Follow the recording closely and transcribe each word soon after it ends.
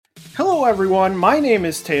Hello everyone, my name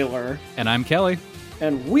is Taylor. And I'm Kelly.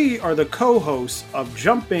 And we are the co-hosts of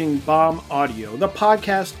Jumping Bomb Audio, the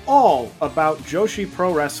podcast all about Joshi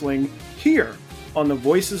Pro Wrestling here on the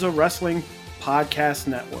Voices of Wrestling Podcast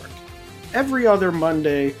Network. Every other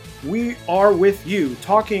Monday, we are with you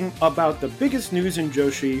talking about the biggest news in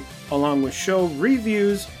Joshi, along with show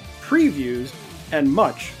reviews, previews, and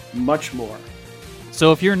much, much more.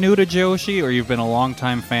 So if you're new to Joshi or you've been a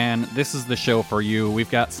longtime fan, this is the show for you. We've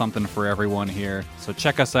got something for everyone here. So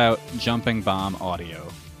check us out, Jumping Bomb Audio.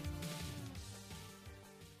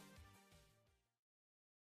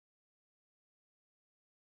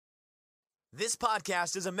 This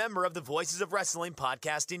podcast is a member of the Voices of Wrestling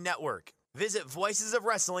Podcasting Network. Visit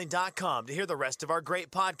voicesofwrestling.com to hear the rest of our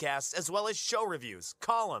great podcasts, as well as show reviews,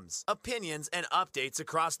 columns, opinions, and updates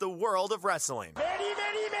across the world of wrestling.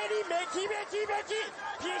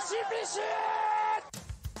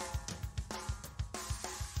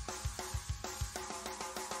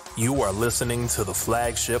 You are listening to the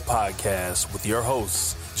Flagship Podcast with your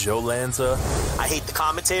hosts, Joe Lanza. I hate the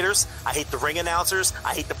commentators. I hate the ring announcers.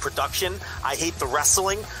 I hate the production. I hate the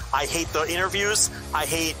wrestling. I hate the interviews. I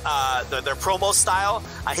hate their promo style.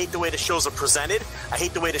 I hate the way the shows are presented. I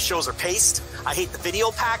hate the way the shows are paced. I hate the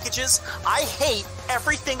video packages. I hate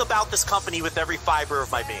everything about this company with every fiber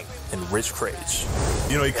of my being. And Rich Crage.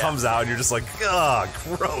 You know, he comes out and you're just like, ugh,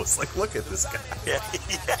 gross. Like, look at this guy. Yeah.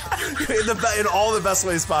 In all the best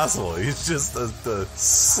ways possible. He's just the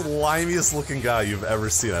slimiest looking guy you've ever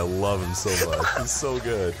seen. I love him so much. He's so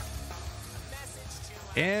good.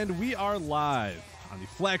 And we are live on the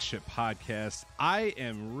Flagship Podcast. I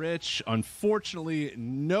am Rich. Unfortunately,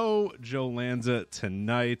 no Joe Lanza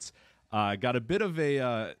tonight. Got a bit of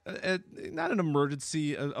a not an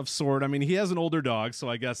emergency of sort. I mean, he has an older dog, so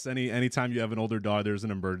I guess anytime you have an older dog, there's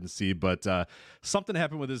an emergency. But something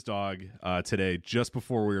happened with his dog today, just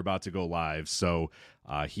before we were about to go live. So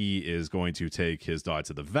he is going to take his dog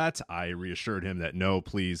to the vet. I reassured him that no,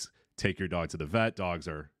 please take your dog to the vet. Dogs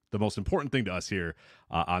are the most important thing to us here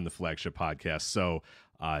on the Flagship Podcast. So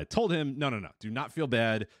I told him, no, do not feel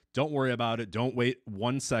bad. Don't worry about it. Don't wait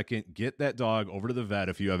 1 second. Get that dog over to the vet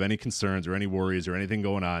if you have any concerns or any worries or anything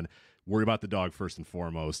going on. Worry about the dog first and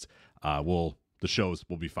foremost. The shows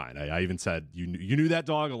will be fine. I even said, you knew that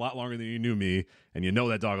dog a lot longer than you knew me, and you know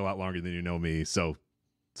that dog a lot longer than you know me. So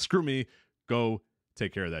screw me. Go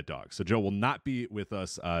take care of that dog. So Joe will not be with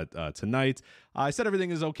us tonight. I said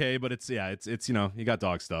everything is okay, but it's you know, you got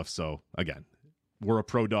dog stuff. So again, we're a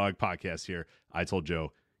pro dog podcast here. I told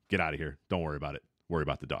Joe, get out of here. Don't worry about it. Worry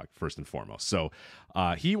about the dog first and foremost. So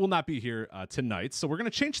he will not be here tonight. So we're going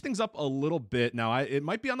to change things up a little bit. Now, it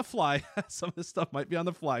might be on the fly. Some of this stuff might be on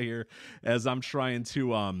the fly here as I'm trying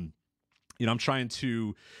to, I'm trying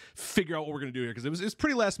to figure out what we're going to do here because it was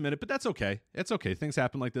pretty last minute, but that's okay. It's okay. Things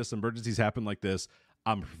happen like this. Emergencies happen like this.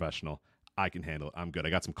 I'm a professional. I can handle it. I'm good. I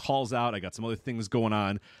got some calls out. I got some other things going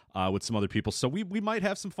on with some other people. So we might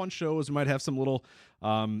have some fun shows. We might have some little,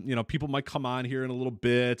 people might come on here in a little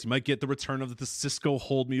bit. You might get the return of the Cisco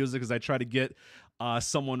hold music as I try to get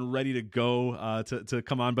someone ready to go to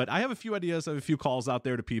come on. But I have a few ideas. I have a few calls out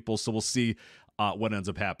there to people. So we'll see what ends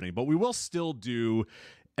up happening. But we will still do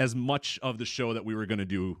as much of the show that we were going to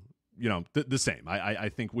do, the same. I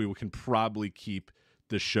think we can probably keep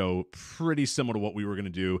the show pretty similar to what we were going to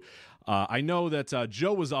do. I know that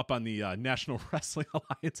Joe was up on the National Wrestling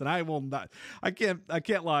Alliance, and I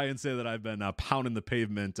can't lie and say that I've been pounding the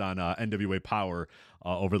pavement on NWA Power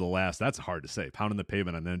over the last, that's hard to say, pounding the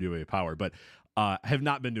pavement on NWA Power, but have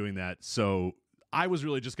not been doing that. So I was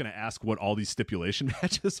really just going to ask what all these stipulation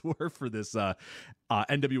matches were for this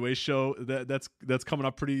NWA show that's coming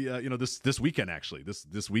up pretty, this weekend, actually,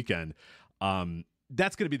 this weekend.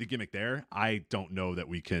 That's going to be the gimmick there. I don't know that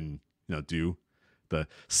we can, do the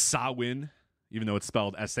Sawin, even though it's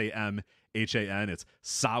spelled Samhan. It's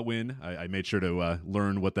Sawin. I made sure to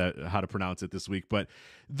learn how to pronounce it this week. But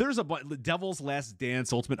there's Devil's Last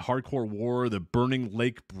Dance, Ultimate Hardcore War, the Burning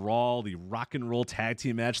Lake Brawl, the Rock and Roll Tag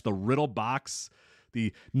Team match, the Riddle Box,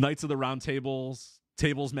 the Knights of the Round Tables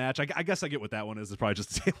match. I guess I get what that one is. It's probably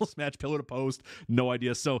just a tables match, pillar to post. No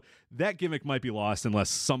idea. So that gimmick might be lost unless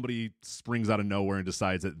somebody springs out of nowhere and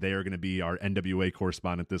decides that they are going to be our NWA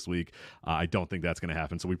correspondent this week. I don't think that's going to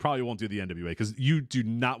happen. So we probably won't do the NWA because you do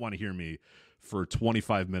not want to hear me for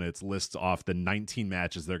 25 minutes list off the 19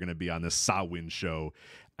 matches that are going to be on this Sawin show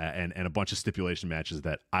and a bunch of stipulation matches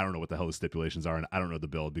that I don't know what the hell the stipulations are, and I don't know the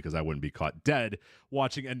build because I wouldn't be caught dead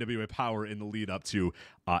watching NWA Power in the lead up to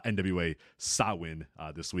NWA Sawin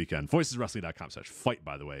this weekend. VoicesWrestling.com/fight,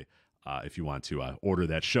 by the way, if you want to order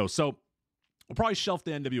that show. So We'll probably shelf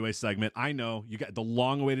the NWA segment. I know you got the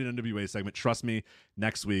long-awaited NWA segment. Trust me,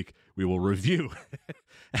 next week we will review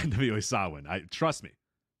NWA Samhain. Trust me,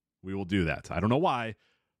 we will do that. I don't know why,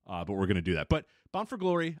 but we're going to do that. But Bound for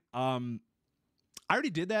Glory, I already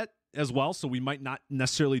did that as well, so we might not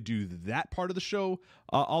necessarily do that part of the show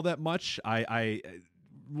all that much.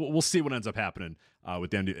 We'll see what ends up happening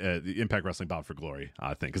with the Impact Wrestling Bound for Glory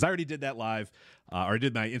thing, because I already did that live, or I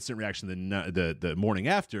did my instant reaction the morning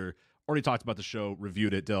after. Already talked about the show,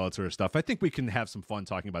 reviewed it, did all that sort of stuff. I think we can have some fun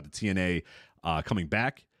talking about the TNA coming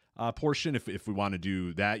back portion if we want to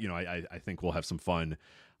do that. I think we'll have some fun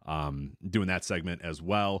doing that segment as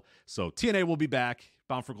well. So TNA will be back.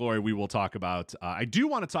 Bound for Glory, we will talk about. I do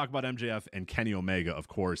want to talk about MJF and Kenny Omega, of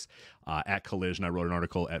course, at Collision. I wrote an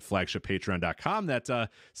article at flagshippatreon.com that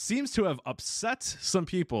seems to have upset some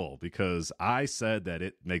people because I said that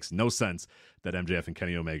it makes no sense that MJF and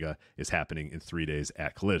Kenny Omega is happening in 3 days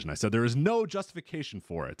at Collision. I said there is no justification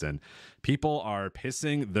for it, and people are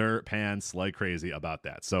pissing their pants like crazy about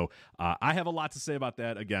that. So I have a lot to say about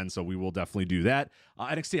that again, so we will definitely do that.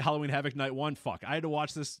 NXT Halloween Havoc Night 1, fuck. I had to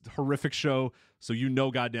watch this horrific show, so you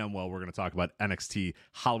know goddamn well we're going to talk about NXT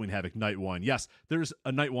Halloween Havoc Night 1. Yes, there's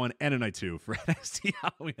a Night 1 and a Night 2 for NXT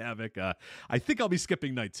Halloween Havoc. I think I'll be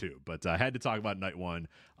skipping Night 2, but I had to talk about Night 1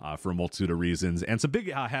 for a multitude of reasons, and some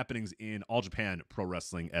big happenings in All Japan Pro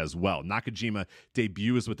Wrestling as well. Nakajima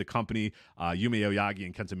debuts with the company. Yumi Oyagi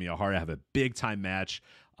and Kenta Miyahara have a big-time match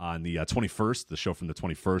on the 21st, the show from the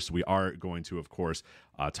 21st. We are going to, of course,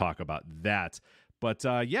 talk about that. But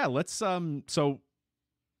let's we'll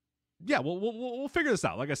figure this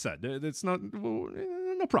out. Like I said, it's no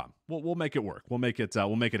problem. We'll make it work. We'll make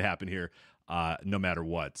it happen here, no matter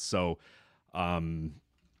what. So,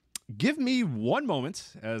 give me one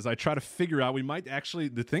moment as I try to figure out.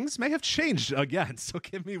 The things may have changed again. So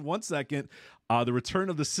give me 1 second. The return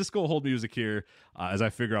of the Cisco hold music here as I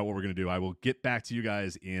figure out what we're going to do. I will get back to you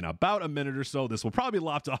guys in about a minute or so. This will probably be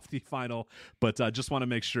lopped off the final, but just want to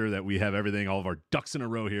make sure that we have everything, all of our ducks in a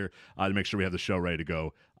row here to make sure we have the show ready to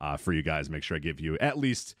go for you guys. Make sure I give you at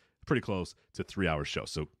least pretty close to 3 hour show.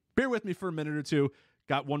 So bear with me for a minute or two.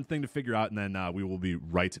 Got one thing to figure out, and then we will be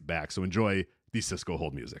right back. So enjoy the Cisco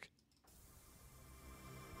hold music.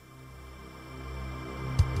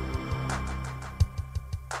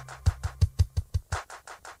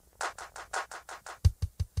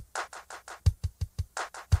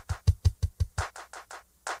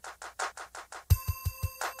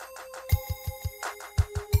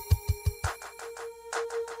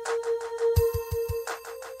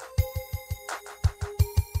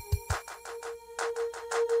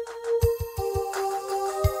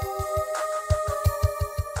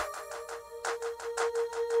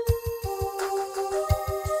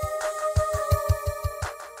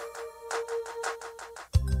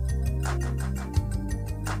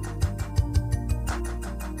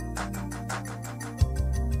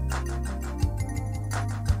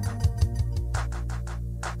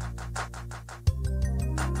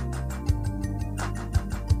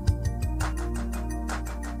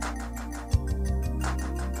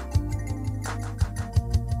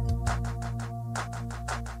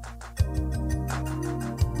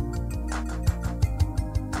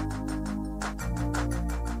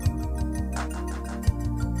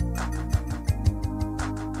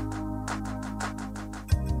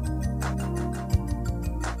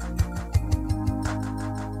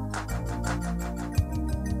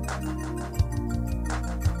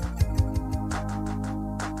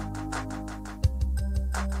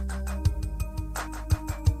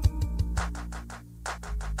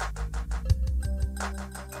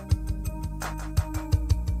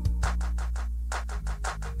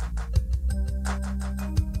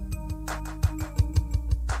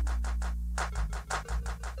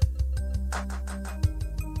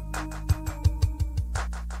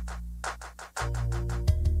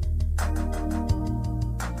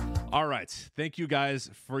 All right. Thank you guys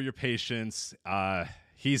for your patience.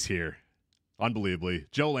 He's here. Unbelievably.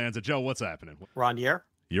 Joe Lanza. Joe, what's happening? We're on the air?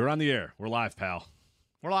 You're on the air. We're live, pal.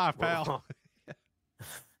 We're live, pal.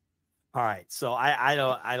 All right. So I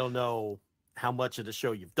don't know how much of the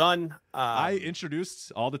show you've done. I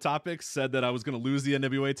introduced all the topics, said that I was going to lose the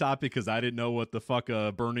NWA topic because I didn't know what the fuck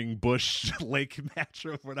a burning bush lake match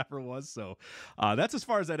or whatever it was. So that's as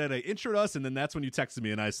far as I did. I introed us, and then that's when you texted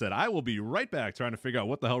me, and I said, I will be right back trying to figure out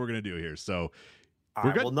what the hell we're going to do here. So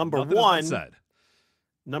we're good. Well, number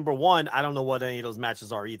one, I don't know what any of those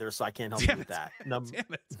matches are either, so I can't help you with that. Damn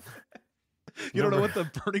it. You don't know what the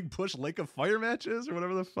Burning Bush Lake of Fire match is or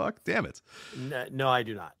whatever the fuck? Damn it. No, I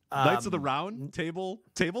do not. Knights of the Round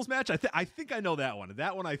tables match? I think I know that one.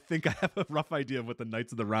 That one, I think I have a rough idea of what the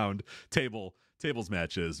Knights of the Round tables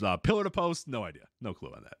match is. Pillar to post, no idea. No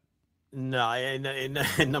clue on that. No,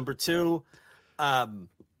 in number 2,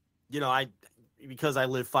 because I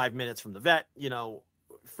live 5 minutes from the vet,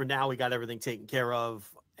 for now we got everything taken care of.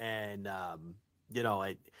 And,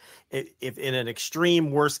 if in an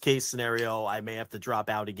extreme worst case scenario, I may have to drop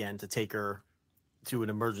out again to take her to an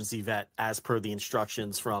emergency vet as per the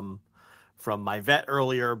instructions from my vet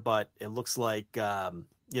earlier. But it looks like,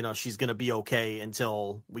 she's going to be okay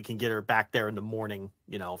until we can get her back there in the morning,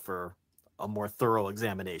 for a more thorough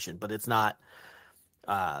examination. But it's not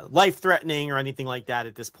life threatening or anything like that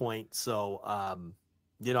at this point. So,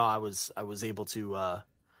 I was able to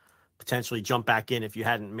potentially jump back in if you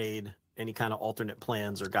hadn't made any kind of alternate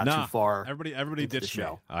plans or got too far. Everybody ditched me.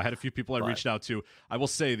 I had a few people I reached out to. I will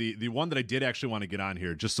say the one that I did actually want to get on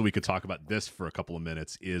here just so we could talk about this for a couple of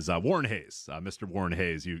minutes is Warren Hayes, Mr. Warren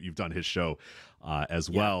Hayes. You've done his show as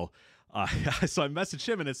well. So I messaged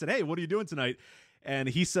him and I said, hey, what are you doing tonight? And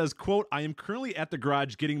he says, quote, I am currently at the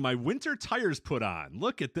garage getting my winter tires put on.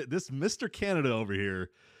 Look at this Mr. Canada over here.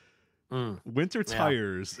 Winter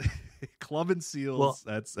tires, club and seals. Well,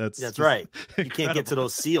 that's right. You can't get to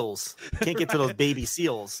those seals. You can't get to those baby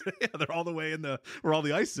seals. Yeah, they're all the way in where all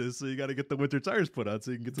the ice is. So you got to get the winter tires put on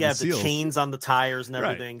so you can get to the seals. The chains on the tires and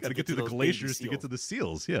everything. Got to get through the glaciers to get to the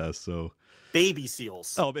seals. Yeah. So baby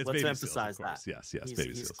seals. Oh, it's let's baby emphasize seals, that. Yes, baby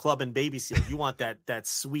seals. He's clubbing baby seals. You want that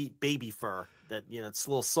sweet baby fur that it's a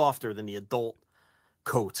little softer than the adult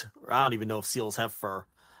coat. I don't even know if seals have fur,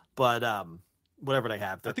 but whatever they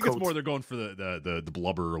have. I think it's more they're going for the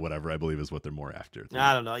blubber or whatever, I believe is what they're more after.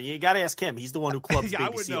 I don't know. You got to ask him. He's the one who clubs baby I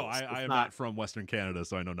would seals. know. I am not from Western Canada,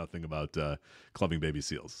 so I know nothing about clubbing baby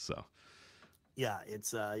seals. So yeah,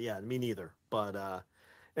 it's me neither. But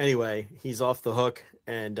anyway, he's off the hook,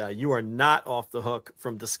 and you are not off the hook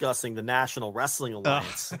from discussing the National Wrestling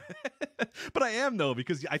Alliance. But I am, though,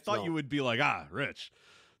 because I thought you would be like, Rich,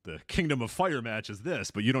 the Kingdom of Fire match is this,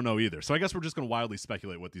 but you don't know either. So I guess we're just going to wildly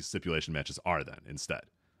speculate what these stipulation matches are then instead.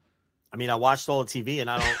 I mean, I watched all the TV and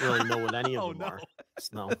I don't really know what any of them are.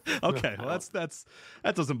 No. Okay, well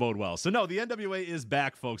that doesn't bode well. So no, the NWA is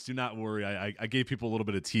back, folks. Do not worry. I gave people a little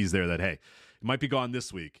bit of tease there that hey, it might be gone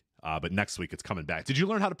this week, but next week it's coming back. Did you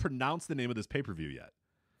learn how to pronounce the name of this pay-per-view yet?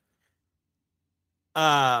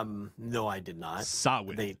 No, I did not.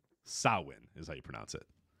 Samhain. Samhain is how you pronounce it.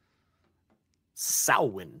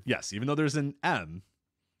 Samhain. Yes, even though there's an M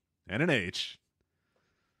and an H.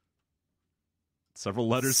 Several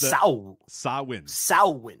letters. Samhain.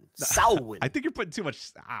 Samhain. Samhain. I think you're putting too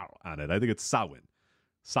much on it. I think it's Samhain.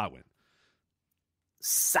 Samhain.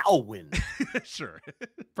 Samhain. Sure.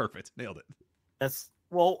 Perfect. Nailed it.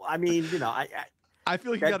 I mean, I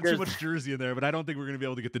feel like you got too much jersey in there, but I don't think we're going to be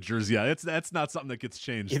able to get the jersey out. That's not something that gets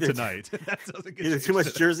changed tonight. That doesn't get either too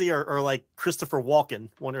much jersey or like Christopher Walken,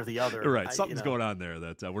 one or the other. Right. Something's going on there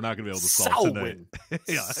that we're not going to be able to solve tonight.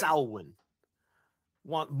 Yeah. Samhain.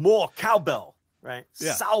 Want more cowbell, right?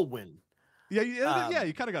 Yeah. Samhain. Yeah,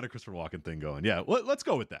 you kind of got a Christopher Walken thing going. Yeah, let's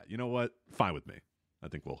go with that. You know what? Fine with me. I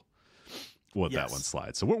think we'll let that one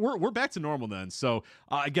slide. So we're back to normal then. So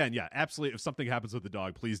again, yeah, absolutely. If something happens with the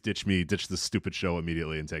dog, please ditch this stupid show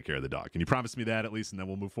immediately and take care of the dog. Can you promise me that at least, and then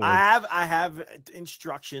we'll move forward? I have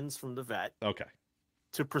instructions from the vet. Okay.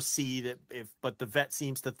 To proceed, but the vet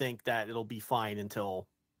seems to think that it'll be fine until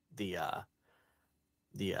until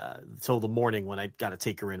the morning when I got to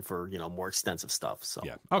take her in for more extensive stuff. So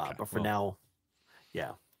yeah, okay. But for now,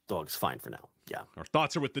 yeah, dog's fine for now. Yeah. Our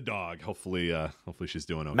thoughts are with the dog. Hopefully she's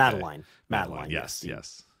doing okay. Madeline. Yes.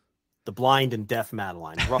 The blind and deaf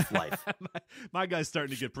Madeline. Rough life. my guy's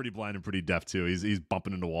starting to get pretty blind and pretty deaf too. He's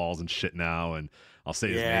bumping into walls and shit now, and I'll say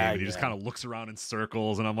his name, and he just kind of looks around in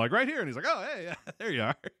circles, and I'm like, right here, and he's like, oh hey, yeah, there you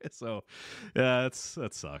are. So yeah, that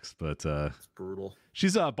sucks, but it's brutal.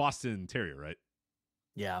 She's a Boston Terrier, right?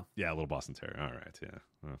 Yeah, a little Boston Terrier. All right, yeah.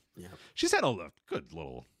 Well, yeah. She's had a good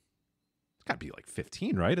little. It's got to be like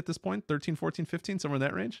 15, right? At this point, 13, 14, 15, somewhere in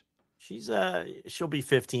that range. She'll be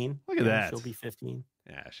 15. Look at that. She'll be 15.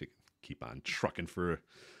 Yeah, she can keep on trucking for a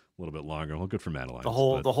little bit longer. Well, good for Madeline. The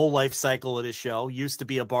whole life cycle of this show used to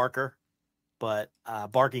be a barker, but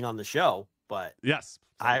barking on the show. But yes,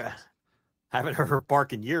 I haven't heard her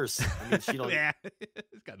bark in years. I mean, she don't. Yeah,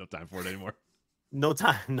 got no time for it anymore. No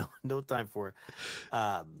time. No time for it.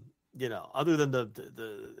 Other than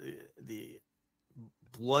the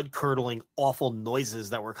blood curdling awful noises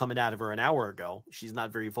that were coming out of her an hour ago, she's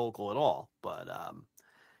not very vocal at all. But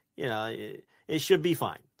it it should be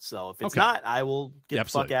fine. So if it's not, I will get the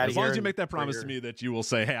fuck out of here. As long as you make that promise to me that you will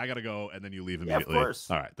say, hey, I got to go, and then you leave immediately. Of course.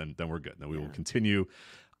 All right, then we're good. Then we will continue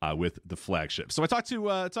with the flagship. So I talked to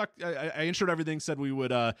I insured everything, said we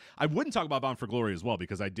would I wouldn't talk about Bound for Glory as well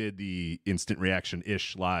because I did the instant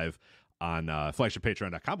reaction-ish live on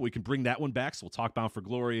flagshippatreon.com, but we can bring that one back. So we'll talk Bound for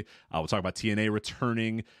Glory. We'll talk about TNA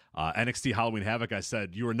returning, NXT Halloween Havoc. I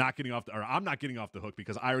said I'm not getting off the hook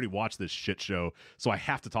because I already watched this shit show, so I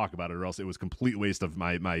have to talk about it, or else it was a complete waste of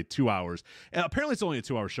my 2 hours. And apparently, it's only a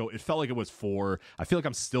 2-hour show. It felt like it was 4. I feel like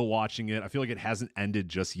I'm still watching it. I feel like it hasn't ended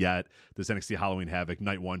just yet. This NXT Halloween Havoc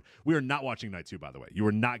night 1. We are not watching night 2, by the way. You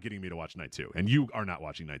are not getting me to watch night 2, and you are not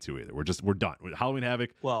watching night 2 either. We're done with Halloween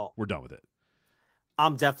Havoc. Well, we're done with it.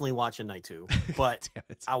 I'm definitely watching night 2, but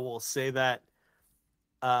I will say that,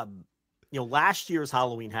 last year's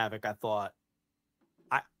Halloween Havoc, I thought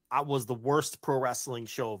I was the worst pro wrestling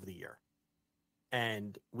show of the year.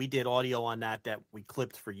 And we did audio on that we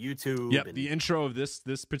clipped for YouTube. Yep. The intro of this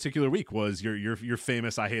particular week was your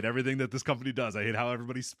famous. I hate everything that this company does. I hate how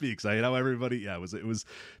everybody speaks. I hate how everybody. Yeah, it was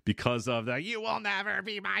because of that. You will never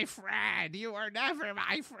be my friend. You are never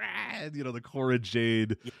my friend. The Cora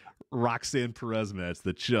Jade, Roxanne Perez match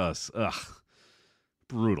that just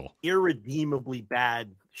brutal, irredeemably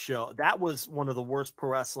bad show. That was one of the worst pro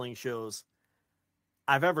wrestling shows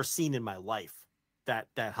I've ever seen in my life. That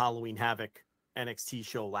Halloween Havoc NXT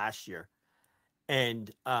show last year, and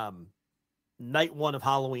night 1 of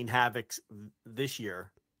Halloween Havoc this year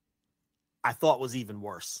I thought was even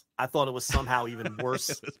worse. I thought it was somehow even worse.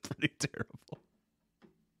 It was pretty terrible.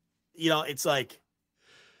 It's like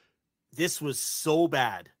this was so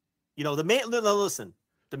bad. The main event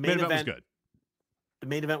was good. The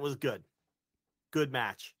main event was good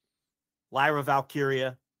match. Lyra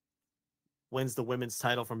Valkyria wins the women's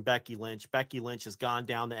title from Becky Lynch. Becky Lynch has gone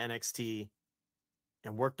down to NXT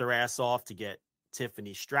and worked her ass off to get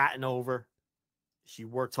Tiffany Stratton over. She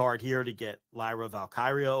worked hard here to get Lyra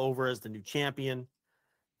Valkyria over as the new champion.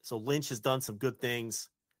 So Lynch has done some good things.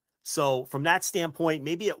 So from that standpoint,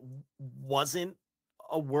 maybe it wasn't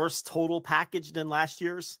a worse total package than last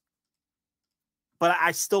year's. But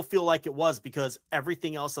I still feel like it was because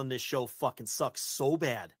everything else on this show fucking sucks so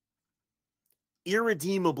bad.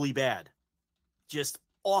 Irredeemably bad. Just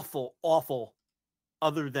awful, awful,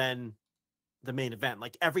 other than the main event.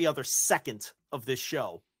 Like every other second of this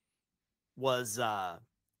show was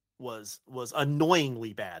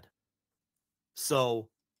annoyingly bad. So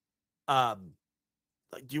do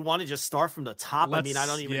you want to just start from the top?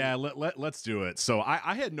 Let's do it. So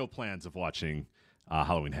I had no plans of watching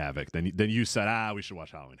Halloween Havoc. Then you said, we should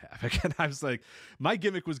watch Halloween Havoc. And I was like, my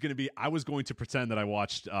gimmick was going to be, I was going to pretend that I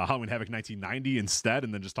watched Halloween Havoc 1990 instead,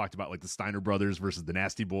 and then just talked about like the Steiner Brothers versus the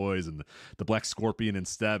Nasty Boys and the Black Scorpion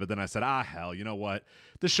instead. But then I said, hell, you know what?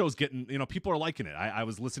 This show's getting, people are liking it. I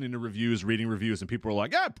was listening to reviews, reading reviews, and people were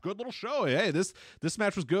like, yeah, good little show. Hey, this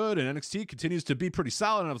match was good, and NXT continues to be pretty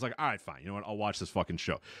solid. And I was like, all right, fine. You know what? I'll watch this fucking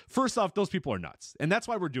show. First off, those people are nuts. And that's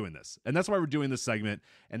why we're doing this. And that's why we're doing this segment.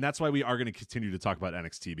 And that's why we are going to continue to talk about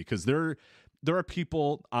NXT, because there are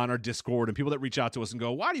people on our Discord and people that reach out to us and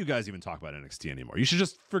go, why do you guys even talk about NXT anymore? You should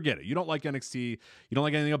just forget it. You don't like NXT. You don't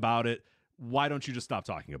like anything about it. Why don't you just stop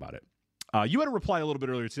talking about it? You had a reply a little bit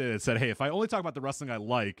earlier today that said, hey, if I only talk about the wrestling I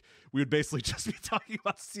like, we would basically just be talking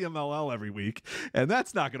about CMLL every week. And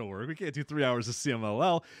that's not going to work. We can't do 3 hours of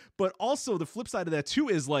CMLL. But also the flip side of that too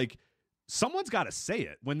is like, someone's got to say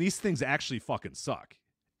it when these things actually fucking suck.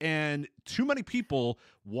 And too many people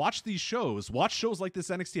watch shows like this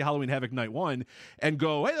NXT Halloween Havoc Night 1 and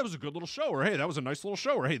go, hey, that was a good little show, or hey, that was a nice little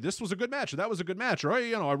show, or hey, this was a good match, or that was a good match, or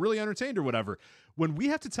hey, I really entertained, or whatever. When we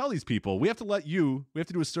have to tell these people, we have to do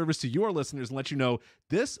a service to your listeners and let you know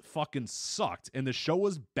this fucking sucked, and the show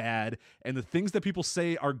was bad, and the things that people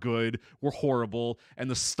say are good were horrible, and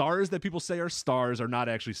the stars that people say are stars are not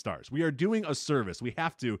actually stars. We are doing a service. We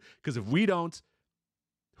have to, because if we don't,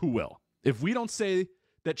 who will? If we don't say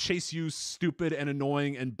that Chase U's stupid and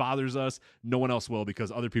annoying and bothers us, no one else will,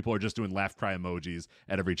 because other people are just doing laugh cry emojis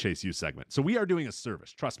at every Chase U segment. So we are doing a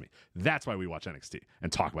service. Trust me. That's why we watch NXT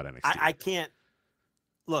and talk about NXT. I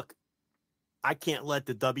can't let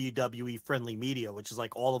the WWE friendly media, which is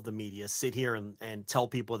like all of the media, sit here and tell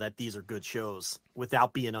people that these are good shows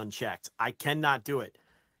without being unchecked. I cannot do it.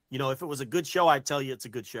 If it was a good show, I'd tell you it's a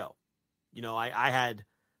good show. We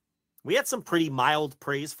had some pretty mild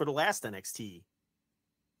praise for the last NXT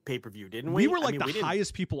pay-per-view, didn't we? We were the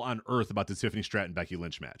highest people on earth about the Tiffany Stratton Becky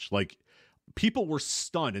Lynch match. Like, people were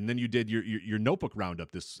stunned. And then you did your notebook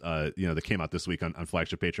roundup this, that came out this week on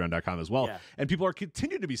flagshippatreon.com as well. Yeah. And people are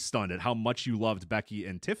continuing to be stunned at how much you loved Becky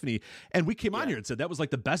and Tiffany. And we came on here and said that was like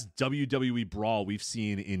the best WWE brawl we've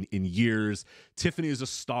seen in years. Tiffany is a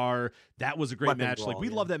star. That was a great match. Brawl, like we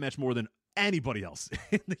love that match more than anybody else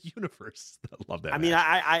in the universe. I love that. I mean,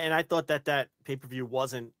 I thought that pay-per-view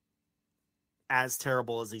wasn't as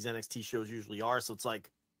terrible as these NXT shows usually are. So it's like,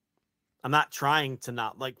 I'm not trying to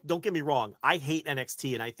not like, don't get me wrong. I hate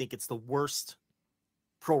NXT and I think it's the worst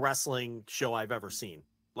pro wrestling show I've ever seen.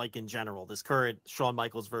 Like in general, this current Shawn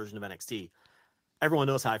Michaels version of NXT, everyone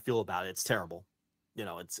knows how I feel about it. It's terrible.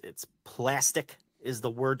 It's plastic is the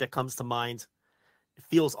word that comes to mind. It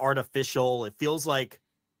feels artificial. It feels like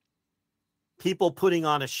people putting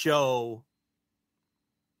on a show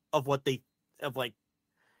of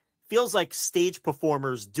feels like stage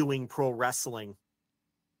performers doing pro wrestling.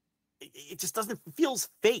 It just doesn't, it feels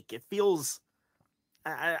fake. It feels,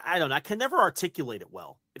 I don't know. I can never articulate it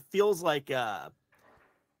well. It feels like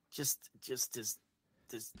just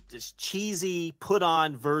this cheesy put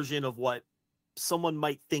on version of what someone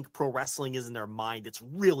might think pro wrestling is in their mind. It's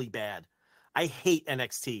really bad. I hate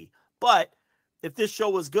NXT, but if this show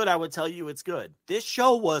was good, I would tell you it's good. This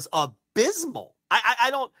show was abysmal. I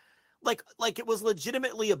don't like it was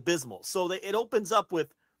legitimately abysmal. So it opens up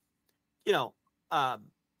with,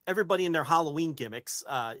 everybody in their Halloween gimmicks,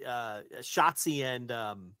 Shotzi and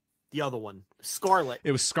the other one, Scarlett.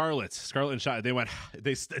 It was Scarlett and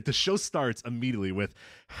Shotzi. The show starts immediately with,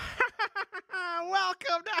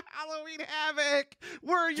 welcome to Halloween Havoc.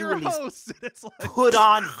 We're your hosts. It's like, put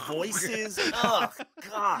on voices. Oh,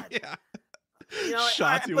 God. Yeah.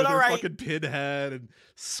 Shotzi with her fucking pinhead and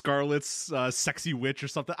Scarlett's sexy witch or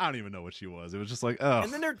something. I don't even know what she was. It was just like, oh.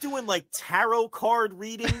 And then they're doing like tarot card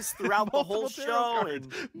readings throughout the whole show.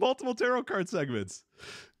 Multiple tarot card segments.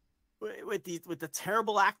 With the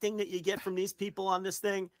terrible acting that you get from these people on this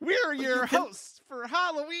thing. We're your hosts for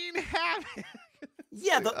Halloween Havoc.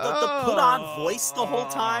 Yeah, the put on voice the whole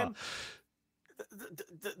time.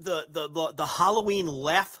 The Halloween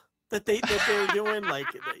laugh that they're doing, like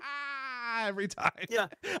every time. Yeah.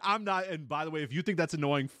 I'm not, and by the way, if you think that's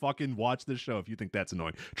annoying, fucking watch this show if you think that's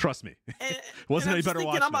annoying. Trust me. Wasn't any better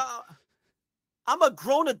watching it. I'm a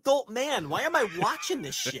grown adult man. Why am I watching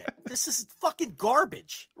this shit? This is fucking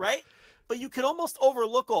garbage, right? But you could almost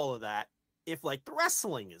overlook all of that if like the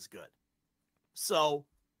wrestling is good. So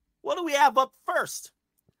what do we have up first?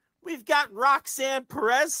 We've got Roxanne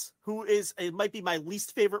Perez, who it might be my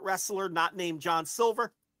least favorite wrestler, not named John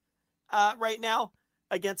Silver, right now,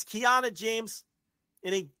 against Kiana James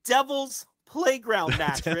in a Devil's Playground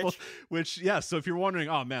match, Rich. So if you're wondering,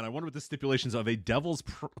 oh man, I wonder what the stipulations of a Devil's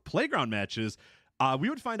Playground match is, we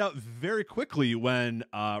would find out very quickly when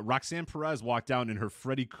Roxanne Perez walked down in her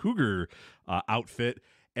Freddy Krueger outfit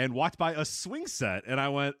and walked by a swing set, and I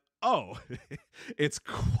went, oh, it's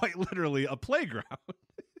quite literally a playground.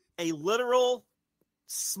 A literal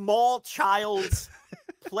small child's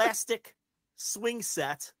plastic swing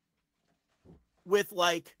set with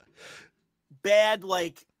like bad,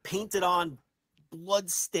 like painted on blood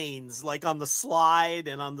stains, like on the slide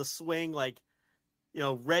and on the swing, like,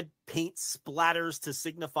 red paint splatters to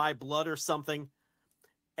signify blood or something.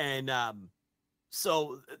 And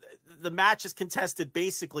so the match is contested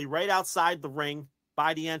basically right outside the ring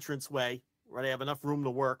by the entranceway where they have enough room to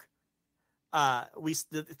work.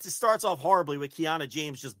 It starts off horribly with Kiana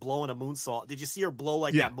James just blowing a moonsault. Did you see her blow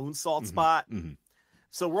that moonsault spot? Mm-hmm.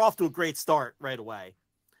 So we're off to a great start right away.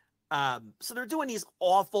 So they're doing these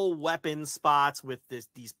awful weapon spots with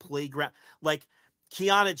these playground, like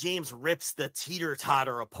Kiana James rips the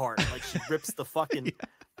teeter-totter apart. Like she rips the fucking,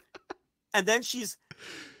 and then she's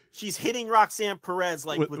hitting Roxanne Perez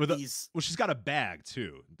like with these. Well, she's got a bag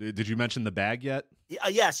too. Did you mention the bag yet?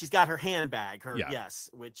 Yeah, she's got her handbag. Yes,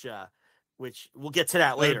 which we'll get to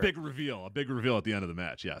that later. A big reveal at the end of the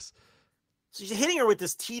match. Yes. So she's hitting her with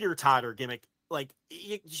this teeter-totter gimmick. Like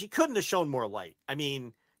she couldn't have shown more light. I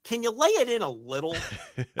mean, can you lay it in a little?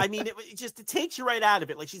 I mean, it takes you right out of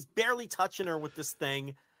it. Like she's barely touching her with this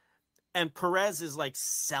thing, and Perez is like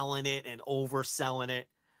selling it and overselling it.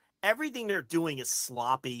 Everything they're doing is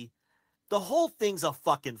sloppy. The whole thing's a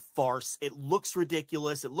fucking farce. It looks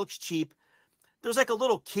ridiculous. It looks cheap. There's like a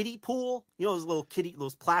little kiddie pool,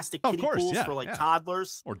 those plastic kiddie pools for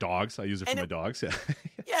toddlers or dogs. I use it for my dogs. Yeah.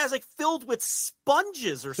 Yeah, it's like filled with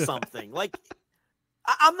sponges or something. Like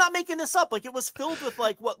I'm not making this up. Like it was filled with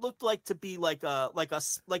like what looked like to be like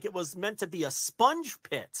it was meant to be a sponge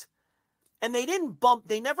pit, and they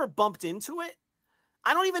never bumped into it.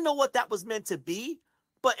 I don't even know what that was meant to be,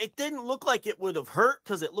 but it didn't look like it would have hurt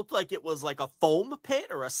because it looked like it was like a foam pit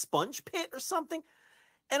or a sponge pit or something.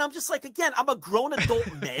 And I'm just like, again, I'm a grown adult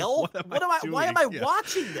male. Why am I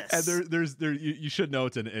watching this? And you should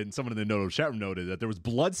note, and someone in the chat room noted that there was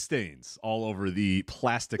blood stains all over the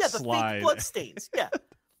plastic slide. Fake blood stains. Yeah.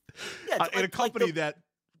 In a company that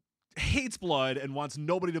hates blood and wants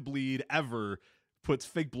nobody to bleed ever, puts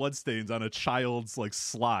fake blood stains on a child's like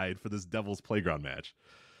slide for this Devil's Playground match.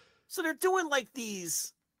 So they're doing like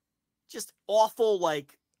these just awful,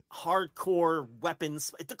 like hardcore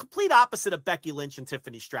weapons. The complete opposite of Becky Lynch and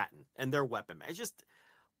Tiffany Stratton and their weapon match. It's just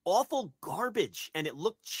awful garbage. And it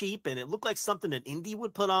looked cheap and it looked like something an indie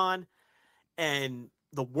would put on. And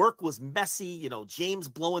the work was messy. You know, James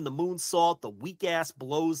blowing the moonsault, the weak ass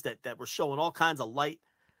blows that were showing all kinds of light.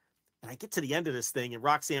 And I get to the end of this thing, and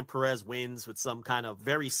Roxanne Perez wins with some kind of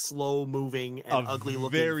very slow-moving and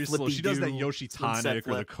ugly-looking very slow. She does that Yoshi Tonic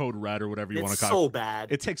or the Code Red or whatever you want to call it. It's so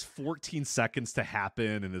bad. It takes 14 seconds to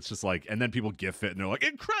happen, and it's just like, and then people gif it, and they're like,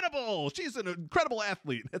 incredible! She's an incredible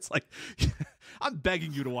athlete. And it's like, I'm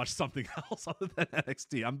begging you to watch something else other than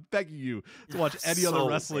NXT. I'm begging you to watch any other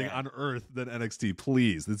wrestling on earth than NXT,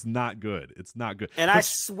 please. It's not good. It's not good. And I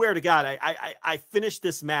swear to God, I finished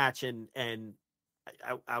this match, and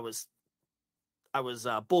I was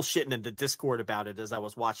bullshitting in the Discord about it as I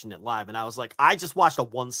was watching it live. And I was like, I just watched a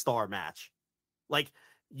 1-star match. Like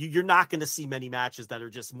you're not going to see many matches that are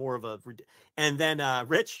just more of a, and then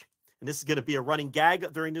Rich, and this is going to be a running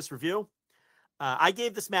gag during this review. I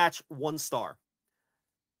gave this match 1 star.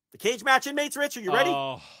 The cage match inmates, Rich, are you ready?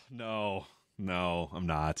 Oh, no, I'm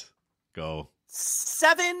not. Go.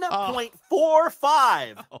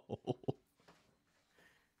 7.45.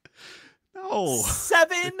 No.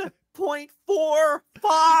 7.45. Oh,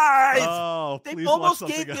 they please almost watch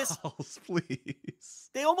gave something this. Else, please.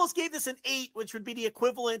 They almost gave this an 8, which would be the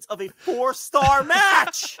equivalent of a 4-star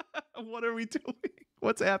match. What are we doing?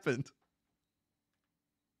 What's happened?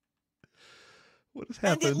 What has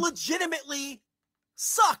happened? And it legitimately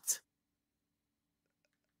sucked.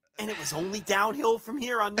 And it was only downhill from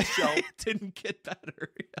here on this show. It didn't get better.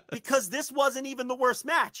 Because this wasn't even the worst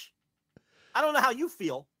match. I don't know how you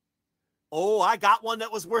feel. Oh, I got one that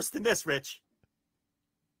was worse than this, Rich.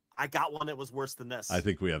 I got one that was worse than this. I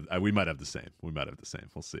think we might have the same.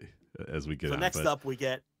 We'll see as we get on. So next up, we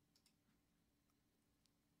get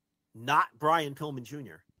not Brian Pillman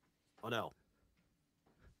Jr. Oh, no.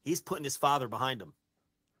 He's putting his father behind him.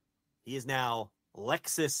 He is now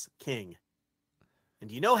Lexus King. And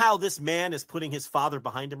do you know how this man is putting his father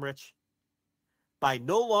behind him, Rich? By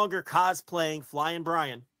no longer cosplaying Flying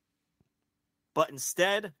Brian, but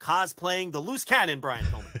instead cosplaying the loose cannon Brian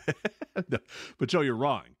Pillman. No, but Joe, you're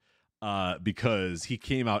wrong. Because he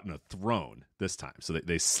came out in a throne this time. So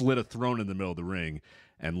they slid a throne in the middle of the ring,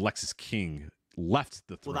 and Lexus King left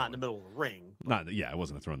the throne. Well, not in the middle of the ring. It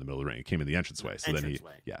wasn't a throne in the middle of the ring. It came in the entranceway. So then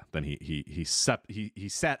he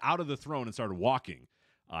sat out of the throne and started walking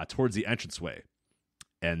towards the entranceway.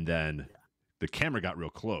 And then the camera got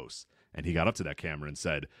real close, and he got up to that camera and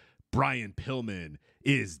said, "Brian Pillman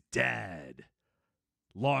is dead.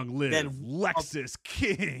 Long live Lexus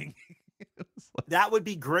King." That would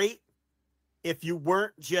be great if you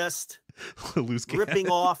weren't just ripping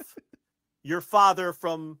off your father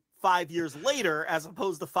from 5 years later as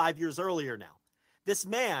opposed to 5 years earlier now. This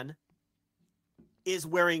man is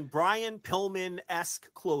wearing Brian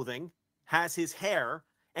Pillman-esque clothing, has his hair,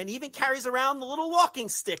 and even carries around the little walking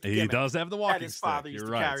stick. He does have the walking that his stick. father used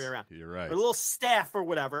to carry around. You're right. Or a little staff or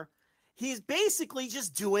whatever. He's basically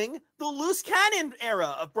just doing the loose cannon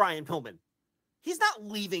era of Brian Pillman. He's not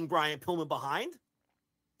leaving Brian Pillman behind.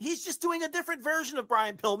 He's just doing a different version of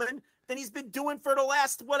Brian Pillman than he's been doing for the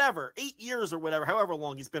last, 8 years or whatever, however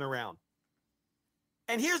long he's been around.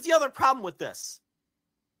 And here's the other problem with this.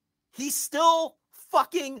 He still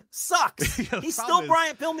fucking sucks. He's still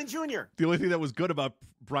Brian Pillman Jr. The only thing that was good about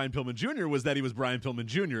Brian Pillman Jr. was that he was Brian Pillman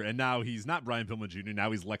Jr., and now he's not Brian Pillman Jr.,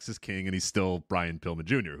 now he's Lexus King, and he's still Brian Pillman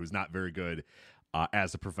Jr., who's not very good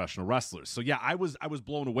as a professional wrestler. So yeah, I was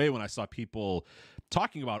blown away when I saw people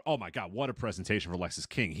talking about, oh my God, what a presentation for Lexus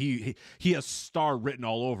King. He has star written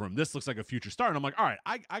all over him. This looks like a future star. And I'm like, all right,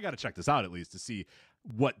 I got to check this out at least to see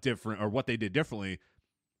what they did differently.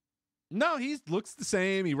 No, he looks the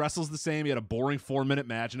same. He wrestles the same. He had a boring 4-minute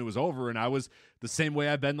match and it was over. And I was the same way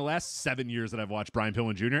I've been the last 7 years that I've watched Brian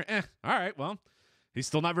Pillman Jr. All right, well, he's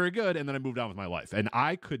still not very good. And then I moved on with my life. And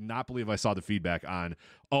I could not believe I saw the feedback on,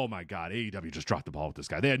 oh my God, AEW just dropped the ball with this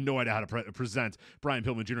guy. They had no idea how to present Brian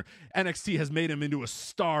Pillman Jr. NXT has made him into a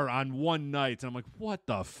star on one night. And I'm like, what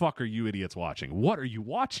the fuck are you idiots watching? What are you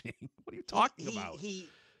watching? What are you talking about? He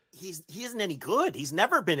isn't any good. He's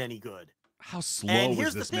never been any good. How slow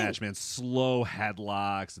was this match, man? Slow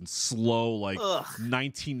headlocks and slow, like,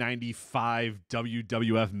 1995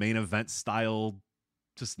 WWF main event style.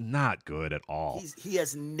 Just not good at all. He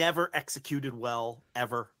has never executed well,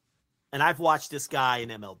 ever. And I've watched this guy in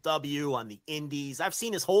MLW, on the indies. I've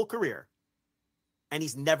seen his whole career. And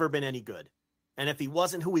he's never been any good. And if he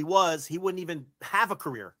wasn't who he was, he wouldn't even have a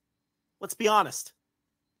career. Let's be honest.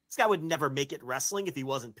 This guy would never make it wrestling if he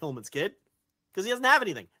wasn't Pillman's kid. Because he doesn't have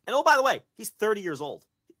anything. And oh, by the way, he's 30 years old.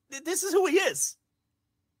 This is who he is.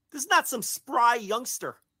 This is not some spry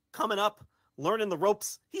youngster coming up, learning the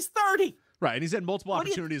ropes. He's 30. Right, and he's had multiple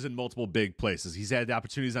opportunities in multiple big places. He's had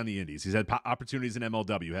opportunities on the indies. He's had opportunities in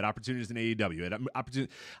MLW, had opportunities in AEW, had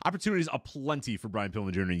opportunities aplenty for Brian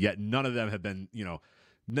Pillman Jr., yet none of them have been,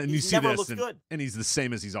 and you see this, and he's the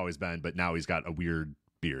same as he's always been, but now he's got a weird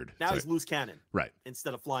beard. Now he's loose cannon. Right.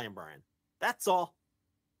 Instead of Flying Brian. That's all.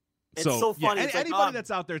 It's so funny. Yeah, anybody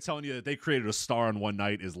that's out there telling you that they created a star on one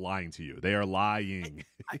night is lying to you. They are lying.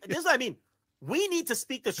 This is what I mean. We need to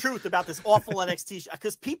speak the truth about this awful NXT show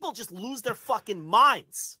because people just lose their fucking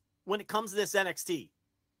minds when it comes to this NXT.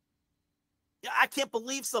 Yeah, I can't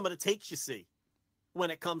believe some of the takes you see when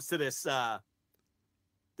it comes to this this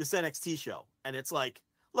NXT show. And it's like,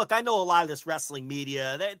 look, I know a lot of this wrestling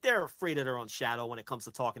media, they're afraid of their own shadow when it comes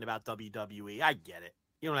to talking about WWE. I get it.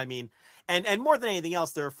 You know what I mean? And more than anything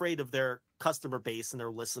else, they're afraid of their customer base and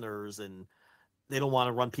their listeners, and they don't want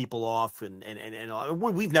to run people off. And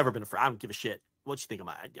we've never been afraid. I don't give a shit what you think of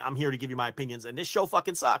I'm here to give you my opinions, and this show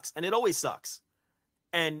fucking sucks, and it always sucks.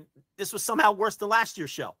 And this was somehow worse than last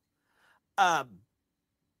year's show. During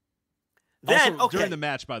the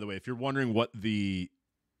match, by the way, if you're wondering what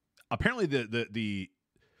apparently the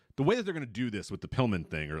way that they're going to do this with the Pillman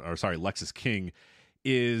thing, or sorry, Lexis King,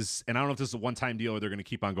 is, and I don't know if this is a one-time deal or they're going to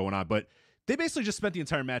keep on going on, but they basically just spent the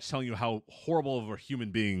entire match telling you how horrible of a human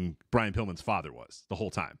being Brian Pillman's father was the whole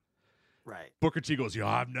time. Right. Booker T goes,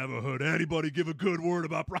 I've never heard anybody give a good word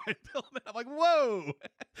about Brian Pillman. I'm like, whoa,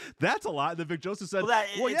 that's a lot. And then Vic Joseph said,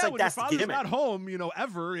 when your father's not home,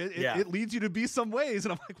 ever, it leads you to be some ways.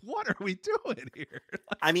 And I'm like, what are we doing here?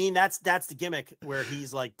 I mean, that's the gimmick where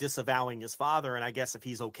he's like disavowing his father. And I guess if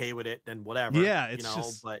he's okay with it, then whatever. Yeah, it's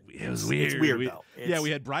just, but it was weird. It's weird, though.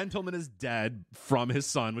 We had Brian Pillman is dead from his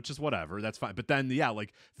son, which is whatever. That's fine. But then,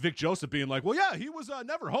 like Vic Joseph being like, he was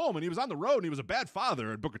never home and he was on the road and he was a bad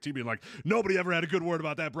father. And Booker T being like, nobody ever had a good word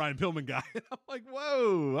about that Brian Pillman guy. I'm like,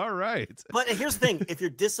 whoa, all right. But here's the thing. If you're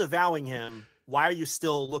disavowing him, why are you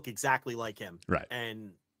still look exactly like him? Right.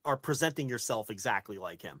 And are presenting yourself exactly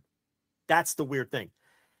like him? That's the weird thing.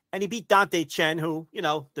 And he beat Dante Chen, who,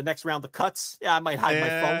 the next round of cuts. Yeah, I might hide my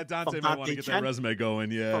phone. Dante might want to get that resume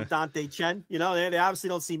going, yeah. From Dante Chen. They obviously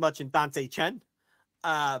don't see much in Dante Chen.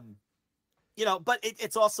 But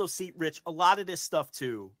it's also, Rich, a lot of this stuff,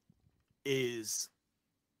 too, is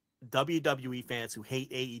WWE fans who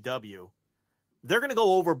hate AEW. They're going to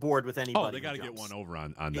go overboard with anybody. Oh, they got to get one over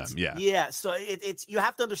on them. Yeah. Yeah. So it's you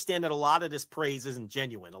have to understand that a lot of this praise isn't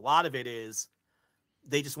genuine. A lot of it is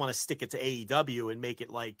they just want to stick it to AEW and make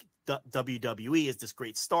it like WWE is this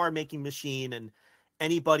great star making machine. And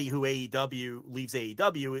anybody who AEW leaves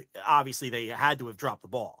AEW, obviously they had to have dropped the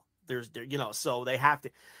ball. So they have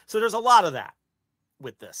to. So there's a lot of that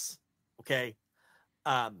with this. Okay.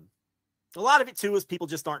 A lot of it, too, is people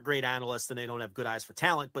just aren't great analysts and they don't have good eyes for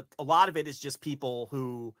talent. But a lot of it is just people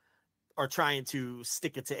who are trying to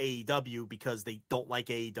stick it to AEW because they don't like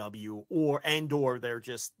AEW or they're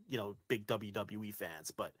just, big WWE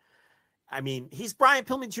fans. But, I mean, he's Brian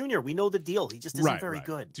Pillman Jr. We know the deal. He just isn't very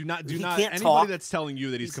good. Do not anybody that's telling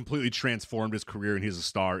you that he's completely transformed his career and he's a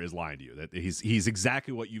star is lying to you. That he's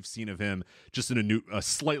exactly what you've seen of him, just in a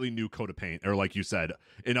slightly new coat of paint, or like you said,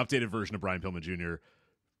 an updated version of Brian Pillman Jr.,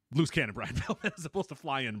 loose cannon Brian Pillman as opposed to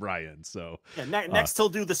fly-in Brian. So next he'll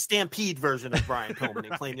do the Stampede version of Brian Pillman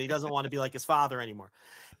and claim that he doesn't want to be like his father anymore.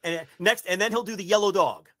 And then he'll do the Yellow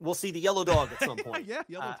Dog. We'll see the Yellow Dog at some point.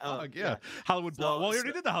 Yellow Dog. Hollywood Blonde. Well, he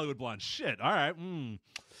already did the Hollywood Blonde. Shit. All right.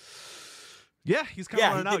 Yeah, he's kind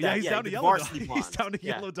of running out. Yeah, he's down to Yellow Dog. He's down to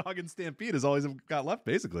Yellow Dog and Stampede is all he's got left,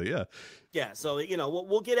 basically. Yeah. Yeah. So,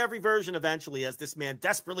 we'll get every version eventually as this man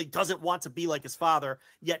desperately doesn't want to be like his father,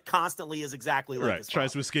 yet constantly is exactly like his father.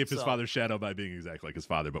 Tries to escape his father's shadow by being exactly like his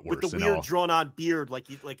father, but worse. With the weird drawn-on beard, like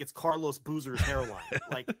it's Carlos Boozer's hairline.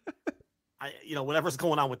 Whatever's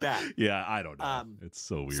going on with that. Yeah, I don't know. It's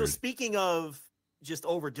so weird. So speaking of just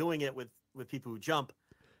overdoing it with people who jump,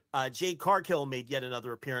 Jade Cargill made yet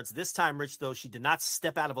another appearance. This time, Rich, though, she did not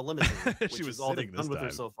step out of a limousine, which she was is all they've done with her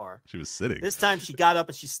so far. She was sitting. This time she got up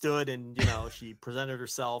and she stood and, she presented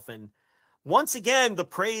herself. And Once again, the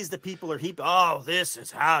praise that people are heaping. Oh, this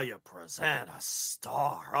is how you present a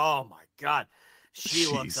star. Oh my God. She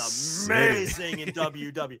looks amazing in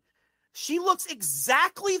WW. She looks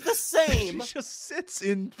exactly the same. She just sits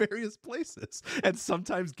in various places and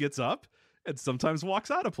sometimes gets up and sometimes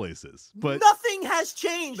walks out of places. But nothing has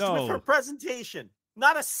changed with her presentation.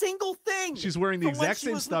 Not a single thing. She's wearing the exact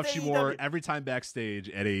same stuff she wore every time backstage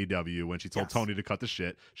at AEW when she told Tony to cut the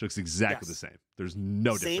shit. She looks exactly the same. There's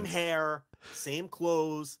no difference. Same hair, same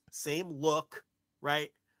clothes, same look,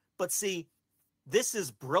 right? But see, this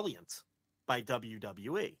is brilliant by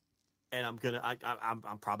WWE. And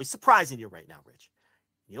I'm probably surprising you right now, Rich.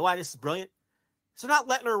 You know why this is brilliant? So they're not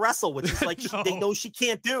letting her wrestle, which is like they know she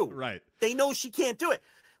can't do. Right. They know she can't do it.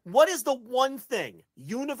 What is the one thing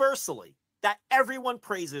universally that everyone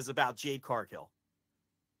praises about Jade Cargill?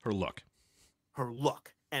 Her look. Her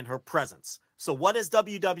look and her presence. So what has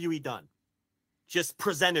WWE done? Just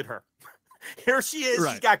presented her. Here she is.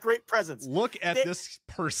 Right. She's got great presence. Look at this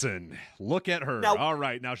person. Look at her. Now, all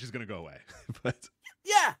right, now she's going to go away. But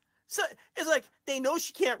yeah. So it's like they know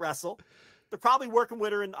she can't wrestle. They're probably working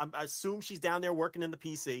with her, and I assume she's down there working in the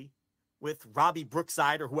PC with Robbie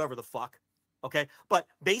Brookside or whoever the fuck. Okay, but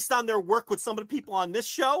based on their work with some of the people on this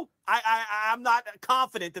show, I'm not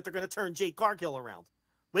confident that they're going to turn Jade Cargill around.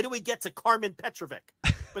 Wait till we get to Carmen Petrovic.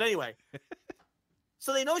 But anyway,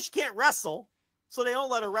 so they know she can't wrestle, so they don't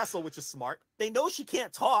let her wrestle, which is smart. They know she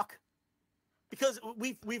can't talk because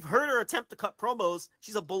we've heard her attempt to cut promos.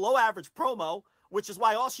 She's a below average promo, which is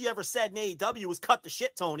why all she ever said in AEW was cut the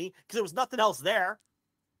shit, Tony, because there was nothing else there,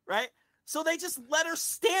 right? So they just let her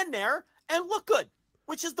stand there and look good,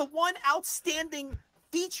 which is the one outstanding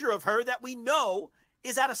feature of her that we know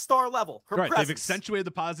is at a star level. Her presence. They've accentuated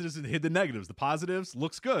the positives and hid the negatives. The positives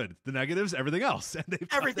looks good. The negatives, everything else. And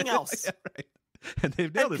everything else. Yeah, right. And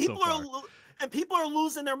they've nailed it so far. And people are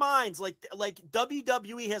losing their minds. Like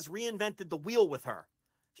WWE has reinvented the wheel with her.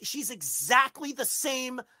 She's exactly the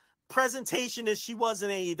same presentation as she was in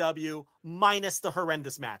AEW, minus the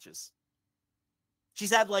horrendous matches.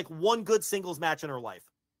 She's had like one good singles match in her life.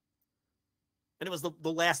 And it was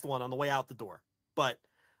the last one on the way out the door. But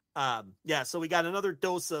yeah, so we got another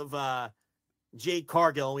dose of Jade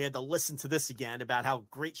Cargill. We had to listen to this again about how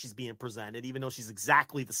great she's being presented, even though she's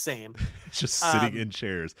exactly the same. Just sitting in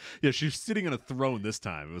chairs. Yeah, she's sitting on a throne this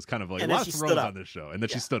time. It was kind of like a lot of thrones on this show. And then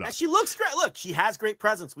she stood up. And she looks great. Look, she has great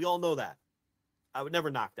presence. We all know that. I would never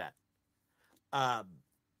knock that.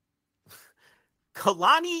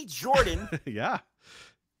 Kalani Jordan yeah,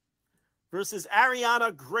 versus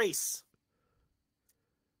Ariana Grace.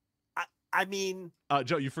 I mean,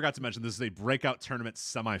 Joe, you forgot to mention this is a breakout tournament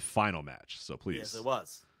semifinal match. So please, yes, it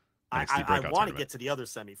was. I want to get to the other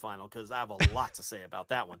semifinal because I have a lot to say about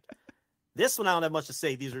that one. This one I don't have much to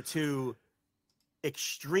say. These are two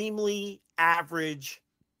extremely average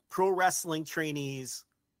pro wrestling trainees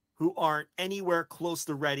who aren't anywhere close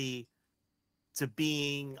to ready to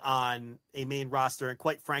being on a main roster, and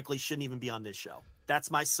quite frankly, shouldn't even be on this show. That's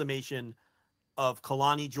my summation of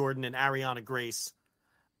Kalani Jordan and Ariana Grace.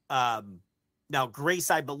 Now, Grace,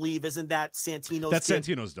 I believe, isn't that Santino's That's kid?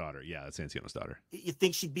 Santino's daughter. Yeah, that's Santino's daughter. You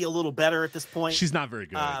think she'd be a little better at this point? She's not very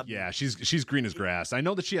good. Yeah, she's green as grass. I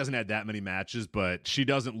know that she hasn't had that many matches, but she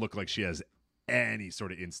doesn't look like she has any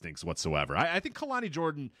sort of instincts whatsoever. I think Kalani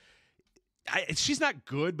Jordan, she's not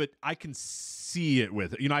good, but I can see it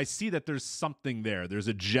with, I see that there's something there. There's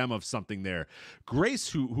a gem of something there. Grace,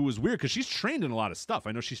 who is weird because she's trained in a lot of stuff.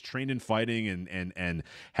 I know she's trained in fighting and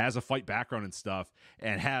has a fight background and stuff,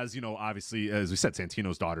 and has, obviously, as we said,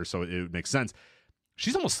 Santino's daughter, so it makes sense.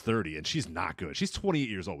 She's almost 30 and she's not good. She's 28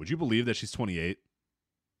 years old. Would you believe that she's 28?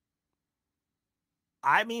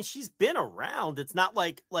 I mean, she's been around. It's not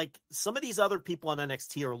like some of these other people on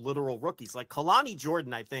NXT are literal rookies. Like Kalani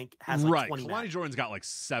Jordan, I think, has like 20 Kalani matches. Jordan's got like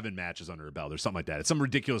 7 matches under her belt or something like that. It's some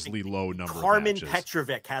ridiculously low number Carmen of matches.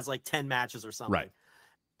 Petrovic has like 10 matches or something. Right.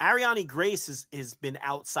 Ariana Grace has been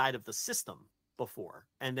outside of the system before.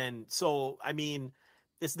 And then, so, I mean,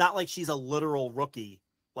 it's not like she's a literal rookie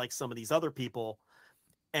like some of these other people.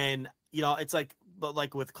 And, it's like, but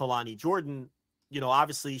like with Kalani Jordan,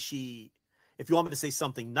 obviously if you want me to say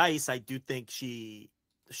something nice, I do think she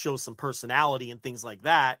shows some personality and things like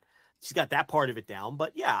that. She's got that part of it down,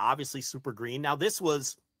 but yeah, obviously super green. Now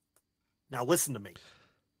listen to me.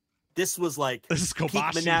 This was like, this is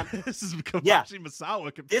Kobashi. This is Kobashi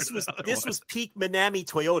Misawa. This was peak Minami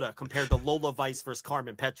Toyota compared to Lola Vice versus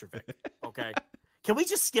Carmen Petrovic. Okay. Can we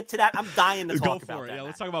just skip to that? I'm dying to talk about that. Yeah,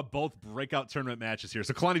 let's talk about both breakout tournament matches here.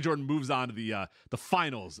 So Kalani Jordan moves on to the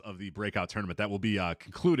finals of the breakout tournament that will be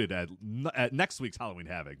concluded at next week's Halloween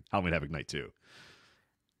Havoc Night 2.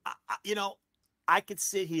 I could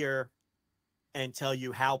sit here and tell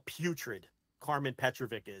you how putrid Carmen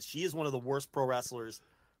Petrovic is. She is one of the worst pro wrestlers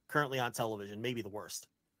currently on television, maybe the worst.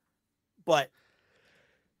 But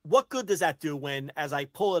what good does that do when, as I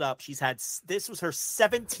pull it up, this was her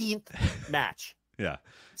 17th match. Yeah.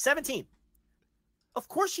 17th. Of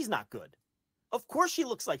course she's not good. Of course she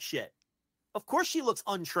looks like shit. Of course she looks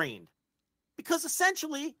untrained. Because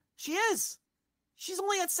essentially, she is. She's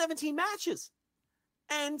only had 17 matches.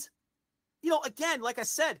 And, again, like I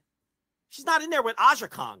said, she's not in there with Aja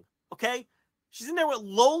Kong, okay? She's in there with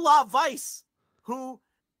Lola Vice, who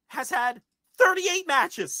has had 38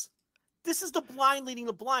 matches. This is the blind leading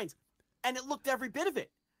the blinds. And it looked every bit of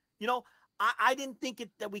it. I didn't think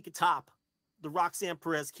that we could top the Roxanne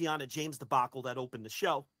Perez, Kiana James debacle that opened the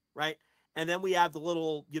show, right? And then we have the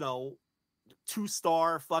little,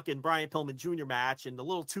 2-star fucking Brian Pillman Jr. match and the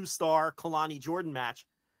little 2-star Kalani Jordan match.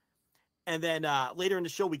 And then later in the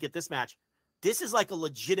show, we get this match. This is like a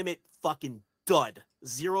legitimate fucking dud.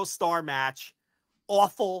 0-star match.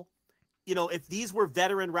 Awful. If these were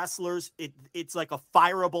veteran wrestlers, it's like a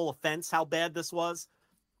fireable offense how bad this was.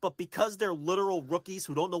 But because they're literal rookies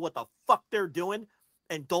who don't know what the fuck they're doing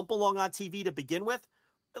and don't belong on TV to begin with,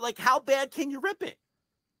 like, how bad can you rip it?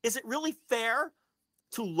 Is it really fair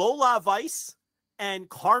to Lola Vice and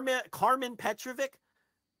Carmen Petrovic,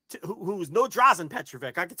 who's no Drazen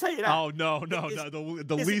Petrovic? I can tell you that. Oh no,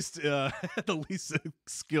 the least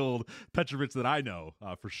skilled Petrovic that I know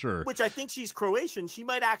for sure. Which I think she's Croatian. She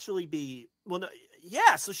might actually be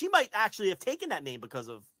so she might actually have taken that name because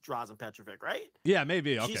of Drazen Petrovic, right? Yeah,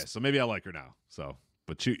 maybe. Okay, so maybe I like her now. So.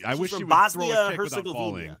 But I wish she would Bosnia, throw a kick without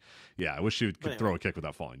falling. Yeah, I wish she could throw a kick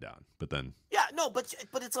without falling down. But then, yeah, no, but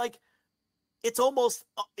it's like it's almost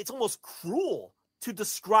cruel to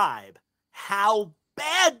describe how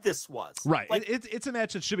bad this was. Right, like, it's a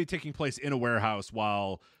match that should be taking place in a warehouse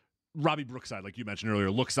while Robbie Brookside, like you mentioned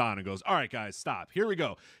earlier, looks on and goes, "All right, guys, stop. Here we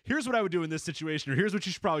go. Here's what I would do in this situation, or here's what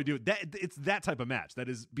you should probably do." It's that type of match that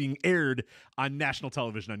is being aired on national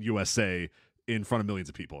television on USA. In front of millions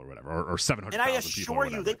of people or whatever, or 700,000 people. And I assure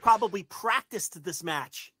you, they probably practiced this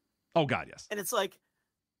match. Oh, God, yes. And it's like,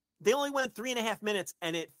 they only went 3.5 minutes,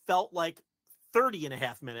 and it felt like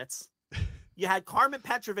 30.5 minutes. You had Carmen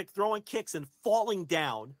Petrovic throwing kicks and falling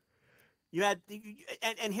down. You had,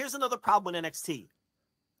 and here's another problem with NXT,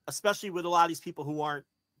 especially with a lot of these people who aren't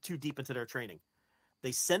too deep into their training.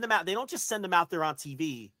 They send them out. They don't just send them out there on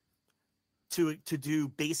TV to do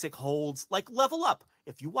basic holds, like Level Up.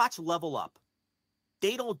 If you watch Level Up,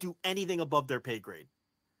 they don't do anything above their pay grade.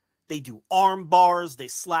 They do arm bars. They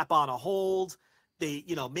slap on a hold. They,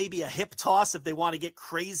 maybe a hip toss if they want to get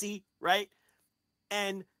crazy, right?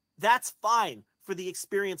 And that's fine for the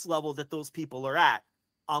experience level that those people are at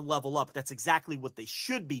on Level Up. That's exactly what they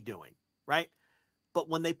should be doing, right? But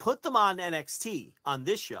when they put them on NXT on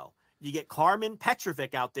this show, you get Carmen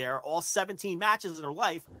Petrovic out there, all 17 matches in her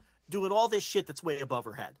life, doing all this shit that's way above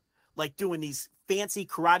her head. Like doing these fancy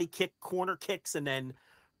karate kick corner kicks and then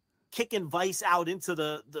kicking Vice out into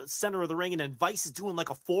the center of the ring. And then Vice is doing like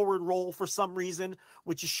a forward roll for some reason,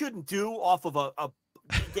 which you shouldn't do off of a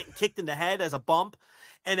getting kicked in the head as a bump.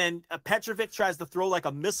 And then Petrovic tries to throw like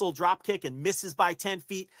a missile drop kick and misses by 10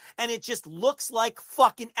 feet. And it just looks like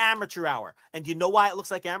fucking amateur hour. And do you know why it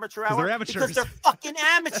looks like amateur hour? They're amateurs. Because they're fucking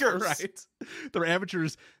amateurs. Right. They're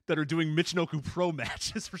amateurs that are doing Michinoku Pro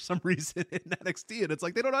matches for some reason in NXT. And it's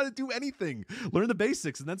like, they don't know how to do anything. Learn the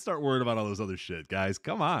basics and then start worrying about all those other shit, guys.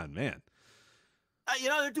 Come on, man.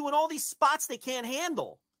 They're doing all these spots they can't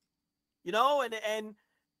handle.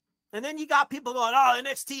 And then you got people going, "Oh,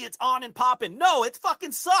 NXT, it's on and popping." No, it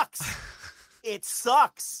fucking sucks. It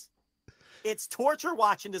sucks. It's torture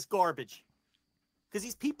watching this garbage because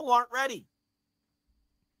these people aren't ready.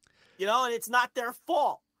 And it's not their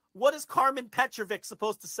fault. What is Carmen Petrovic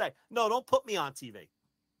supposed to say? No, don't put me on TV.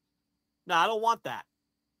 No, I don't want that.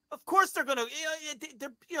 Of course they're going to,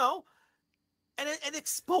 and it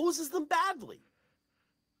exposes them badly.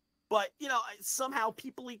 But, somehow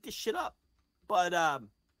people eat this shit up. But,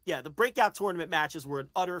 yeah, the breakout tournament matches were an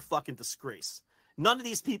utter fucking disgrace. None of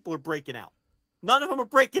these people are breaking out. None of them are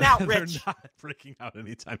breaking out, Rich. They're not breaking out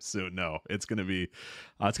anytime soon. No, it's gonna be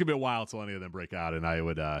a while till any of them break out, and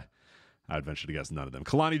I'd venture to guess none of them.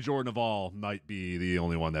 Kalani Jordan of all might be the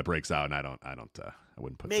only one that breaks out, and I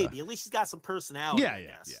wouldn't put maybe at least she's got some personality.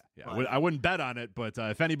 Yeah. But I wouldn't bet on it, but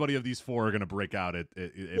if anybody of these four are gonna break out, it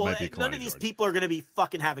might be Kalani none of these Jordan. people are gonna be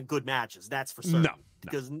fucking having good matches. That's for certain. No.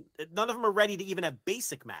 Because none of them are ready to even have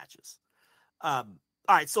basic matches. All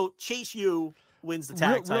right, so Chase U wins the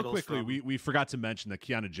tag titles. Real quickly, we forgot to mention that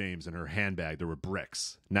Kiana James in her handbag, there were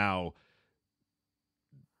bricks. Now,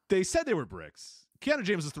 they said they were bricks. Kiana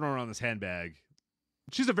James is throwing around this handbag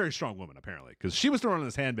she's a very strong woman, apparently, because she was throwing on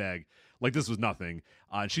this handbag like this was nothing.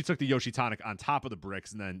 And she took the Yoshi Tonic on top of the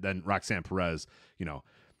bricks, and then Roxanne Perez,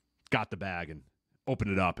 got the bag and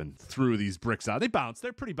opened it up and threw these bricks out. They bounce.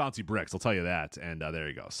 They're pretty bouncy bricks, I'll tell you that. And there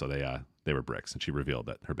you go. So they were bricks, and she revealed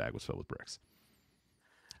that her bag was filled with bricks.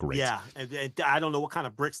 Great. Yeah, and I don't know what kind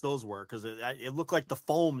of bricks those were, because it looked like the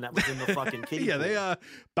foam that was in the fucking kiddie yeah, pool. they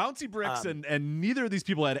bouncy bricks, and neither of these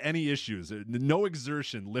people had any issues. No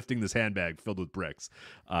exertion lifting this handbag filled with bricks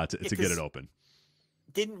to get it open.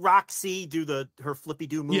 Didn't Roxy do her flippy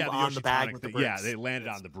do move on the bag with the bricks? Yeah, they landed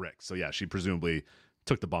on the bricks. So yeah, she presumably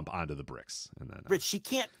took the bump onto the bricks, and then Rich, she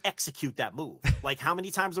can't execute that move. Like, how many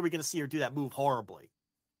times are we going to see her do that move horribly?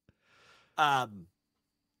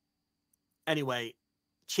 Anyway,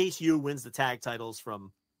 Chase U wins the tag titles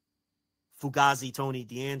from Fugazi, Tony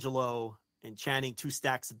D'Angelo, and Channing 2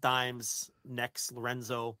 Stacks of Dimes, next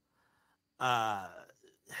Lorenzo. I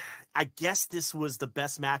guess this was the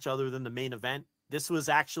best match other than the main event. This was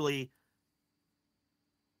actually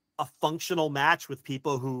a functional match with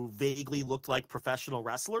people who vaguely looked like professional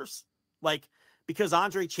wrestlers. Like, because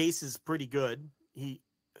Andre Chase is pretty good.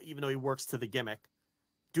 Even though he works to the gimmick.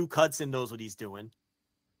 Duke Hudson knows what he's doing.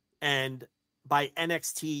 And by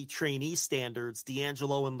NXT trainee standards,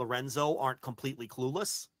 D'Angelo and Lorenzo aren't completely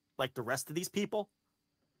clueless like the rest of these people.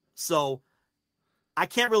 So I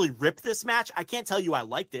can't really rip this match. I can't tell you I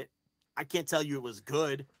liked it. I can't tell you it was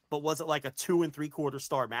good, but was it like a 2 3/4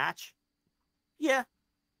 star match? Yeah.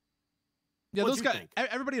 Yeah, What'd those you guys, think?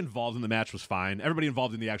 everybody involved in the match was fine. Everybody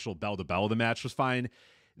involved in the actual bell-to-bell of the match was fine.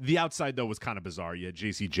 The outside, though, was kind of bizarre. You had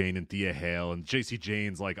JC Jane and Thea Hale, and JC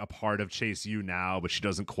Jane's like a part of Chase U now, but she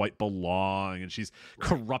doesn't quite belong, and she's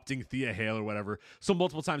corrupting Thea Hale or whatever. So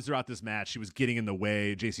multiple times throughout this match, she was getting in the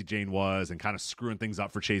way, JC Jane was, and kind of screwing things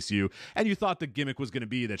up for Chase U. And you thought the gimmick was going to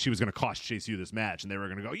be that she was going to cost Chase U this match, and they were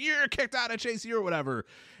going to go, "You're kicked out of Chase U" or whatever.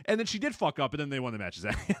 And then she did fuck up, and then they won the matches.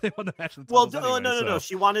 They won the match. Well, no.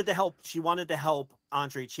 She wanted to help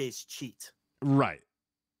Andre Chase cheat, right?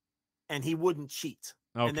 And he wouldn't cheat.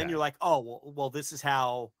 Okay. And then you're like, oh, well, this is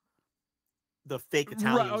how the fake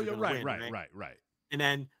Italians are going to win, right. And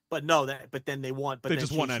then, but then they won. But they then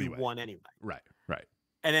just won anyway. Right.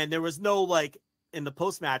 And then there was no, like, in the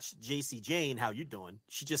post-match, JC Jane, how you doing?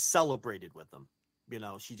 She just celebrated with them.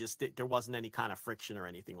 There wasn't any kind of friction or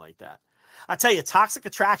anything like that. I tell you, Toxic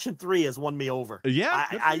Attraction 3 has won me over. Yeah,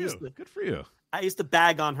 good for you. I used to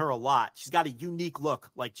bag on her a lot. She's got a unique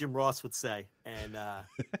look, like Jim Ross would say, and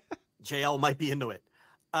JL might be into it.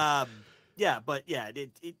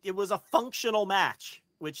 It was a functional match,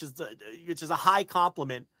 which is a high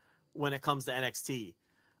compliment when it comes to NXT.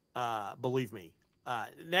 Believe me.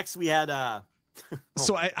 Next we had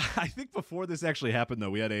So I think before this actually happened, though,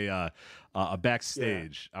 we had a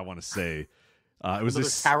backstage. Yeah. I want to say it was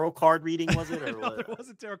this tarot card reading, was it? Or no, there was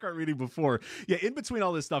a tarot card reading before. Yeah, in between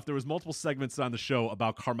all this stuff, there was multiple segments on the show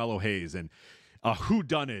about Carmelo Hayes and who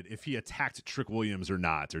done it, if he attacked Trick Williams or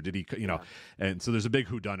not, or did he, and so there's a big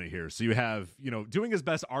who done it here. So you have, doing his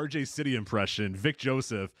best RJ City impression, Vic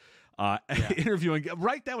Joseph, interviewing,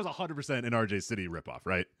 right? That was 100% an RJ City ripoff,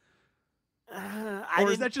 right?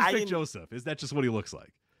 Or is that just Vic Joseph? Is that just what he looks like?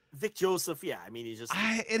 Vic Joseph, yeah. I mean, he's just.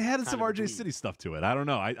 It had some RJ City stuff to it. I don't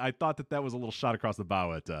know. I thought that was a little shot across the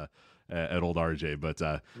bow at old RJ, but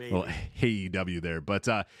well, hey EW there. But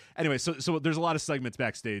anyway, so there's a lot of segments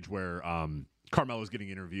backstage where Carmelo's getting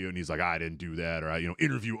interviewed, and he's like, "I didn't do that," or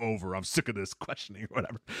interview over. I'm sick of this questioning, or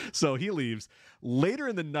whatever. So he leaves. Later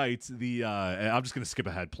in the night, I'm just gonna skip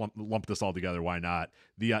ahead, lump this all together. Why not?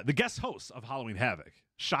 The guest hosts of Halloween Havoc,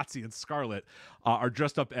 Shotzi and Scarlett, are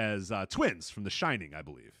dressed up as twins from The Shining, I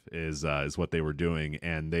believe, is what they were doing.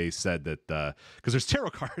 And they said that because there's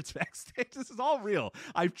tarot cards backstage. This is all real.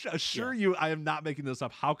 I assure you, I am not making this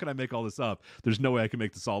up. How can I make all this up? There's no way I can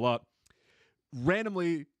make this all up.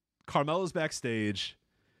 Randomly, Carmelo's backstage.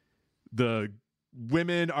 The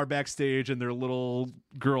women are backstage in their little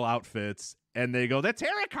girl outfits, and they go, "The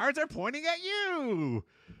tarot cards are pointing at you."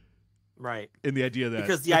 Right. In the idea that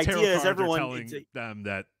because the idea is everyone telling them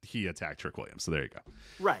that he attacked Trick Williams. So there you go.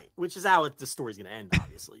 Right. Which is how the story's going to end,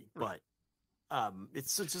 obviously. But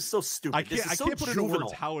it's just so stupid. I can't put into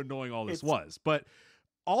words how annoying all this was. But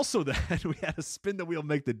also then we had a spin the wheel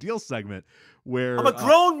make the deal segment where I'm a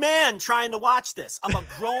grown man trying to watch this. I'm a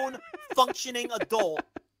grown functioning adult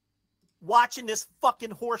watching this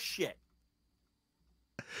fucking horse shit.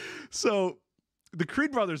 So the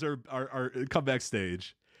Creed brothers are come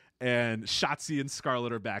backstage. And Shotzi and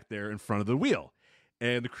Scarlett are back there in front of the wheel.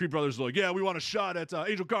 And the Creed brothers are like, "Yeah, we want a shot at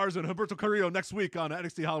Angel Garza and Humberto Carrillo next week on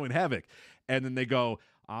NXT Halloween Havoc." And then they go,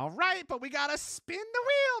 all right, but we gotta spin the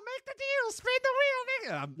wheel, make the deal, spin the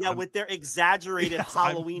wheel. With their exaggerated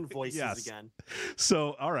Halloween voices again.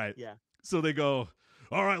 So, all right. Yeah. So they go,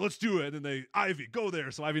 all right, let's do it. And then Ivy, go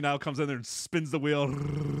there. So Ivy now comes in there and spins the wheel.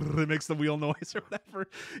 It makes the wheel noise or whatever.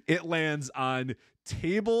 It lands on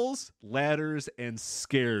tables, ladders, and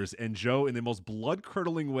scares. And Joe, in the most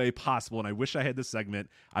blood-curdling way possible, and I wish I had this segment,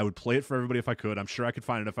 I would play it for everybody if I could. I'm sure I could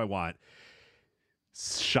find it if I want.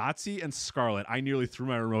 Shotzi and Scarlett, I nearly threw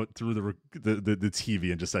my remote through the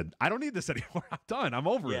TV and just said, I don't need this anymore. I'm done. I'm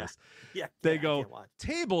over this. Yeah. They go,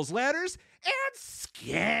 tables, ladders, and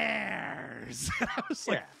scares. I was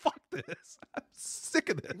like, fuck this. I'm sick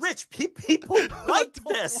of this. Rich, people like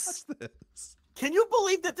this. Watch this. Can you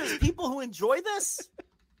believe that there's people who enjoy this?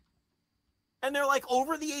 And they're like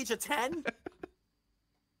over the age of 10?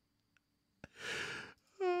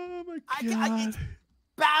 Oh my God. It's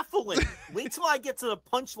baffling. Wait till I get to the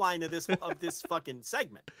punchline of this fucking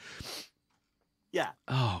segment. Yeah.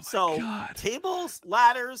 Oh my God. Tables,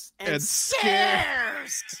 ladders, and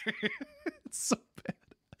scares. It's so bad.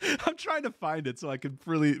 I'm trying to find it so I can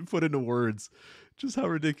really put into words just how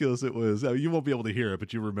ridiculous it was. You won't be able to hear it,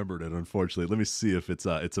 but you remembered it, unfortunately. Let me see if it's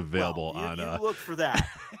available on. You look for that.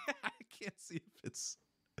 I can't see if it's.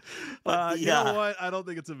 You know what? I don't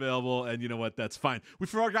think it's available, and you know what? That's fine. We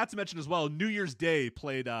forgot to mention as well. New Year's Day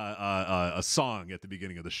played a song at the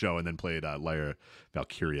beginning of the show, and then played Lyra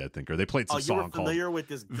Valkyria, I think, or they played some song called. You were familiar with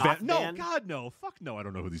this goth band? No, God, no, fuck no. I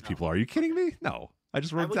don't know who these people are. Are you kidding me? No, I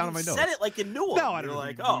just wrote it down on my notes. Said it like you knew them. No, I don't know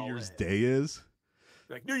who New Year's Day is.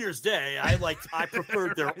 Like New Year's Day, I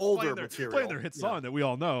preferred their older material. Playing their hit song that we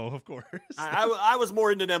all know, of course. I was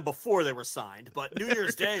more into them before they were signed, but New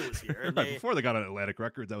Year's Day was here. And before they got on Atlantic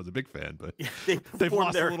Records, I was a big fan, but they've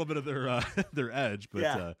lost a little bit of their edge.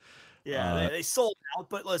 But they sold out.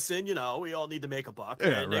 But listen, we all need to make a buck.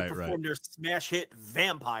 And they performed their smash hit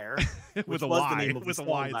 "Vampire" with a Y, with a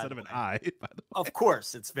Y instead of an I. Of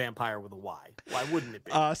course, it's "Vampire" with a Y. Why wouldn't it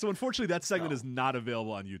be? So unfortunately, that segment is not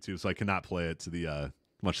available on YouTube, so I cannot play it to the.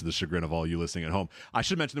 Much of the chagrin of all you listening at home. I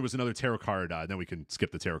should mention there was another tarot card, then we can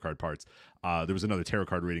skip the tarot card parts. There was another tarot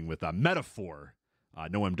card reading with Metaphor,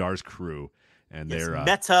 Noam Dar's crew, and their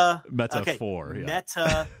Metaphor. Yeah.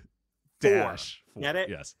 Metaphor. Dash. Get it?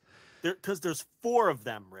 Yes. Because there's 4 of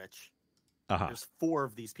them, Rich. Uh-huh. There's 4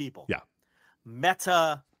 of these people. Yeah.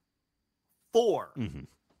 Metaphor. Mm-hmm.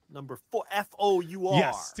 Number 4, F-O-U-R.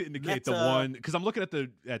 Yes, to indicate the one, because I'm looking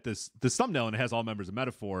at this thumbnail and it has all members of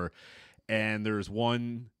Metaphor. And there's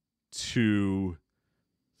 1, 2,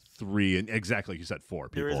 3, and exactly like you said, 4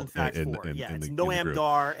 people. There is in fact 4. It's Noam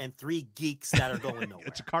Dar and 3 geeks that are going nowhere.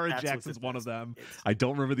 Chikara Jackson's one of them. I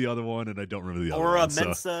don't remember the other one, and I don't remember the other one.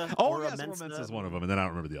 Mensa. Aura Mensa is one of them, and then I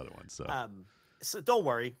don't remember the other one. So don't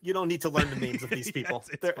worry, you don't need to learn the names of these people.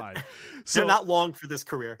 It's fine. They're not long for this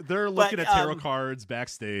career. They're looking at tarot cards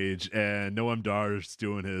backstage, and Noam Dar's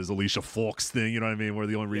doing his Alicia Fox thing. You know what I mean? Where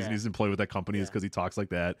the only reason he's employed with that company is because he talks like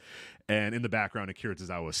that. And in the background, Akira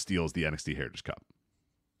Tozawa steals the NXT Heritage Cup.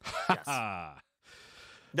 Yes.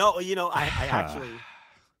 No, I actually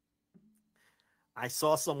I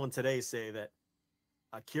saw someone today say that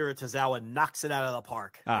Akira Tozawa knocks it out of the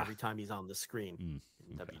park every time he's on the screen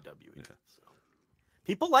in WWE. Yeah. So,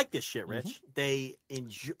 people like this shit, Rich. Mm-hmm. They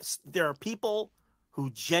enjoy. There are people who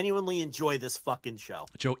genuinely enjoy this fucking show.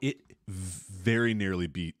 Joe, it very nearly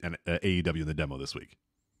beat an AEW in the demo this week.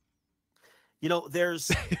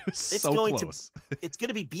 There's it's going close. It's going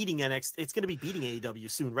to be beating NXT. It's going to be beating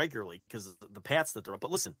AEW soon regularly because of the paths that they're on.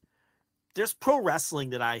 But listen, there's pro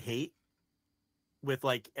wrestling that I hate with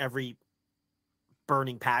like every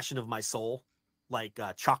burning passion of my soul, like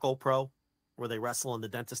Choco Pro, where they wrestle in the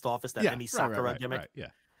dentist office. That Emi Sakura gimmick. Right, yeah,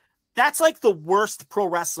 that's like the worst pro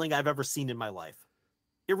wrestling I've ever seen in my life.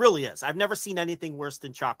 It really is. I've never seen anything worse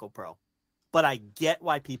than Choco Pro, but I get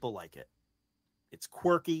why people like it. It's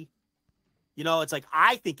quirky. It's like,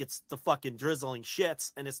 I think it's the fucking drizzling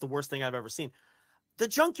shits, and it's the worst thing I've ever seen. The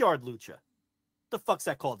Junkyard Lucha. The fuck's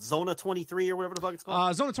that called? Zona 23 or whatever the fuck it's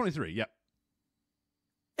called? Zona 23, yep.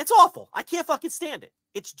 It's awful. I can't fucking stand it.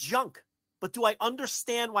 It's junk. But do I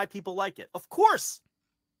understand why people like it? Of course.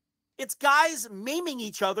 It's guys maiming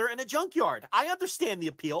each other in a junkyard. I understand the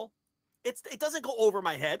appeal. It doesn't go over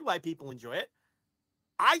my head why people enjoy it.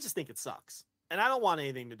 I just think it sucks. And I don't want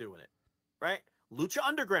anything to do with it. Right? Lucha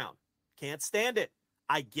Underground. Can't stand it.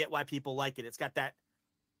 I get why people like it. It's got that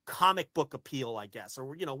comic book appeal, I guess, or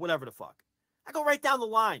whatever the fuck. I go right down the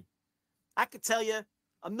line. I could tell you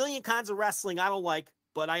a million kinds of wrestling I don't like,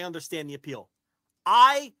 but I understand the appeal.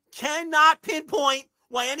 I cannot pinpoint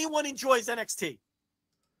why anyone enjoys NXT.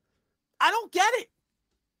 I don't get it.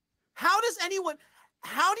 How does anyone?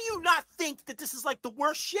 how do you not think that this is like the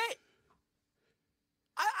worst shit?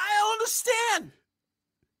 I don't understand.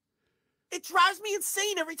 It drives me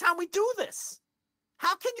insane every time we do this.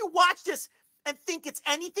 How can you watch this and think it's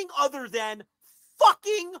anything other than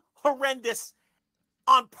fucking horrendous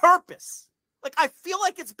on purpose? Like, I feel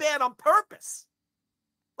like it's bad on purpose.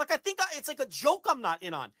 Like, I think it's like a joke I'm not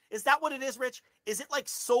in on. Is that what it is, Rich? Is it like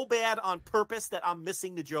so bad on purpose that I'm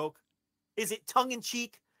missing the joke? Is it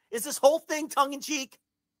tongue-in-cheek? Is this whole thing tongue-in-cheek?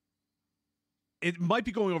 It might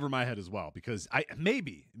be going over my head as well, because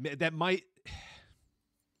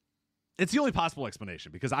it's the only possible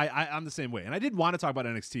explanation, because I'm the same way. And I didn't want to talk about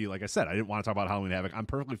NXT. Like I said, I didn't want to talk about Halloween Havoc. I'm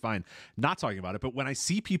perfectly fine not talking about it. But when I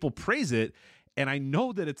see people praise it, and I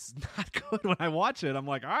know that it's not good when I watch it, I'm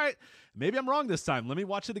like, all right, maybe I'm wrong this time. Let me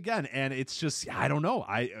watch it again. And it's just, I don't know.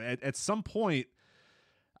 At some point,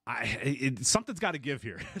 something's got to give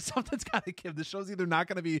here. Something's got to give. This show's either not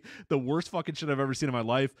going to be the worst fucking shit I've ever seen in my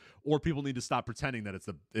life, or people need to stop pretending that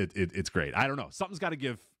it's great. I don't know. Something's got to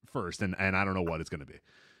give first, and I don't know what it's going to be.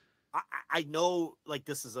 I know, like,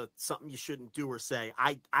 this is something you shouldn't do or say.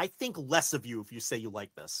 I think less of you if you say you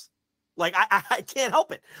like this. Like, I can't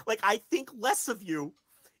help it. Like, I think less of you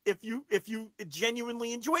if you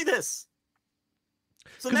genuinely enjoy this.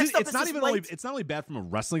 So next up, it's not only bad from a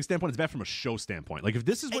wrestling standpoint, it's bad from a show standpoint. Like, if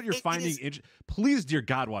this is what you're finding, please, dear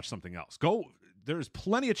God, watch something else. There's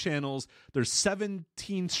plenty of channels. There's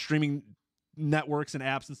 17 streaming networks and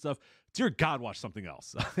apps and stuff. Dear God, watch something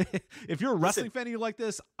else. If you're a wrestling fan and you like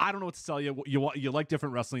this, I don't know what to tell you. You like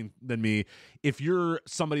different wrestling than me. If you're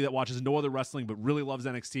somebody that watches no other wrestling but really loves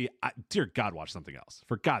NXT, dear God, watch something else.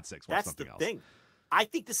 For God's sakes, watch something else. That's the thing. I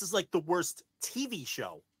think this is like the worst TV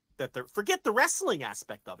show. Forget the wrestling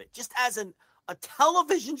aspect of it. Just as a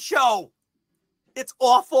television show, it's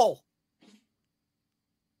awful.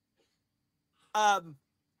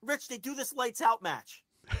 Rich, they do this lights out match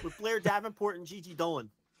with Blair Davenport and Gigi Dolan.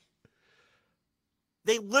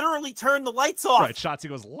 They literally turn the lights off. Right, Shotzi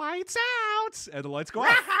goes, lights out, and the lights go out.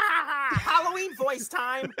 Halloween voice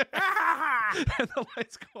time. And the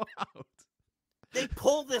lights go out. They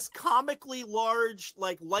pull this comically large,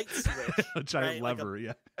 like, light switch. A giant lever,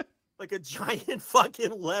 yeah. Like a giant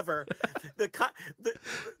fucking lever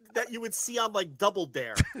that you would see on, like, Double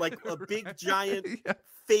Dare. Like a big, giant,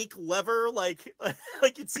 fake lever, like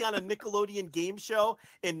you'd see on a Nickelodeon game show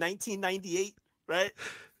in 1998, right?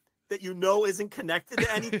 That isn't connected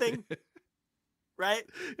to anything. Right?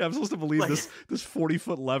 Yeah, I'm supposed to believe this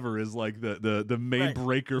 40-foot lever is like the main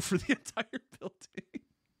breaker for the entire building.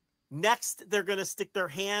 Next, they're going to stick their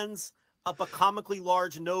hands up a comically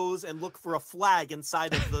large nose and look for a flag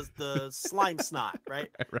inside of the slime snot, right?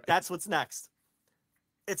 That's what's next.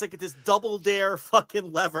 It's like this Double Dare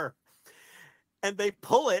fucking lever. And they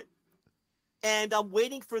pull it, and I'm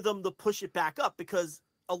waiting for them to push it back up, because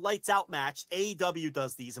a lights out match, AEW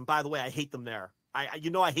does these, and by the way, I hate them there. I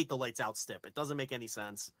hate the lights out stip. It doesn't make any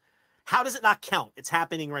sense. How does it not count? It's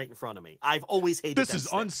happening right in front of me. I've always hated this. That Is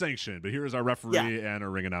stip. Unsanctioned, but here's our referee and our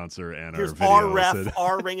ring announcer and here's our our ref,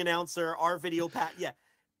 our ring announcer, our video pat. Yeah,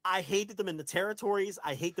 I hated them in the territories.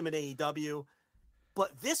 I hate them in AEW.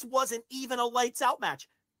 But this wasn't even a lights out match.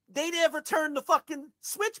 They never turned the fucking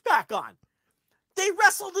switch back on. They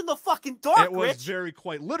wrestled in the fucking dark. It was Rich.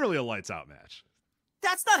 quite literally a lights out match.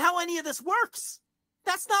 That's not how any of this works.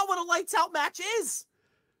 That's not what a lights out match is.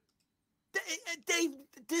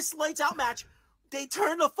 This lights out match, they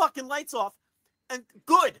turn the fucking lights off, and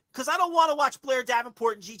good, because I don't want to watch Blair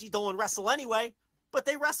Davenport and Gigi Dolan wrestle anyway, but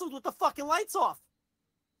they wrestled with the fucking lights off.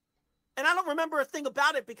 And I don't remember a thing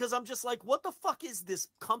about it, because I'm just like, what the fuck is this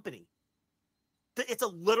company? It's a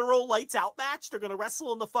literal lights out match? They're going to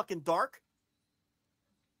wrestle in the fucking dark?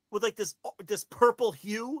 With like this purple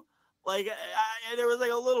hue? Like, there was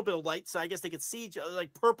like a little bit of light, so I guess they could see each other,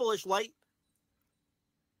 like purplish light.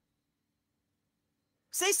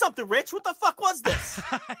 Say something, Rich. What the fuck was this?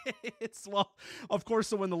 Of course.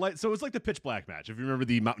 So when the light, so it was like the pitch black match. If you remember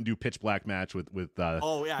the Mountain Dew pitch black match with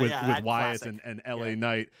Wyatt and LA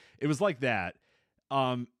Knight, it was like that.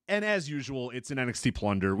 And as usual, it's an NXT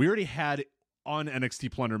Plunder. We already had on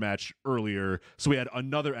NXT Plunder match earlier, so we had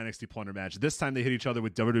another NXT Plunder match. This time they hit each other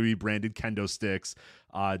with WWE branded kendo sticks,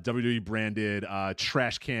 WWE branded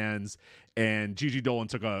trash cans, and Gigi Dolan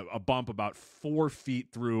took a bump about 4 feet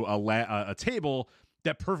through a table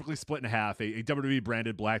that perfectly split in half, a WWE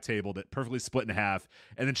branded black table that perfectly split in half,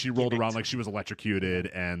 and then she rolled around like she was electrocuted,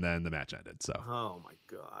 and then the match ended. So, oh my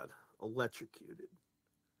God, electrocuted,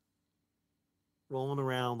 rolling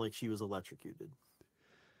around like she was electrocuted.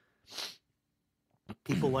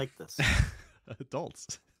 People like this.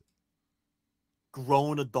 Adults,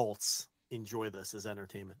 grown adults enjoy this as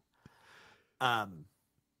entertainment. And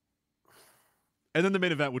then the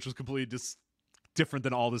main event, which was completely just different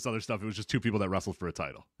than all this other stuff. It was just two people that wrestled for a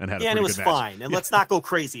title and had a pretty and it good was match. fine. And let's not go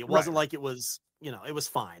crazy. It wasn't Right. like it was, it was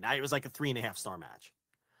fine. It was like a 3.5 star match.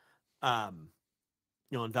 And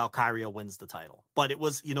Valkyria wins the title. But it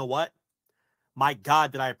was, you know what? My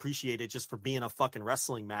God, did I appreciate it just for being a fucking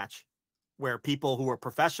wrestling match where people who were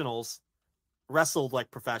professionals wrestled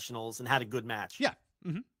like professionals and had a good match. Yeah.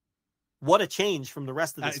 Mm-hmm. What a change from the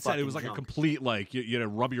rest of this. It was like a complete, like, you had to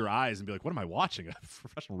rub your eyes and be like, what am I watching? A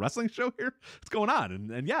professional wrestling show here? What's going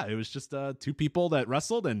on? And yeah, it was just two people that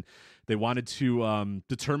wrestled, and they wanted to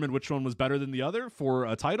determine which one was better than the other for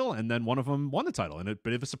a title, and then one of them won the title. And a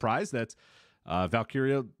bit of a surprise that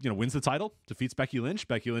Valkyria, wins the title, defeats Becky Lynch.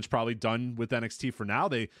 Becky Lynch probably done with NXT for now.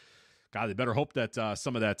 They better hope that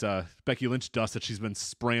some of that Becky Lynch dust that she's been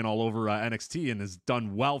spraying all over NXT and has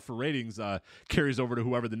done well for ratings carries over to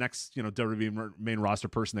whoever the next, WWE main roster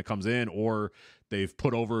person that comes in, or they've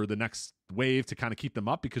put over the next wave to kind of keep them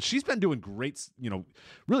up, because she's been doing great,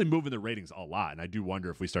 really moving the ratings a lot. And I do wonder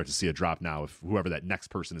if we start to see a drop now, if whoever that next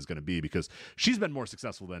person is going to be, because she's been more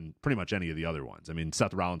successful than pretty much any of the other ones. I mean,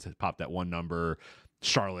 Seth Rollins has popped that one number.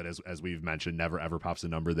 Charlotte, as we've mentioned, never ever pops a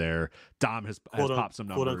number there. Dom has popped some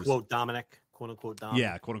numbers. Quote unquote Dominic.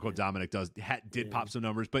 Yeah, quote unquote Dominic did pop some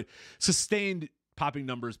numbers, but sustained popping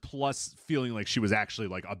numbers plus feeling like she was actually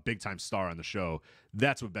like a big time star on the show.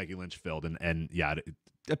 That's what Becky Lynch filled, and yeah, it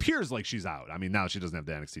appears like she's out. I mean, now she doesn't have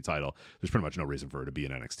the NXT title. There's pretty much no reason for her to be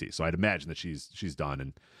in NXT. So I'd imagine that she's done,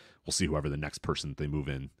 and we'll see whoever the next person that they move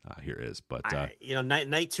in here is. But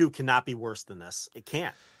night 2 cannot be worse than this. It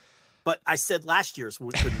can't. But I said last year's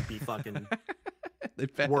couldn't be fucking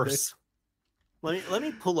worse. Let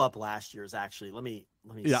me pull up last year's. Actually, let me.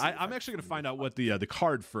 Yeah, I'm actually going to find out what the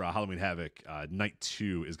card for Halloween Havoc night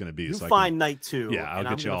 2 is going to be. You find night 2. Yeah, I'll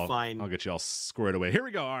get you all squared away. Here we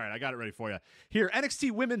go. All right, I got it ready for you. Here,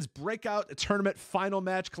 NXT Women's Breakout Tournament Final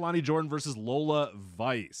Match: Kalani Jordan versus Lola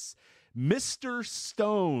Vice. Mr.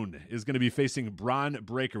 Stone is going to be facing Braun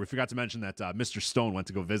Breaker. We forgot to mention that Mr. Stone went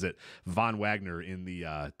to go visit Von Wagner in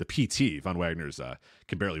the PT. Von Wagner's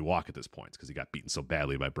can barely walk at this point because he got beaten so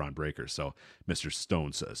badly by Braun Breaker. So Mr.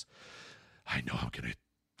 Stone says, I know I'm going to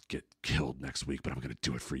get killed next week, but I'm going to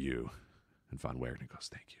do it for you. And Von Wagner goes,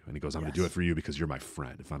 thank you. And he goes, I'm going to do it for you because you're my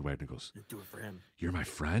friend. And Von Wagner goes, do it for him. You're my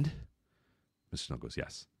friend? Mr. Stone goes,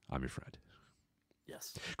 yes, I'm your friend.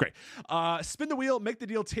 Yes. Great. Spin the wheel, make the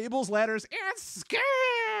deal, tables, ladders, and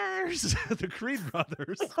scares. The Creed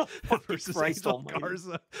brothers versus Angel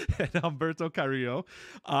Garza and Humberto Carrillo.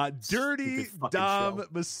 Dirty Dom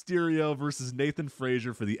Mysterio versus Nathan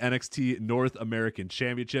Frazier for the NXT North American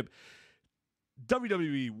Championship.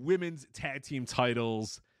 WWE Women's Tag Team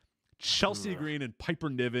titles. Chelsea Green and Piper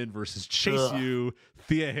Niven versus Chase U,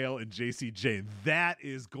 Thea Hale, and JC Jane. That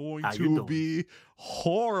is going to be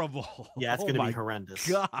horrible. Yeah, it's going to be horrendous.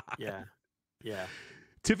 God. Yeah.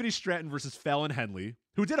 Tiffany Stratton versus Fallon Henley,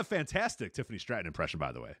 who did a fantastic Tiffany Stratton impression,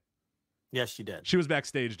 by the way. Yes, she did. She was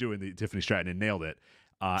backstage doing the Tiffany Stratton and nailed it.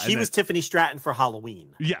 She was Tiffany Stratton for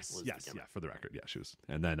Halloween. Yes, for the record. Yeah, she was.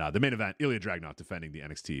 And then the main event, Ilya Dragunov defending the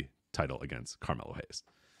NXT title against Carmelo Hayes.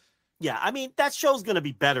 Yeah, I mean, that show's going to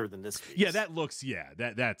be better than this week's. Yeah,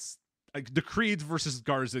 that's like the Creeds versus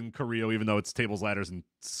Garza and Carrillo, even though it's tables, ladders, and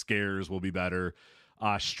scares will be better.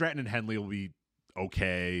 Stratton and Henley will be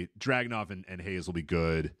okay. Dragunov and Hayes will be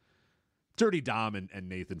good. Dirty Dom and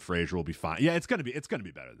Nathan Frazier will be fine. Yeah, it's gonna be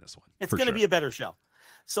better than this one. It's gonna be a better show.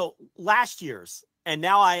 So last year's, and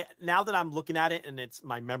now that I'm looking at it and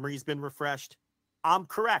my memory's been refreshed, I'm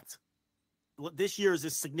correct. This year's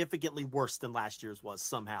is significantly worse than last year's was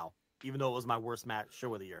somehow, even though it was my worst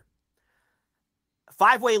show of the year.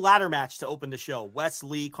 5-way ladder match to open the show. Wes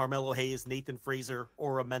Lee, Carmelo Hayes, Nathan Frazier,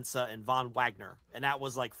 Ora Mensa, and Von Wagner. And that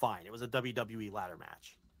was like fine. It was a WWE ladder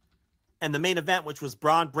match. And the main event, which was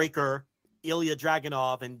Braun Breaker, Ilya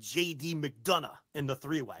Dragunov, and JD McDonough in the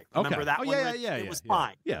 3-way. Remember that one? Yeah. It was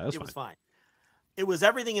fine. Yeah, it was fine. It was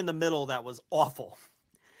everything in the middle that was awful.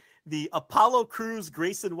 The Apollo Crews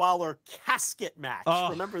Grayson Waller casket match.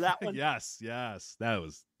 Remember that one? Yes. That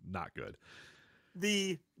was not good.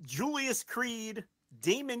 The Julius Creed,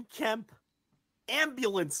 Damon Kemp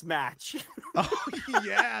ambulance match.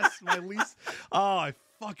 Yes. My least. I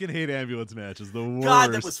fucking hate ambulance matches. The worst.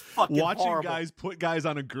 God, that was fucking Watching horrible. guys put guys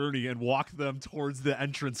on a gurney and walk them towards the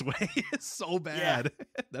entranceway is so bad.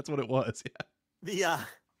 Yeah. That's what it was. Yeah.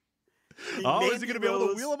 Is he going to be able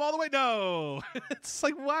to wheel him all the way? No. It's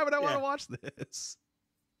like, why would I want to watch this?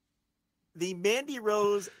 The Mandy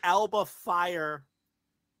Rose Alba Fire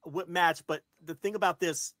match, but the thing about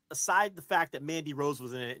this, aside the fact that Mandy Rose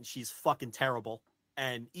was in it and she's fucking terrible,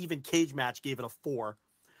 and even Cage Match gave it a 4,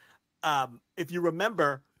 if you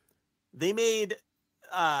remember, they made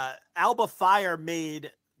Alba Fire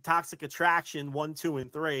made Toxic Attraction 1, 2,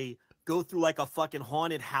 and 3 go through like a fucking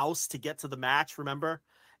haunted house to get to the match. Remember?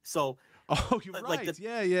 So, you're like right.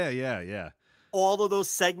 Yeah. all of those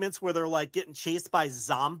segments where they're like getting chased by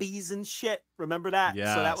zombies and shit. Remember that?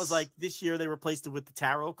 Yes. So that was like this year they replaced it with the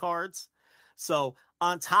tarot cards. So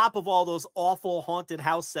on top of all those awful haunted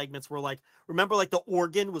house segments where like, remember like the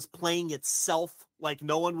organ was playing itself, like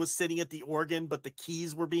no one was sitting at the organ, but the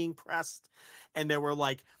keys were being pressed and there were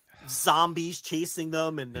like zombies chasing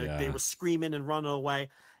them and they were screaming and running away.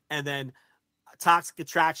 And then Toxic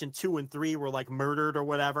Attraction 2 and 3 were like murdered or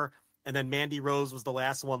whatever. And then Mandy Rose was the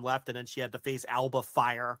last one left, and then she had to face Alba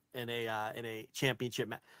Fire in a championship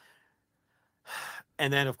match.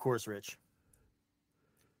 And then, of course, Rich,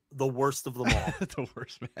 the worst of them all. The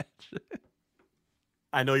worst match.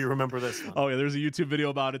 I know you remember this one. Oh yeah, there's a YouTube video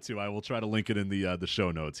about it too. I will try to link it in the show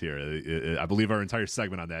notes here. I believe our entire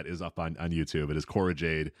segment on that is up on YouTube. It is Cora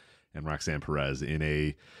Jade and Roxanne Perez in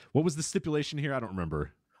a, what was the stipulation here? I don't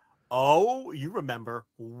remember. Oh, you remember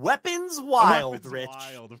Weapons Wild, Weapons Rich.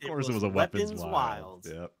 Wild. Of course it was a Weapons Wild.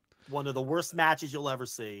 Yep. One of the worst matches you'll ever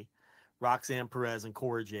see. Roxanne Perez and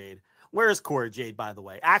Cora Jade. Where is Cora Jade, by the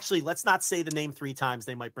way? Actually, let's not say the name 3 times.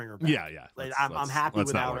 They might bring her back. Yeah. I'm happy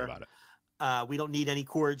without her. About it. We don't need any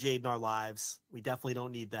Cora Jade in our lives. We definitely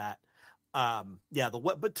don't need that.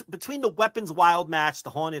 Between the Weapons Wild match, the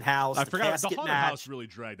haunted house, I forgot the haunted match, house really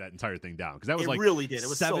dragged that entire thing down because that was really did. It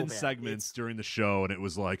was 7 so segments during the show, and it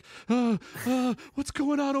was like, what's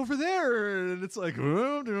going on over there? And it's like,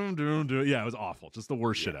 yeah, it was awful, just the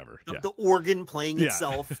worst shit ever. The organ playing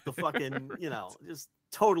itself, the fucking, just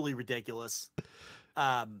totally ridiculous.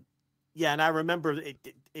 And I remember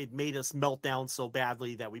it made us melt down so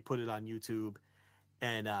badly that we put it on YouTube,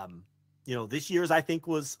 and this year's I think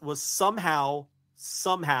was somehow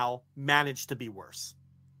managed to be worse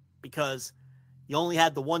because you only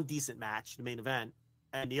had the one decent match, the main event,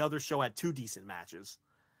 and the other show had 2 decent matches,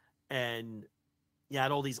 and you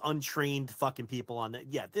had all these untrained fucking people on that.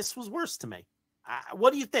 Yeah, this was worse to me.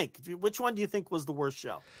 What do you think? Which one do you think was the worst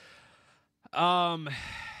show?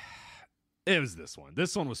 It was this one.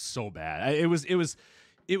 This one was so bad. It was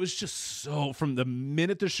just so, from the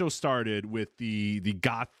minute the show started with the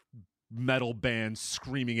goth metal band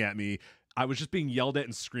screaming at me, I was just being yelled at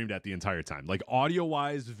and screamed at the entire time. Like audio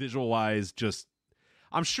wise, visual wise, just,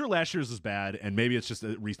 I'm sure last year's was bad and maybe it's just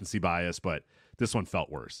a recency bias, but this one felt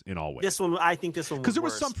worse in all ways. I think this one was because there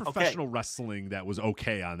was worse. some professional wrestling that was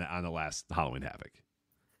okay on the last Halloween Havoc.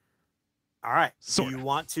 All right. So do you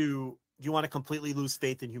want to completely lose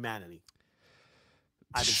faith in humanity?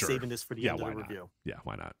 I've been saving this for the end of the review. Yeah,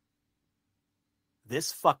 why not?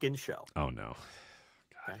 This fucking show. Oh no.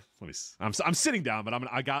 God. Okay. Let me. I'm sitting down, but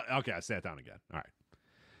I sat down again. All right.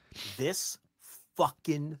 This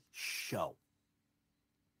fucking show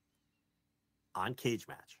on Cage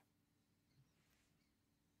Match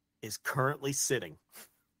is currently sitting.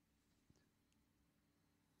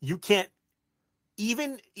 You can't,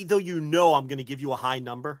 even though I'm going to give you a high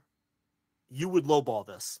number, you would lowball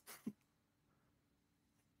this.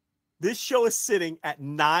 This show is sitting at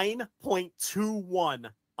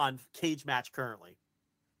 9.21 on Cage Match currently.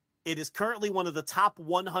 It is currently one of the top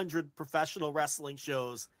 100 professional wrestling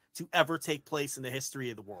shows to ever take place in the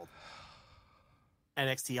history of the world.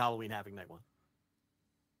 NXT Halloween Havoc Night 1.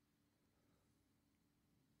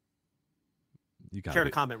 You got Care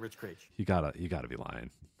to comment, Rich Craig? You gotta be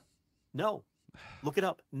lying. No. Look it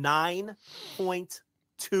up.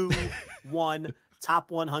 9.21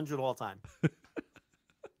 top 100 all time.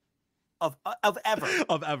 Of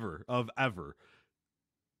ever.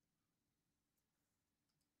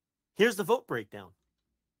 Here's the vote breakdown.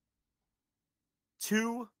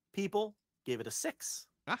 2 people gave it a 6.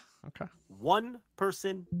 Okay. 1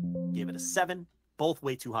 person gave it a 7. Both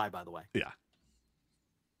way too high, by the way. Yeah.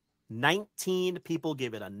 19 people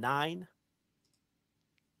gave it a 9.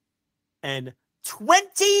 And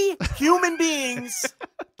 20 human beings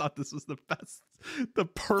thought this was the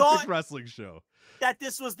perfect wrestling show. That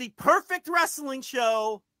this was the perfect wrestling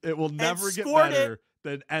show. It will never get better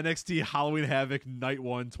than NXT Halloween Havoc Night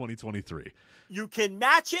 1 2023. You can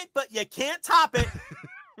match it, but you can't top it.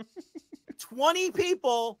 20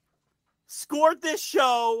 people scored this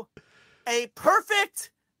show a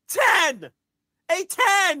perfect 10. A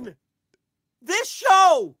 10. This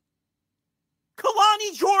show.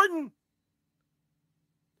 Kalani Jordan.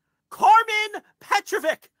 Carmen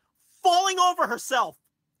Petrovic falling over herself.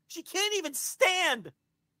 She can't even stand.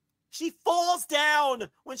 She falls down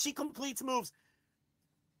when she completes moves.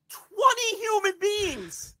 20 human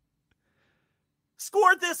beings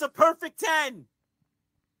scored this a perfect 10.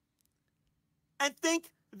 and think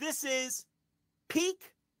this is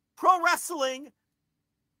peak pro wrestling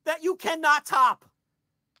that you cannot top.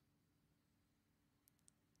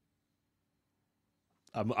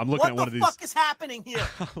 I'm looking at one of these. What the fuck is happening here?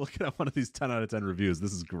 I'm looking at one of these 10 out of 10 reviews.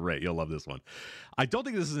 This is great. You'll love this one. I don't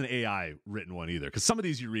think this is an AI written one either, because some of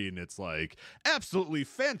these you read and it's like, absolutely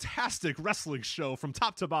fantastic wrestling show from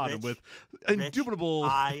top to bottom with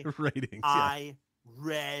indubitable ratings. I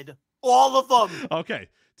read all of them. Okay.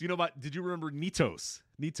 Did you remember Nitos?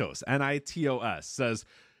 Nitos, Nitos, says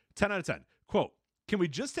 10 out of 10. Quote, can we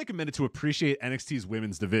just take a minute to appreciate NXT's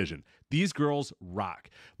women's division? These girls rock.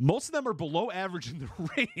 Most of them are below average in the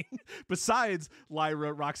ring, besides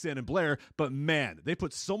Lyra, Roxanne, and Blair. But man, they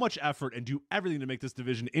put so much effort and do everything to make this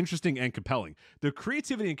division interesting and compelling. The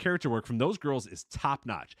creativity and character work from those girls is top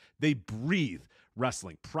notch. They breathe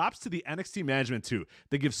wrestling. Props to the NXT management too.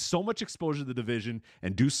 They give so much exposure to the division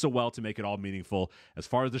and do so well to make it all meaningful. As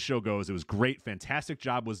far as the show goes, it was great. Fantastic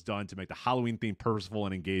job was done to make the Halloween theme purposeful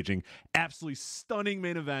and engaging. Absolutely stunning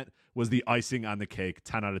main event was the icing on the cake.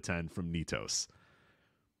 10 out of 10 from Nitos.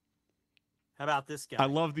 How about this guy? I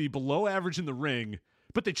love the below average in the ring,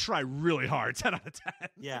 but they try really hard. 10 out of 10.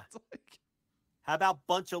 Yeah. How about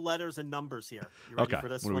bunch of letters and numbers here? You ready for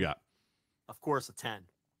this one? What do we got? Of course, a 10.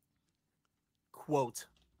 Quote,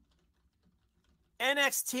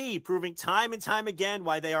 NXT proving time and time again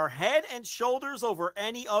why they are head and shoulders over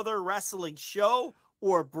any other wrestling show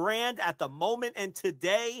or brand at the moment, and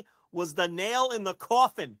today was the nail in the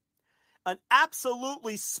coffin. An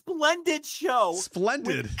absolutely splendid show.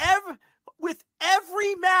 Splendid. With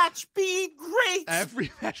every match being great.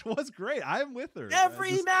 Every match was great. I'm with her.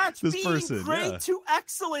 Every match being great to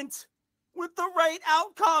excellent with the right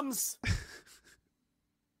outcomes.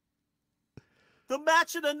 The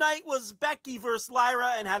match of the night was Becky versus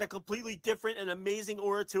Lyra and had a completely different and amazing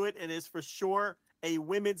aura to it, and is for sure a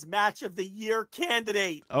women's match of the year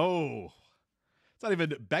candidate. Oh, it's not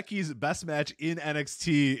even Becky's best match in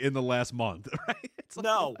NXT in the last month, right?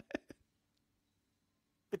 No.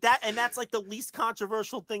 But that's like the least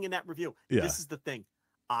controversial thing in that review. Yeah. This is the thing.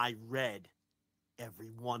 I read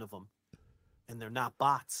every one of them, and they're not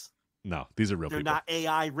bots. No, these are real people. They're not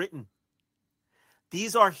AI written.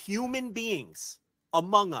 These are human beings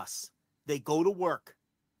among us. They go to work.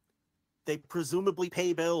 They presumably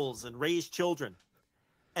pay bills and raise children.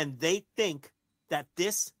 And they think that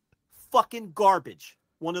this fucking garbage,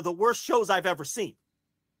 one of the worst shows I've ever seen,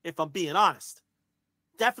 if I'm being honest,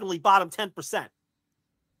 definitely bottom 10%,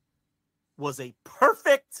 was a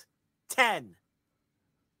perfect 10.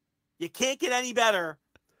 You can't get any better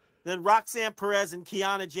than Roxanne Perez and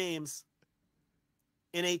Kiana James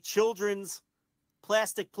in a children's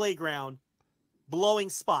plastic playground blowing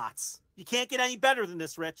spots. You can't get any better than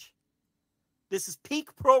this, Rich. This is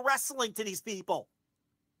peak pro wrestling to these people.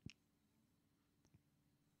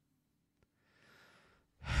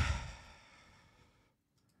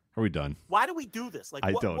 Are we done? Why do we do this? Like,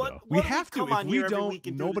 I don't know. We have to. If we don't,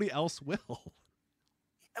 nobody else will.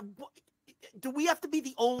 Do we have to be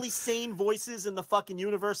the only sane voices in the fucking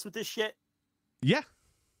universe with this shit? Yeah.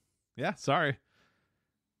 Yeah, sorry.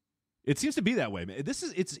 It seems to be that way, man.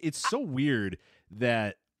 It's so weird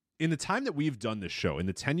that in the time that we've done this show, in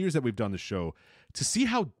the 10 years that we've done the show, to see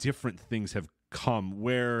how different things have come,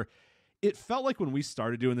 where it felt like when we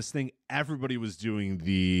started doing this thing, everybody was doing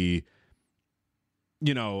the,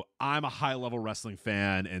 I'm a high-level wrestling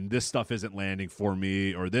fan, and this stuff isn't landing for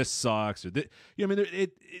me, or this sucks, or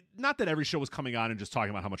not that every show was coming on and just talking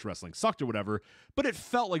about how much wrestling sucked or whatever, but it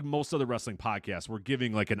felt like most other wrestling podcasts were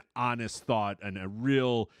giving like an honest thought and a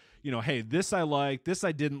real, hey, this I like, this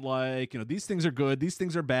I didn't like, these things are good, these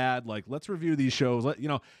things are bad, like, let's review these shows.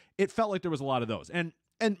 It felt like there was a lot of those. And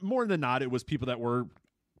more than not, it was people that were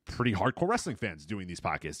pretty hardcore wrestling fans doing these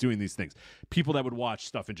podcasts, doing these things. People that would watch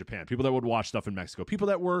stuff in Japan, people that would watch stuff in Mexico, people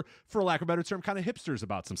that were, for lack of a better term, kind of hipsters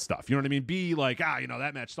about some stuff. You know what I mean? Be like,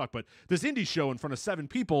 that match sucked, but this indie show in front of 7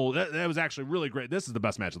 people, that was actually really great. This is the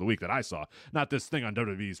best match of the week that I saw. Not this thing on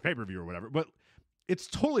WWE's pay-per-view or whatever. But it's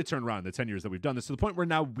totally turned around in the 10 years that we've done this, to the point where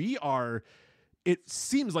now we are, it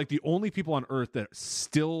seems like the only people on earth that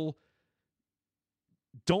still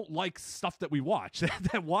don't like stuff that we watch,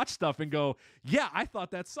 that watch stuff and go, yeah, I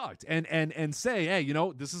thought that sucked, and say, hey,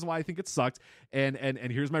 this is why I think it sucked, and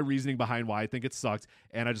here's my reasoning behind why I think it sucked,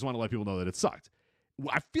 and I just want to let people know that it sucked.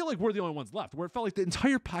 I feel like we're the only ones left, where it felt like the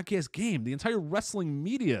entire podcast game, the entire wrestling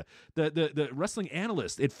media, the wrestling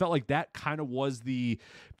analyst, it felt like that kind of was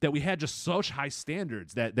that we had just such high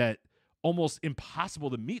standards that almost impossible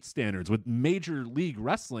to meet standards with major league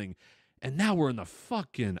wrestling. And now we're in the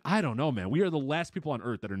fucking, I don't know, man. We are the last people on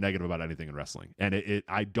earth that are negative about anything in wrestling. And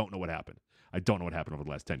I don't know what happened. I don't know what happened over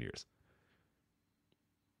the last 10 years.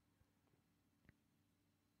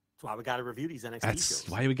 That's why we got to review these NXT That's shows.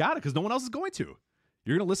 why we got it, because no one else is going to.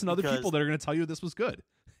 You're going to listen to other people that are going to tell you this was good,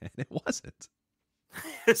 and it wasn't.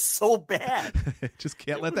 It's so bad. Just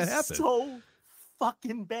can't let that happen. So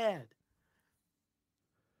fucking bad.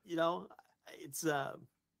 You know, it's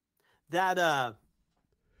that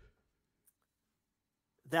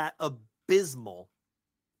abysmal,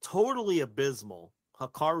 totally abysmal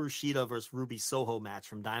Hikaru Shida versus Ruby Soho match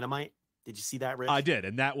from Dynamite. Did you see that, Rich? I did,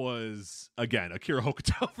 and that was again Akira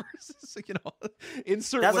Hokuto versus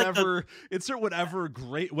insert That's whatever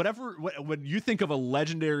great when you think of a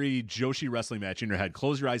legendary Joshi wrestling match in your head,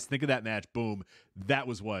 close your eyes, think of that match, boom, that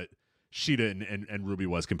was what Shida and Ruby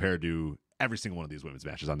was compared to every single one of these women's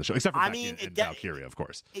matches on the show, except for Becky and Valkyria, of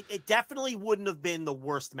course. It definitely wouldn't have been the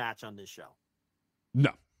worst match on this show.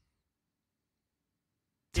 No,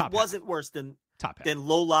 it wasn't worse than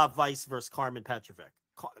Lola Vice versus Carmen Petrovic.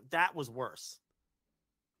 That was worse.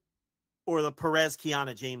 Or the Perez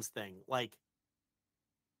Kiana James thing.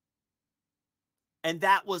 And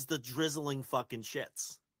that was the drizzling fucking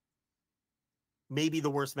shits. Maybe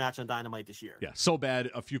the worst match on Dynamite this year. Yeah, so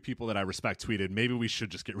bad. A few people that I respect tweeted, maybe we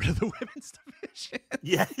should just get rid of the women's division.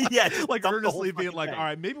 Yeah. Like earnestly being like, all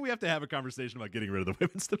right, maybe we have to have a conversation about getting rid of the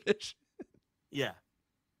women's division. Yeah.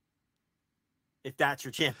 If that's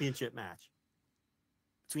your championship match.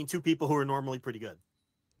 Between two people who are normally pretty good.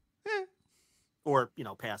 Or,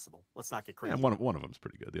 passable. Let's not get crazy. And one of them's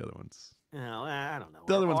pretty good. The other one's, I don't know.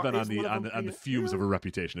 The other one's been on the fumes of her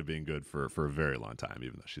reputation of being good for a very long time,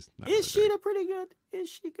 even though she's not. Is Sheeta pretty good? Is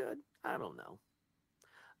she good? I don't know.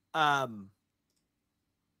 I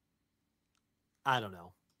don't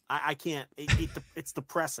know. I can't. It's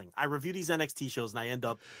depressing. I review these NXT shows and I end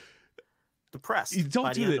up depressed.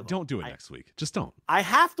 Don't do it. Don't do it next week. Just don't. I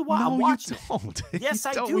have to watch. No, you don't. Yes,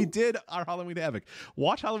 I do. We did our Halloween Havoc.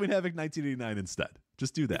 Watch Halloween Havoc 1989 instead.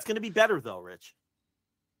 Just do that. It's going to be better though, Rich.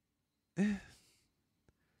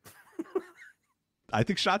 I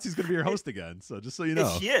think Shotzi's going to be your host again. So just so you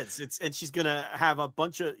know, she is. And she's going to have a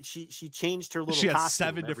bunch of. She changed her little. She had costume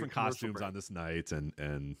 7 different costumes break. on this night,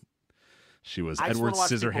 and she was I Edward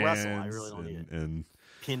Scissorhands I really don't need it. and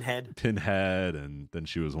Pinhead, and then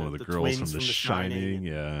she was one of the girls twins from The Shining.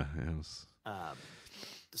 Yeah, it was.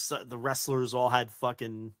 The wrestlers all had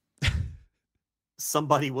fucking.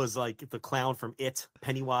 Somebody was like the clown from It,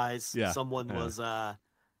 Pennywise. Yeah, someone was. I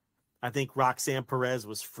think Roxanne Perez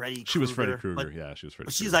was Freddy Krueger. She was Freddy Krueger. Yeah, she was Freddy.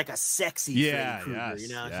 But Krueger. she's like a sexy Freddy Krueger.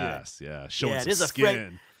 Showing some it is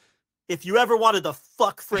skin. If you ever wanted to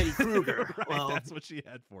fuck Freddy Krueger, right, well, that's what she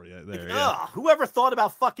had for you there. Whoever thought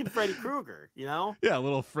about fucking Freddy Krueger, Yeah, a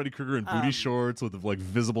little Freddy Krueger in booty shorts with like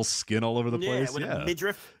visible skin all over the place. With a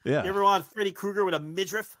midriff. Yeah. You ever want Freddy Krueger with a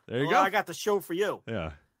midriff? There you go. I got the show for you.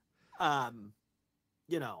 Yeah.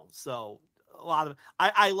 So a lot of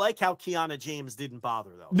I like how Kiana James didn't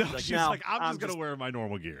bother though. No, she's like, I'm just gonna wear my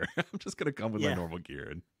normal gear. I'm just gonna come with my normal gear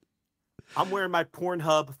and. I'm wearing my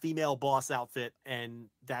Pornhub female boss outfit, and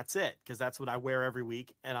that's it, because that's what I wear every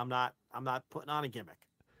week, and I'm not putting on a gimmick.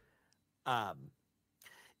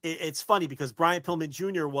 It's funny because Brian Pillman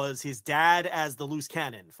Jr. was his dad as the loose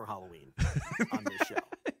cannon for Halloween on this show.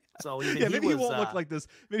 So maybe he won't look like this.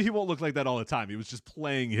 Maybe he won't look like that all the time. He was just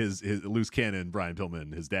playing his loose cannon, Brian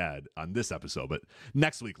Pillman, his dad, on this episode. But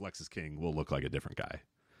next week, Lexus King will look like a different guy.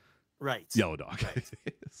 Right. Yellow Dog. Right.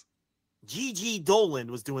 Gigi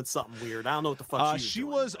Dolan was doing something weird. I don't know what the fuck she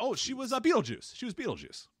was doing. She was Beetlejuice. She was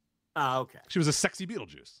Beetlejuice. Okay. She was a sexy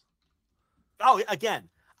Beetlejuice. Oh, again,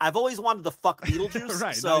 I've always wanted to fuck Beetlejuice.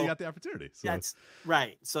 Right. So now you got the opportunity. So. That's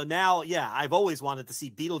right. So now, I've always wanted to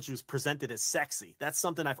see Beetlejuice presented as sexy. That's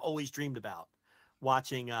something I've always dreamed about.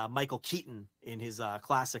 Watching Michael Keaton in his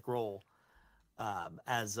classic role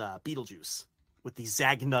as Beetlejuice with the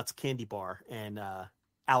Zag Nuts candy bar and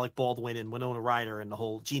Alec Baldwin and Winona Ryder and the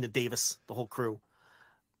whole Gina Davis, the whole crew.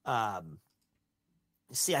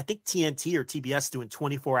 See, I think TNT or TBS doing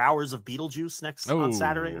 24 hours of Beetlejuice on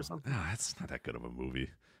Saturday or something. No, that's not that good of a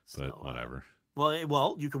movie, but whatever.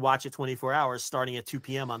 Well, you can watch it 24 hours starting at 2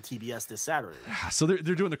 p.m. on TBS this Saturday. So they're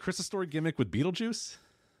doing the Christmas story gimmick with Beetlejuice?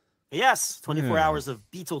 Yes, 24 hours of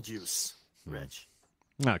Beetlejuice, Rich.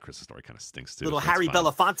 Christmas story kind of stinks too. Little Harry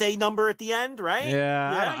Belafonte number at the end, right?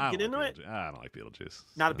 Yeah, I get into it. I don't like Beetlejuice.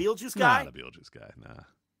 Not a Beetlejuice guy? Not a Beetlejuice guy, nah.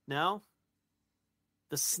 No?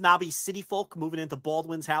 The snobby city folk moving into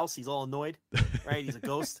Baldwin's house. He's all annoyed, right? He's a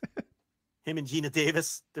ghost. Him and Gina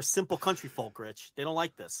Davis. They're simple country folk, Rich. They don't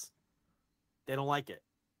like this. They don't like it.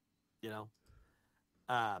 Well,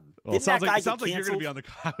 it sounds like you're going to be on the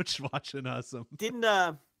couch watching some.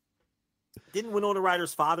 Didn't Winona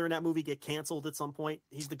Ryder's father in that movie get canceled at some point?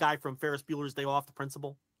 He's the guy from Ferris Bueller's Day Off, the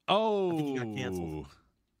principal. Oh. I think he got canceled.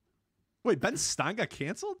 Wait, Ben Stein got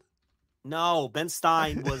canceled? No, Ben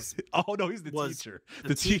Stein was. Oh no, he's the teacher.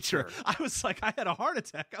 The teacher. I was like, I had a heart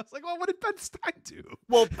attack. I was like, well, what did Ben Stein do?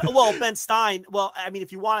 Well, Ben Stein. Well, I mean,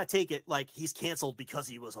 if you want to take it like he's canceled because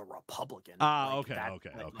he was a Republican. Okay.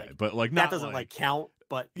 But like that doesn't like count.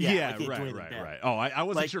 But yeah, right. Oh, I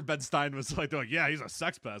wasn't sure Ben Stein was like, yeah, he's a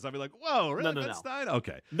sex pest. I'd be like, whoa, really, Ben Stein?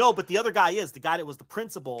 Okay. No, but the other guy is the guy that was the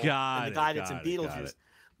principal, and the guy that's in Beetlejuice.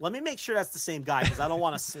 Let me make sure that's the same guy because I don't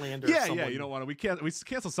want to slander. someone. You don't want to. We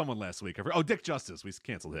canceled someone last week. Oh, Dick Justice. We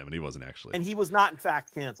canceled him, and he wasn't actually. And he was not, in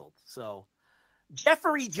fact, canceled. So,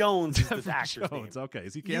 Jeffrey Jones is his actor's name. Okay,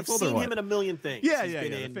 is he canceled? You've seen him in a million things. Yeah.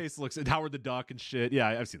 The face looks. And Howard the Duck and shit. Yeah,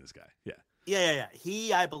 I've seen this guy. Yeah.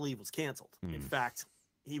 He, I believe, was canceled. In fact,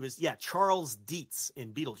 he was. Yeah, Charles Dietz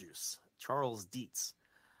in Beetlejuice. Charles Dietz.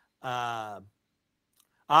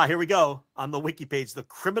 Here we go on the wiki page, the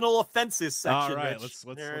criminal offenses section. All right, Rich.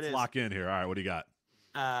 let's lock in here. All right, what do you got?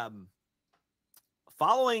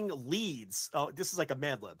 Following leads. Oh, this is like a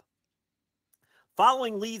Mad Lib.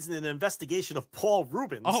 Following leads in an investigation of Paul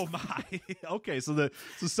Rubens. Oh my. Okay, so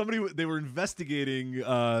they were investigating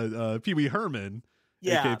Pee Wee Herman.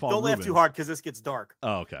 Yeah, aka Paul don't Rubens. laugh too hard because this gets dark.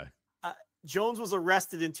 Oh, okay. Jones was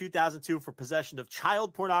arrested in 2002 for possession of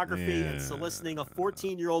child pornography and soliciting a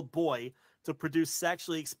 14-year-old boy to produce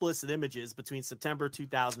sexually explicit images between September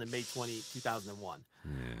 2000 and May 2001.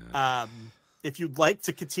 Yeah. If you'd like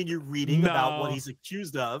to continue reading about what he's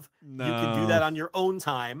accused of, you can do that on your own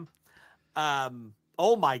time.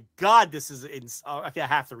 Oh my God, this is I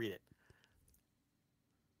have to read it.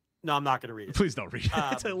 No, I'm not going to read it. Please don't read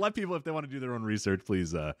it. Let people, if they want to do their own research,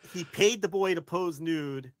 please. He paid the boy to pose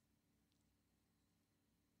nude.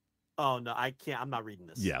 Oh no, I can't. I'm not reading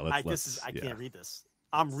this. Yeah, I can't read this.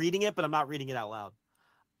 I'm reading it, but I'm not reading it out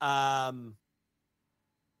loud.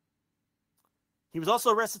 He was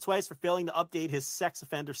also arrested twice for failing to update his sex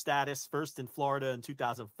offender status, first in Florida in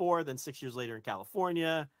 2004, then 6 years later in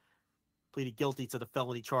California. Pleaded guilty to the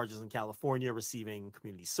felony charges in California, receiving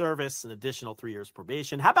community service, an additional 3 years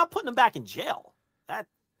probation. How about putting him back in jail?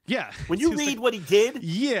 When you read what he did, when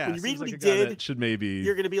you read what he did, should maybe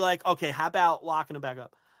you're going to be like, okay, how about locking him back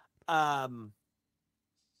up?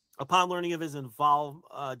 Upon learning of his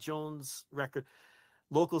Jones record,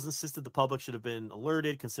 locals insisted the public should have been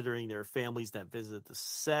alerted, considering their families that visited the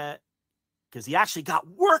set, because he actually got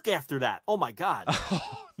work after that. Oh my God!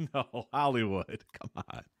 Oh no, Hollywood, come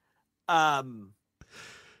on.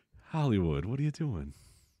 Hollywood, what are you doing?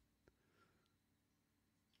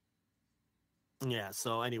 Yeah.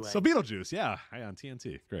 So anyway, Beetlejuice, on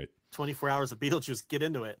TNT, great. 24 hours of Beetlejuice. Get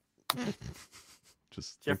into it.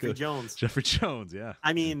 Just Jeffrey Jones. Jeffrey Jones, yeah.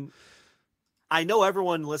 I mean, I know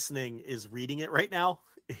everyone listening is reading it right now.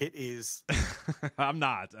 It is. I'm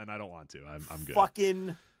not, and I don't want to. I'm good.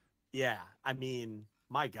 Fucking, yeah. I mean,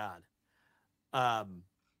 my God. All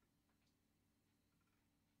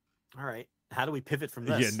right. How do we pivot from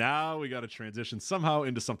this? Yeah, now we got to transition somehow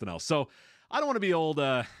into something else. So I don't want to be old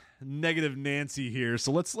negative Nancy here.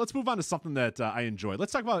 So let's move on to something that I enjoyed.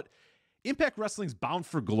 Let's talk about Impact Wrestling's Bound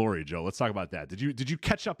for Glory, Joe. Let's talk about that. Did you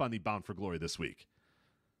catch up on the Bound for Glory this week?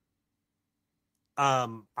 I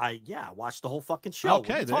watched the whole fucking show.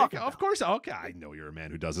 Okay, of course. Okay, I know you're a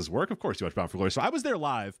man who does his work. Of course, you watch Bound for Glory. So I was there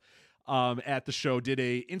live at the show. Did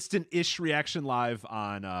a instant-ish reaction live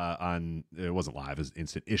on it wasn't live, it was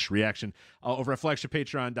instant-ish reaction over at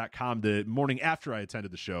flagshippatreon.com the morning after I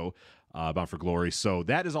attended the show. Bound for Glory. So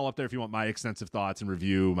that is all up there if you want my extensive thoughts and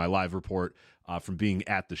review, my live report from being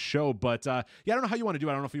at the show. But I don't know how you want to do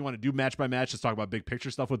it. I don't know if you want to do match by match. Let's talk about big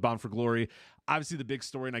picture stuff with Bound for Glory. Obviously, the big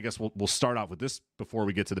story, and I guess we'll start off with this before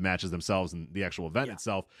we get to the matches themselves and the actual event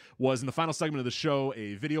itself, was in the final segment of the show,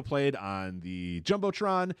 a video played on the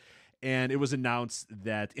Jumbotron, and it was announced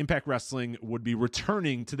that Impact Wrestling would be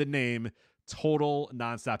returning to the name Total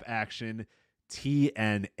Nonstop Action,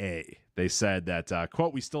 TNA. They said that,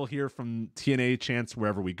 quote, "We still hear from TNA chants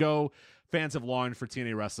wherever we go. Fans have longed for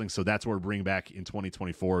TNA Wrestling, so that's what we're bringing back in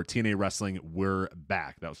 2024. TNA Wrestling, we're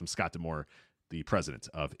back." That was from Scott D'Amore, the president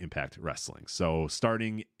of Impact Wrestling. So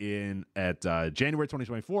starting at January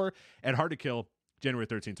 2024 at Hard to Kill, January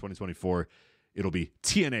 13, 2024, it'll be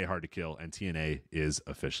TNA Hard to Kill, and TNA is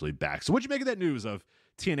officially back. So what'd you make of that news of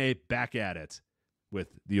TNA back at it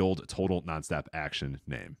with the old Total Nonstop Action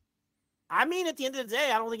name? I mean, at the end of the day,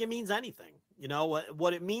 I don't think it means anything. You know,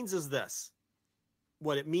 what it means is this.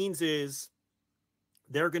 What it means is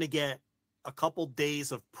they're going to get a couple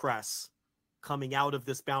days of press coming out of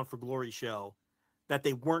this Bound for Glory show that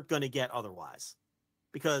they weren't going to get otherwise.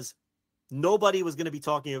 Because nobody was going to be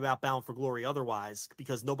talking about Bound for Glory otherwise,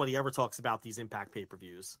 because nobody ever talks about these Impact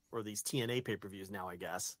pay-per-views or these TNA pay-per-views now, I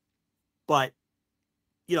guess. But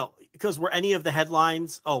because were any of the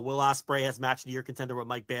headlines, Will Ospreay has match of the year contender with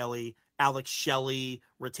Mike Bailey, Alex Shelley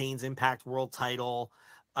retains Impact World title.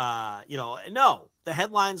 No, the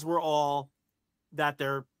headlines were all that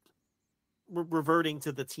they're reverting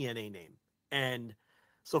to the TNA name. And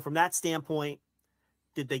so from that standpoint,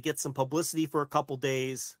 did they get some publicity for a couple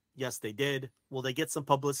days? Yes, they did. Will they get some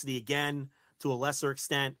publicity again to a lesser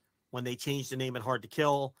extent when they change the name at Hard to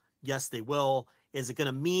Kill? Yes, they will. Is it going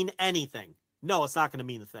to mean anything? No, it's not going to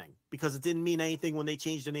mean a thing, because it didn't mean anything when they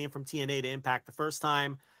changed the name from TNA to Impact the first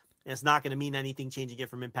time. And it's not going to mean anything changing it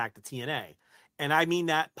from Impact to TNA. And I mean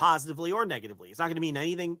that positively or negatively. It's not going to mean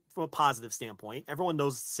anything from a positive standpoint. Everyone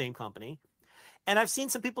knows it's the same company. And I've seen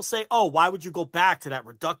some people say, why would you go back to that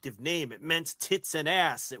reductive name? It meant tits and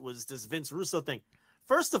ass. It was this Vince Russo thing.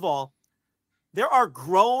 First of all, there are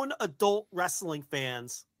grown adult wrestling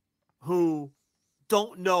fans who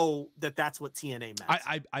don't know that that's what TNA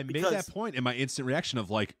meant. I made that point in my instant reaction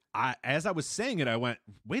of as I was saying it, I went,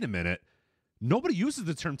 wait a minute. Nobody uses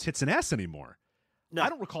the term tits and ass anymore. No. I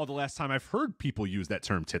don't recall the last time I've heard people use that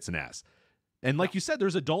term tits and ass. And like you said,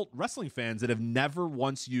 there's adult wrestling fans that have never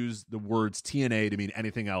once used the words TNA to mean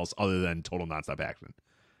anything else other than total nonstop action.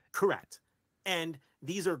 Correct. And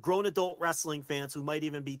these are grown adult wrestling fans who might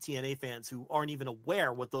even be TNA fans who aren't even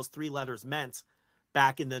aware what those three letters meant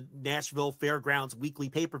back in the Nashville Fairgrounds weekly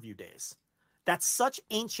pay-per-view days. That's such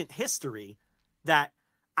ancient history that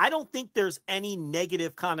I don't think there's any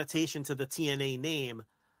negative connotation to the TNA name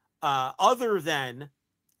other than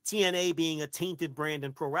TNA being a tainted brand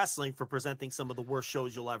in pro wrestling for presenting some of the worst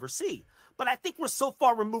shows you'll ever see. But I think we're so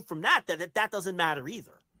far removed from that doesn't matter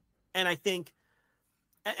either. And I think,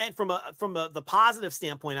 and from the positive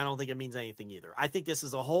standpoint, I don't think it means anything either. I think this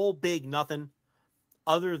is a whole big nothing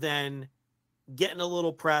other than getting a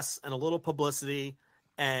little press and a little publicity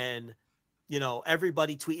and,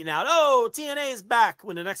 everybody tweeting out, TNA is back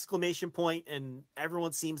with an exclamation point, and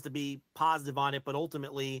everyone seems to be positive on it, but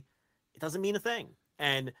ultimately it doesn't mean a thing.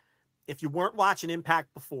 And if you weren't watching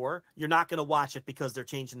Impact before, you're not going to watch it because they're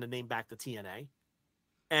changing the name back to TNA.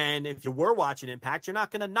 And if you were watching Impact, you're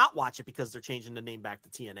not going to not watch it because they're changing the name back to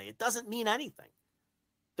TNA. It doesn't mean anything.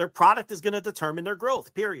 Their product is going to determine their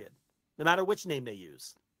growth, period, no matter which name they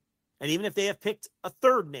use. And even if they have picked a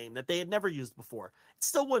third name that they had never used before, it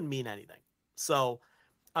still wouldn't mean anything. So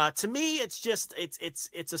to me, it's just,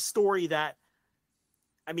 it's a story that,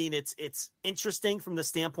 it's interesting from the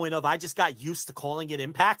standpoint of I just got used to calling it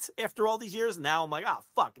Impact after all these years. And now I'm like,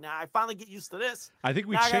 fuck. Now I finally get used to this. I think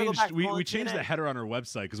we changed the header on our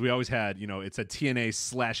website because we always had, it said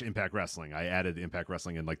TNA/Impact Wrestling. I added Impact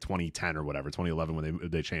Wrestling in 2010 or whatever, 2011 when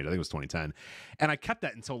they changed. I think it was 2010. And I kept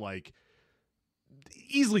that until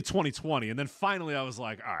easily 2020. And then finally I was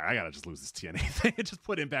like, all right, I got to just lose this TNA thing and just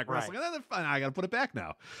put Impact Wrestling. And then I got to put it back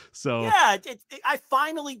now. So yeah, I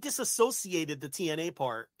finally disassociated the TNA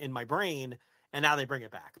part in my brain and now they bring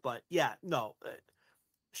it back. But yeah, no,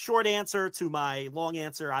 short answer to my long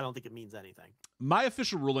answer. I don't think it means anything. My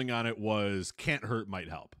official ruling on it was can't hurt, might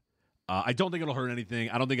help. I don't think it'll hurt anything.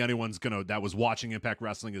 I don't think anyone's that was watching Impact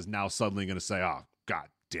Wrestling is now suddenly going to say, oh, God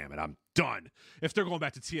damn it, I'm done. If they're going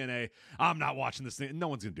back to TNA, I'm not watching this thing. No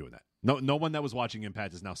one's going to do that. No one that was watching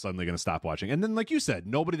Impact is now suddenly going to stop watching. And then, like you said,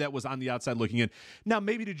 nobody that was on the outside looking in. Now,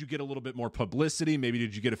 maybe did you get a little bit more publicity? Maybe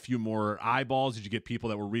did you get a few more eyeballs? Did you get people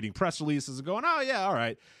that were reading press releases and going, oh, yeah, all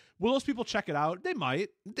right. Will those people check it out? They might.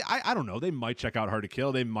 I don't know. They might check out Hard to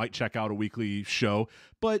Kill. They might check out a weekly show.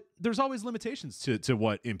 But there's always limitations to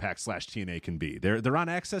what Impact/TNA can be. They're on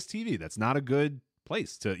Access TV. That's not a good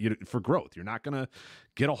place for growth. You're not going to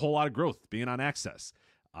get a whole lot of growth being on Access.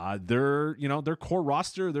 Their core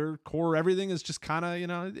roster, their core everything is just kind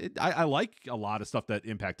of, I like a lot of stuff that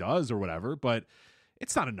Impact does or whatever, but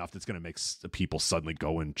it's not enough that's going to make people suddenly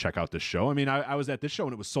go and check out this show. I mean, I was at this show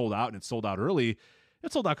and it was sold out, and it sold out early.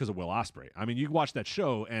 It sold out because of Will Ospreay. I mean, you watch that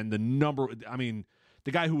show and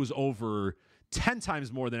the guy who was over 10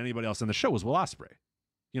 times more than anybody else on the show was Will Ospreay.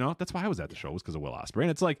 That's why I was at the show, was because of Will Ospreay. And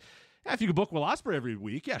it's like, yeah, if you could book Will Ospreay every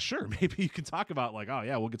week, yeah, sure. Maybe you can talk about oh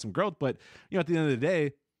yeah, we'll get some growth. But, at the end of the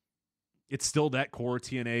day, it's still that core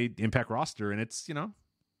TNA Impact roster. And it's,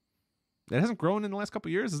 it hasn't grown in the last couple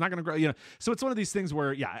of years. It's not going to grow, So it's one of these things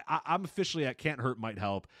where, yeah, I'm officially at can't hurt, might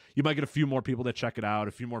help. You might get a few more people that check it out,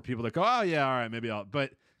 a few more people that go, oh yeah, all right, maybe I'll.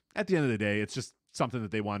 But at the end of the day, it's just something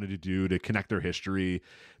that they wanted to do to connect their history.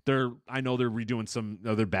 I know they're redoing some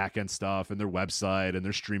of their back end stuff and their website and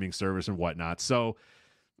their streaming service and whatnot. So,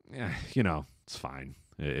 yeah, it's fine.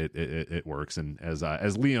 It works. And as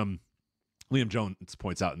Liam Jones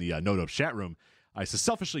points out in the No Dope chat room, it's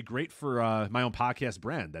selfishly great for my own podcast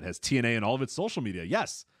brand that has TNA in all of its social media.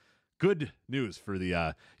 Yes, good news for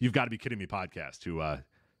the You've Got to Be Kidding Me podcast, who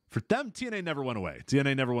For them, TNA never went away.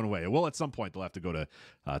 TNA never went away. Well, at some point, they'll have to go to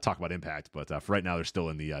talk about Impact, but for right now, they're still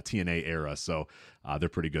in the TNA era, so they're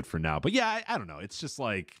pretty good for now. But yeah, I don't know. It's just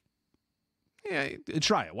like, yeah,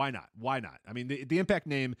 try it. Why not? Why not? I mean, the Impact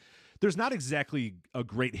name, there's not exactly a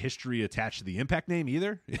great history attached to the Impact name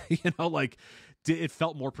either. Like it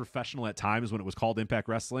felt more professional at times when it was called Impact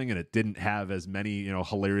Wrestling, and it didn't have as many,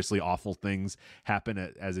 hilariously awful things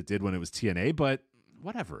happen as it did when it was TNA, but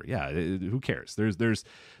whatever. Yeah. Who cares?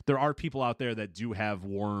 There are people out there that do have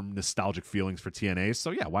warm, nostalgic feelings for TNA. So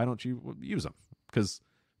yeah, why don't you use them? Because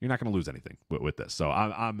you're not going to lose anything with this. So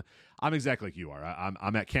I'm exactly like you are.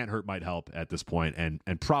 I'm at can't hurt, might help at this point, and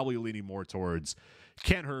probably leaning more towards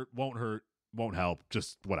can't hurt, won't help,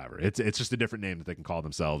 just whatever. It's just a different name that they can call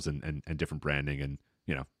themselves and different branding, and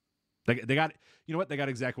they got, they got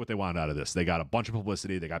exactly what they wanted out of this. They got a bunch of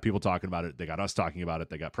publicity, they got people talking about it, they got us talking about it,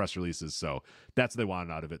 they got press releases, so that's what they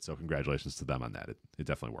wanted out of it. So congratulations to them on that. It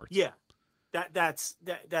definitely worked. Yeah.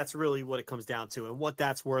 That's really what it comes down to, and what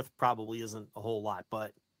that's worth probably isn't a whole lot,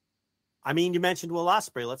 but I mean, you mentioned Will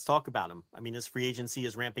Ospreay. Let's talk about him. I mean, his free agency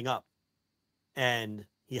is ramping up, and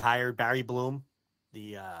he hired Barry Bloom,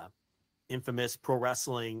 the infamous pro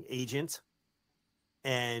wrestling agent.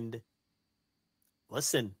 And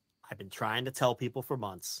listen, I've been trying to tell people for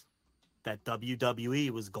months that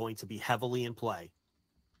WWE was going to be heavily in play.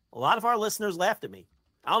 A lot of our listeners laughed at me.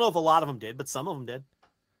 I don't know if a lot of them did, but some of them did.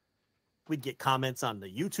 We'd get comments on the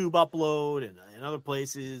YouTube upload and other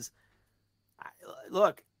places.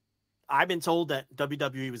 Look, I've been told that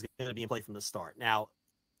WWE was going to be in play from the start. Now,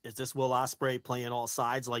 is this Will Ospreay playing all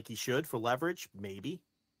sides like he should for leverage? Maybe.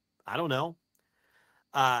 I don't know.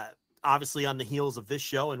 Obviously, on the heels of this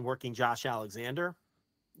show and working Josh Alexander,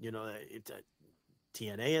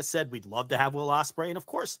 TNA has said we'd love to have Will Ospreay, and of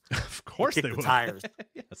course they kick the would. tires.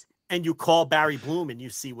 Yes. And you call Barry Bloom and you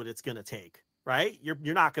see what it's going to take, right? You're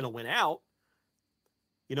not going to win out.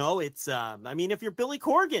 It's I mean, if you're Billy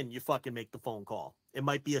Corgan, you fucking make the phone call. It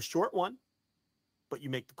might be a short one, but you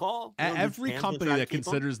make the call. Every company that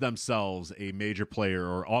considers themselves a major player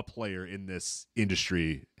or a player in this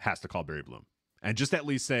industry has to call Barry Bloom and just at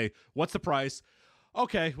least say, what's the price?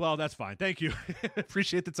 Okay, well, that's fine. Thank you.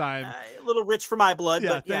 Appreciate the time. A little rich for my blood. Yeah,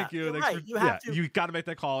 but thank you. Right. You have to. You got to make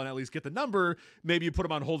that call and at least get the number. Maybe you put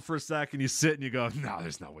them on hold for a sec and you sit and you go, no,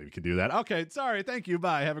 there's no way we can do that. Okay, sorry. Thank you.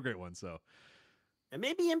 Bye. Have a great one. So. And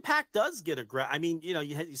maybe Impact does get I mean,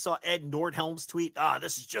 you saw Ed Nordhelm's tweet,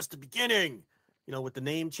 this is just the beginning, with the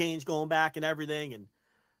name change going back and everything. And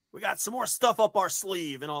we got some more stuff up our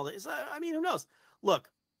sleeve and all this. I mean, who knows? Look,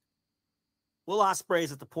 Will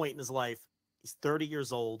Ospreay's at the point in his life. He's 30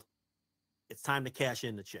 years old. It's time to cash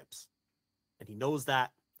in the chips. And he knows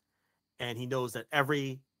that. And he knows that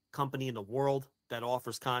every company in the world that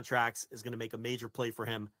offers contracts is going to make a major play for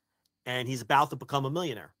him. And he's about to become a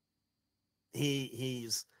millionaire.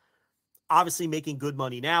 He's obviously making good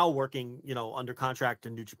money now, working, under contract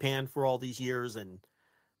in New Japan for all these years and,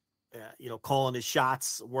 calling his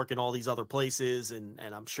shots, working all these other places. And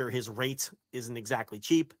I'm sure his rate isn't exactly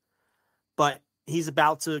cheap, but he's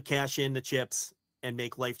about to cash in the chips and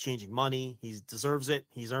make life-changing money. He deserves it.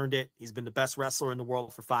 He's earned it. He's been the best wrestler in the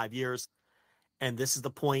world for 5 years. And this is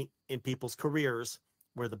the point in people's careers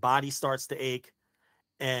where the body starts to ache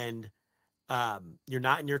and, you're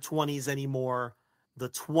not in your 20s anymore. The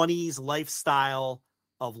 20s lifestyle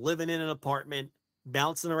of living in an apartment,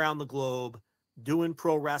 bouncing around the globe, doing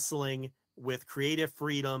pro wrestling with creative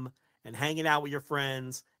freedom and hanging out with your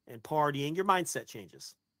friends and partying, your mindset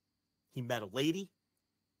changes. He met a lady.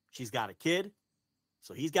 She's got a kid.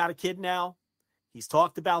 So he's got a kid now. He's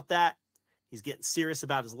talked about that. He's getting serious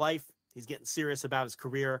about his life. He's getting serious about his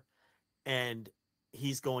career. And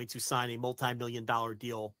he's going to sign a multi-million-dollar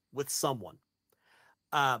deal with someone.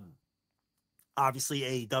 Obviously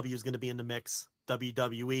AEW is going to be in the mix.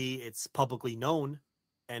 WWE, it's publicly known,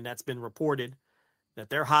 and that's been reported that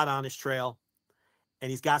they're hot on his trail, and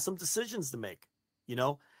he's got some decisions to make.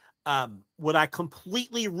 Would I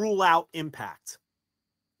completely rule out Impact?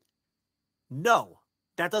 No,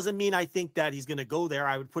 that doesn't mean I think that he's going to go there.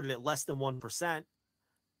 I would put it at less than 1%.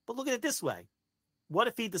 But look at it this way. What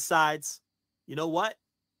if he decides, you know what?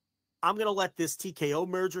 I'm going to let this TKO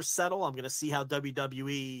merger settle. I'm going to see how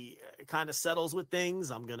WWE kind of settles with things.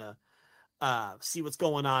 I'm going to see what's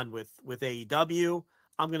going on with AEW.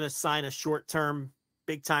 I'm going to sign a short-term,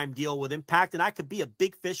 big-time deal with Impact, and I could be a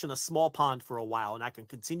big fish in a small pond for a while, and I can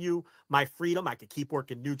continue my freedom. I could keep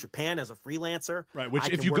working New Japan as a freelancer. Right, which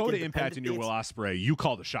if you go to Impact and you're Will Ospreay, you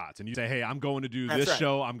call the shots, and you say, hey, I'm going to do this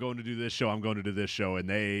show, I'm going to do this show, I'm going to do this show, and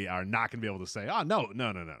they are not going to be able to say, oh, no,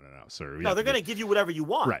 sir. No, they're going to give you whatever you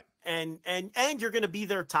want. Right. And you're going to be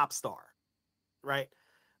their top star, right?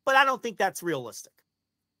 But I don't think that's realistic.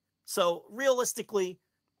 So realistically,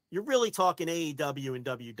 you're really talking AEW and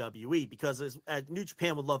WWE, because as New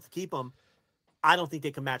Japan would love to keep them, I don't think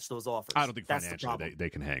they can match those offers. I don't think that's financially they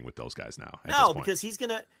can hang with those guys now. No, because he's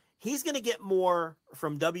gonna get more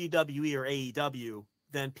from WWE or AEW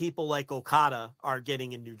than people like Okada are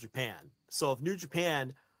getting in New Japan. So if New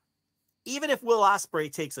Japan, even if Will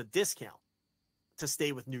Ospreay takes a discount to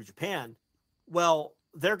stay with New Japan, well,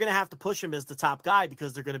 they're going to have to push him as the top guy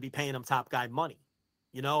because they're going to be paying him top guy money,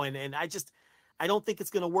 and I don't think it's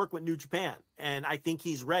going to work with New Japan. And I think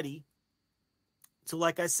he's ready to,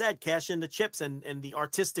 like I said, cash in the chips, and the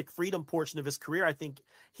artistic freedom portion of his career, I think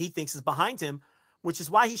he thinks is behind him, which is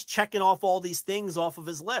why he's checking off all these things off of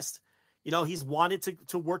his list. He's wanted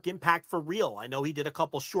to work Impact for real. I know he did a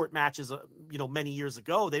couple short matches, many years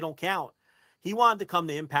ago. They don't count. He wanted to come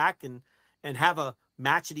to Impact and have a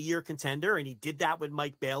match of the year contender, and he did that with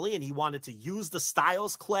Mike Bailey, and he wanted to use the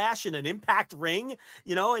Styles Clash in an Impact ring,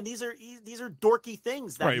 and these are dorky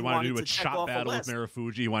things that he wanted to do a chop battle with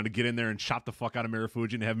Marufuji. He wanted to get in there and chop the fuck out of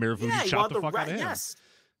Marufuji and have Marufuji chop the fuck out of him. Yes.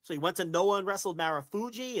 So he went to Noah and wrestled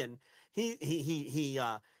Marufuji, and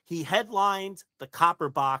he headlined the Copper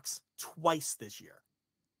Box twice this year,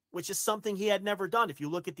 which is something he had never done. If you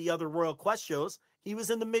look at the other Royal Quest shows, he was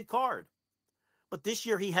in the mid card. But this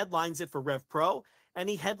year he headlines it for Rev Pro, and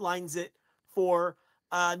he headlines it for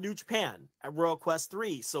New Japan at Royal Quest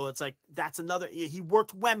 3. So it's like, that's another, he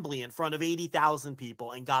worked Wembley in front of 80,000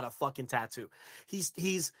 people and got a fucking tattoo.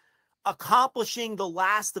 He's accomplishing the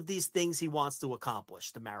last of these things he wants to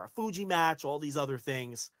accomplish. The Marufuji match, all these other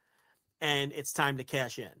things. And it's time to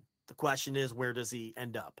cash in. The question is, where does he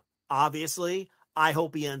end up? Obviously, I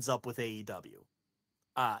hope he ends up with AEW.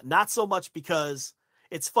 Not so much because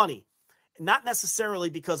it's funny. Not necessarily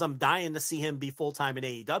because I'm dying to see him be full-time in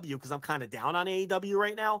AEW, because I'm kind of down on AEW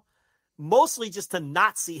right now. Mostly just to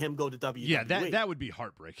not see him go to WWE. Yeah, that would be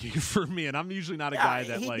heartbreaking for me. And I'm usually not a guy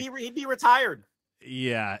that he'd be retired.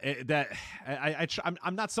 Yeah,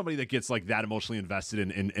 I'm not somebody that gets like that emotionally invested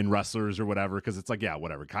in wrestlers or whatever, because it's like, yeah,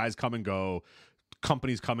 whatever. Guys come and go,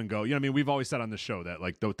 companies come and go. We've always said on the show that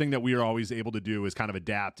like the thing that we are always able to do is kind of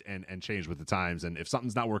adapt and change with the times. And if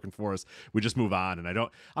something's not working for us, we just move on. And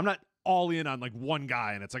I'm not all in on like one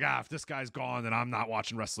guy, and it's like, if this guy's gone, then I'm not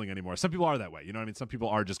watching wrestling anymore. Some people are that way. Some people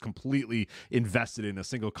are just completely invested in a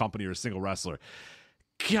single company or a single wrestler.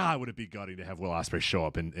 God, would it be gutting to have Will Ospreay show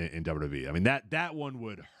up in WWE? That one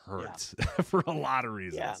would hurt for a lot of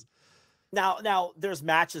reasons. Yeah. Now there's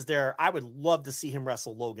matches there. I would love to see him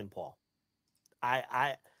wrestle Logan Paul.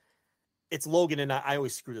 It's Logan, and I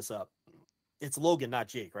always screw this up. It's Logan, not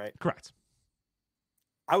Jake, right? Correct.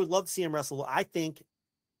 I would love to see him wrestle. I think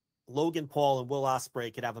Logan Paul and Will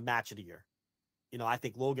Ospreay could have a match of the year. I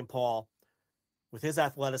think Logan Paul, with his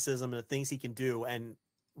athleticism and the things he can do and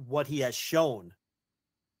what he has shown,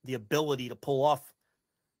 the ability to pull off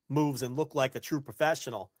moves and look like a true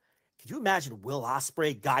professional. Could you imagine Will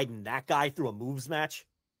Ospreay guiding that guy through a moves match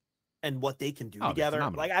and what they can do together?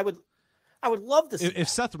 Like, I would love to see if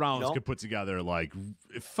Seth Rollins could put together like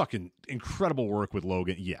fucking incredible work with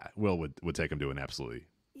Logan. Yeah, Will would take him to an absolutely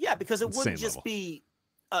because it wouldn't just be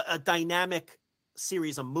a dynamic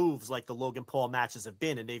series of moves like the Logan Paul matches have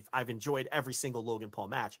been, and I've enjoyed every single Logan Paul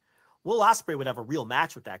match. Will Ospreay would have a real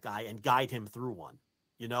match with that guy and guide him through one,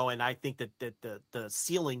 and I think that the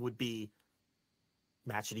ceiling would be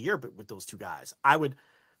match of the year, but with those two guys. I would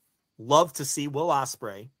love to see Will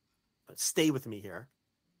Ospreay, stay with me here,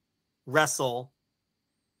 wrestle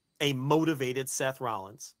a motivated Seth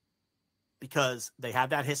Rollins, because they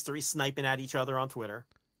have that history sniping at each other on Twitter.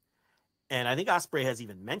 And I think Ospreay has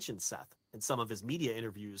even mentioned Seth in some of his media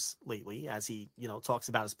interviews lately, as he, talks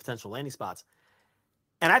about his potential landing spots.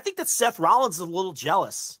 And I think that Seth Rollins is a little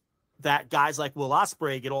jealous that guys like Will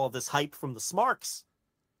Ospreay get all of this hype from the Smarks,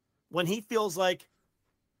 when he feels like,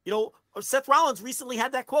 Seth Rollins recently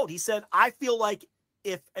had that quote. He said, I feel like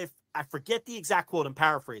if I forget the exact quote, I'm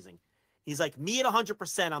paraphrasing. He's like, me at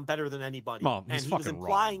 100%, I'm better than anybody. Well, and he was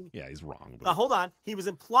implying, wrong. Yeah, he's wrong. But... hold on. He was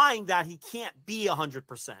implying that he can't be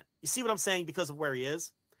 100%. You see what I'm saying? Because of where he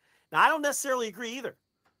is. Now, I don't necessarily agree either.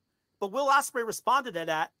 But Will Ospreay responded to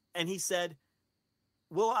that, and he said,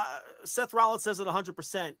 Seth Rollins says at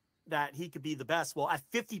 100% that he could be the best. Well, at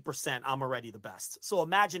 50%, I'm already the best. So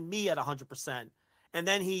imagine me at 100%. And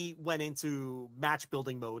then he went into match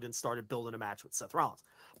building mode and started building a match with Seth Rollins.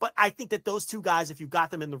 But I think that those two guys, if you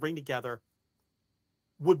got them in the ring together,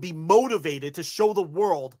 would be motivated to show the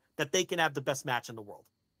world that they can have the best match in the world.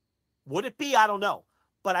 Would it be? I don't know.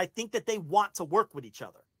 But I think that they want to work with each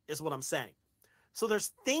other, is what I'm saying. So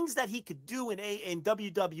there's things that he could do in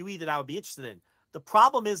WWE that I would be interested in. The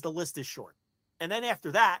problem is the list is short. And then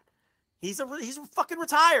after that, he's fucking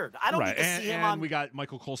retired. I don't need to see him on. We got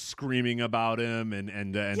Michael Cole screaming about him,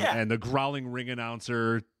 and the growling ring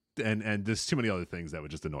announcer, and there's too many other things that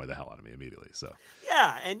would just annoy the hell out of me immediately. So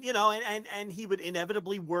yeah, and and he would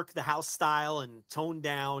inevitably work the house style and tone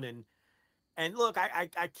down, and look,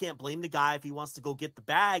 I can't blame the guy if he wants to go get the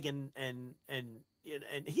bag, and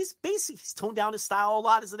he's toned down his style a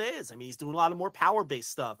lot as it is. I mean, he's doing a lot of more power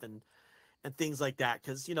based stuff and things like that,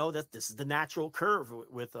 because that this is the natural curve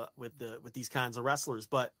with these kinds of wrestlers.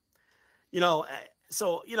 But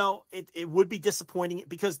so it would be disappointing,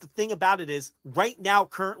 because the thing about it is, right now,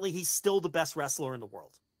 currently, he's still the best wrestler in the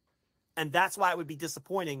world, and that's why it would be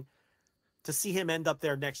disappointing to see him end up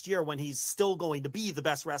there next year when he's still going to be the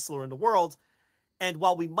best wrestler in the world. And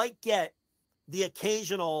while we might get the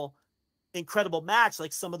occasional incredible match,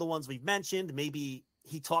 like some of the ones we've mentioned, maybe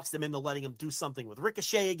he talks them into letting him do something with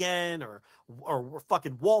Ricochet again, or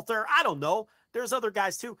fucking Walter. I don't know. There's other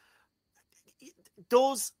guys too.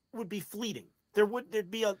 Those would be fleeting. There'd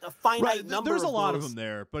be a finite number. There's a lot those. of them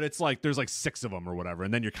there, but it's like there's like 6 of them or whatever,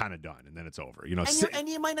 and then you're kind of done, and then it's over. And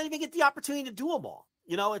you might not even get the opportunity to do them all.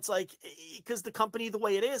 It's like, because the company the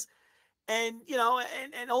way it is, and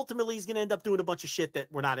and ultimately he's going to end up doing a bunch of shit that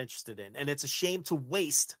we're not interested in, and it's a shame to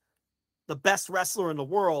waste the best wrestler in the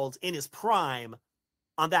world in his prime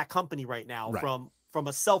on that company right now, right. from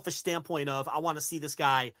a selfish standpoint of, I want to see this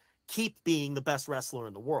guy keep being the best wrestler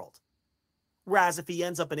in the world. Whereas if he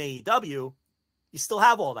ends up in AEW, you still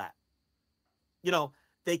have all that.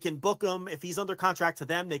 They can book him if he's under contract to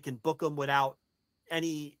them. They can book him without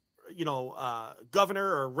any, governor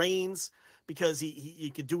or reins, because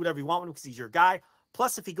he could do whatever you want with him, because he's your guy.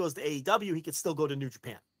 Plus, if he goes to AEW, he could still go to New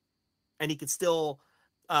Japan, and he could still,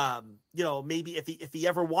 maybe if he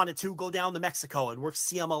ever wanted to, go down to Mexico and work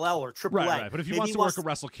CMLL or AAA. Right. But if he wants to work at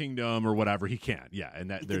Wrestle Kingdom or whatever, he can. Yeah, and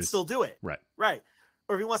that he can still do it. Right.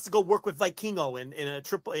 Or if he wants to go work with Vikingo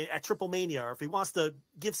at Triple Mania, or if he wants to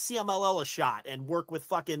give CMLL a shot and work with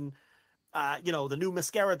fucking, the new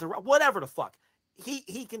Mascara, whatever the fuck,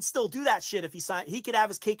 he can still do that shit if he sign. He could have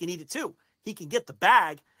his cake and eat it too. He can get the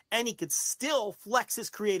bag, and he could still flex his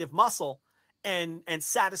creative muscle and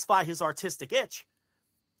satisfy his artistic itch,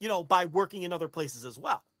 by working in other places as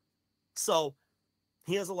well. So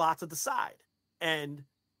he has a lot to decide, and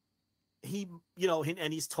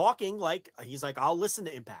and he's talking like, he's like, I'll listen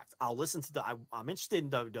to Impact. I'll listen to I'm interested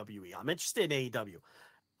in WWE. I'm interested in AEW.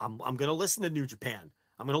 I'm going to listen to New Japan.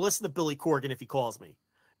 I'm going to listen to Billy Corgan if he calls me,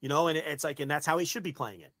 and it's like, and that's how he should be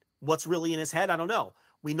playing it. What's really in his head, I don't know.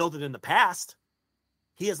 We know that in the past,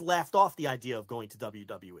 he has laughed off the idea of going to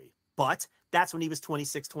WWE, but that's when he was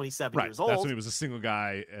 26, 27 years old. That's when he was a single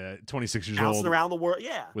guy, 26 years bouncing old, around the world.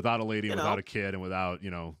 Yeah. Without a lady, without a kid, and without,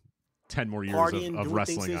 10 more years of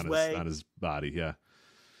wrestling on his body. Yeah.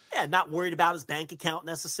 Yeah. Not worried about his bank account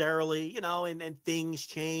necessarily, and things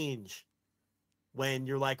change when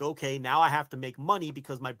you're like, okay, now I have to make money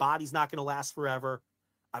because my body's not going to last forever.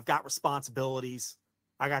 I've got responsibilities.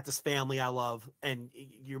 I got this family I love, and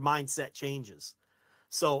your mindset changes.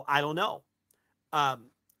 So I don't know. I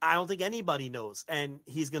don't think anybody knows, and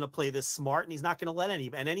he's going to play this smart, and he's not going to let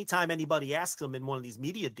and anytime anybody asks him in one of these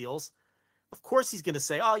media deals, of course he's going to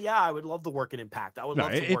say, "Oh yeah, I would love to work in Impact. I would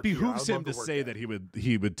love to work." It behooves him to say that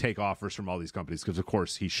he would take offers from all these companies, because of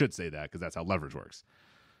course he should say that, because that's how leverage works.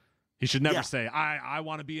 He should never say, "I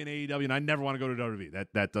want to be in AEW and I never want to go to WWE."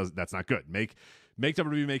 That's not good. Make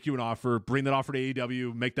WWE make you an offer. Bring that offer to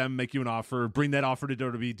AEW. Make them make you an offer. Bring that offer to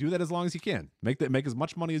WWE. Do that as long as you can. Make as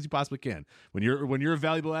much money as you possibly can. When you're a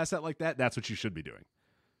valuable asset like that, that's what you should be doing.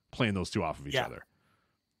 Playing those two off of each other.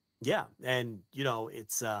 Yeah, and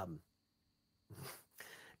it's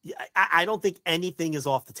I don't think anything is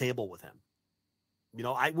off the table with him.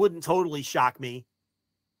 I wouldn't totally shock me,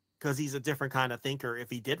 because he's a different kind of thinker, if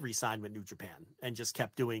he did re-sign with New Japan and just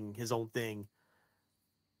kept doing his own thing,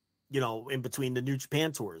 in between the New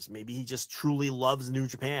Japan tours. Maybe he just truly loves New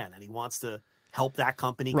Japan and he wants to help that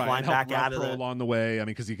company climb back out of it along the way. I mean,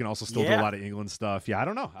 because he can also still do a lot of England stuff. Yeah, I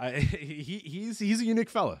don't know. He's a unique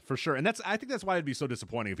fella for sure, and I think that's why it'd be so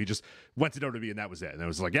disappointing if he just went to WWE and that was it. And it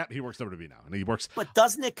was like, yeah, he works WWE now, and he works. But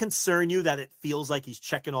doesn't it concern you that it feels like he's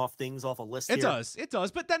checking off things off a list? It does.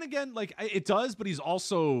 But then again, like, it does. But he's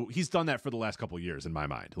done that for the last couple of years in my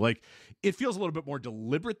mind. Like, it feels a little bit more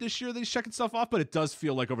deliberate this year that he's checking stuff off. But it does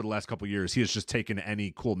feel like over the last couple of years he has just taken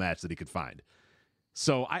any cool match that he could find.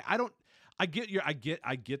 So I don't. I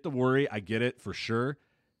get the worry. I get it for sure.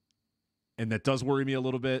 And that does worry me a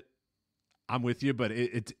little bit. I'm with you, but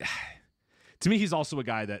it to me, he's also a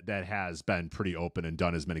guy that has been pretty open and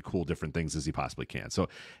done as many cool different things as he possibly can. So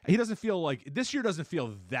he doesn't feel like this year doesn't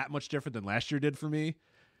feel that much different than last year did for me.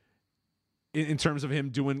 in terms of him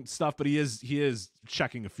doing stuff, but he is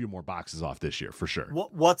checking a few more boxes off this year for sure.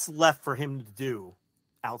 What's left for him to do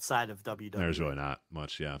outside of WWE? There's really not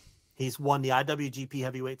much. Yeah. He's won the IWGP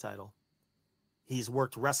Heavyweight title. He's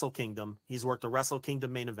worked Wrestle Kingdom. He's worked the Wrestle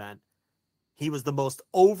Kingdom main event. He was the most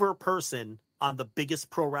over person on the biggest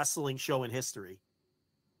pro wrestling show in history.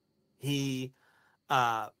 He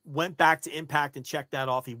went back to Impact and checked that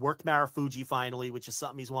off. He worked Marufuji finally, which is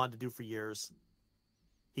something he's wanted to do for years.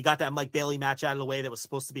 He got that Mike Bailey match out of the way that was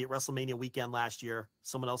supposed to be at WrestleMania weekend last year.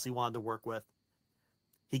 Someone else he wanted to work with.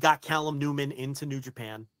 He got Callum Newman into New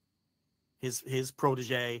Japan, his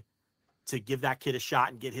protege, to give that kid a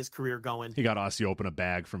shot and get his career going. He got Aussie open a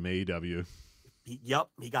bag from AEW. He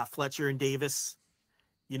got Fletcher and Davis.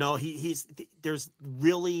 You know, he's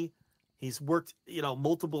worked, you know,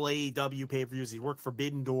 multiple AEW pay-per-views. He's worked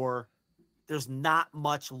Forbidden Door. There's not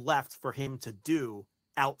much left for him to do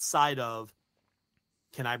outside of,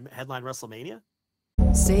 can I headline WrestleMania?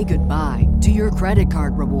 Say goodbye to your credit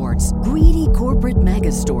card rewards. Greedy corporate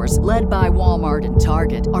mega stores, led by Walmart and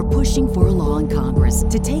Target, are pushing for a law in Congress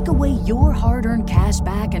to take away your hard-earned cash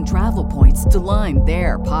back and travel points to line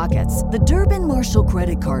their pockets. The Durbin-Marshall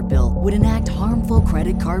credit card bill would enact harmful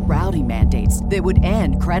credit card routing mandates that would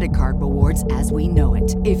end credit card rewards as we know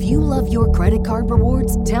it. If you love your credit card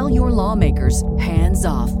rewards, tell your lawmakers, hands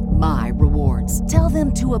off my rewards. Tell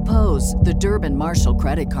them to oppose the Durbin-Marshall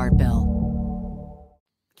credit card bill.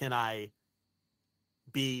 Can I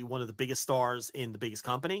be one of the biggest stars in the biggest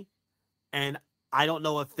company? And I don't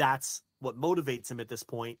know if that's what motivates him at this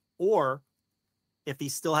point, or if he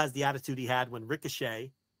still has the attitude he had when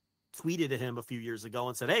Ricochet tweeted at him a few years ago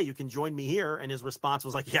and said, "Hey, you can join me here." And his response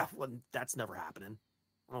was like, "Yeah, well, that's never happening.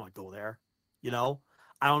 I don't want to go there." You know,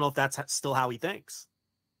 I don't know if that's still how he thinks.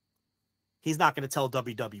 He's not going to tell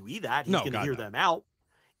WWE that. He's going to hear them out.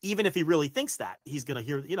 Even if he really thinks that, he's going to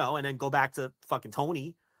hear, you know, and then go back to fucking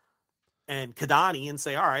Tony and Kadani and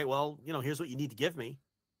say, all right, well, you know, here's what you need to give me.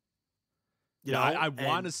 You know, I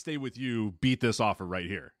want to stay with you, beat this offer right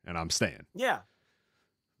here, and I'm staying. Yeah.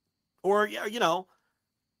 Or, you know,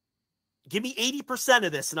 give me 80%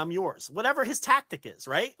 of this and I'm yours. Whatever his tactic is,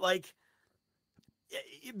 right? Like,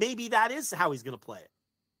 maybe that is how he's going to play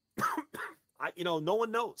it. You know, no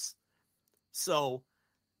one knows. So,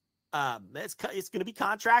 it's going to be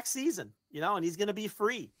contract season, you know, and he's going to be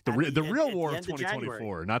free. The real war of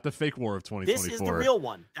 2024, not the fake war of 2024. This is the real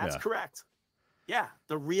one. That's correct. Yeah,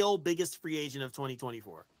 the real biggest free agent of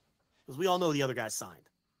 2024, because we all know the other guy signed.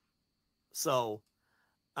 So,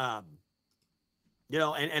 you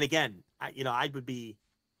know, and again, I would be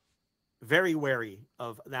very wary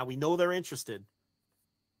of. Now we know they're interested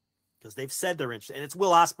because they've said they're interested, and it's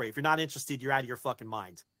Will Ospreay. If you're not interested, you're out of your fucking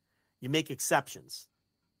mind. You make exceptions.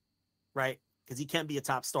 Right? Because he can't be a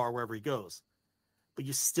top star wherever he goes. But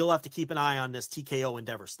you still have to keep an eye on this TKO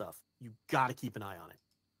Endeavor stuff. You got to keep an eye on it.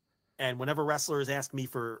 And whenever wrestlers ask me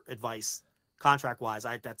for advice, contract-wise,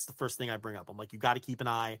 that's the first thing I bring up. I'm like, you got to keep an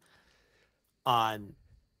eye on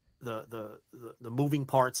the moving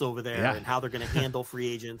parts over there and how they're going to handle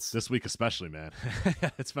free agents. This week especially, man.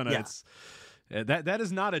 It's been that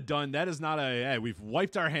is not a done. That is not a, hey, we've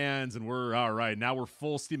wiped our hands and we're all right. Now we're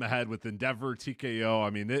full steam ahead with Endeavor, TKO. I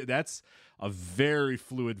mean, that's a very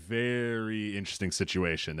fluid, very interesting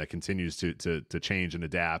situation that continues to change and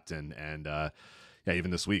adapt. And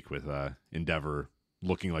even this week with Endeavor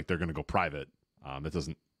looking like they're going to go private, that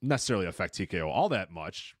doesn't necessarily affect TKO all that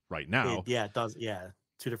much right now. It does. Yeah.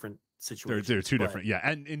 Two different situations. They're two different. Yeah.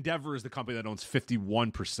 And Endeavor is the company that owns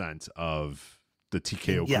 51% of the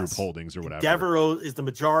TKO group holdings or whatever. Endeavor is the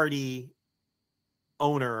majority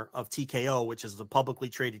owner of TKO, which is a publicly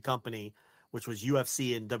traded company, which was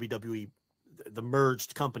UFC and WWE, the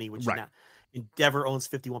merged company, which is now Endeavor owns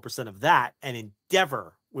 51% of that, and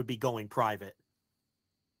Endeavor would be going private.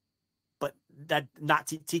 But that not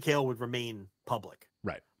TKO would remain public.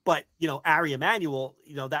 Right. But, you know, Ari Emanuel,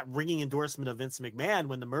 you know, that ringing endorsement of Vince McMahon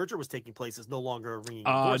when the merger was taking place is no longer a ringing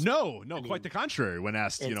endorsement. No, quite the contrary. When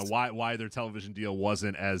asked, you know, why their television deal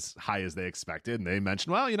wasn't as high as they expected, and they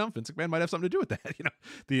mentioned, well, you know, Vince McMahon might have something to do with that.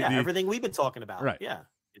 You know, everything we've been talking about. Right. Yeah.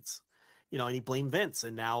 It's, you know, and he blamed Vince,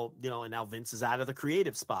 and now, you know, now Vince is out of the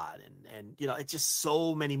creative spot, and you know, it's just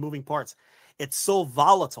so many moving parts. It's so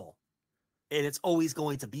volatile. And it's always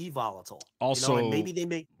going to be volatile. Also, you know, and maybe they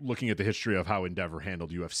make looking at the history of how Endeavor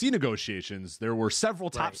handled UFC negotiations, there were several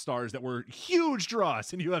top stars that were huge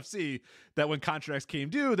draws in UFC that when contracts came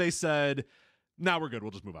due, they said, "Nah, we're good.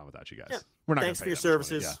 We'll just move on without you guys. Yeah. We're not. Thanks for your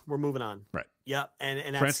services. We're moving on." Right. Yeah, and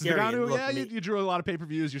that's Francis scary. Ngannou, you drew a lot of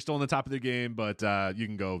pay-per-views. You're still on the top of the game, but you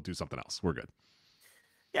can go do something else. We're good.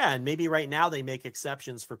 Yeah, and maybe right now they make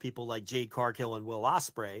exceptions for people like Jade Cargill and Will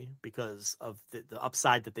Ospreay because of the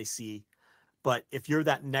upside that they see. But if you're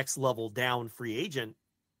that next level down free agent,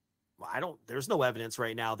 there's no evidence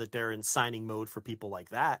right now that they're in signing mode for people like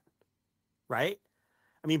that, right?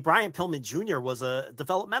 I mean, Brian Pillman Jr. was a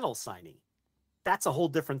developmental signing. That's a whole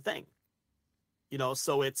different thing.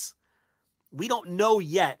 So we don't know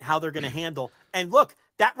yet how they're going to handle. And look,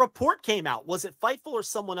 that report came out. Was it Fightful or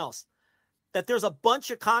someone else? That there's a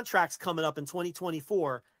bunch of contracts coming up in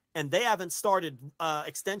 2024, and they haven't started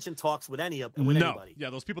extension talks with anybody. Yeah,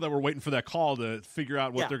 those people that were waiting for that call to figure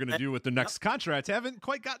out what they're going to do with the next contract haven't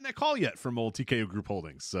quite gotten that call yet from old TKO Group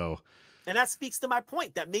Holdings. So, and that speaks to my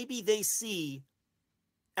point that maybe they see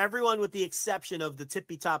everyone with the exception of the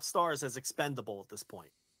tippy top stars as expendable at this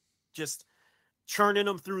point, just churning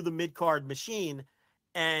them through the mid-card machine,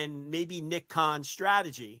 and maybe Nick Khan's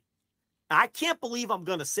strategy. I can't believe I'm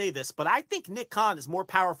going to say this, but I think Nick Khan is more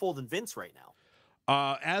powerful than Vince right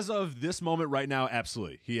now. As of this moment right now,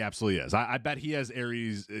 absolutely. He absolutely is. I bet he has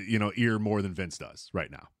Aries, ear more than Vince does right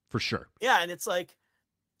now, for sure. Yeah, and it's like,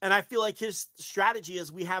 and I feel like his strategy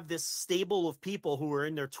is we have this stable of people who are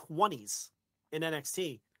in their 20s in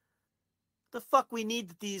NXT. The fuck we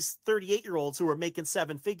need these 38-year-olds who are making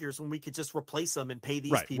seven figures when we could just replace them and pay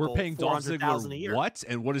these people We're paying Dolph $400,000 a year. What?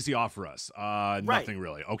 And what does he offer us? Nothing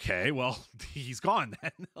really. Okay, well, he's gone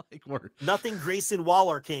then. Nothing Grayson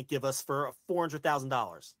Waller can't give us for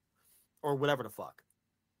 $400,000 or whatever the fuck.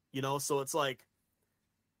 So it's like,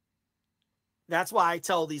 that's why I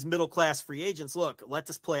tell these middle-class free agents, look, let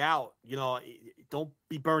this play out. Don't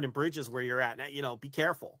be burning bridges where you're at. Be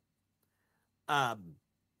careful.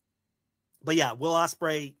 But yeah, Will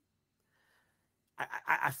Ospreay,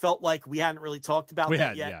 I felt like we hadn't really talked about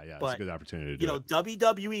that yet. Yeah. But, it's a good opportunity to do it.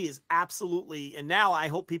 WWE is absolutely, and now I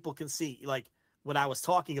hope people can see, like, what I was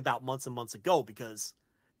talking about months and months ago, because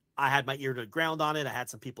I had my ear to the ground on it. I had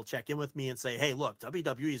some people check in with me and say, hey, look,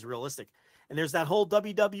 WWE is realistic. And there's that whole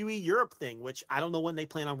WWE Europe thing, which I don't know when they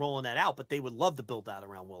plan on rolling that out, but they would love to build that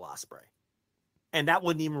around Will Ospreay. And that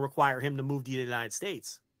wouldn't even require him to move to the United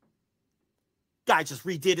States. Guy just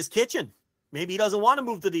redid his kitchen. Maybe he doesn't want to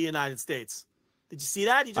move to the United States. Did you see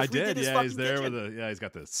that? He just redid his fucking he's there kitchen. he's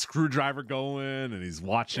got the screwdriver going, and he's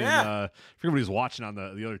watching. I forget what he was watching on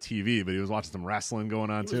the other TV, but he was watching some wrestling going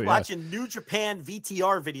on too. He was watching New Japan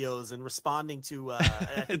VTR videos and responding to. I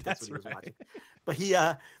think that's what he was watching. But he,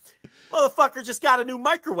 motherfucker, just got a new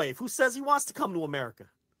microwave. Who says he wants to come to America?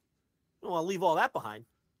 I don't want to leave all that behind.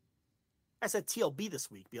 I said TLB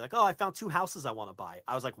this week. Be like, oh, I found 2 houses I want to buy.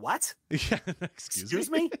 I was like, what? Yeah,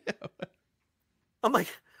 excuse me? I'm like,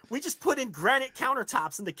 we just put in granite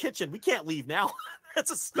countertops in the kitchen. We can't leave now. We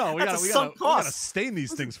gotta stain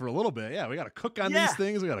these things for a little bit. Yeah, we gotta cook on these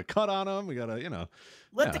things. We gotta cut on them. We gotta,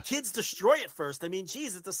 let the kids destroy it first. I mean,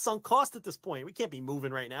 geez, it's a sunk cost at this point. We can't be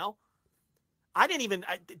moving right now.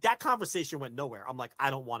 That conversation went nowhere. I'm like,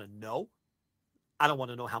 I don't want to know. I don't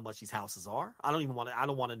want to know how much these houses are. I don't want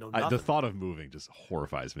to know nothing. The thought of moving just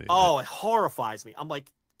horrifies me. Oh, it horrifies me. I'm like,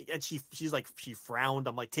 and she's like, she frowned.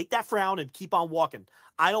 I'm like, take that frown and keep on walking.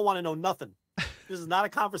 I don't want to know nothing. This is not a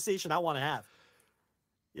conversation I want to have.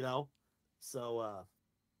 So,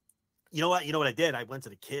 you know what I did? I went to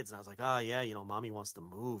the kids and I was like, oh yeah, mommy wants to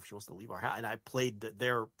move. She wants to leave our house. And I played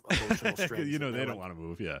their emotional strings. They don't want to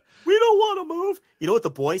move. Yeah. We don't want to move. You know what the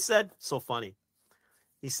boy said? So funny.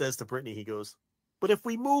 He says to Brittany, he goes, but if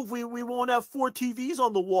we move, we won't have 4 TVs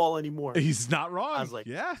on the wall anymore. He's not wrong. I was like,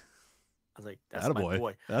 yeah. That's my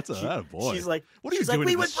boy. That's a boy. She's like, what are you doing?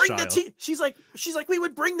 We would bring the She's like, we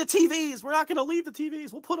would bring the TVs. We're not going to leave the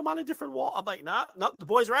TVs. We'll put them on a different wall. I'm like, no, the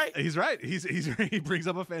boy's right. He's right. He brings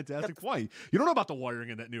up a fantastic point. You don't know about the wiring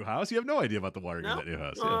in that new house. You have no idea about the wiring in that new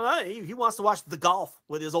house. No. He wants to watch the golf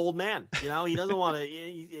with his old man. He doesn't want to.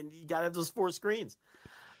 You got to have those 4 screens.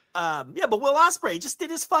 But Will Ospreay just did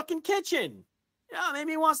his fucking kitchen.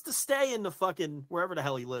 Maybe he wants to stay in the fucking wherever the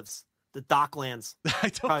hell he lives. The Docklands.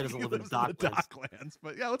 Probably doesn't live in the Docklands.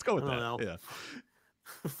 But yeah, let's go with that. Know. Yeah.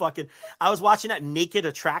 Fucking, I was watching that Naked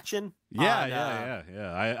Attraction. Yeah.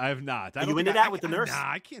 I have not. Are you into that with the nurse?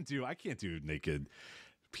 Nah, I can't do naked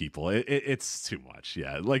people. It's too much.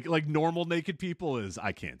 Yeah, like normal naked people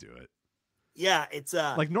I can't do it. Yeah, it's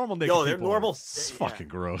like normal naked people. They're normal. It's fucking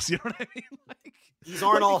gross. You know what I mean? Like, these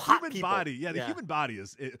aren't all hot human people. Body. Yeah, the human body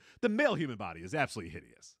the male human body is absolutely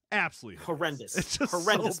hideous. Absolutely hideous. Horrendous. It's just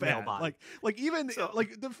horrendous so male bad. body. Like even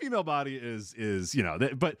like the female body is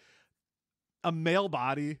but a male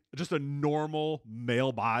body, just a normal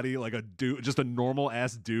male body, like a dude, just a normal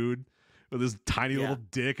ass dude with his tiny little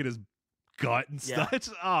dick and his gut and stuff.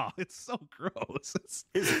 It's so gross.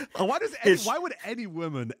 Why would any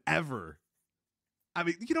woman ever I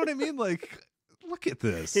mean, you know what I mean? Like, look at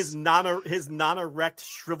this. His non-erect,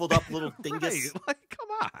 shriveled up little dingus. Right. Like, come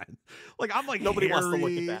on. Like, I'm like, nobody hairy. wants to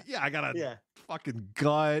look at that. Yeah, I got a fucking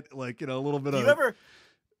gut. Like, a little bit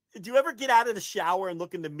Do you ever get out of the shower and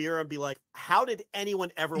look in the mirror and be like, how did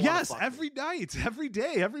anyone ever want to Yes, fuck every me? night, every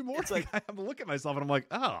day, every morning. It's like, I'm looking at myself and I'm like,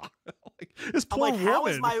 oh, like, this I'm poor like, how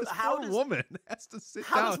woman. is my- This how poor does- woman has to sit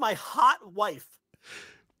How down. does my hot wife,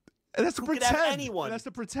 And that's to who could have pretend. anyone- And that's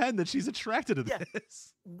to pretend that she's attracted to Yeah.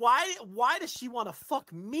 this. why does she want to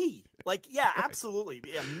fuck me? Like, yeah, absolutely.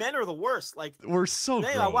 Yeah, men are the worst. Like, We're so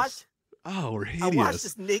hey, gross. We're hideous. I watched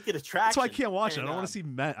this Naked Attraction. That's why I can't watch it. I and, don't want to see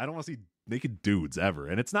men. I don't want to see naked dudes ever.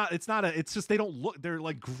 And it's just they don't look. They're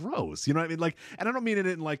like gross. You know what I mean? Like, and I don't mean it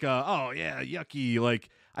in like oh yeah, yucky. Like,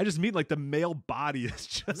 I just mean like the male body is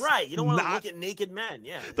just right. You don't want to not- look at naked men.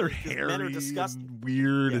 Yeah, They're 'cause hairy men are disgusting. and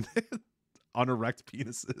weird and unerect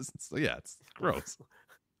penises. So yeah, it's gross.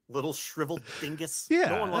 Little shriveled dingus. Yeah,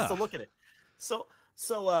 no one wants to look at it. So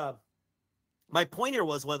my point here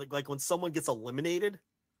was when someone gets eliminated,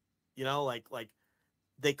 like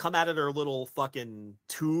they come out of their little fucking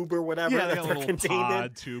tube or whatever Yeah, they that got a they're little contained pod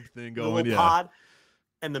in, tube thing the going. little Yeah, pod,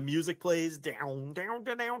 and the music plays down, down,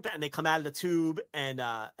 down, down, down, and they come out of the tube, and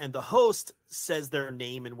the host says their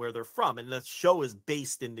name and where they're from, and the show is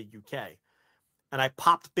based in the UK. And I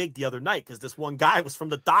popped big the other night because this one guy was from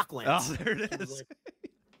the Docklands. Oh, there it is.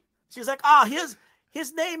 She was like,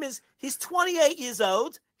 his name is, he's 28 years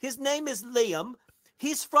old. His name is Liam.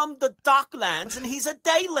 He's from the Docklands and he's a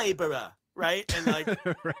day laborer. Right. And like,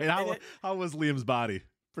 right. How was Liam's body?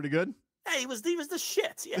 Pretty good. Hey, he was the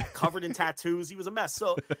shit. Yeah. Covered in tattoos. He was a mess.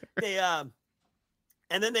 So they, and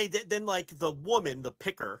then then like the woman, the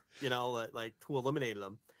picker, like who eliminated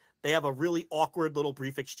him, they have a really awkward little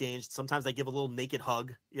brief exchange. Sometimes they give a little naked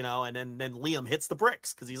hug, and then Liam hits the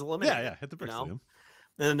bricks because he's eliminated. Yeah. Hit the bricks, Liam.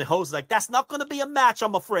 And then the host is like, that's not going to be a match,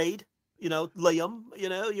 I'm afraid. Liam,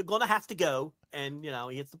 you're going to have to go. And,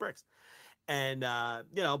 he hits the bricks. And,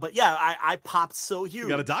 but yeah, I popped so huge. You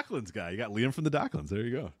got a Docklands guy. You got Liam from the Docklands. There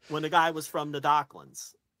you go. When the guy was from the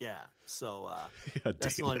Docklands. Yeah. So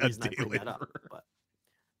that's the only reason I bring that up. But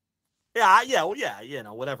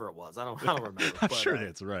whatever it was. I don't remember. I'm sure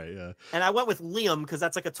that's right. Yeah. And I went with Liam because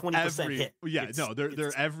that's like a 20% hit. Yeah,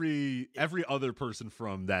 they're every other person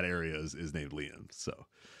from that area is named Liam. So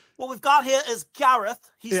what we've got here is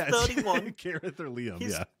Gareth. He's 31. Gareth or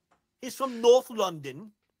Liam, He's from North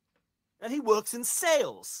London. And he works in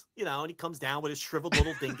sales, and he comes down with his shriveled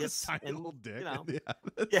little dingus. Tiny and, little dick.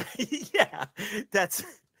 Yeah.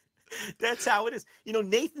 That's how it is.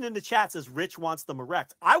 Nathan in the chat says Rich wants them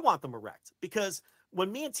erect. I want them erect because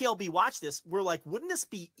when me and TLB watch this, we're like, wouldn't this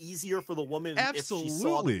be easier for the woman if she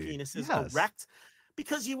saw the penises erect?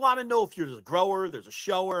 Because you want to know if you're a grower, there's a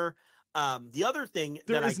shower. The other thing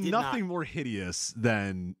there is nothing more hideous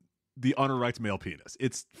than the unerect male penis.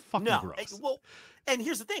 It's fucking gross. Well, and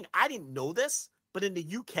here's the thing. I didn't know this, but in the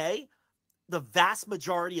UK, the vast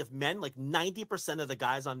majority of men, like 90% of the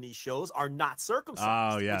guys on these shows are not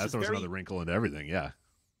circumcised. Oh, yeah. That throws another wrinkle into everything. Yeah.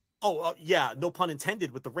 Oh, yeah. No pun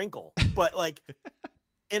intended with the wrinkle. But like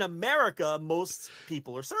in America, most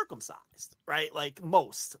people are circumcised, right? Like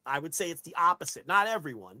most. I would say it's the opposite. Not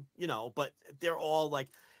everyone, but they're all like,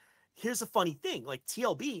 here's a funny thing. Like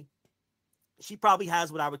TLB, she probably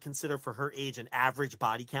has what I would consider for her age an average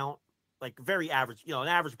body count. Like very average, an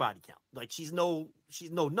average body count. Like she's no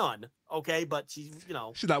nun, okay, but she's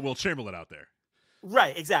not Will Chamberlain out there.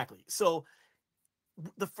 Right, exactly. So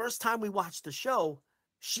the first time we watched the show,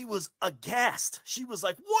 she was aghast. She was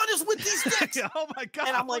like, "What is with these dicks?" Oh my god!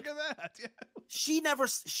 And I'm like, look at that. Yeah. She never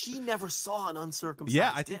saw an uncircumcised.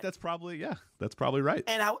 Yeah, I think dick. that's probably right.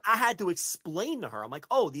 And I had to explain to her. I'm like,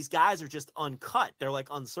 "Oh, these guys are just uncut. They're like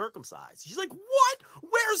uncircumcised." She's like, "What?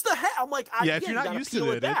 Where's the head?" I'm like, if you're not used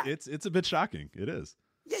to it, it's a bit shocking. It is.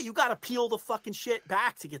 Yeah, you got to peel the fucking shit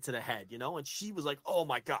back to get to the head, And she was like, "Oh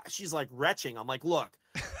my god," she's like retching. I'm like, "Look."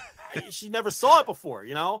 She never saw it before,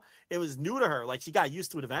 It was new to her. Like she got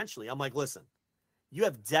used to it eventually. I'm like, listen, you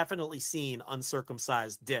have definitely seen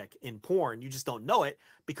uncircumcised dick in porn. You just don't know it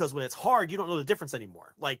because when it's hard, you don't know the difference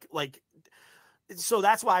anymore. So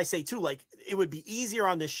that's why I say too, like it would be easier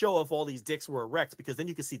on this show if all these dicks were erect because then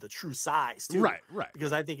you can see the true size too. Right.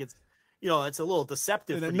 Because I think it's, it's a little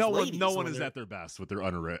deceptive. And for these no one is at their best with their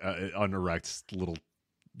unerect little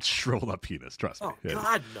shriveled up penis. Trust me. Oh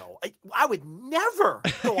God, no! I would never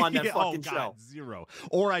go on that fucking show. Zero.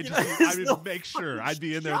 Or I would make sure I'd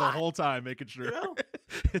be in there the whole time, making sure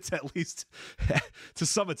it's at least to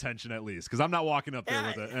some attention, at least, because I'm not walking up there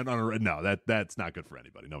with an unerect. No, that's not good for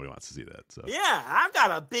anybody. Nobody wants to see that. So yeah, I've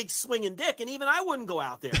got a big swinging dick, and even I wouldn't go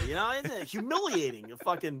out there. It's humiliating.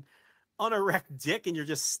 unerect dick and you're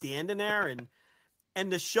just standing there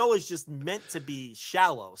and the show is just meant to be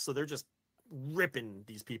shallow. So they're just ripping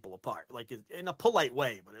these people apart, like in a polite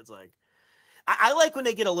way, but it's like, I like when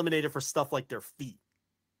they get eliminated for stuff like their feet.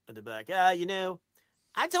 And they'll be like,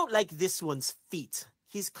 I don't like this one's feet.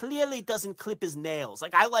 He's clearly doesn't clip his nails.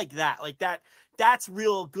 Like, I like that. Like that's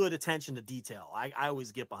real good attention to detail. I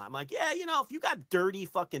always get behind. I'm like, if you got dirty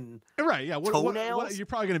fucking right, yeah, toenails, you're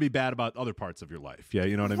probably going to be bad about other parts of your life. Yeah,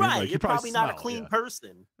 you know what I mean? Right, Like, you're probably not a clean smell,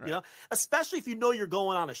 person. Right. Especially if you're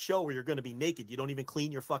going on a show where you're going to be naked. You don't even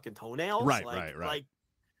clean your fucking toenails. Right. Like,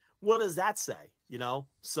 what does that say?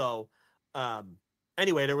 So,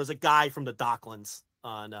 anyway, there was a guy from the Docklands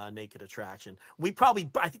on Naked Attraction. I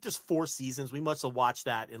think there's 4 seasons. We must have watched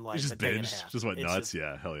that in like just a day and a binged, half. just went nuts.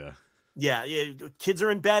 Yeah, hell yeah. Yeah. Kids are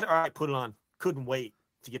in bed. All right, put it on. Couldn't wait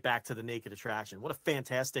to get back to the Naked Attraction. What a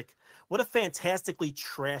fantastically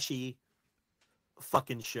trashy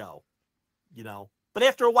fucking show, But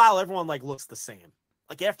after a while, everyone like looks the same.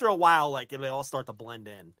 Like after a while, like they all start to blend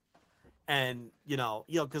in. And,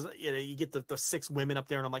 because you get the 6 women up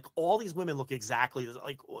there, and I'm like, all these women look exactly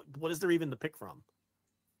like, what is there even to pick from?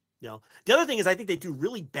 The other thing is, I think they do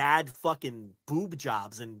really bad fucking boob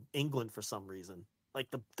jobs in England for some reason. Like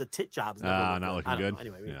the tit jobs. Not looking good.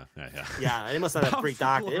 Anyway, yeah. They must not have great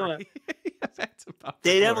doctors.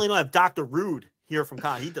 They definitely don't have Dr. Rude here from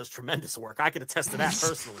Con. He does tremendous work. I can attest to that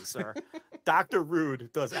personally, sir. Dr.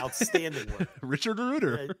 Rude does outstanding work. Richard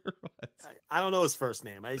Ruder. I don't know his first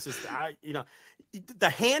name. The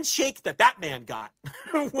handshake that man got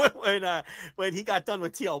when he got done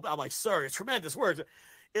with TL, I'm like, sir, it's tremendous work.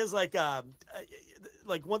 It was like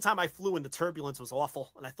one time I flew and the turbulence was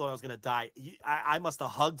awful and I thought I was gonna die. I must have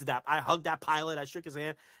hugged that. I hugged that pilot. I shook his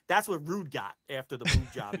hand. That's what Rude got after the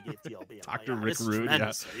boob job he gave TLB. Dr. Rick Rude.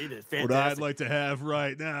 Yeah. He did fantastic. What I'd like to have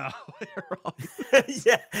right now.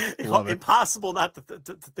 Yeah, impossible not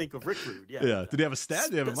to think of Rick Rude. Yeah. Yeah. Did he have a stat?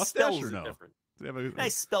 Did he have a mustache or no? He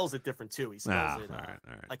spells it different too. He spells it all right.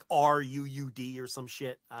 like RUUD or some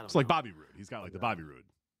shit. I don't know. It's like Bobby Roode. He's got like the Bobby Roode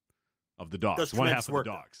of the dogs. One half of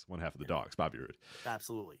the dogs. Bobby Roode.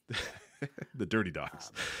 Absolutely. The dirty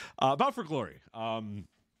dogs. About for Glory.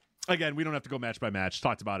 Again, we don't have to go match by match.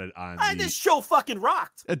 Talked about it on this show fucking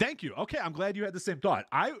rocked. Thank you. Okay, I'm glad you had the same thought.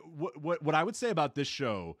 What I would say about this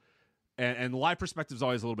show, and the live perspective is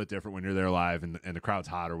always a little bit different when you're there live and the crowd's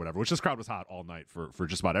hot or whatever, which this crowd was hot all night for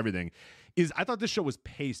just about everything, is I thought this show was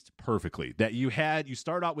paced perfectly. That you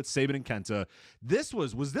start out with Sabin and Kenta.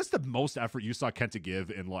 Was this the most effort you saw Kenta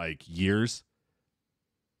give in like years?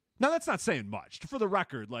 Now, that's not saying much. For the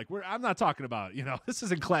record, like I'm not talking about, this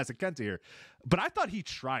isn't classic Kenta here. But I thought he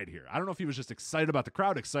tried here. I don't know if he was just excited about the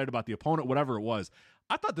crowd, excited about the opponent, whatever it was.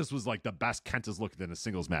 I thought this was like the best Kenta's looked in a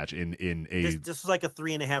singles match in a. This was like a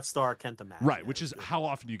 3.5-star Kenta match, right? Which is how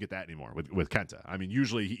often do you get that anymore with Kenta? I mean,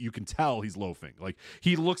 usually you can tell he's loafing. Like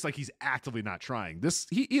he looks like he's actively not trying. This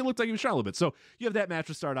he looked like he was trying a little bit. So you have that match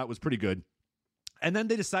to start out was pretty good. And then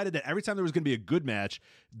they decided that every time there was going to be a good match,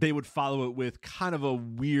 they would follow it with kind of a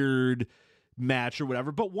weird match or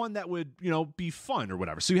whatever, but one that would, be fun or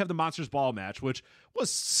whatever. So you have the Monsters Ball match, which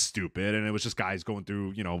was stupid, and it was just guys going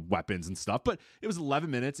through, weapons and stuff, but it was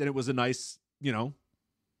 11 minutes, and it was a nice, you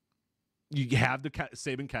have the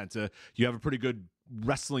Sabin Kenta, you have a pretty good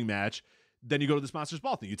wrestling match. Then you go to this Monsters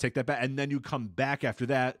Ball thing. You take that back, and then you come back after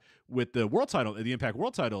that with the world title, the Impact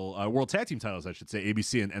World title, World Tag Team titles, I should say,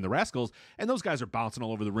 ABC and the Rascals. And those guys are bouncing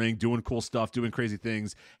all over the ring, doing cool stuff, doing crazy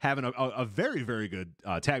things, having a very, very good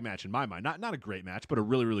tag match in my mind. Not a great match, but a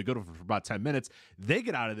really, really good one for about 10 minutes. They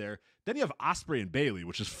get out of there. Then you have Ospreay and Bayley,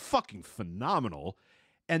 which is fucking phenomenal.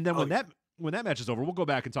 And then when that match is over, we'll go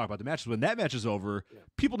back and talk about the matches. When that match is over,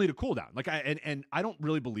 people need a cooldown. Like I don't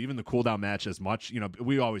really believe in the cooldown match as much.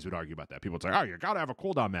 We always would argue about that. People would say, "Oh, you got to have a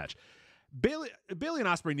cooldown match." Bayley and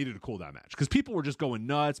Ospreay needed a cooldown match because people were just going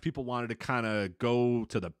nuts. People wanted to kind of go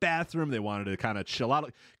to the bathroom. They wanted to kind of chill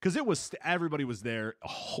out because everybody was there,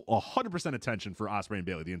 100% attention for Ospreay and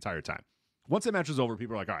Bayley the entire time. Once that match was over,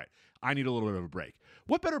 people were like, "All right, I need a little bit of a break."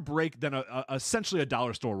 What better break than essentially a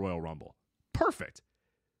dollar store Royal Rumble? Perfect.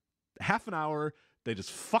 Half an hour, they just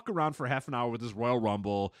fuck around for half an hour with this Royal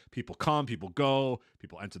Rumble. People come, people go,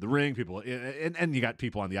 people enter the ring, and you got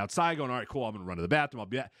people on the outside going, all right, cool, I'm going to run to the bathroom. I'll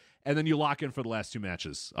be at, and then you lock in for the last 2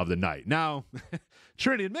 matches of the night. Now,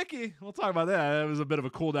 Trinity and Mickey, we'll talk about that. It was a bit of a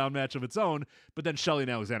cool down match of its own, but then Shelley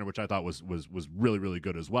and Alexander, which I thought was really, really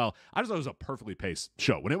good as well. I just thought it was a perfectly paced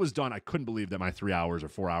show. When it was done, I couldn't believe that my 3 hours or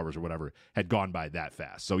 4 hours or whatever had gone by that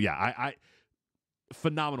fast. So yeah, I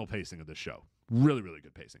phenomenal pacing of this show. Really, really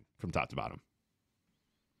good pacing from top to bottom.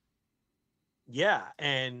 Yeah,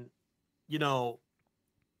 and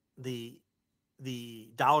the the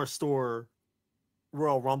Dollar Store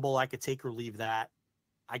Royal Rumble, I could take or leave that.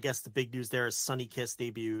 I guess the big news there is Sonny Kiss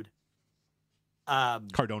debuted.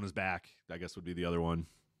 Cardona's back, I guess would be the other one.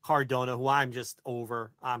 Cardona, who I'm just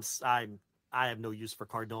over. I have no use for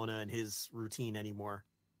Cardona and his routine anymore.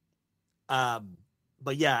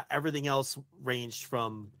 But yeah, everything else ranged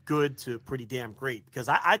from good to pretty damn great, because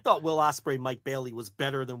I thought Will Ospreay, Mike Bailey was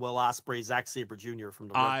better than Will Ospreay, Zack Sabre Jr. from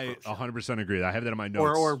the I 100% agree. I have that in my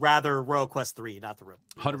notes. Or rather, Royal Quest 3, not the Royal.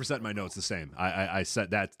 100% in my notes, the same. I said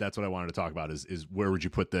that's what I wanted to talk about is where would you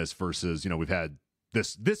put this versus, we've had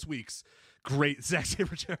this week's great Zack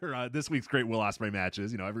Sabre, this week's great Will Ospreay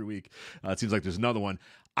matches. Every week it seems like there's another one.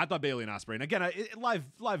 I thought Bailey and Ospreay, and again,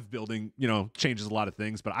 live building, changes a lot of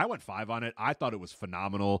things, but I went 5 on it. I thought it was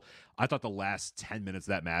phenomenal. I thought the last 10 minutes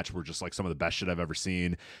of that match were just like some of the best shit I've ever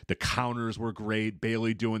seen. The counters were great.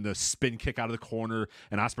 Bailey doing the spin kick out of the corner,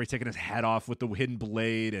 and Ospreay taking his head off with the hidden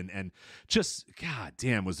blade, and just, god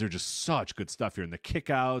damn, was there just such good stuff here. And the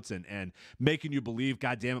kickouts and making you believe,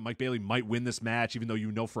 god damn it, Mike Bailey might win this match,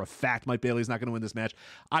 even though for a fact Mike Bailey's not going to win this match.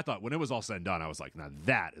 I thought when it was all said and done, I was like, now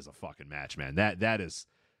that is a fucking match, man. That is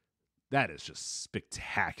just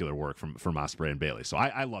spectacular work from Ospreay and Bailey. So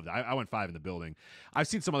I loved it. I went 5 in the building. I've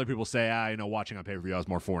seen some other people say, watching on pay-per-view, I was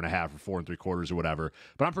more 4.5 or 4 3/4 or whatever.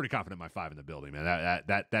 But I'm pretty confident my 5 in the building, man.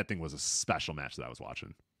 That thing was a special match that I was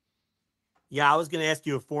watching. Yeah, I was going to ask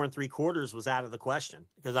you if 4 3/4 was out of the question,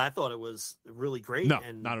 because I thought it was really great. No,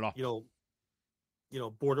 and, not at all.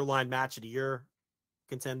 Borderline match of the year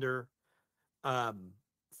contender,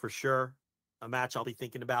 for sure. A match I'll be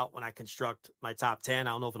thinking about when I construct my top 10.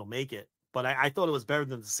 I don't know if it'll make it, but I thought it was better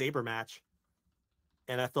than the Sabre match.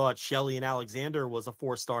 And I thought Shelley and Alexander was a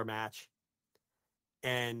 4-star match.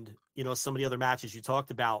 And, some of the other matches you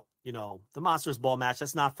talked about, the Monsters Ball match,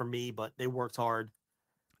 that's not for me, but they worked hard.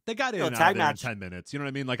 They got in and out of there in 10 minutes. You know what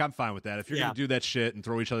I mean? Like, I'm fine with that. If you're going to do that shit and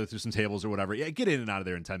throw each other through some tables or whatever, yeah, get in and out of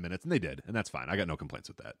there in 10 minutes. And they did. And that's fine. I got no complaints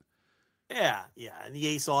with that. Yeah. And the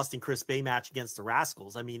Ace Austin Chris Bay match against the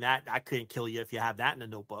Rascals. I mean, that couldn't kill you if you have that in a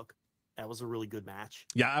notebook. That was a really good match.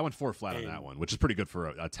 Yeah, I went 4 flat on that one, which is pretty good for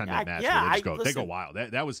a 10-minute match. Yeah, they go wild.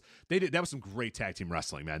 That was some great tag team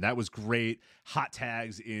wrestling, man. That was great. Hot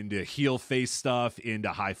tags into heel face stuff, into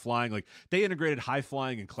high flying. Like, they integrated high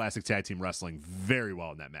flying and classic tag team wrestling very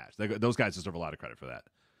well in that match. Those guys deserve a lot of credit for that.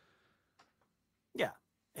 Yeah,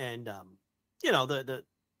 and the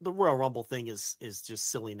Royal Rumble thing is just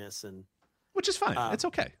silliness, and which is fine. It's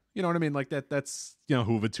okay. You know what I mean? Like that's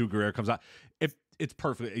Juventud Guerrero comes out. If it's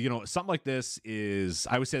perfect, something like this is,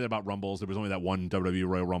 I would say that about Rumbles. There was only that one WWE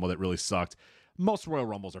Royal Rumble that really sucked. Most Royal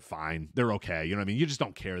Rumbles are fine. They're okay. You know what I mean? You just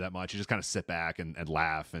don't care that much. You just kind of sit back and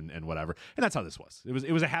laugh and whatever. And that's how this was.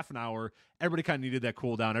 It was a half an hour. Everybody kind of needed that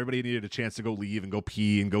cool down. Everybody needed a chance to go leave and go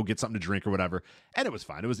pee and go get something to drink or whatever. And it was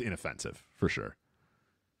fine. It was inoffensive for sure.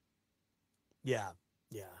 Yeah.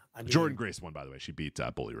 I mean, Jordan Grace won, by the way. She beat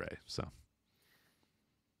Bully Ray. So.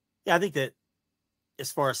 Yeah, I think that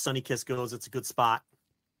as far as Sonny Kiss goes, it's a good spot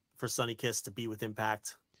for Sonny Kiss to be with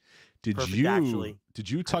Impact. Did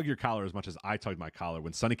you tug your collar as much as I tugged my collar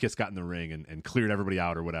when Sonny Kiss got in the ring and cleared everybody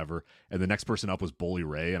out or whatever, and the next person up was Bully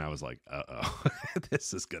Ray, and I was like, uh-oh,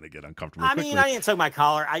 this is going to get uncomfortable quickly. Mean, I didn't tug my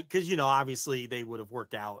collar because, obviously they would have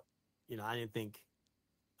worked out. I didn't think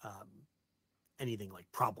anything like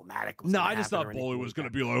problematic was I just thought Bully was going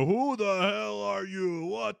to be like, who the hell are you?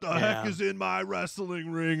 What the heck is in my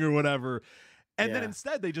wrestling ring or whatever? And then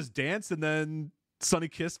instead they just danced, and then Sonny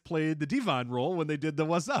Kiss played the Devon role when they did the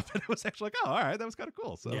What's Up. And it was actually like, oh, all right, that was kind of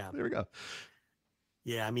cool. So there we go.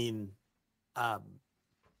 Yeah, I mean, I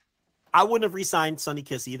wouldn't have re-signed Sonny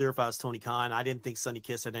Kiss either if I was Tony Khan. I didn't think Sonny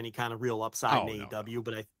Kiss had any kind of real upside in AEW,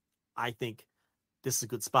 but I think this is a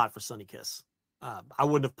good spot for Sonny Kiss. I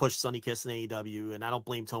wouldn't have pushed Sonny Kiss in AEW, and I don't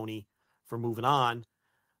blame Tony for moving on.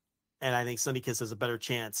 And I think Sonny Kiss has a better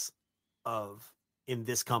chance of in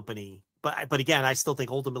this company. But again, I still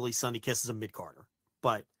think ultimately Sonny Kiss is a mid-carder.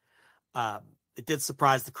 But it did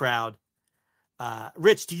surprise the crowd.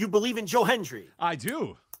 Rich, do you believe in Joe Hendry? I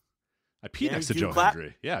do. I peed next to Joe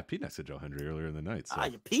Hendry. Yeah, I peed next to Joe Hendry earlier in the night. So.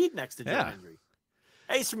 You peed next to Joe Hendry.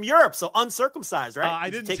 Hey, he's from Europe, so uncircumcised, right? I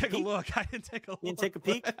didn't take a look. You didn't take a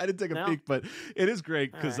peek? I didn't take a peek, but it is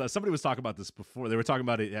great because somebody was talking about this before. They were talking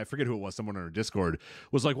about it. I forget who it was. Someone on our Discord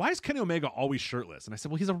was like, why is Kenny Omega always shirtless? And I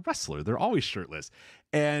said, well, he's a wrestler. They're always shirtless.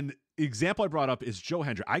 And the example I brought up is Joe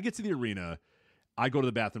Hendry. I get to the arena. I go to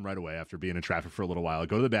the bathroom right away after being in traffic for a little while. I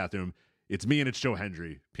go to the bathroom. It's me and it's Joe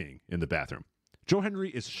Hendry peeing in the bathroom. Joe Hendry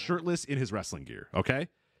is shirtless in his wrestling gear, okay?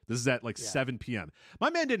 This is at 7 p.m. My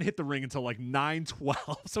man didn't hit the ring until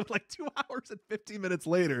 9:12. So 2 hours and 15 minutes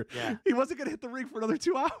later, he wasn't going to hit the ring for another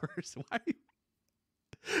 2 hours. Why?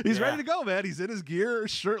 He's ready to go, man. He's in his gear,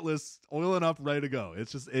 shirtless, oiling up, ready to go.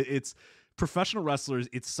 It's just, it's professional wrestlers.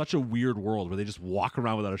 It's such a weird world where they just walk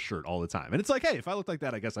around without a shirt all the time. And it's like, hey, if I looked like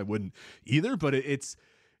that, I guess I wouldn't either. But it's,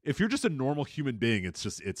 if you're just a normal human being, it's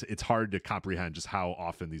just, it's hard to comprehend just how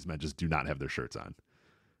often these men just do not have their shirts on.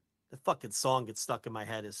 The fucking song gets stuck in my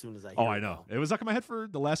head as soon as I hear it. Oh, I know. It was stuck in my head for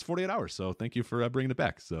the last 48 hours. So thank you for bringing it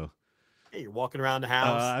back. So. Hey, you're walking around the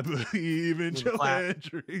house. I believe in Joe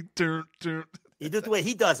Landry. He did the way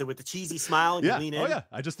he does it with the cheesy smile. And you lean in. Oh, yeah.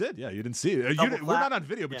 I just did. Yeah, you didn't see it. We're not on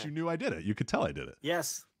video, but you knew I did it. You could tell I did it.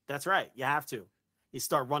 Yes, that's right. You have to. You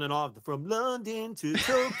start running off from London to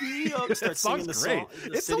Tokyo. That song's great.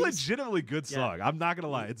 It's a legitimately good song. I'm not going to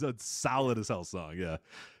lie. It's a solid as hell song. Yeah.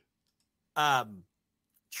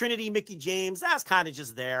 Trinity, Mickie James, that's kind of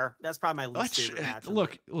just there. That's probably my least favorite match.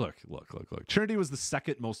 Look. Trinity was the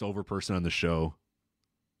second most over person on the show.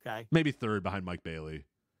 Okay. Maybe third behind Mike Bailey.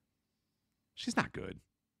 She's not good.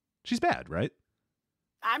 She's bad, right?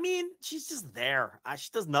 I mean, she's just there. She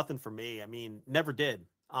does nothing for me. I mean, never did,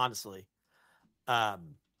 honestly.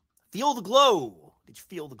 Feel the glow. Did you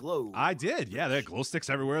feel the glow? I did. Yeah, there are glow sticks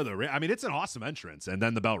everywhere. I mean, it's an awesome entrance. And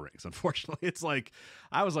then the bell rings. Unfortunately, it's like,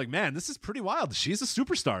 I was like, man, this is pretty wild. She's a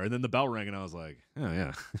superstar. And then the bell rang, and I was like, oh,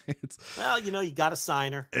 yeah. Well, you got to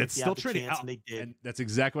sign her. It's still Trinity. And that's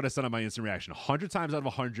exactly what I said on my instant reaction. 100 times out of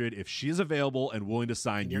 100, if she is available and willing to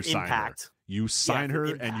sign, you sign her. You sign her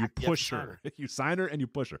and you push her. You sign her and you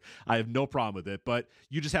push her. I have no problem with it. But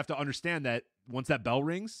you just have to understand that once that bell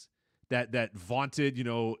rings, that vaunted,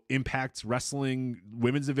 Impact Wrestling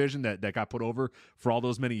women's division that got put over for all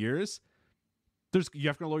those many years, you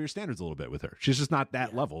have to lower your standards a little bit with her. She's just not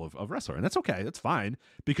that level of wrestler. And that's okay. That's fine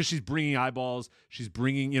because she's bringing eyeballs. She's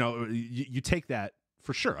bringing, you take that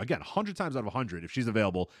for sure. Again, 100 times out of 100, if she's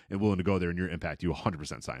available and willing to go there in your Impact, you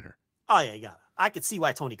 100% sign her. Oh, yeah, you got it. I could see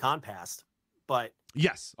why Tony Khan passed, but.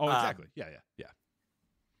 Yes. Oh, exactly. Yeah.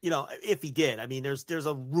 If he did, I mean, there's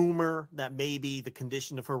a rumor that maybe the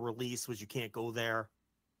condition of her release was you can't go there.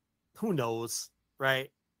 Who knows, right?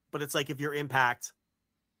 But it's like if you're Impact,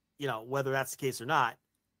 whether that's the case or not,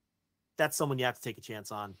 that's someone you have to take a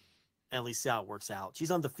chance on and at least see how it works out. She's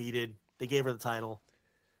undefeated. They gave her the title.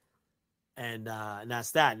 And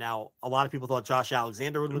that's that. Now, a lot of people thought Josh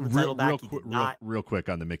Alexander would win the title back. He did not. Real quick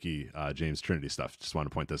on the Mickie James Trinity stuff. Just want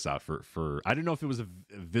to point this out for I didn't know if it was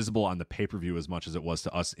visible on the pay-per-view as much as it was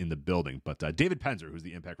to us in the building, but David Penzer, who's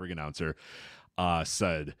the Impact ring announcer,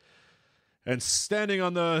 said, and standing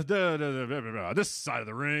on this side of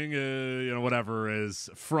the ring, whatever, is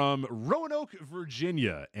from Roanoke,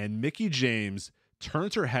 Virginia, and Mickie James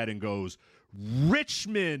turns her head and goes,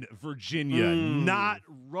 Richmond, Virginia, not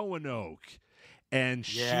Roanoke. And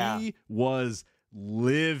she was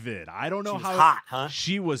livid. I don't know how hot, huh?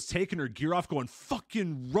 She was taking her gear off going,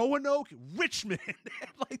 fucking Roanoke, Richmond.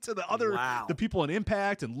 Like to the people in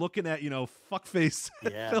Impact and looking at, fuckface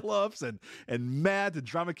Phillips and Matt, the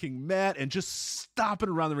Drama King Matt, and just stomping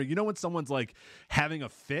around the ring. When someone's like having a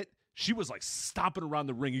fit? She was like stomping around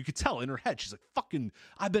the ring. You could tell in her head. She's like, fucking,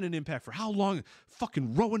 I've been in Impact for how long?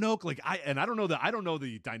 Fucking Roanoke. I don't know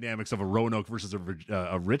the dynamics of a Roanoke versus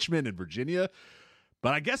a Richmond in Virginia.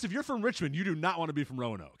 But I guess if you're from Richmond, you do not want to be from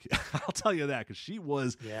Roanoke. I'll tell you that because she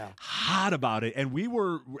was hot about it. And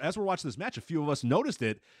as we're watching this match, a few of us noticed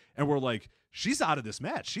it and we're like, she's out of this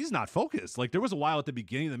match. She's not focused. Like there was a while at the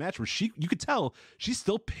beginning of the match where you could tell she's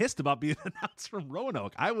still pissed about being announced from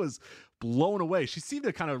Roanoke. I was blown away. She seemed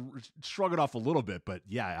to kind of shrug it off a little bit, but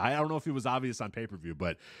I don't know if it was obvious on pay-per-view,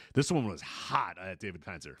 but this one was hot at David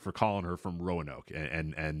Penzer for calling her from Roanoke.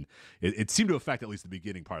 And it seemed to affect at least the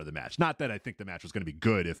beginning part of the match. Not that I think the match was going to be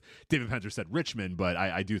good if David Penzer said Richmond, but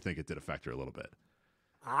I do think it did affect her a little bit.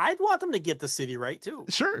 I'd want them to get the city right too.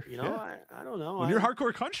 Sure. I don't know. When you're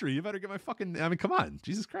hardcore country, you better get come on.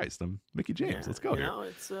 Jesus Christ. I'm Mickie James. Let's go.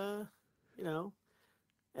 It's and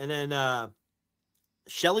then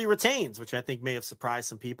Shelley retains, which I think may have surprised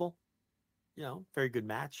some people. Very good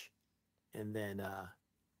match. And then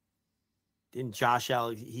didn't Josh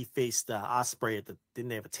Allen, he faced Ospreay didn't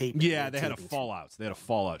they have a tape? Yeah, they had a fallout. They had a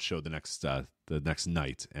fallout show the next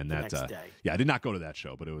night, and that next day. I did not go to that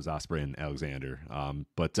show, but it was Ospreay and Alexander.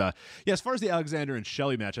 As far as the Alexander and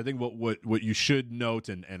Shelley match, I think what you should note,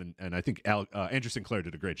 and I think Andrew Sinclair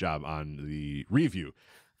did a great job on the review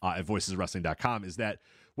at voiceswrestling.com, is that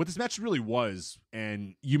what this match really was,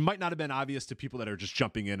 and you might not have been obvious to people that are just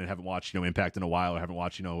jumping in and haven't watched Impact in a while or haven't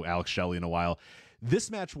watched Alex Shelley in a while.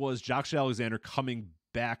 This match was Josh Alexander coming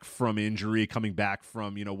back from injury, coming back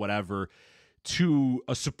from whatever, to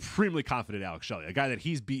a supremely confident Alex Shelley, a guy that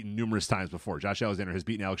he's beaten numerous times before. Josh Alexander has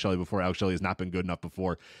beaten Alex Shelley before. Alex Shelley has not been good enough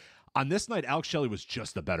before. On this night, Alex Shelley was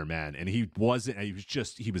just the better man, and he was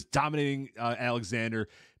dominating Alexander,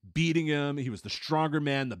 beating him. He was the stronger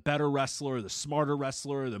man, the better wrestler, the smarter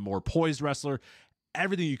wrestler, the more poised wrestler.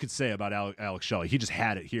 Everything you could say about Alex Shelley, he just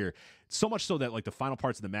had it here. So much so that like the final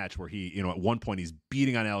parts of the match where he, at one point he's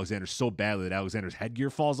beating on Alexander so badly that Alexander's headgear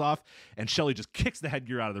falls off, and Shelley just kicks the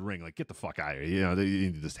headgear out of the ring. Like, get the fuck out of here.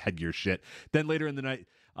 This headgear shit. Then later in the night,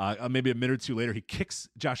 maybe a minute or two later, he kicks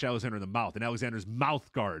Josh Alexander in the mouth, and Alexander's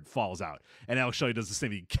mouth guard falls out. And Alex Shelley does the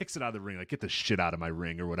same. He kicks it out of the ring, like, get the shit out of my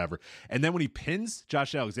ring or whatever. And then when he pins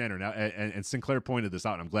Josh Alexander, now, and Sinclair pointed this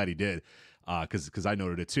out, and I'm glad he did, because I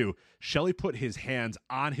noted it too. Shelley put his hands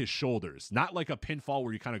on his shoulders, not like a pinfall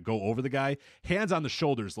where you kind of go over the guy. Hands on the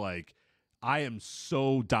shoulders, like, I am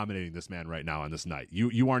so dominating this man right now on this night.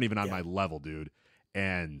 You aren't even on my level, dude.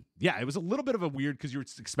 And yeah, it was a little bit of a weird, because you were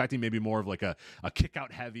expecting maybe more of like a kick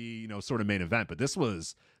out heavy, sort of main event. But this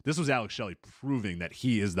was Alex Shelley proving that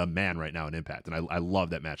he is the man right now in Impact, and I love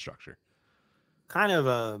that match structure. Kind of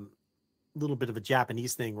a little bit of a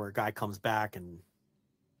Japanese thing where a guy comes back and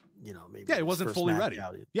maybe it wasn't fully ready.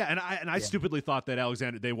 Out. Yeah, and I stupidly thought that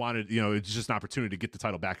Alexander, they wanted, it's just an opportunity to get the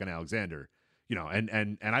title back on Alexander.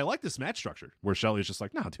 And I like this match structure where Shelley's just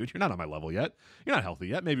like, no, dude, you're not on my level yet. You're not healthy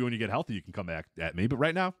yet. Maybe when you get healthy, you can come back at me. But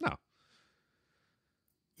right now, no.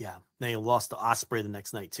 Yeah. They lost to Ospreay the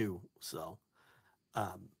next night too. So,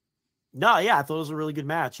 no, yeah, I thought it was a really good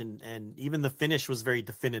match. And even the finish was very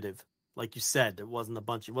definitive. Like you said, it wasn't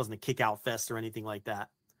a kick out fest or anything like that.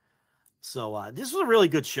 So, this was a really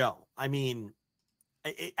good show. I mean,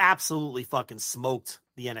 it absolutely fucking smoked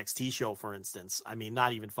the NXT show, for instance. I mean,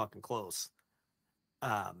 not even fucking close.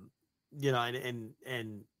 And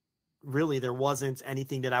really there wasn't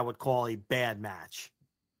anything that I would call a bad match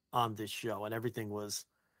on this show, and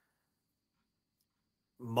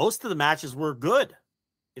most of the matches were good,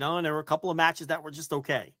 and there were a couple of matches that were just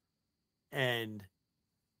okay. And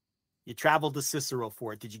you traveled to Cicero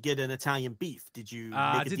for it. Did you get an Italian beef? Did you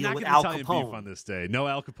make a deal with Al Italian Capone beef on this day? No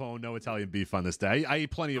Al Capone, no Italian beef on this day. I eat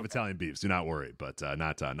plenty of Italian beefs. Do not worry, but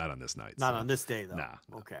not on this night. Not on this day, though. Nah.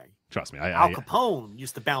 Okay. Trust me. Al Capone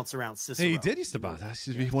used to bounce around Cicero. He did used to bounce. That used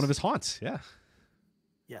to be one of his haunts. Yeah.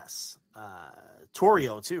 Yes.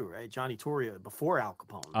 Torrio too, right? Johnny Torrio before Al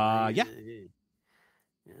Capone. Right? Yeah.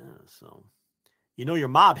 Yeah. So, your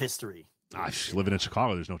mob history. Living in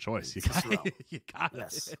Chicago, there's no choice. You got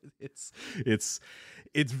yes. it.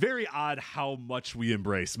 It's very odd how much we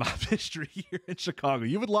embrace mob history here in Chicago.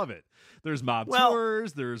 You would love it. There's mob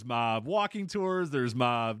tours, there's mob walking tours, there's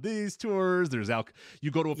mob these tours,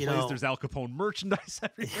 you go to a place, there's Al Capone merchandise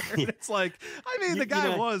everywhere. It's like, the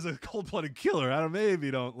guy was a cold-blooded killer. I don't maybe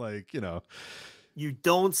you don't You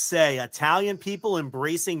don't say. Italian people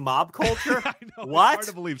embracing mob culture? I know. What? It's hard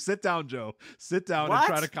to believe. Sit down, Joe. Sit down and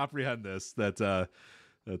try to comprehend this. That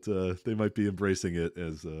they might be embracing it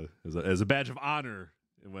as a badge of honor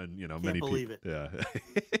when many people. Believe it.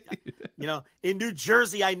 Yeah. In New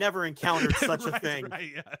Jersey, I never encountered such a thing.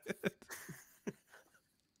 Right. Yeah.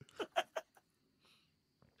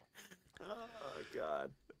 Oh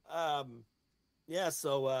God. Yeah.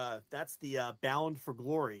 So that's the Bound for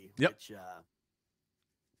Glory. Yep. Which,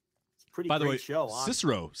 pretty By the great way, show.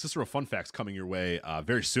 Cicero fun facts coming your way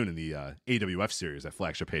very soon in the AWF series at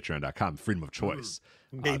flagshippatreon.com. Freedom of choice.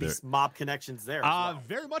 Maybe mob connections there. As well.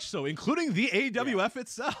 Very much so, including the AWF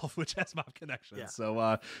itself, which has mob connections. Yeah.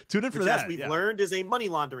 So tune in for that. As we've learned, is a money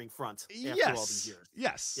laundering front. After all these years.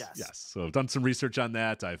 Yes. So I've done some research on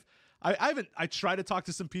that. I try to talk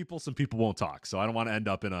to some people won't talk, so I don't want to end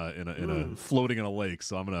up in a floating in a lake.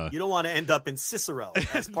 So I'm gonna. You don't want to end up in Cicero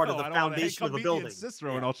as part of the foundation of the building. In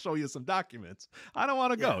Cicero, and I'll show you some documents. I don't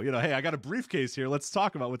want to go. Hey, I got a briefcase here. Let's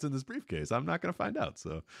talk about what's in this briefcase. I'm not gonna find out.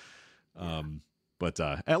 So, but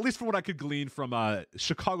at least from what I could glean from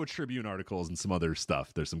Chicago Tribune articles and some other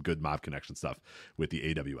stuff, there's some good mob connection stuff with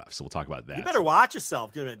the AWF. So we'll talk about that. You better watch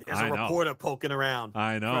yourself, dude. As a reporter poking around.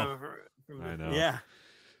 I know. I know. Yeah.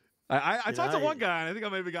 I talked to one guy, and I think I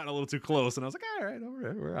maybe gotten a little too close, and I was like, all right,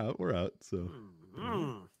 we're out. So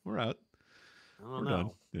we're out. We're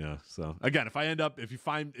done. Yeah. So again,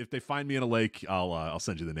 if they find me in a lake, I'll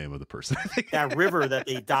send you the name of the person. That river that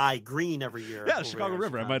they dye green every year. Yeah, the Chicago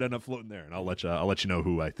River. I might end up floating there, and I'll let you know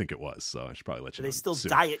who I think it was. So I should probably let you know. They still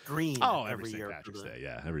soon. dye it green. Oh, every St. Patrick's Day.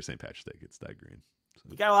 Yeah, every St. Patrick's Day gets dyed green. So.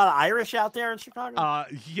 You got a lot of Irish out there in Chicago?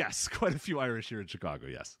 Yes, quite a few Irish here in Chicago.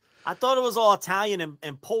 Yes. I thought it was all Italian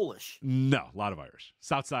and Polish. No, a lot of Irish.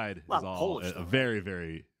 Southside is all Polish, a very,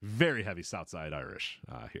 very, very heavy Southside Irish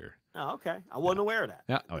here. Oh, okay. I wasn't aware of that.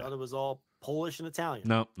 Yeah. I thought it was all Polish and Italian.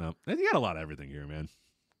 No. You got a lot of everything here, man.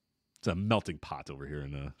 It's a melting pot over here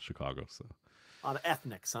in Chicago. So a lot of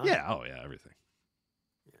ethnics, huh? Yeah. Oh, yeah. Everything.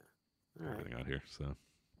 Yeah. everything out here. So, all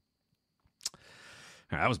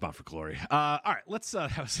right, that was Bound for Glory. All right, let's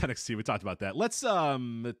that was NXT. We talked about that. Let's what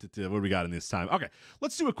do we got in this time? Okay,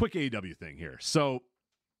 let's do a quick AEW thing here. So,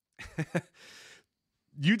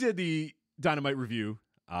 you did the Dynamite review,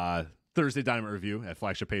 Thursday Dynamite review at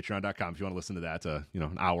flagshippatreon.com if you want to listen to that.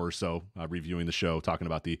 An hour or so reviewing the show, talking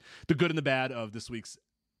about the good and the bad of this week's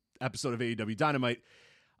episode of AEW Dynamite.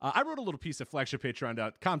 I wrote a little piece at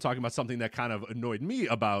flagshippatreon.com talking about something that kind of annoyed me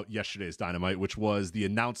about yesterday's Dynamite, which was the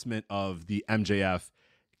announcement of the MJF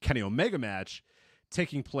Kenny Omega match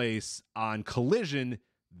taking place on Collision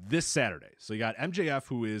this Saturday. So you got MJF,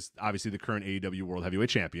 who is obviously the current AEW World Heavyweight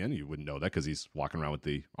Champion. You wouldn't know that because he's walking around with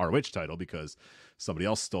the ROH title because somebody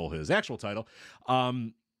else stole his actual title.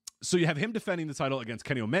 So you have him defending the title against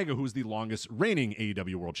Kenny Omega, who's the longest reigning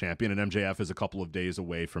AEW World Champion, and MJF is a couple of days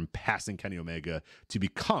away from passing Kenny Omega to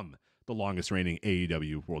become the longest reigning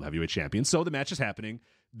AEW World Heavyweight Champion. So the match is happening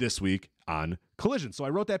this week on Collision. So I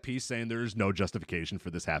wrote that piece saying there's no justification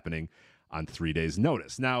for this happening on 3 days'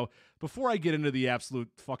 notice. Now, before I get into the absolute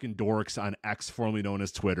fucking dorks on X, formerly known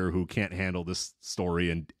as Twitter, who can't handle this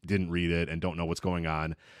story and didn't read it and don't know what's going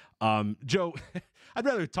on, Joe, I'd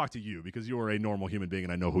rather talk to you because you are a normal human being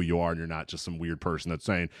and I know who you are and you're not just some weird person that's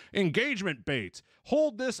saying engagement bait,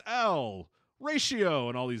 hold this L, ratio,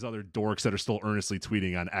 and all these other dorks that are still earnestly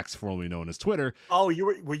tweeting on X, formerly known as Twitter. Oh,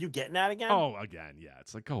 were you getting that again? Oh, again, yeah.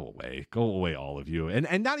 It's like, go away, all of you.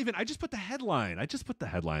 And not even, I just put the headline.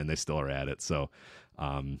 They still are at it. So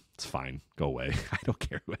it's fine. Go away. I don't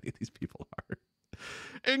care who any of these people are.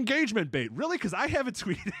 Engagement bait. Really? Because I haven't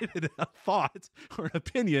tweeted a thought or an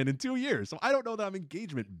opinion in 2 years. So I don't know that I'm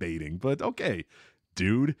engagement baiting, but okay.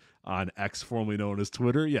 Dude on X, formerly known as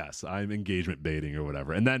Twitter. Yes, I'm engagement baiting or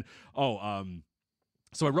whatever. And then,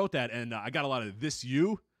 so I wrote that and I got a lot of this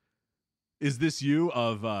you. Is this you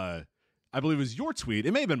of, I believe it was your tweet.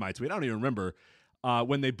 It may have been my tweet. I don't even remember.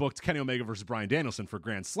 When they booked Kenny Omega versus Bryan Danielson for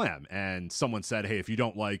Grand Slam. And someone said, hey, if you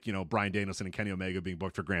don't like, Bryan Danielson and Kenny Omega being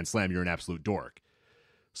booked for Grand Slam, you're an absolute dork.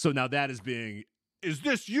 So now that is being, is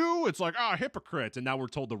this you? It's like, hypocrite. And now we're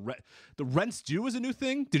told the rents due is a new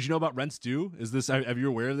thing. Did you know about rents due? Are you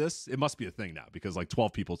aware of this? It must be a thing now because like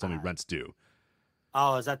 12 people told me rents due.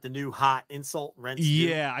 Oh, is that the new hot insult, rents due?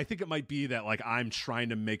 Yeah, I think it might be that like I'm trying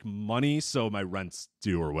to make money so my rent's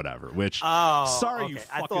due or whatever, which, sorry, okay. You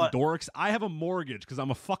fucking dorks. I have a mortgage because I'm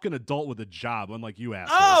a fucking adult with a job, unlike you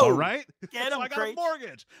assholes, all right? Get so I got a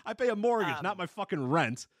mortgage. I pay a mortgage, not my fucking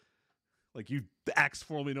rent. Like you X,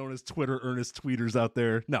 formerly known as Twitter earnest tweeters out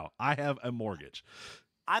there. No, I have a mortgage.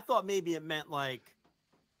 I thought maybe it meant like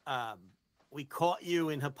we caught you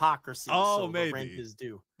in hypocrisy. Oh, so maybe. The rent is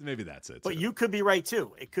due. Maybe that's it. But you could be right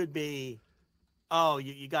too. It could be,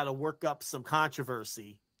 you got to work up some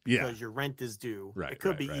controversy because your rent is due. Right. It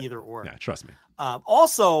could be either or. Yeah, trust me.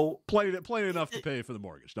 Also, plenty enough to pay for the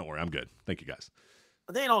mortgage. Don't worry, I'm good. Thank you guys.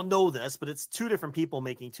 They don't know this, but it's two different people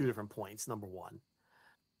making two different points. Number one,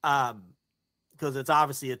 because it's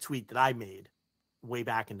obviously a tweet that I made way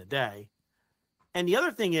back in the day. And the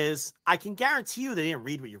other thing is, I can guarantee you they didn't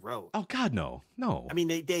read what you wrote. Oh God, no. I mean,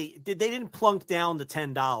 they didn't plunk down the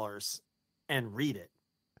 $10 and read it,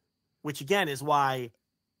 which again is why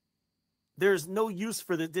there's no use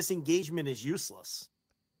for this engagement is useless.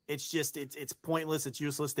 It's just it's pointless. It's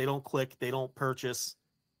useless. They don't click. They don't purchase,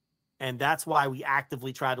 and that's why we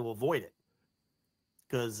actively try to avoid it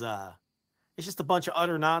because it's just a bunch of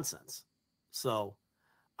utter nonsense. So.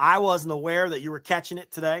 I wasn't aware that you were catching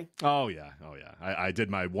it today. Oh, yeah. I did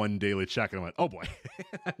my one daily check and I went, oh, boy.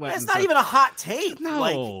 It's not even a hot take. No.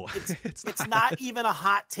 Like, it's not even a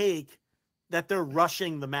hot take that they're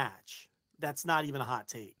rushing the match. That's not even a hot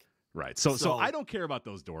take. Right. So I don't care about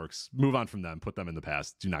those dorks. Move on from them. Put them in the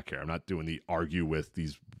past. Do not care. I'm not doing the argue with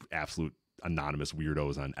these absolute anonymous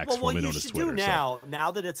weirdos on X, formerly known as Twitter. What you should do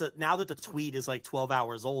now that the tweet is like 12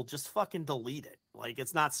 hours old, just fucking delete it. Like,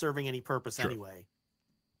 it's not serving any purpose anyway.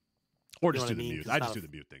 Or just do the mute. I just do the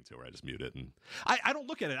mute thing too, where I just mute it. And I don't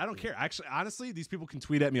look at it. I don't care. Actually, honestly, these people can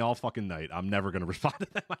tweet at me all fucking night. I'm never going to respond to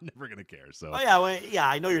them. I'm never going to care. So. Oh, yeah,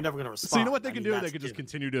 I know you're never going to respond. So you know what they can do? They can just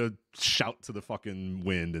continue to shout to the fucking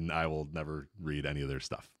wind, and I will never read any of their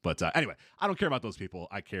stuff. But anyway, I don't care about those people.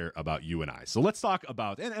 I care about you and I. So let's talk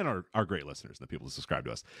about, and our great listeners, and the people who subscribe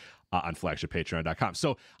to us on flagshippatreon.com.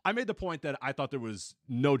 So I made the point that I thought there was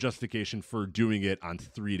no justification for doing it on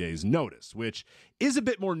 3 days' notice, which is a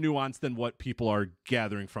bit more nuanced than what people are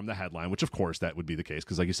gathering from the headline, which of course that would be the case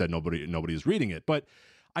because like you said, nobody is reading it. But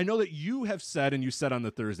I know that you have said, and you said on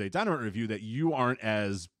the Thursday Dynamite review, that you aren't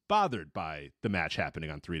as bothered by the match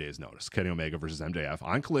happening on 3 days notice. Kenny Omega versus MJF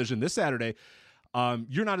on Collision this Saturday.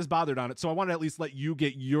 You're not as bothered on it, so I want to at least let you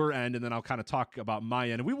get your end, and then I'll kind of talk about my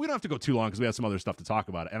end. And we don't have to go too long because we have some other stuff to talk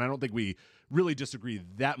about, and I don't think we really disagree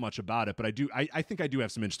that much about it. But I think I do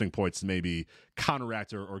have some interesting points to maybe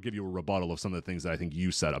counteract or give you a rebuttal of some of the things that I think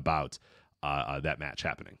you said about that match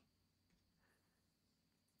happening.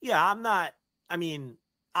 Yeah,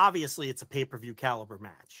 obviously it's a pay-per-view caliber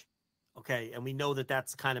match. Okay. And we know that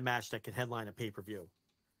that's the kind of match that could headline a pay-per-view.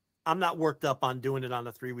 I'm not worked up on doing it on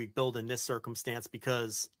a 3-week build in this circumstance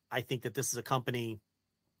because I think that this is a company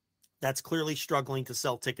that's clearly struggling to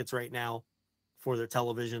sell tickets right now for their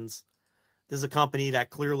televisions. This is a company that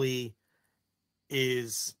clearly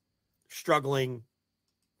is struggling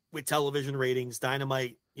with television ratings.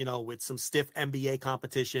 Dynamite, with some stiff NBA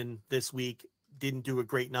competition this week, didn't do a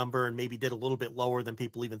great number and maybe did a little bit lower than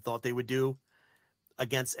people even thought they would do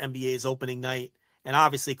against NBA's opening night. And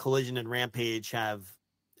obviously Collision and Rampage have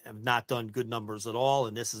not done good numbers at all.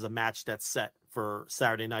 And this is a match that's set for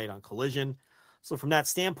Saturday night on Collision. So from that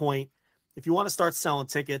standpoint, if you want to start selling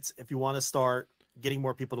tickets, if you want to start getting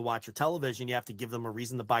more people to watch your television, you have to give them a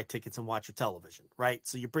reason to buy tickets and watch your television, right?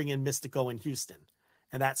 So you bring in Mystico in Houston,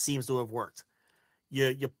 and that seems to have worked.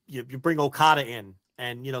 You bring Okada in,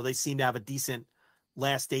 and they seem to have a decent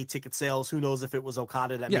last day ticket sales. Who knows if it was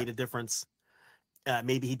Okada that made a difference?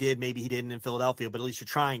 Maybe he did, maybe he didn't in Philadelphia, but at least you're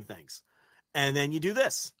trying things. And then you do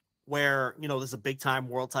this, where there's a big time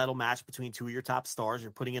world title match between two of your top stars.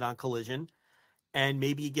 You're putting it on Collision, and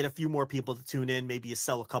maybe you get a few more people to tune in. Maybe you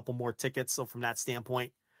sell a couple more tickets. So from that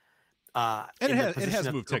standpoint, and it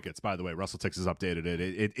has moved tickets, by the way. WrestleTix has updated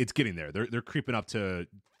it. It's getting there. They're creeping up to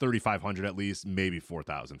 3,500 at least, maybe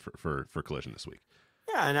 4,000 for Collision this week.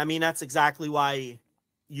 Yeah, and that's exactly why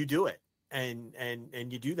you do it, and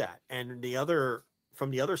you do that. And from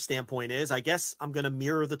the other standpoint is, I guess I'm going to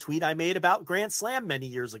mirror the tweet I made about Grand Slam many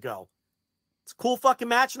years ago. It's a cool fucking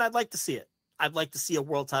match, and I'd like to see it. I'd like to see a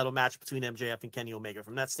world title match between MJF and Kenny Omega.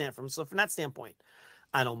 From that standpoint,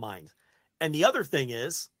 I don't mind. And the other thing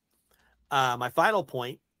is, my final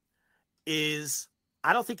point is,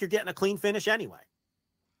 I don't think you're getting a clean finish anyway.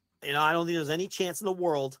 I don't think there's any chance in the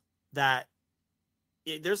world that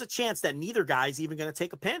there's a chance that neither guy's even going to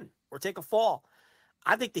take a pin or take a fall.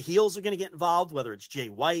 I think the heels are going to get involved, whether it's Jay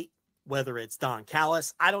White, whether it's Don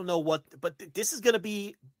Callis. I don't know what, but this is going to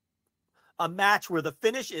be a match where the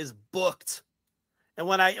finish is booked. And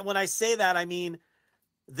when I say that, I mean,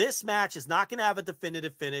 this match is not going to have a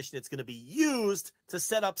definitive finish, and it's going to be used to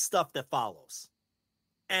set up stuff that follows.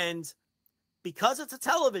 And because it's a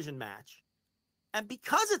television match, and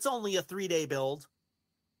because it's only a 3-day build,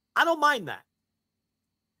 I don't mind that.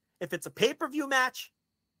 If it's a pay-per-view match,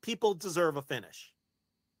 people deserve a finish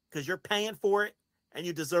because you're paying for it and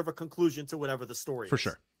you deserve a conclusion to whatever the story is. For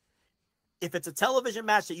sure. If it's a television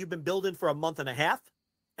match that you've been building for a month and a half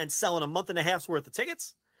and selling a month and a half's worth of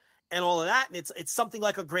tickets and all of that, and it's something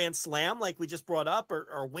like a Grand Slam, like we just brought up,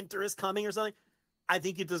 or Winter is Coming or something, I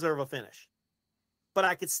think you deserve a finish. But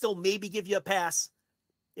I could still maybe give you a pass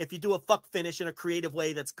if you do a fuck finish in a creative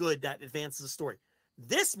way that's good, that advances the story.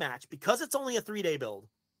 This match, because it's only a 3-day build,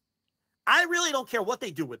 I really don't care what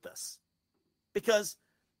they do with this, because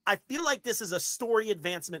I feel like this is a story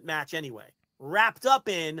advancement match anyway, wrapped up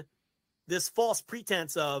in this false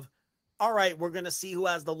pretense of, all right, we're going to see who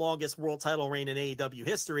has the longest world title reign in AEW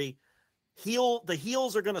history. The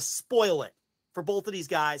heels are going to spoil it for both of these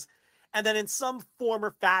guys. And then in some form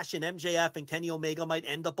or fashion, MJF and Kenny Omega might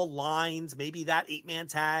end up aligned. Maybe that 8-man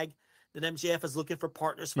tag that MJF is looking for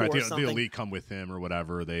partners for, right, or something. The Elite come with him or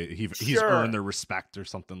whatever. He's earned their respect or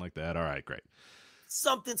something like that. All right, great.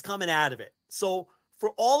 Something's coming out of it. So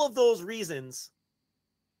for all of those reasons,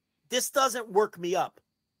 this doesn't work me up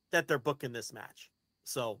that they're booking this match.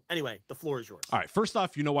 So anyway, the floor is yours. All right. First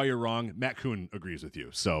off, you know why you're wrong. Matt Kuhn agrees with you.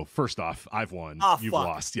 So first off, I've won. You've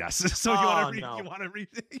lost. Yes. So you want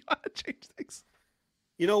to change things.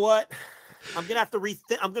 You know what? I'm gonna have to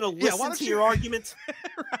rethink. I'm gonna listen to your argument,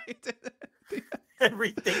 right? And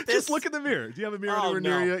rethink this. Just look in the mirror. Do you have a mirror anywhere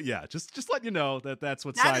near you? Yeah. Just let you know that's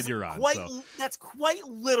what side you're on. That's quite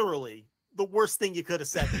literally the worst thing you could have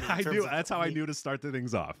said to me. I knew. That's how I knew to start the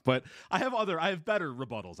things off. But I have better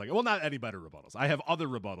rebuttals. Not any better rebuttals. I have other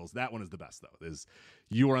rebuttals. That one is the best though. Is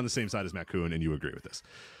you are on the same side as Matt Kuhn and you agree with this.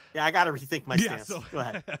 Yeah, I got to rethink my stance. So, go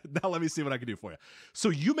ahead. Now let me see what I can do for you. So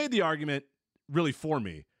you made the argument really for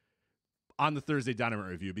me. on the Thursday Dynamite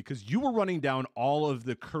review, because you were running down all of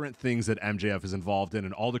the current things that MJF is involved in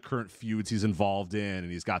and all the current feuds he's involved in.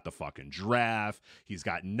 And he's got the fucking draft. He's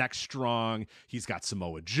got Next Strong. He's got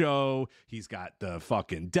Samoa Joe. He's got the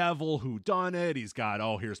fucking Devil Who Done It. He's got,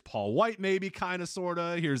 here's Paul White, maybe, kind of, sort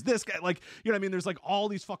of. Here's this guy. Like, you know what I mean? There's like all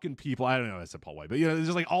these fucking people. I don't know if I said Paul White, but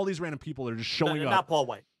there's like all these random people that are just showing up. Not Paul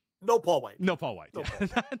White. No Paul White. No Paul White.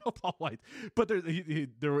 No Paul White. But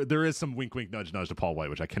there is some wink, wink, nudge, nudge to Paul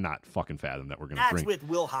White, which I cannot fucking fathom that we're going to bring. That's with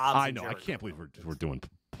Will Hobbs. I know. I can't believe we're doing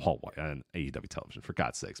Paul White on AEW television, for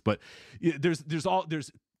God's sakes. But there's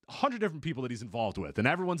 100 different people that he's involved with, and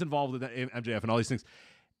everyone's involved with MJF and all these things.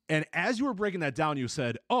 And as you were breaking that down, you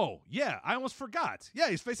said, oh, yeah, I almost forgot. Yeah,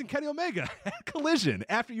 he's facing Kenny Omega at Collision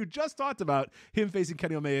after you just talked about him facing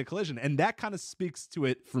Kenny Omega at Collision. And that kind of speaks to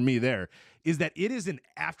it for me there, is that it is an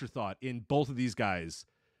afterthought in both of these guys.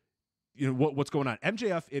 You know, what's going on.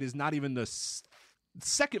 MJF, it is not even the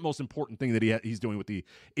second most important thing that he's doing with the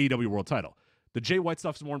AEW World title. The Jay White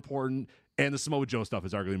stuff is more important, and the Samoa Joe stuff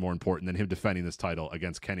is arguably more important than him defending this title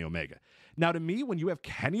against Kenny Omega. Now, to me, when you have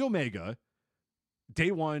Kenny Omega,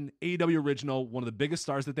 Day One, AEW original, one of the biggest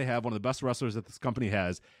stars that they have, one of the best wrestlers that this company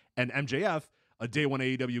has, and MJF, a Day One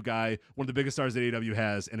AEW guy, one of the biggest stars that AEW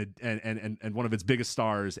has, and one of its biggest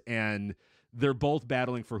stars, and they're both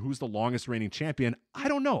battling for who's the longest reigning champion. I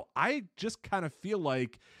don't know. I just kind of feel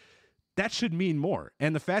like that should mean more.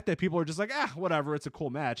 And the fact that people are just like, whatever, it's a cool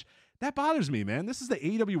match, that bothers me, man. This is the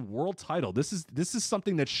AEW World title. This is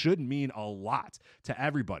something that should mean a lot to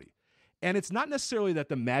everybody. And it's not necessarily that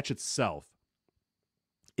the match itself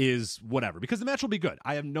is whatever, because the match will be good.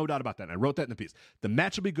 I have no doubt about that. And I wrote that in the piece. The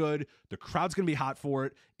match will be good. The crowd's going to be hot for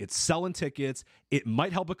it. It's selling tickets. It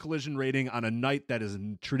might help a Collision rating on a night that is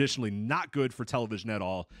traditionally not good for television at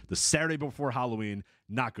all. The Saturday before Halloween,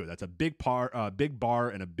 not good. That's a big bar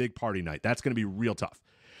and a big party night. That's going to be real tough.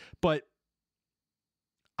 But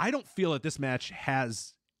I don't feel that this match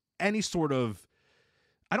has any sort of,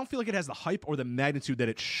 I don't feel like it has the hype or the magnitude that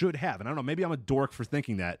it should have. And I don't know, maybe I'm a dork for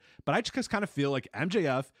thinking that, but I just kind of feel like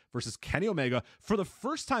MJF versus Kenny Omega, for the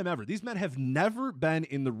first time ever, these men have never been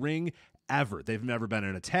in the ring ever. They've never been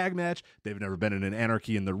in a tag match. They've never been in an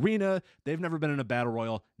Anarchy in the Arena. They've never been in a Battle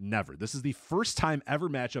Royal. Never. This is the first time ever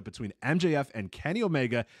matchup between MJF and Kenny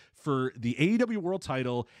Omega for the AEW World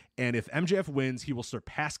title. And if MJF wins, he will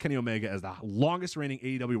surpass Kenny Omega as the longest reigning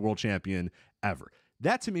AEW World Champion ever.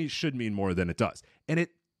 That to me should mean more than it does. And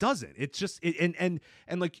it doesn't. It's just and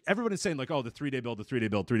like everybody's saying, like, oh, the 3-day build, the 3-day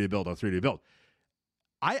build, 3-day build, 3-day build.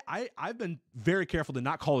 I've been very careful to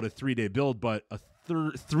not call it a 3-day build, but a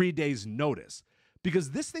 3 days notice, because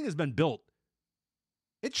this thing has been built.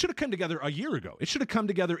 It should have come together a year ago. It should have come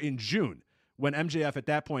together in June, when MJF at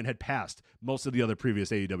that point had passed most of the other previous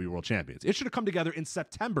AEW World Champions. It should have come together in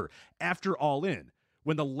September after All In,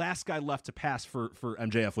 when the last guy left to pass for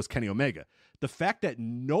MJF was Kenny Omega. The fact that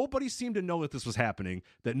nobody seemed to know that this was happening,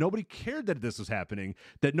 that nobody cared that this was happening,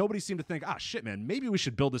 that nobody seemed to think, shit, man, maybe we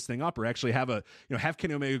should build this thing up, or actually have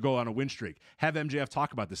Kenny Omega go on a win streak, have MJF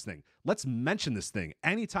talk about this thing. Let's mention this thing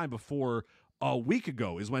anytime before a week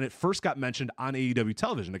ago is when it first got mentioned on AEW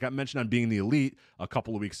television. It got mentioned on Being the Elite a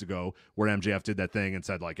couple of weeks ago, where MJF did that thing and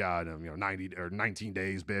said, like, 90 or 19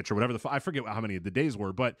 days, bitch, or whatever I forget how many of the days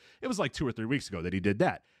were, but it was like 2 or 3 weeks ago that he did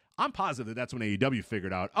that. I'm positive that that's when AEW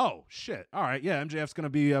figured out, oh, shit, all right, yeah, MJF's going to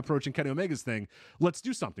be approaching Kenny Omega's thing. Let's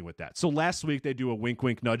do something with that. So last week they do a wink,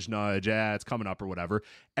 wink, nudge, nudge, it's coming up or whatever,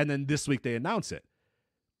 and then this week they announce it.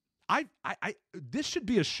 This should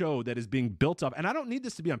be a show that is being built up, and I don't need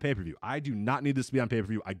this to be on pay-per-view. I do not need this to be on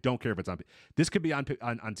pay-per-view. I don't care if it's on. This could be on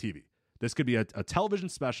TV. This could be a television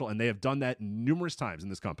special, and they have done that numerous times in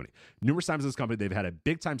this company. Numerous times in this company, they've had a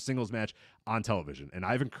big-time singles match on television, and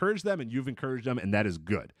I've encouraged them, and you've encouraged them, and that is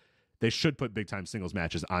good. They should put big-time singles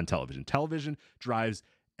matches on television. Television drives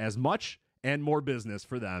as much and more business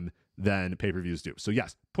for them than pay-per-views do. So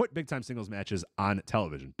yes, put big-time singles matches on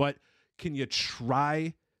television, but can you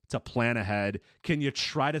try to plan ahead? Can you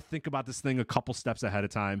try to think about this thing a couple steps ahead of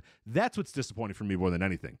time? That's what's disappointing for me more than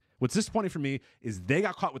anything. What's disappointing for me is they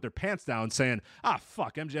got caught with their pants down saying,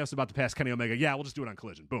 fuck, MJF's about to pass Kenny Omega. Yeah, we'll just do it on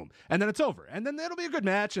Collision. Boom. And then it's over. And then it'll be a good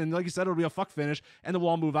match. And like you said, it'll be a fuck finish. And then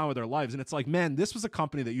we'll all move on with our lives. And it's like, man, this was a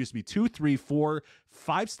company that used to be 2, 3, 4,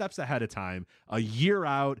 5 steps ahead of time, a year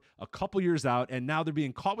out, a couple years out. And now they're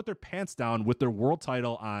being caught with their pants down with their world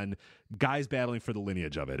title on, guys battling for the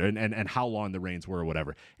lineage of it and how long the reigns were or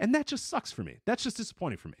whatever. And that just sucks for me. That's just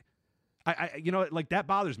disappointing for me. I like, that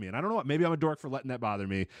bothers me. And I don't know what, maybe I'm a dork for letting that bother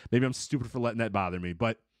me. Maybe I'm stupid for letting that bother me,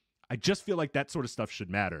 but I just feel like that sort of stuff should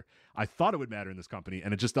matter. I thought it would matter in this company,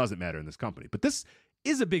 and it just doesn't matter in this company. But this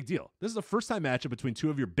is a big deal. This is a first-time matchup between two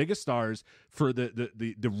of your biggest stars for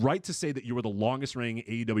the right to say that you were the longest-reigning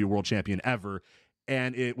AEW World Champion ever,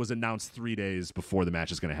 and it was announced 3 days before the match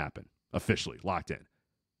is going to happen, officially locked in.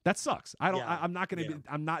 That sucks. I'm not going to be.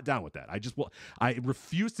 I'm not down with that. I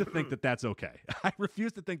refuse to think that that's okay. I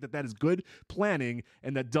refuse to think that that is good planning,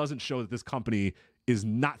 and that doesn't show that this company is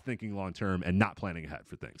not thinking long term and not planning ahead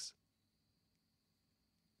for things.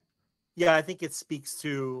 Yeah, I think it speaks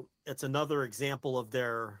to, it's another example of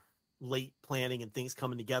their late planning and things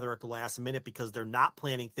coming together at the last minute, because they're not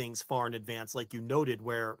planning things far in advance, like you noted,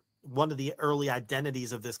 where one of the early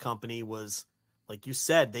identities of this company was, like you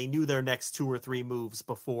said, they knew their next 2 or 3 moves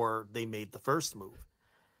before they made the first move.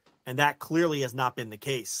 And that clearly has not been the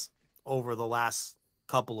case over the last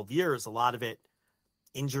couple of years. A lot of it,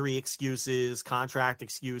 injury excuses, contract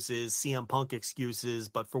excuses, CM Punk excuses,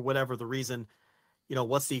 but for whatever the reason,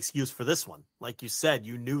 what's the excuse for this one? Like you said,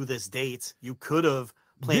 you knew this date. You could have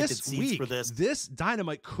planted seeds for this. This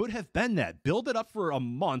Dynamite could have been that. Build it up for a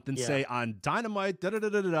month and say on Dynamite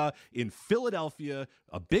in Philadelphia,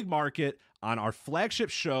 a big market, on our flagship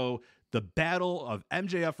show, the battle of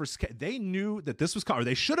MJF versus they knew that this was coming, or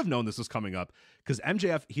they should have known this was coming up, because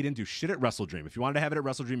MJF, he didn't do shit at WrestleDream. If you wanted to have it at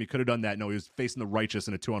WrestleDream, you could have done that. No, he was facing the Righteous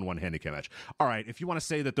in a 2-on-1 handicap match. All right, if you want to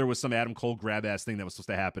say that there was some Adam Cole grab-ass thing that was supposed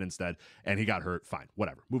to happen instead, and he got hurt, fine,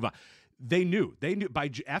 whatever, move on. They knew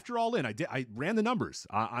after All In, I ran the numbers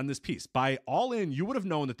on this piece. By All In, you would have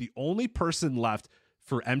known that the only person left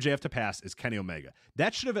for MJF to pass is Kenny Omega.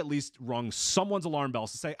 That should have at least rung someone's alarm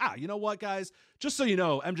bells to say, you know what, guys? Just so you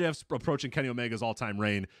know, MJF's approaching Kenny Omega's all-time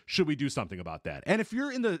reign. Should we do something about that? And if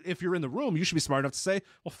you're in the room, you should be smart enough to say,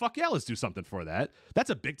 well, fuck yeah, let's do something for that. That's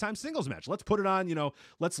a big-time singles match. Let's put it on,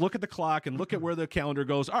 let's look at the clock and look at where the calendar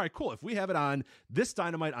goes. All right, cool. If we have it on this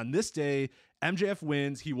Dynamite on this day, MJF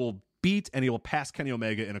wins, he will beat and he will pass Kenny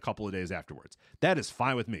Omega in a couple of days afterwards. That is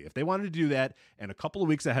fine with me. If they wanted to do that and a couple of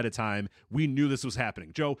weeks ahead of time, we knew this was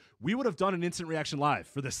happening. Joe, we would have done an instant reaction live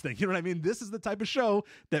for this thing. You know what I mean? This is the type of show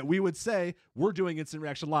that we would say we're doing instant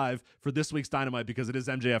reaction live for this week's Dynamite because it is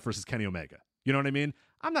MJF versus Kenny Omega. You know what I mean?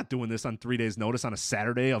 I'm not doing this on 3 days notice on a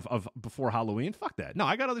Saturday of before Halloween. Fuck that. No,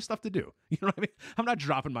 I got other stuff to do. You know what I mean? I'm not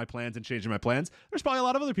dropping my plans and changing my plans. There's probably a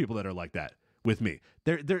lot of other people that are like that with me.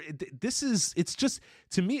 It's just,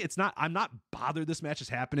 to me, it's not, I'm not bothered this match is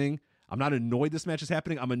happening. I'm not annoyed this match is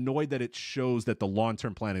happening. I'm annoyed that it shows that the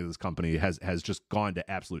long-term planning of this company has just gone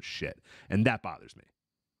to absolute shit. And that bothers me.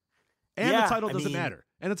 And the title doesn't matter.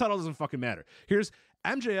 And the title doesn't fucking matter. Here's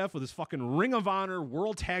MJF with his fucking Ring of Honor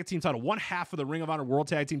World Tag Team title, one half of the Ring of Honor World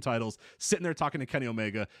Tag Team titles, sitting there talking to Kenny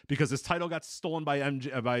Omega because his title got stolen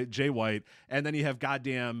by Jay White, and then you have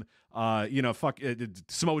goddamn,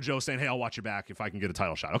 Samoa Joe saying, "Hey, I'll watch your back if I can get a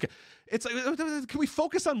title shot." Okay, it's like, can we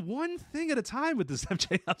focus on one thing at a time with this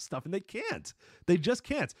MJF stuff? And they can't. They just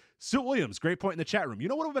can't. Sue Williams, great point in the chat room. You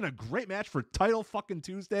know what would have been a great match for Title fucking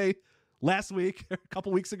Tuesday last week, a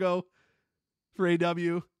couple weeks ago for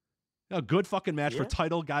AEW? A good fucking match for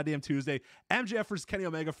Title goddamn Tuesday. MJF versus Kenny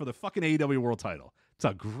Omega for the fucking AEW World Title. It's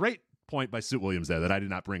a great point by Suit Williams there that I did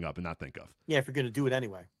not bring up and not think of. Yeah, if you're going to do it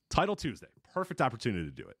anyway. Title Tuesday. Perfect opportunity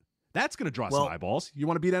to do it. That's going to draw some eyeballs. You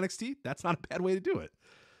want to beat NXT? That's not a bad way to do it.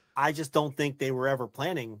 I just don't think they were ever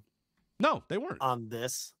planning. No, they weren't. On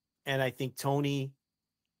this. And I think Tony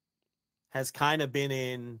has kind of been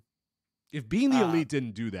in. If Being the Elite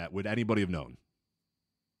didn't do that, would anybody have known?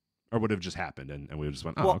 Or would have just happened and we would have just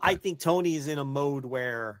went, okay. I think Tony is in a mode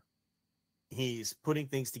where he's putting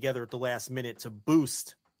things together at the last minute to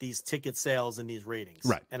boost these ticket sales and these ratings.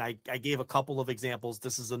 Right. And I gave a couple of examples.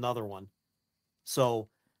 This is another one. So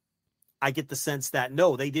I get the sense that,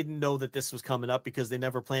 no, they didn't know that this was coming up because they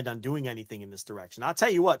never planned on doing anything in this direction. I'll tell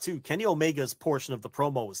you what, too, Kenny Omega's portion of the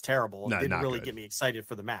promo was terrible. It didn't really get me excited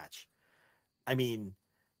for the match. I mean,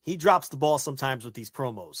 he drops the ball sometimes with these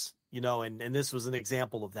promos. And this was an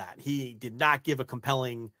example of that. He did not give a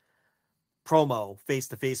compelling promo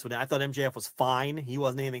face-to-face with it. I thought MJF was fine. He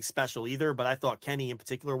wasn't anything special either, but I thought Kenny in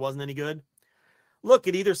particular wasn't any good. Look,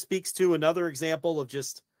 it either speaks to another example of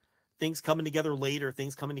just things coming together late or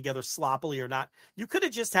things coming together sloppily or not. You could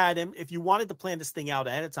have just had him, if you wanted to plan this thing out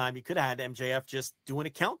ahead of time, you could have had MJF just doing a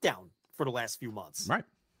countdown for the last few months. Right.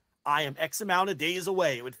 I am X amount of days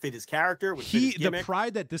away. It would fit his character. It would fit his gimmick. The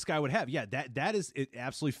pride that this guy would have. Yeah, that is, it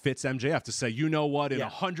absolutely fits MJF to say, you know what, in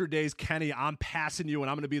 100 days, Kenny, I'm passing you and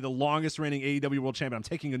I'm going to be the longest reigning AEW world champion. I'm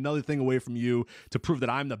taking another thing away from you to prove that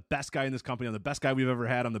I'm the best guy in this company. I'm the best guy we've ever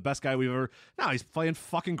had. I'm the best guy we've ever. No, he's playing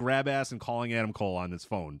fucking grab ass and calling Adam Cole on his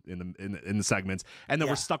phone in the segments. And then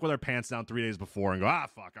we're stuck with our pants down 3 days before and go,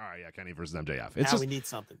 fuck. All right, yeah, Kenny versus MJF. Now we need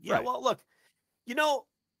something. Yeah, right. Well, look,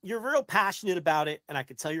 you're real passionate about it, and I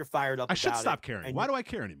can tell you're fired up about it. I should stop caring. Why do I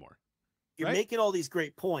care anymore? You're making all these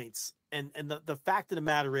great points, and the fact of the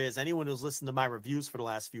matter is, anyone who's listened to my reviews for the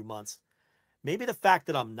last few months, maybe the fact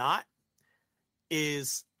that I'm not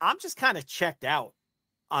is I'm just kind of checked out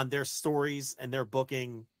on their stories and their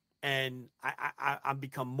booking, and I'm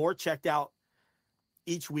become more checked out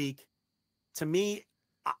each week. To me,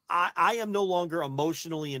 I am no longer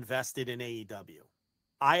emotionally invested in AEW.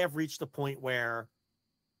 I have reached a point where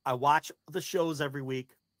I watch the shows every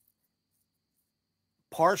week,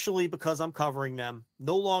 partially because I'm covering them,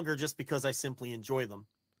 no longer just because I simply enjoy them.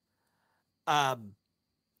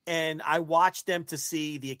 And I watch them to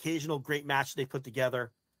see the occasional great match they put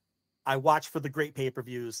together. I watch for the great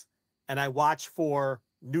pay-per-views, and I watch for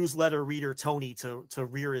newsletter reader Tony to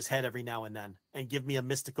rear his head every now and then and give me a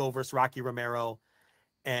Mystico versus Rocky Romero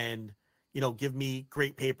and, give me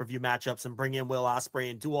great pay-per-view matchups and bring in Will Ospreay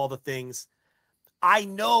and do all the things. I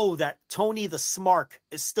know that Tony the Smark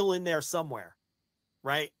is still in there somewhere,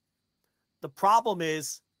 right? The problem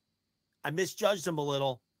is I misjudged him a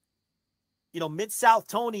little. Mid-South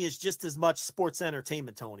Tony is just as much sports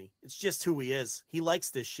entertainment Tony. It's just who he is. He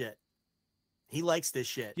likes this shit.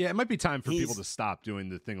 Yeah, it might be time for people to stop doing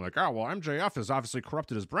the thing like, oh, well, MJF has obviously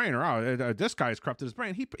corrupted his brain, or this guy's corrupted his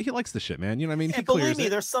brain. He likes the shit, man. You know what I mean? He believe me,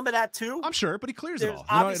 there's some of that too. I'm sure, but he clears it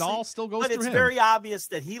all. It all still goes through him. But it's very obvious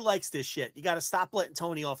that he likes this shit. You got to stop letting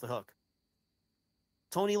Tony off the hook.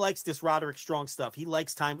 Tony likes this Roderick Strong stuff. He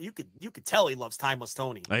likes time. You could tell he loves Timeless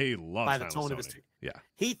Tony. He loves by the tone of his. Yeah,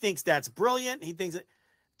 he thinks that's brilliant. He thinks that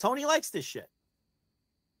Tony likes this shit.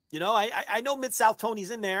 I know Mid-South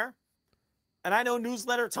Tony's in there. And I know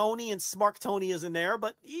Newsletter Tony and Smart Tony is in there,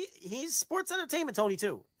 but he's sports entertainment Tony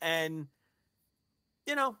too. And,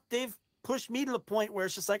 they've pushed me to the point where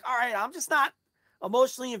it's just like, all right, I'm just not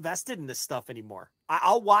emotionally invested in this stuff anymore.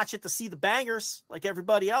 I'll watch it to see the bangers like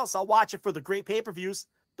everybody else. I'll watch it for the great pay-per-views.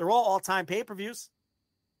 They're all-time pay-per-views.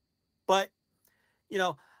 But,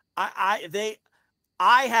 I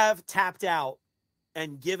have tapped out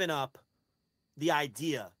and given up the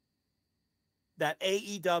idea that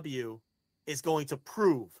AEW is going to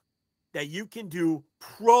prove that you can do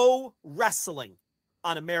pro wrestling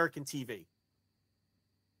on American TV.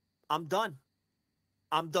 I'm done.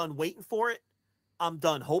 I'm done waiting for it. I'm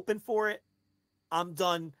done hoping for it. I'm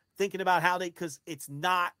done thinking about because it's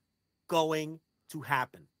not going to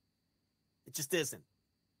happen. It just isn't.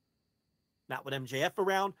 Not with MJF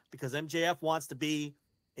around, because MJF wants to be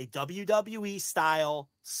a WWE style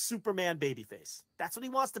Superman babyface. That's what he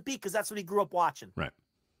wants to be, because that's what he grew up watching. Right.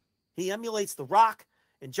 He emulates The Rock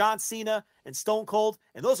and John Cena and Stone Cold,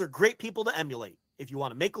 and those are great people to emulate. If you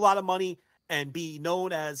want to make a lot of money and be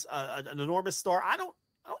known as an enormous star, I don't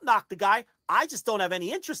knock the guy. I just don't have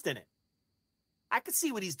any interest in it. I can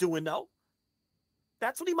see what he's doing, though.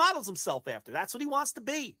 That's what he models himself after. That's what he wants to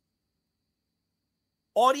be.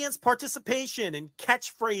 Audience participation and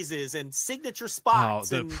catchphrases and signature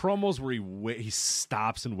spots. Oh, the promos where he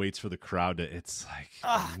stops and waits for the crowd to. It's like,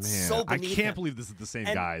 man, so I can't believe this is the same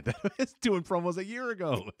guy that was doing promos a year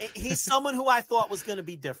ago. He's someone who I thought was going to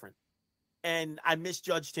be different, and I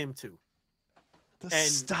misjudged him too.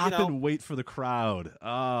 Stop and wait for the crowd.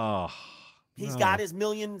 Oh, he's got his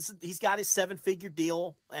millions. He's got his 7-figure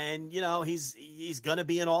deal, and he's going to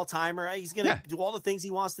be an all-timer. He's going to do all the things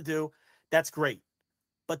he wants to do. That's great.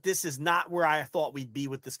 But this is not where I thought we'd be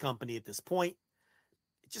with this company at this point.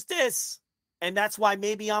 It just is. And that's why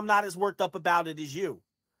maybe I'm not as worked up about it as you.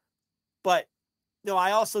 But,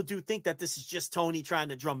 I also do think that this is just Tony trying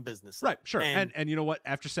to drum business. Right, sure. And you know what?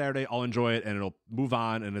 After Saturday, I'll enjoy it, and it'll move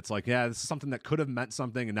on. And it's like, this is something that could have meant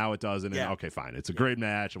something, and now it does. And okay, fine. It's a great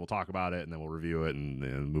match, and we'll talk about it, and then we'll review it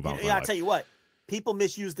and move on. I'll tell you what. People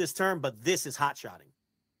misuse this term, but this is hot-shotting.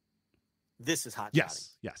 This is hot-shotting.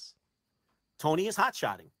 Yes. Tony is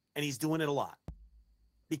hot-shotting, and he's doing it a lot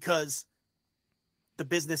because the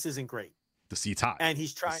business isn't great. The seat's hot. And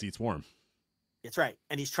he's trying. The seat's warm. That's right.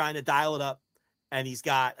 And he's trying to dial it up, and he's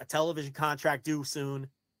got a television contract due soon,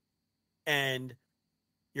 and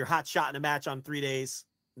you're hot-shotting a match on 3 days'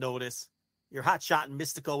 notice. You're hot-shotting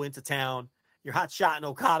Mystico into town. You're hot-shotting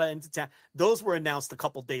Okada into town. Those were announced a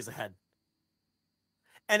couple days ahead.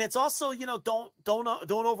 And it's also, don't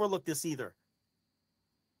overlook this either.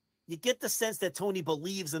 you get the sense that Tony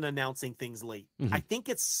believes in announcing things late. Mhm. I think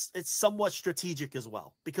it's somewhat strategic as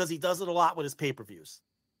well, because he does it a lot with his pay-per-views,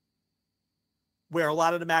 where a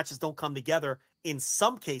lot of the matches don't come together in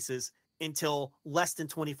some cases until less than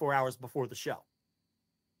 24 hours before the show.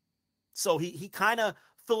 So he kind of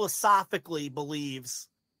philosophically believes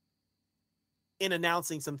in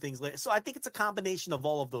announcing some things later. So I think it's a combination of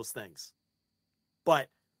all of those things. But,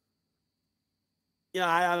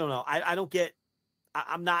 I don't know. I don't get,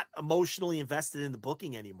 I'm not emotionally invested in the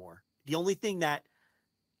booking anymore. The only thing that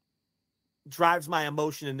drives my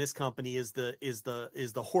emotion in this company is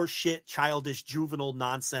the horse shit, childish, juvenile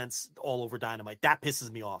nonsense all over Dynamite. That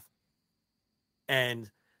pisses me off.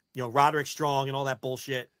 And, Roderick Strong and all that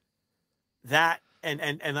bullshit. That, and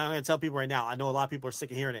I'm going to tell people right now, I know a lot of people are sick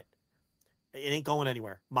of hearing it. It ain't going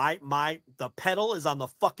anywhere. The pedal is on the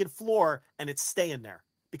fucking floor and it's staying there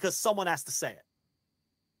because someone has to say it.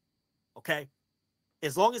 Okay?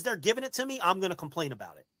 As long as they're giving it to me, I'm going to complain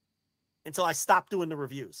about it until I stop doing the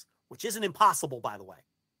reviews, which isn't impossible, by the way.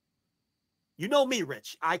 You know me,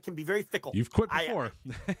 Rich. I can be very fickle. You've quit before.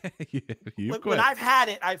 You've quit. When I've had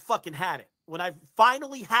it, I've fucking had it. When I've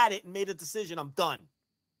finally had it and made a decision, I'm done.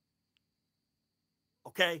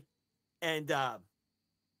 Okay? And, but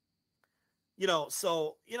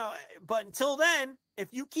until then, if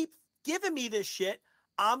you keep giving me this shit,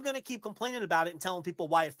 I'm going to keep complaining about it and telling people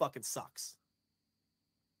why it fucking sucks.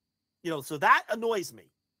 So that annoys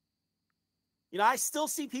me. I still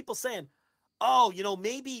see people saying, oh,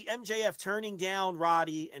 maybe MJF turning down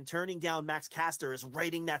Roddy and turning down Max Caster is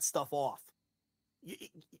writing that stuff off.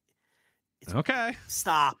 Okay.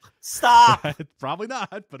 Stop. Probably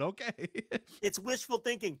not, but okay. It's wishful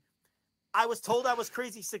thinking. I was told I was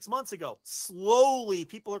crazy 6 months ago. Slowly,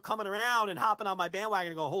 people are coming around and hopping on my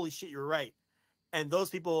bandwagon and go, holy shit, you're right. And those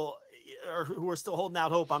people who are still holding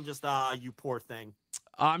out hope, I'm just, you poor thing.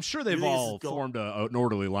 I'm sure they've all formed an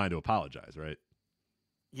orderly line to apologize, right?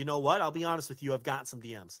 You know what? I'll be honest with you. I've gotten some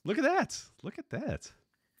DMs. Look at that.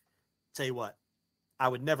 Tell you what, I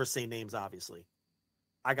would never say names, obviously.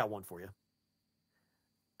 I got one for you.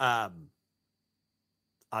 I'll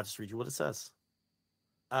just read you what it says.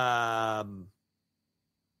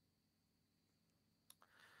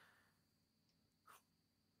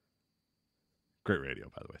 Great radio,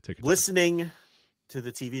 by the way. Take it. Listening to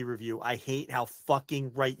the TV review, I hate how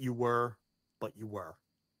fucking right you were, but you were.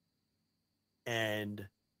 And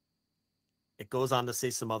it goes on to say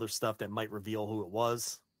some other stuff that might reveal who it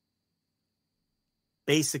was.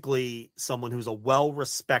 Basically, someone who's a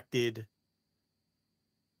well-respected,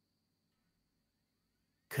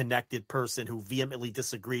 connected person who vehemently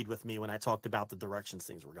disagreed with me when I talked about the directions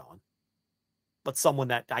things were going. But someone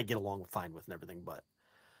that I get along fine with and everything. But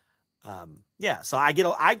so I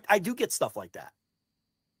do get stuff like that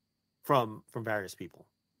from various people,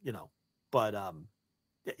 But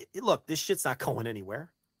look, this shit's not going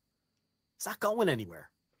anywhere. It's not going anywhere.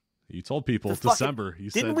 You told people December.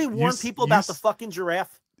 Didn't we warn people about the fucking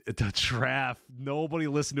giraffe? The giraffe. Nobody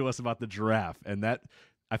listened to us about the giraffe, and that.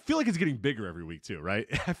 I feel like it's getting bigger every week too, right?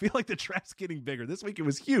 I feel like the giraffe's getting bigger. This week it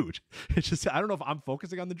was huge. It's just, I don't know if I'm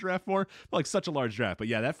focusing on the giraffe more, but like such a large giraffe. But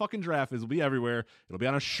yeah, that fucking giraffe will be everywhere. It'll be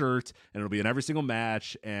on a shirt and it'll be in every single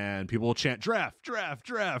match and people will chant giraffe, giraffe,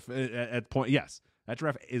 giraffe at point. Yes, that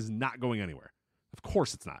giraffe is not going anywhere. Of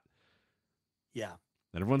course it's not. Yeah.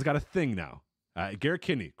 And everyone's got a thing now. Garrett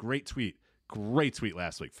Kinney, great tweet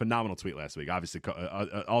last week. Phenomenal tweet last week. Obviously,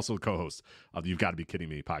 also the co-host of the You've Got to Be Kidding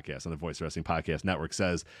Me podcast on the Voice Wrestling Podcast Network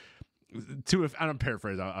says, if I'm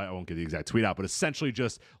paraphrasing, I won't get the exact tweet out, but essentially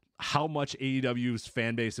just how much AEW's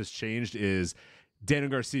fan base has changed is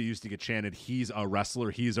Daniel Garcia used to get chanted, he's a wrestler,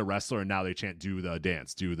 and now they chant, do the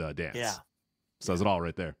dance. Yeah. Says it all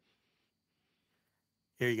right there.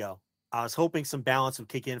 Here you go. I was hoping some balance would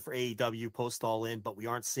kick in for AEW post All In, but we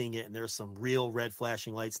aren't seeing it, and there's some real red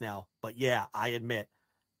flashing lights now. But yeah, I admit,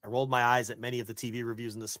 I rolled my eyes at many of the TV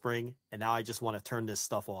reviews in the spring, and now I just want to turn this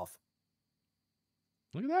stuff off.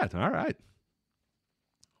 Look at that. All right.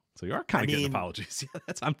 So you are kind of getting apologies.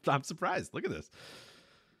 I'm surprised. Look at this.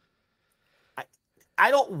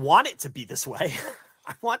 I don't want it to be this way.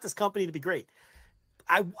 I want this company to be great.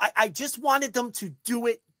 I just wanted them to do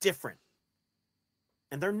it different.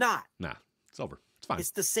 And they're not. Nah, it's over. It's fine.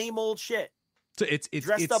 It's the same old shit. So it's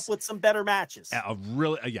dressed up with some better matches.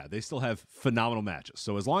 They still have phenomenal matches.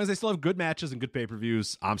 So as long as they still have good matches and good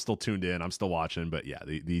pay-per-views, I'm still tuned in. I'm still watching. But yeah,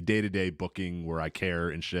 the day-to-day booking where I care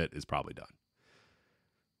and shit is probably done.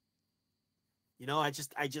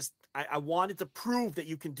 I wanted to prove that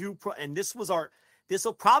you can do and this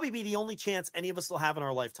will probably be the only chance any of us will have in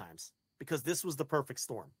our lifetimes because this was the perfect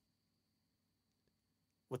storm.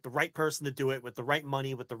 with the right person to do it, with the right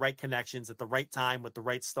money, with the right connections, at the right time, with the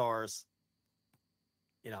right stars.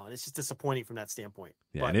 And it's just disappointing from that standpoint.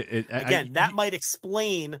 Yeah, but that might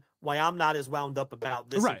explain why I'm not as wound up about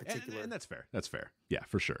this in particular. And that's fair. That's fair. Yeah,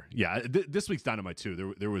 for sure. Yeah, this week's Dynamite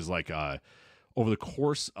too. There was like over the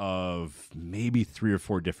course of maybe 3 or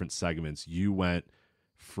 4 different segments, you went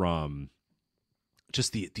from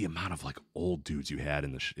just the amount of like old dudes you had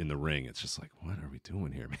in the ring. It's just like, what are we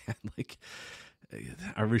doing here, man? Like,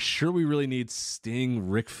 are we sure we really need Sting,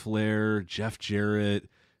 Ric Flair, Jeff Jarrett,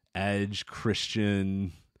 Edge,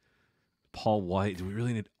 Christian, Paul White? Do we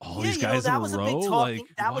really need all these guys in a row? Like,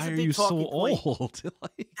 why are you so old?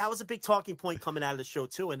 That was a big talking point coming out of the show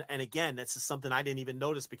too. And again, that's just something I didn't even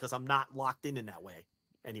notice because I'm not locked in that way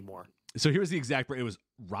anymore. So here's the exact break. It was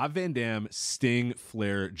Rob Van Dam, Sting,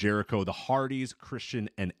 Flair, Jericho, the Hardys, Christian,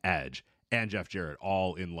 and Edge, and Jeff Jarrett,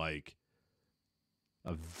 all in like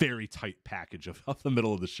a very tight package of the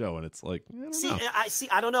middle of the show. And it's like,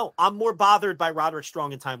 I don't know. I'm more bothered by Roderick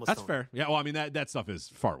Strong and Timeless That's Tony. fair. Yeah, well, I mean, that stuff is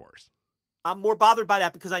far worse. I'm more bothered by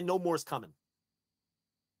that because I know more's coming.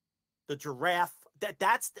 The giraffe,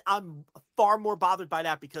 I'm far more bothered by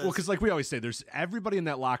that because like we always say, there's everybody in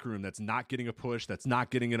that locker room that's not getting a push, that's not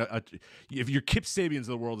getting if you're Kip Sabians of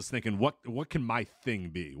the world is thinking, what can my thing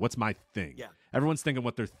be? What's my thing? Yeah. Everyone's thinking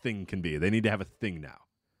what their thing can be. They need to have a thing now.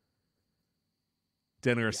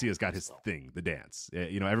 Daniel Garcia's got his thing, the dance.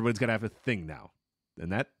 Everybody's got to have a thing now.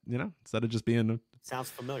 And that, instead of just being sounds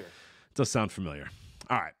familiar. It does sound familiar.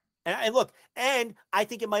 All right. And look, and I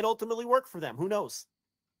think it might ultimately work for them. Who knows?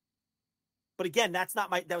 But again, that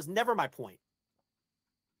was never my point.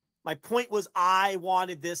 My point was I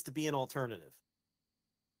wanted this to be an alternative.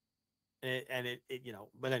 And it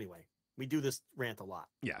but anyway, we do this rant a lot.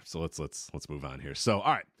 Yeah, so let's move on here. So,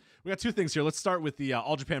 all right. We got 2 things here. Let's start with the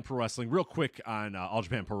All Japan Pro Wrestling. Real quick on All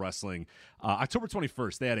Japan Pro Wrestling. October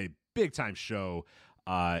 21st, they had a big-time show.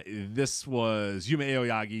 This was Yuma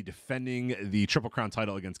Aoyagi defending the Triple Crown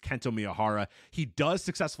title against Kento Miyahara. He does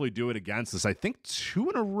successfully do it against this. I think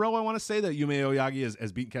 2 in a row, I want to say, that Yuma Aoyagi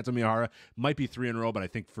has beaten Kento Miyahara. Might be 3 in a row, but I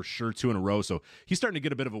think for sure 2 in a row. So he's starting to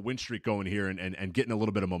get a bit of a win streak going here and getting a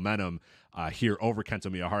little bit of momentum here over Kento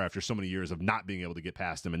Miyahara after so many years of not being able to get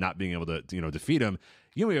past him and not being able to defeat him.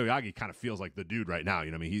 Yuma Aoyagi kind of feels like the dude right now.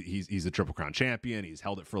 He's a Triple Crown champion. He's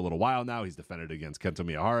held it for a little while now. He's defended against Kento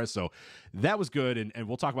Miyahara. So that was good, and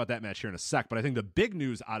we'll talk about that match here in a sec. But I think the big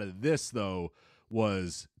news out of this, though,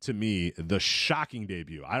 was, to me, the shocking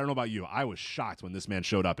debut. I don't know about you. I was shocked when this man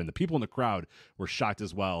showed up, and the people in the crowd were shocked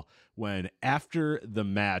as well when, after the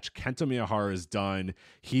match, Kento Miyahara is done.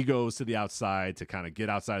 He goes to the outside to kind of get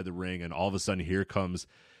outside of the ring, and all of a sudden, here comes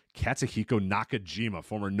Katsuhiko Nakajima,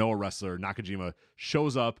 former Noah wrestler. Nakajima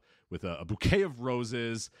shows up with a bouquet of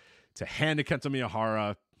roses to hand to Kento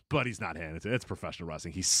Miyahara, but he's not handing it. It's professional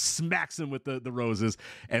wrestling. He smacks him with the roses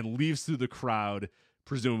and leaves through the crowd,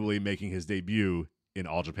 presumably making his debut in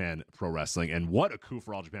All Japan Pro Wrestling. And what a coup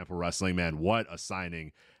for All Japan Pro Wrestling, man. What a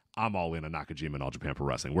signing. I'm all in on Nakajima in All Japan Pro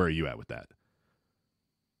Wrestling. Where are you at with that?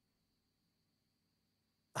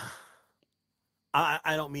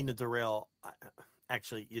 I don't mean to derail.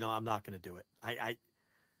 Actually, I'm not going to do it.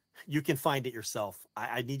 You can find it yourself.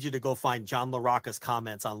 I need you to go find John LaRocca's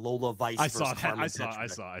comments on Lola Vice. I saw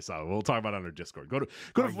that. We'll talk about it on our Discord. Go to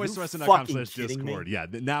voicewrestling.com/Discord. Yeah,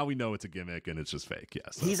 now we know it's a gimmick and it's just fake. Yeah,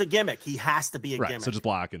 so. He's a gimmick. He has to be a gimmick. So just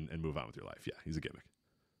block and move on with your life. Yeah, he's a gimmick.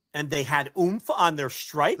 And they had oomph on their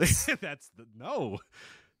stripes. No.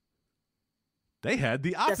 They had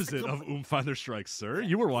the opposite of oomph on their strikes, sir.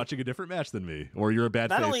 You were watching a different match than me, or you're a bad.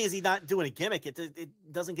 Not only is he not doing a gimmick, it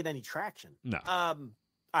doesn't get any traction. No. All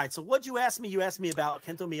right. So what'd you ask me? You asked me about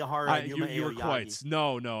Kento Miyahara and Yuma you were Aoyagi.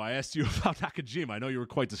 No. I asked you about Nakajima. I know you were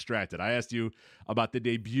quite distracted. I asked you about the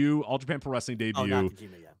debut, All Japan Pro Wrestling debut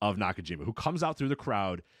of Nakajima, who comes out through the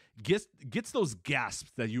crowd, gets those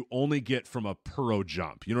gasps that you only get from a Puro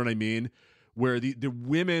jump. You know what I mean? Where the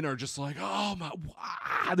women are just like, oh my,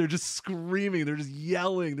 wow. They're just screaming, they're just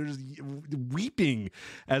yelling, they're just weeping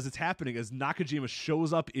as it's happening, as Nakajima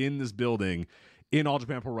shows up in this building in All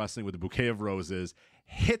Japan Pro Wrestling with a bouquet of roses,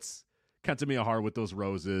 hits Kento Miyahara with those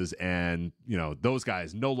roses, and those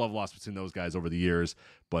guys, no love lost between those guys over the years,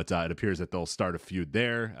 but it appears that they'll start a feud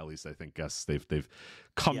there. At least I think they've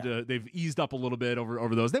come to, they've eased up a little bit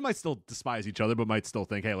over those. They might still despise each other, but might still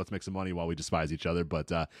think, hey, let's make some money while we despise each other. But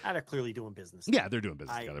they're clearly doing business. Yeah, they're doing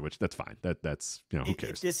business together, which that's fine. Who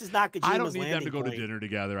cares? If this is not I don't need them to go to dinner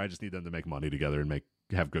together. I just need them to make money together and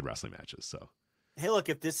have good wrestling matches. So. Hey, look,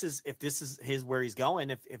 if this is where he's going,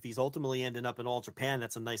 if he's ultimately ending up in All Japan,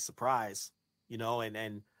 that's a nice surprise,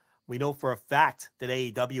 and we know for a fact that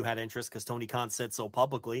AEW had interest because Tony Khan said so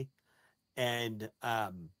publicly, And, I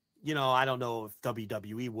don't know if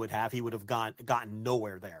WWE would have. He would have gotten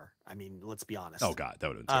nowhere there. I mean, let's be honest. Oh, God, that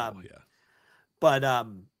would have been terrible, yeah. But,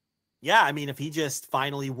 I mean, if he just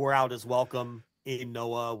finally wore out his welcome in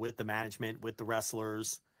Noah with the management, with the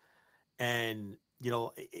wrestlers, and,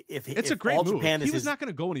 it's a great move. He was not going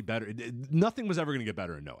to go any better. Nothing was ever going to get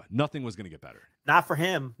better in Noah. Nothing was going to get better. Not for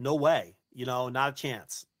him. No way. Not a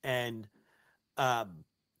chance. And a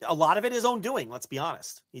lot of it is own doing. Let's be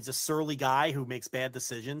honest. He's a surly guy who makes bad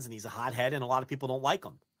decisions, and he's a hothead, and a lot of people don't like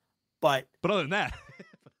him. But other than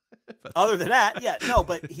that, yeah, no.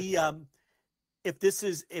 But he,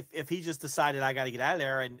 if he just decided I got to get out of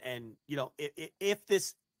there, and if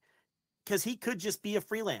this, because he could just be a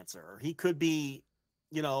freelancer, he could be,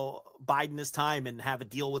 biding his time and have a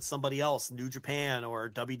deal with somebody else, New Japan or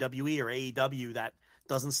WWE or AEW, that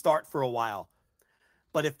doesn't start for a while.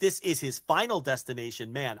 But if this is his final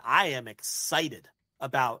destination, man, I am excited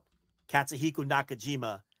about Katsuhiko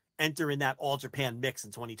Nakajima entering that All Japan mix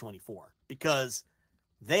in 2024, because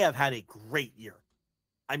they have had a great year.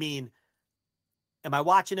 I mean, am I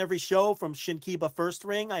watching every show from Shinkiba First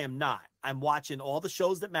Ring? I am not. I'm watching all the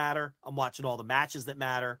shows that matter. I'm watching all the matches that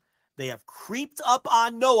matter. They have creeped up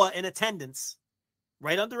on Noah in attendance,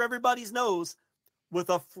 right under everybody's nose, with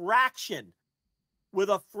a fraction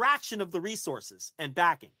of the resources and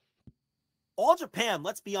backing. All Japan,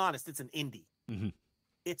 let's be honest, it's an indie. Mm-hmm.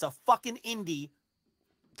 It's a fucking indie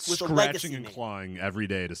with scratching a legacy and name. Clawing every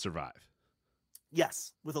day to survive.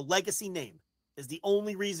 Yes, with a legacy name is the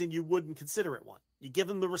only reason you wouldn't consider it one. You give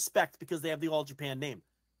them the respect because they have the All Japan name.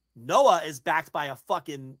 Noah is backed by a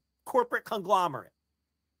fucking corporate conglomerate.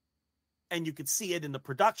 And you could see it in the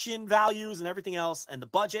production values and everything else and the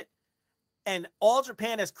budget. And All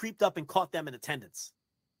Japan has creeped up and caught them in attendance,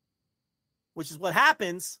 which is what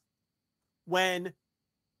happens when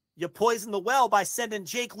you poison the well by sending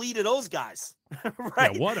Jake Lee to those guys.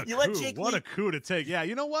 Right? Yeah, what a you coup. let Jake what Lee... a coup to take. Yeah,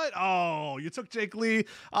 you know what? Oh, you took Jake Lee.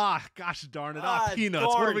 Gosh darn it. Peanuts.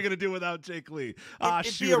 Darn. What are we going to do without Jake Lee?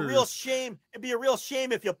 It'd be a real shame. It'd be a real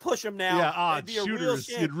shame if you push him now. Yeah, It'd be a real shooters.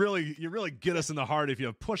 shame. You'd really get us in the heart if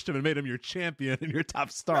you pushed him and made him your champion and your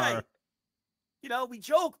top star. Right. We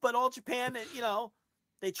joke, but All Japan,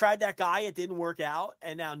 they tried that guy. It didn't work out.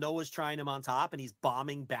 And now Noah's trying him on top, and he's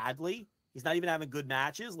bombing badly. He's not even having good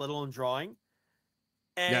matches, let alone drawing.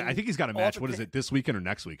 And yeah, I think he's got a match. What is it, this weekend or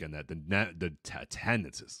next weekend? That the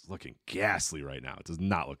attendance is looking ghastly right now. It does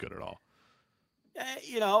not look good at all.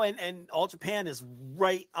 And All Japan is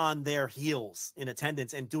right on their heels in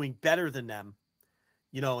attendance and doing better than them,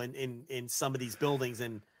 in some of these buildings.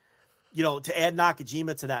 And, to add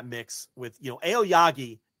Nakajima to that mix with,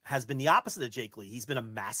 Aoyagi has been the opposite of Jake Lee. He's been a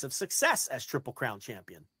massive success as Triple Crown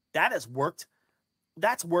champion. That's worked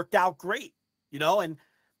out great, and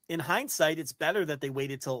in hindsight, it's better that they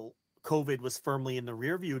waited till COVID was firmly in the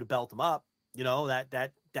rear view to belt him up.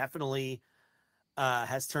 That definitely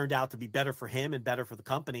has turned out to be better for him and better for the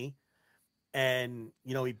company. And,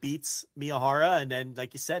 he beats Miyahara. And then,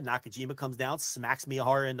 like you said, Nakajima comes down, smacks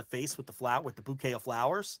Miyahara in the face with the bouquet of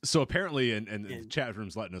flowers. So apparently, and the chat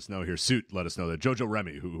room's letting us know here, Suit let us know that Jojo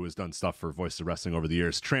Remy, who has done stuff for Voice of Wrestling over the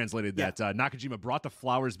years, translated that Nakajima brought the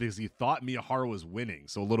flowers because he thought Miyahara was winning.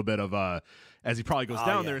 So a little bit of, as he probably goes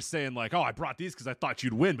down there, saying like, oh, I brought these because I thought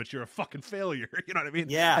you'd win, but you're a fucking failure. You know what I mean?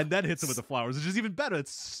 Yeah. And then hits him with the flowers, which is even better.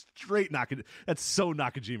 It's straight Nakajima. That's so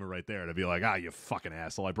Nakajima right there to be like, you fucking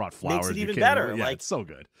asshole. I brought flowers. Makes it even better. Yeah, like, it's so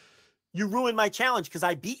good. You ruined my challenge because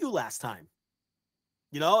I beat you last time.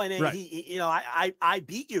 And right. I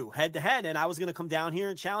beat you head to head, and I was going to come down here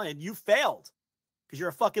and challenge, and you failed because you're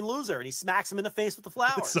a fucking loser. And he smacks him in the face with the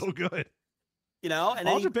flowers. It's so good. And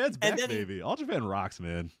All Japan's back, baby. All Japan rocks,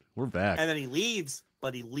 man. We're back. And then he leaves,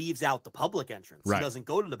 but he leaves out the public entrance. Right. He doesn't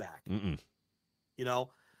go to the back. Mm-mm.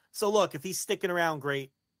 So look, if he's sticking around,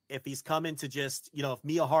 great. If he's coming to just, if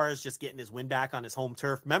Miyahara's just getting his win back on his home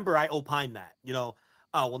turf, remember I opined that,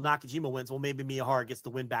 Nakajima wins. Well, maybe Miyahara gets the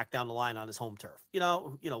win back down the line on his home turf.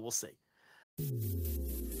 We'll see.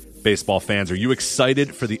 Baseball fans, are you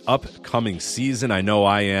excited for the upcoming season? I know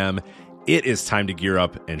I am. It is time to gear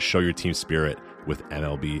up and show your team spirit with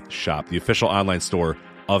MLB Shop, the official online store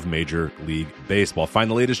of Major League Baseball.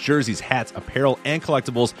 Find the latest jerseys, hats, apparel, and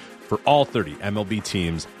collectibles for all 30 MLB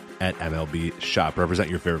teams at MLB Shop. Represent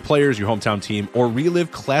your favorite players, your hometown team, or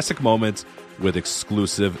relive classic moments with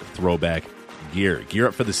exclusive throwback gear. Gear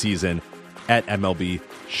up for the season at MLB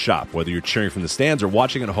Shop. Whether you're cheering from the stands or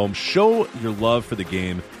watching at home, show your love for the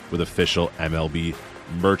game with official MLB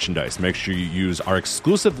merchandise. Make sure you use our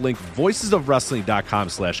exclusive link,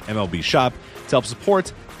 voicesofwrestling.com/MLB Shop, to help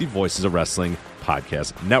support the Voices of Wrestling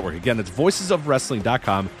Podcast Network. Again, that's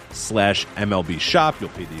voicesofwrestling.com/MLB shop. You'll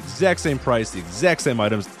pay the exact same price, the exact same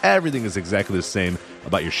items. Everything is exactly the same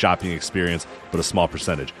about your shopping experience, but a small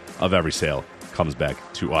percentage of every sale comes back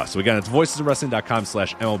to us. So again, it's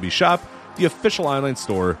voicesofwrestling.com/MLB shop, the official online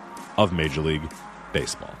store of Major League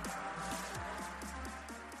Baseball.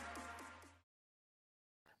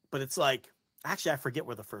 But it's like, actually, I forget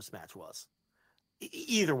where the first match was.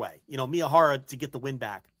 Either way, Miyahara to get the win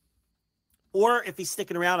back. Or if he's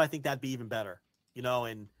sticking around, I think that'd be even better.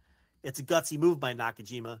 And it's a gutsy move by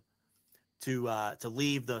Nakajima to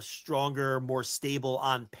leave the stronger, more stable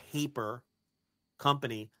on paper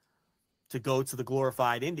company to go to the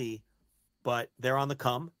glorified indie. But they're on the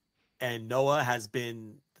come, and Noah has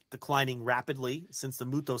been declining rapidly since the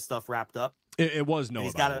Muto stuff wrapped up. It was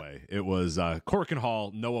Noah, by the way. It was Corkin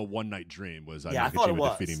Hall, Noah One Night Dream was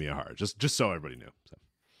Nakajima defeating Miyahara, just so everybody knew.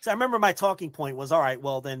 So I remember my talking point was, all right,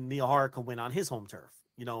 well, then Miyahara can win on his home turf,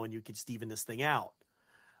 and you could Steven this thing out.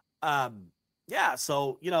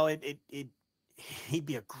 So, he'd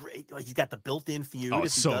be a great, he's got the built-in feud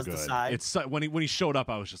if he does decide. It's when he showed up,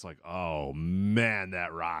 I was just like, oh, man,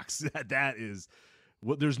 that rocks. That is...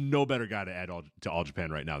 Well, there's no better guy to add to All Japan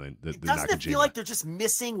right now than doesn't Nakajima. It feel like they're just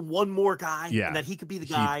missing one more guy? Yeah. And that he could be the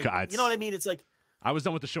guy. You know what I mean? It's like... I was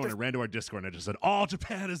done with the show and I ran to our Discord and I just said, All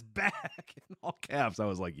Japan is back in all caps. I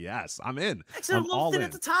was like, yes, I'm in. It's a little thin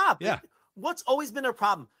at the top. Yeah. What's always been their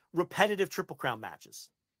problem? Repetitive Triple Crown matches.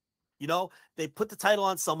 They put the title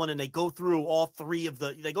on someone and they go through all three of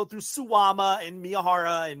they go through Suwama and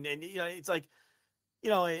Miyahara and it's like,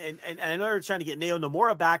 and I know they're trying to get Neo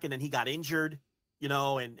Nomura back and then he got injured.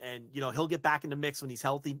 And he'll get back in the mix when he's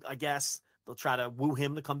healthy, I guess. They'll try to woo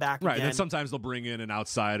him to come back right, again. And then sometimes they'll bring in an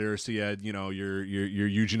outsider, so your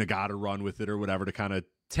Yuji Nagata run with it or whatever to kind of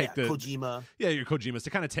take Kojima. Yeah, your Kojimas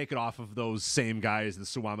to kind of take it off of those same guys, the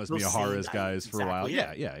Suwamas, Miyaharas guys for a while.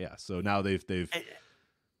 Yeah. So now they've so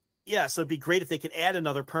it'd be great if they could add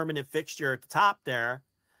another permanent fixture at the top there.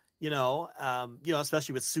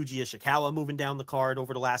 Especially with Tsuji Ishikawa moving down the card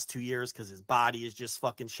over the last 2 years because his body is just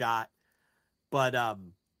fucking shot. But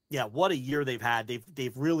what a year they've had.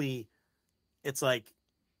 They've really, it's like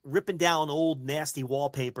ripping down old nasty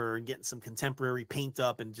wallpaper and getting some contemporary paint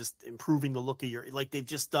up and just improving the look of they've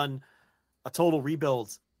just done a total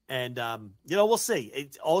rebuild. And we'll see.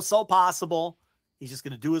 It's also possible he's just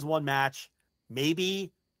going to do his one match,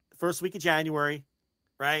 maybe the first week of January,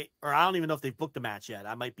 right? Or I don't even know if they've booked the match yet.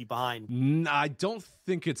 I might be behind. I don't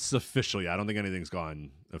think it's official yet. I don't think anything's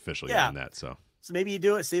gone officially on that. So maybe you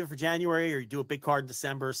do it, save it for January, or you do a big card in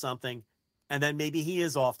December or something. And then maybe he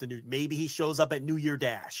is off maybe he shows up at New Year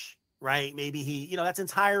Dash, right? Maybe he, that's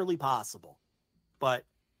entirely possible. But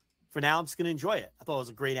for now, I'm just going to enjoy it. I thought it was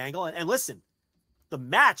a great angle. And listen, the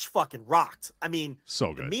match fucking rocked. I mean,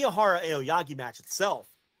 so good. The Miyahara Aoyagi match itself.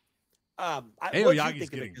 Aoyagi's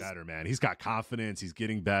getting better, man. He's got confidence. He's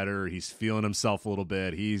getting better. He's feeling himself a little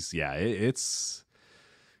bit. He's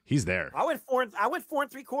there. I went 4 3/4 on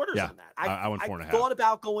that. I went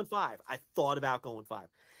 4.5. I thought about going 5.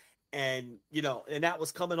 And, and that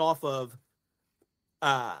was coming off of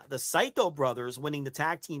the Saito brothers winning the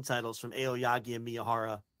tag team titles from Aoyagi and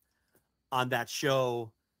Miyahara on that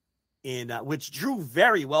show which drew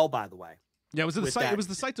very well, by the way. Yeah, it was the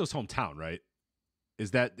Saito's hometown, right?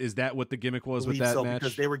 Is that what the gimmick was with that match?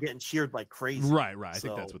 Because they were getting cheered like crazy. Right. I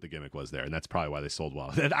think that's what the gimmick was there, and that's probably why they sold well.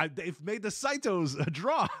 They've made the Saitos a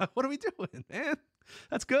draw. What are we doing, man?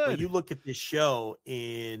 That's good. When you look at this show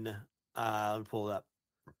in, let me pull it up.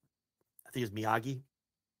 I think it's Miyagi.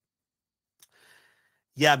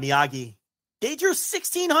 Yeah, Miyagi. They drew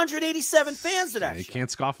 1,687 fans to that show. You can't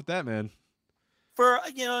scoff at that, man. For,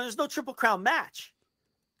 there's no Triple Crown match.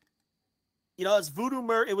 It's Voodoo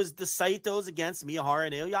It was the Saitos against Miyahara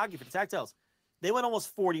and Aoyagi for the tag titles. They went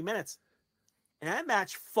almost 40 minutes. And that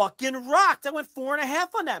match fucking rocked. I went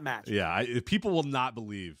 4.5 on that match. Yeah, people will not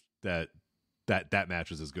believe that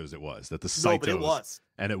match was as good as it was. That the Saitos. No, but it was.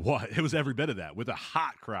 And it was. It was every bit of that with a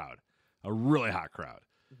hot crowd. A really hot crowd.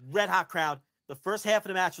 Red hot crowd. The first half of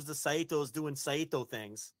the match was the Saitos doing Saito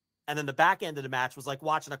things. And then the back end of the match was like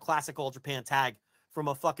watching a classic All Japan tag from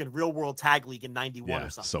a fucking real world tag league in 91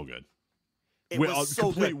 or something. So good. It was so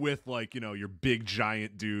complete good. With your big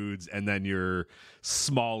giant dudes and then your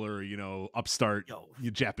smaller, upstart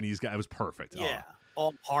Japanese guy. It was perfect. Yeah.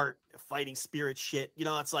 All heart, fighting spirit shit.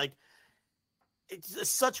 It's like, it's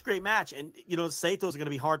such a great match. And, Saitos are going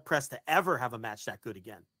to be hard pressed to ever have a match that good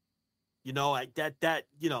again.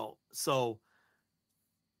 So,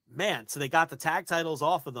 man, so they got the tag titles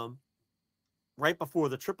off of them right before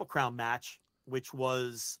the Triple Crown match. which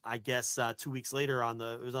was, I guess, 2 weeks later it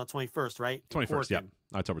was on the 21st, right? 21st, yep.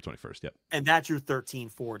 October 21st, yep. And that drew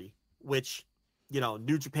 1340, which,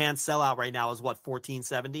 New Japan sellout right now is what,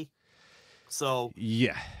 1470? So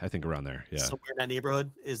yeah, I think around there. Yeah. Somewhere in that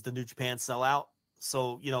neighborhood is the New Japan sellout.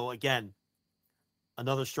 So, again,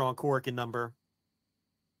 another strong Korakuen number,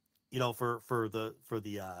 for the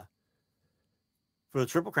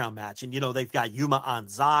Triple Crown match. And, they've got Yuma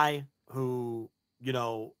Anzai, who,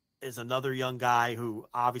 is another young guy who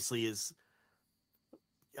obviously is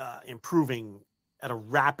improving at a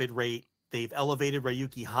rapid rate. They've elevated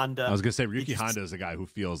Ryuki Honda. I was going to say, Ryuki Honda is a guy who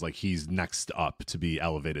feels like he's next up to be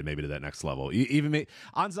elevated maybe to that next level.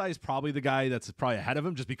 Anzai is probably the guy that's probably ahead of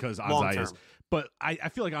him just because Anzai is. But I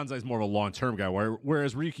feel like Anzai is more of a long-term guy,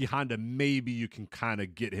 whereas Ryuki Honda, maybe you can kind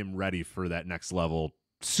of get him ready for that next level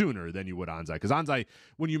sooner than you would Anzai. Because Anzai,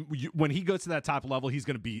 when he goes to that top level, he's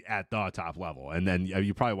going to be at the top level. And then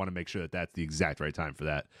you probably want to make sure that that's the exact right time for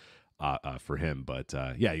that for him. But,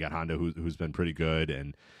 you got Honda who's been pretty good.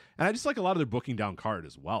 And I just like a lot of their booking down card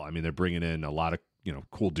as well. I mean, they're bringing in a lot of,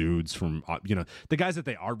 cool dudes from, the guys that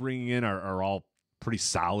they are bringing in are all pretty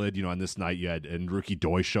solid. On this night you had Rookie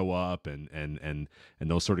Doi show up and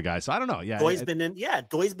those sort of guys. So I don't know. Yeah. Doi's been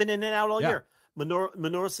in and out all year.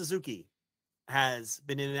 Minoru Suzuki has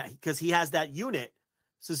been in and out because he has that unit.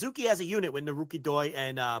 Suzuki has a unit with Naruki Doi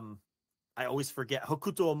and I always forget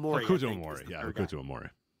Hokuto Omori. Hokuto Omori.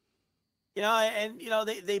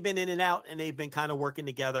 They've been in and out and they've been kind of working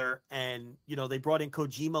together. And, they brought in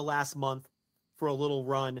Kojima last month for a little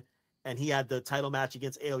run and he had the title match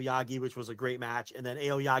against Aoyagi, which was a great match. And then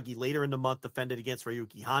Aoyagi later in the month defended against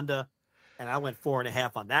Ryuki Honda. And I went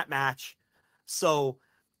 4.5 on that match. So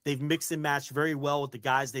they've mixed and matched very well with the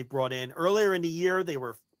guys they brought in. Earlier in the year, they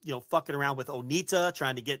were, fucking around with Onita,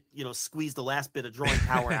 trying to get, squeeze the last bit of drawing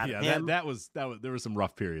power out of him. That was there were some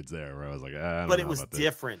rough periods there where I was like, but it was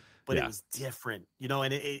different. It was different,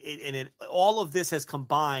 and it all of this has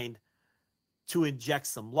combined to inject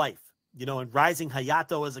some life, and Rising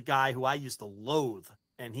Hayato is a guy who I used to loathe,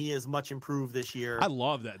 and he is much improved this year. I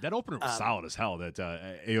love that. That opener was solid as hell. That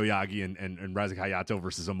Aoyagi and Rising Hayato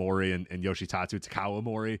versus Omori and Yoshitatsu, Takao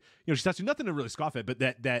Omori. Yoshitatsu, nothing to really scoff at, but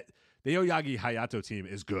that the Aoyagi Hayato team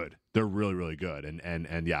is good. They're really, really good.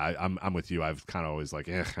 And yeah, I'm with you. I've kind of always like,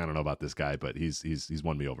 I don't know about this guy, but he's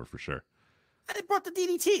won me over for sure. And they brought the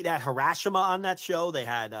DDT. They had Harashima on that show. They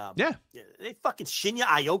had they fucking Shinya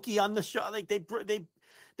Aoki on the show. Like they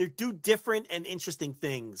do different and interesting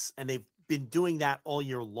things, and they've been doing that all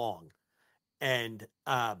year long. And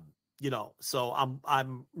so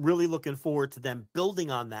I'm really looking forward to them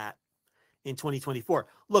building on that in 2024.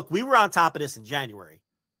 Look, we were on top of this in January.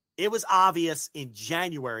 It was obvious in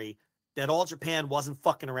January that All Japan wasn't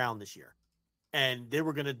fucking around this year, and they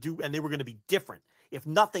were going to be different. If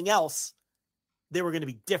nothing else, they were going to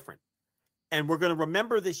be different. And we're going to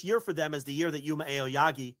remember this year for them as the year that Yuma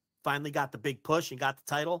Aoyagi finally got the big push and got the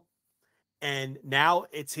title. And now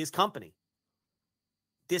it's his company.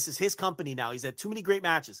 This is his company now. He's had too many great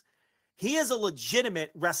matches. He is a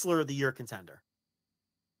legitimate Wrestler of the Year contender.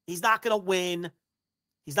 He's not going to win.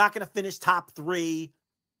 He's not going to finish top 3.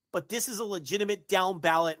 But this is a legitimate down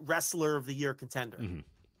ballot Wrestler of the Year contender. Mm-hmm.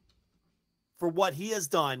 For what he has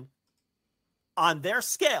done on their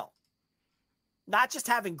scale. Not just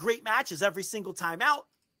having great matches every single time out.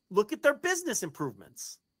 Look at their business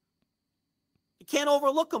improvements. You can't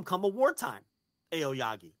overlook them come award time,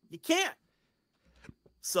 Aoyagi. You can't.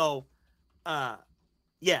 So, I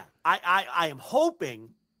am hoping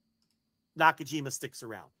Nakajima sticks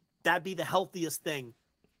around. That'd be the healthiest thing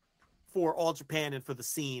for All Japan and for the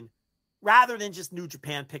scene, rather than just New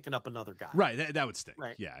Japan picking up another guy. Right, that would stink.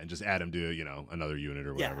 Right. Yeah, and just add him to, another unit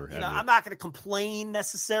or whatever. Yeah, I'm not going to complain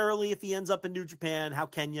necessarily if he ends up in New Japan. How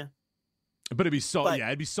can you? But it'd be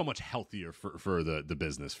so much healthier for the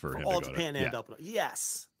business for him. All Japan end up.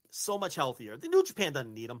 Yes, so much healthier. The New Japan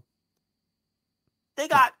doesn't need him. They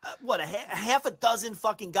got a half a dozen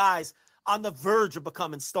fucking guys on the verge of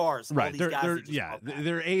becoming stars. Right. They're not going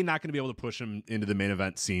to be able to push him into the main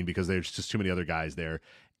event scene because there's just too many other guys there,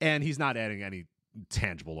 and he's not adding any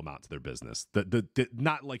tangible amount to their business.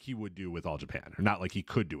 Not like he would do with All Japan, or not like he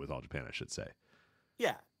could do with All Japan, I should say.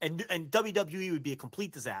 Yeah, and WWE would be a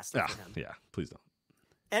complete disaster for him. Yeah, please don't.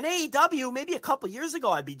 And AEW, maybe a couple years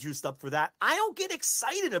ago, I'd be juiced up for that. I don't get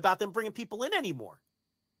excited about them bringing people in anymore,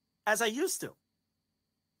 as I used to.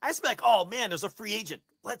 I used to be like, oh, man, there's a free agent.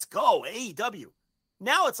 Let's go, AEW.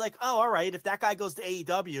 Now it's like, oh, all right, if that guy goes to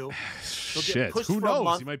AEW, Shit, who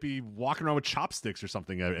knows? He might be walking around with chopsticks or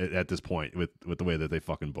something at this point with the way that they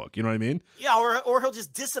fucking book. You know what I mean? Yeah, or he'll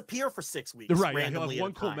just disappear for 6 weeks. Right, yeah, he'll have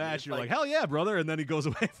one cool match. You're like, hell yeah, brother, and then he goes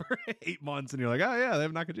away for 8 months, and you're like, oh yeah, they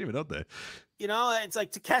have Nakajima, don't they? You know, it's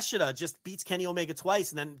like Takeshita just beats Kenny Omega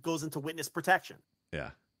twice and then goes into witness protection.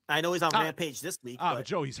 Yeah, I know he's on Rampage this week. But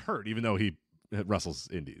Joe, he's hurt, even though he wrestles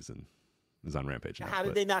indies and is on Rampage now. How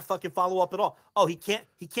did they not fucking follow up at all? Oh, he can't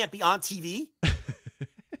be on TV.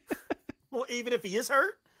 Well, even if he is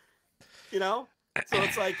hurt, you know. So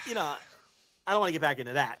it's like, you know, I don't want to get back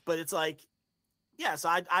into that, but it's like, yeah. So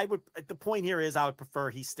I would. The point here is, I would prefer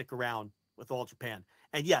he stick around with All Japan.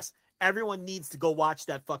 And yes, everyone needs to go watch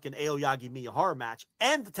that fucking Aoyagi Miyahara match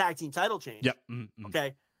and the tag team title change. Yep. Mm-hmm.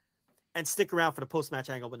 Okay. And stick around for the post match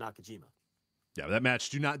angle with Nakajima. Yeah, that match.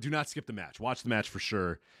 Do not skip the match. Watch the match for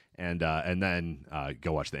sure, and then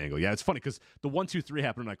go watch the angle. Yeah, it's funny because the 1, 2, 3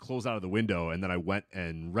 happened, and I closed out of the window, and then I went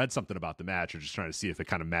and read something about the match, or just trying to see if it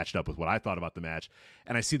kind of matched up with what I thought about the match.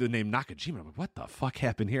 And I see the name Nakajima. I'm like, what the fuck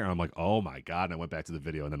happened here? And I'm like, oh my god! And I went back to the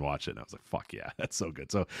video and then watched it, and I was like, fuck yeah, that's so good.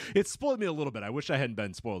 So it spoiled me a little bit. I wish I hadn't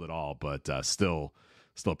been spoiled at all, but still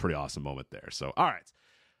a pretty awesome moment there. So all right.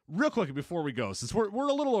 Real quick before we go, since we're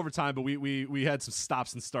a little over time, but we had some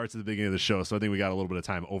stops and starts at the beginning of the show, so I think we got a little bit of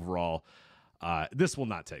time overall. This will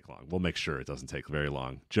not take long. We'll make sure it doesn't take very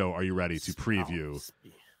long. Joe, are you ready to preview?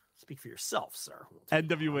 Speak for yourself, sir.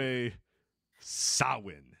 NWA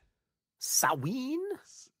Samhain. Samhain?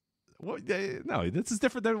 What? No, this is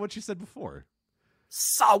different than what you said before.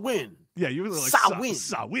 Samhain. Yeah, you were like Samhain.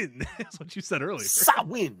 Samhain. That's what you said earlier.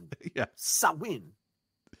 Samhain. Yeah. Samhain.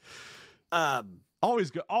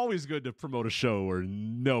 Always good to promote a show where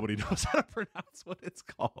nobody knows how to pronounce what it's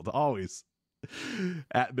called. Always.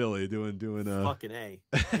 At Billy doing fucking A.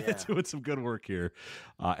 Yeah. Doing some good work here,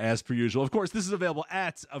 as per usual. Of course, this is available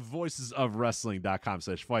at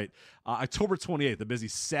voicesofwrestling.com/fight. October 28th, a busy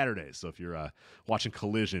Saturday. So if you're watching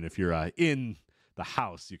Collision, if you're in the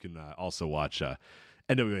house, you can also watch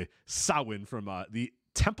NWA Samhain from the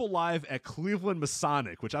Temple Live at Cleveland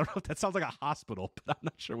Masonic, which I don't know if that sounds like a hospital, but I'm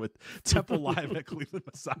not sure what Temple Live at Cleveland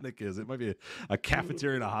Masonic is. It might be a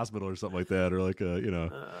cafeteria in a hospital or something like that, or like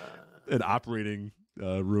an operating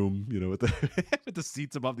room, with the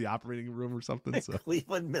seats above the operating room or something. So.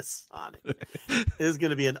 Cleveland Masonic. It is going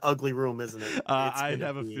to be an ugly room, isn't it? I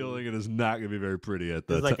have a feeling it is not going to be very pretty at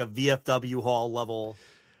the. It's like a VFW hall level.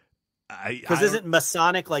 Because isn't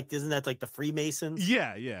Masonic isn't that like the Freemasons?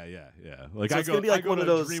 Yeah. Like so I go one of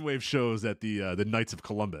those Dreamwave shows at the Knights of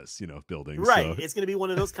Columbus, buildings. Right. So. It's going to be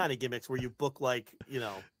one of those kind of gimmicks where you book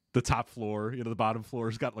the top floor, the bottom floor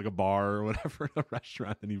has got like a bar or whatever in a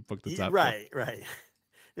restaurant, and you book the top. Right.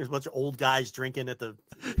 There's a bunch of old guys drinking at the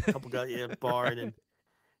couple guys bar, and then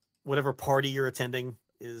whatever party you're attending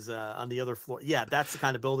is on the other floor. Yeah, that's the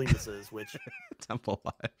kind of building this is. Which Temple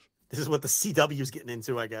Live. This is what the CW is getting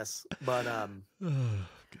into, I guess. But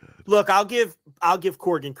look, I'll give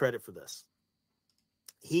Corgan credit for this.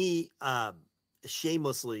 He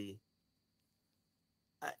shamelessly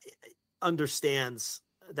understands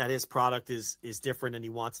that his product is different, and he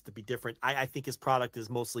wants it to be different. I think his product is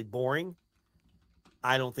mostly boring.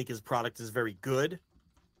 I don't think his product is very good.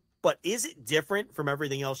 But is it different from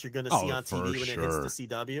everything else you're going to see on TV when it hits the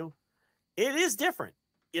CW? It is different,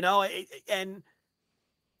 and.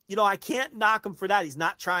 I can't knock him for that. He's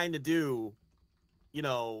not trying to do,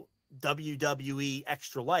 WWE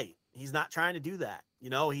extra light. He's not trying to do that.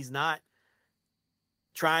 He's not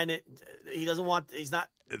trying to, he doesn't want, he's not.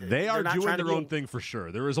 They are doing their own thing for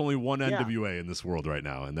sure. There is only one NWA in this world right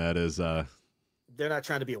now, and that is. They're not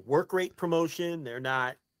trying to be a work rate promotion. They're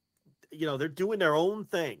not, they're doing their own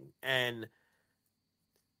thing. And,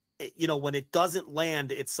 when it doesn't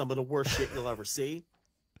land, it's some of the worst shit you'll ever see.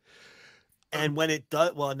 And when it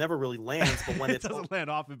does, well, it never really lands, but when it doesn't land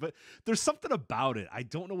often, but there's something about it. I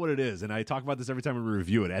don't know what it is. And I talk about this every time we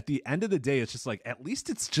review it. At the end of the day, it's just like, at least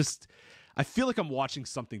it's just, I feel like I'm watching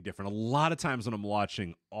something different. A lot of times when I'm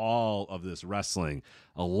watching all of this wrestling,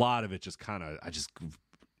 a lot of it just kind of,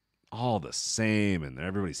 all the same, and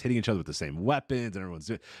everybody's hitting each other with the same weapons, and everyone's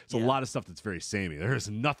doing. It's a lot of stuff that's very samey. There is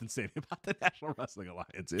nothing samey about the National Wrestling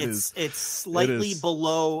Alliance. It's slightly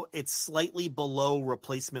below. It's slightly below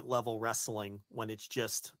replacement level wrestling when it's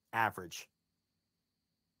just average.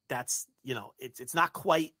 That's it's not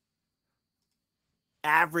quite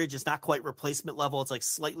average. It's not quite replacement level. It's like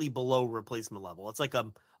slightly below replacement level. It's like a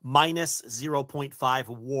minus 0.5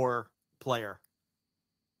 WAR player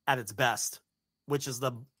at its best, which is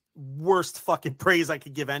the worst fucking praise I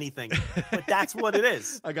could give anything, but that's what it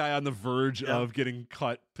is. A guy on the verge of getting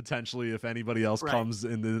cut potentially if anybody else comes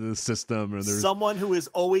into the system, or there's someone who is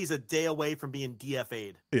always a day away from being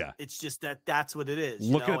DFA'd. Yeah, it's just that's what it is.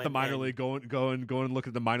 Looking at the minor league, going and look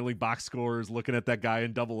at the minor league box scores, looking at that guy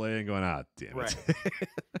in Double A and going, damn it.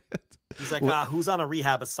 He's like, who's on a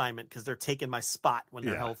rehab assignment because they're taking my spot when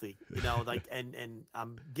they're healthy, like, and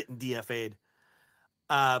I'm getting DFA'd.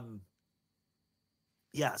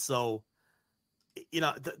 So,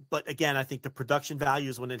 but again, I think the production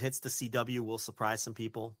values when it hits the CW will surprise some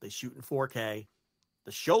people. They shoot in 4K.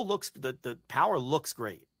 The show looks, the power looks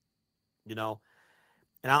great, and I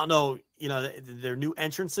don't know, their new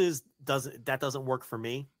entrances doesn't work for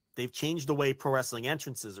me. They've changed the way pro wrestling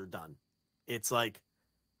entrances are done. It's like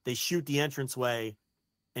they shoot the entranceway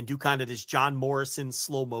and do kind of this John Morrison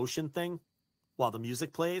slow motion thing while the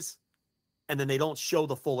music plays. And then they don't show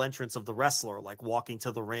the full entrance of the wrestler, like walking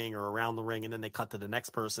to the ring or around the ring, and then they cut to the next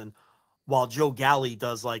person, while Joe Galley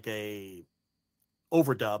does like a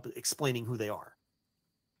overdub explaining who they are.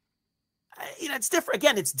 It's different.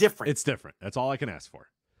 Again, it's different. It's different. That's all I can ask for.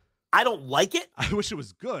 I don't like it. I wish it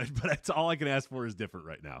was good, but that's all I can ask for is different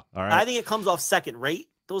right now. All right. I think it comes off second rate,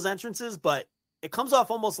 those entrances, but it comes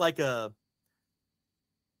off almost like I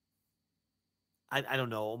don't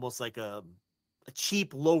know, almost like a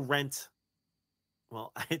cheap, low rent.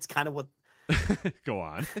 Well, it's kind of what. Go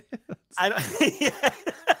on. I don't.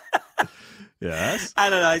 Yes. I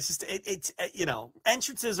don't know. It's just it's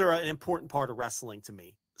entrances are an important part of wrestling to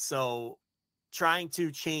me. So trying to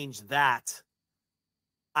change that,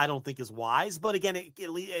 I don't think is wise. But again, it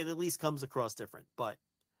at least comes across different. But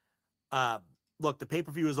look, the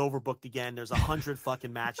pay-per-view is overbooked again. There's 100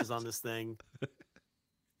 fucking matches on this thing.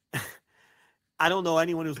 I don't know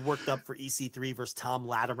anyone who's worked up for EC3 versus Tom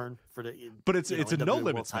Latimer for the. But it's a no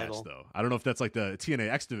limits match though. I don't know if that's like the TNA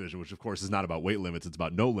X division, which of course is not about weight limits. It's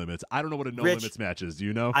about no limits. I don't know what a no limits match is. Do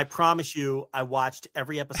you know? I promise you, I watched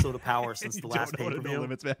every episode of Power since the last pay per view. No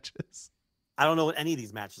limits matches. I don't know what any of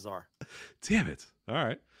these matches are. Damn it! All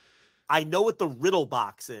right. I know what the Riddle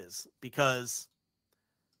box is because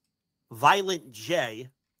Violent J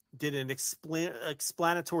did an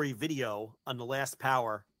explanatory video on the last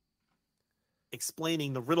Power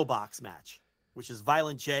explaining the Riddle box match, which is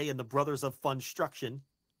Violent J and the Brothers of Funstruction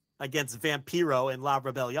against Vampiro and La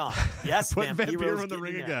Rebellion. Yes, put Vampiro in the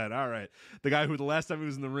ring again. All right. The guy who the last time he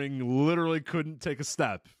was in the ring literally couldn't take a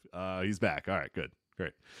step. He's back. All right, good.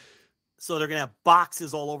 Great. So they're going to have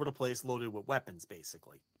boxes all over the place loaded with weapons,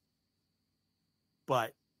 basically.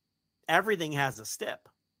 But everything has a step.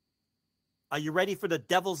 Are you ready for the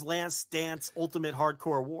Devil's Last Dance Ultimate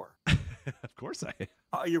Hardcore War? Of course I am.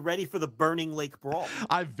 Are you ready for the Burning Lake Brawl?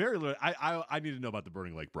 I need to know about the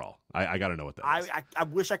Burning Lake Brawl. I got to know what that is. I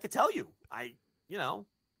wish I could tell you.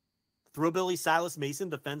 Thrillbilly Silas Mason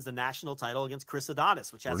defends the national title against Chris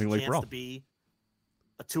Adonis, which has a chance to be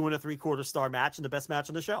a 2 3/4 star match and the best match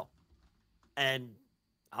on the show. And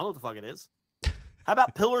I don't know what the fuck it is. How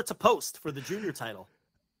about Pillar to Post for the junior title?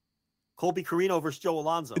 Colby Carino versus Joe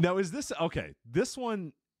Alonzo. Now, is this okay? This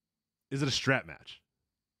one, is it a strap match?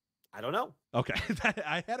 I don't know. Okay,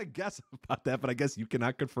 I had a guess about that, but I guess you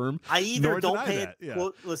cannot confirm. I either don't pay.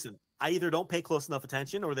 Well, listen, I either don't pay close enough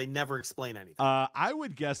attention, or they never explain anything. I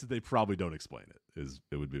would guess that they probably don't explain it.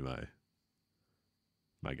 It would be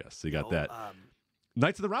my guess. So you got that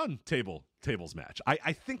Knights of the Round tables match.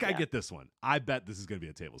 I think I get this one. I bet this is going to be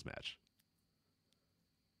a tables match.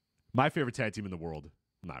 My favorite tag team in the world.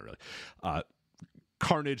 Not really.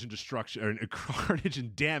 Carnage and Destruction, or Carnage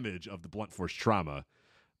and Damage of the Blunt Force Trauma.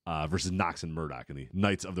 Versus Knox and Murdoch in the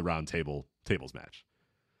Knights of the Round tables match.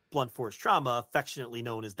 Blunt Force Trauma, affectionately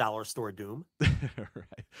known as Dollar Store Doom.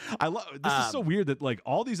 Right. I love this. Is so weird that like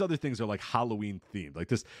all these other things are like Halloween themed. Like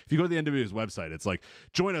this, if you go to the NWA's website, it's like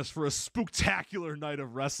join us for a spooktacular night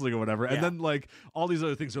of wrestling or whatever. And then like all these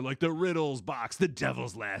other things are like the Riddles box, the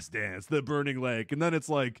Devil's Last Dance, the Burning Lake, and then it's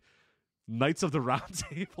like Knights of the Round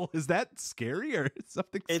Table. Is that scary or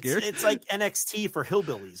something scary? It's like NXT for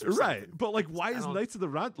hillbillies, or right? But like, why is Knights of the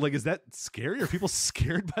Round? Like, is that scary? Are people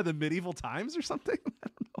scared by the medieval times or something? I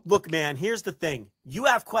don't know. Look, man. Here's the thing: you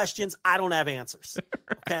have questions, I don't have answers.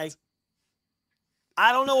 Okay,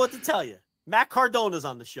 I don't know what to tell you. Matt Cardona's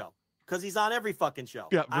on the show because he's on every fucking show.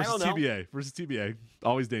 Yeah, versus TBA,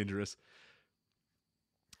 always dangerous.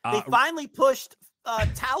 They finally pushed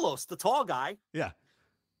Talos, the tall guy. Yeah.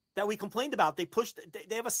 That we complained about. They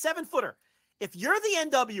have a 7-footer. If you're the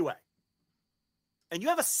NWA and you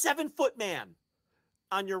have a 7-foot man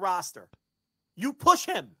on your roster, you push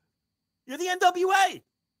him. You're the NWA.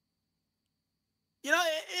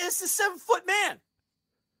 It's a 7-foot man.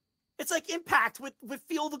 It's like Impact with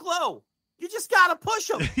Feel the Glow. You just got to push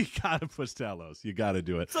him. You got to push Talos. You got to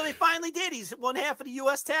do it. So they finally did. He's one half of the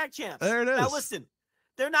U.S. Tag Champs. There it is. Now listen,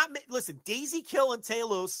 they're not. Listen, Daisy Kill and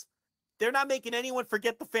Talos, they're not making anyone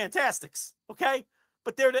forget the Fantastics. Okay,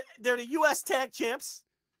 but they're the U.S. Tag Champs,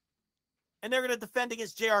 and they're going to defend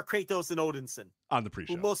against J.R. Kratos and Odinson on the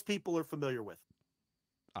pre-show, who most people are familiar with.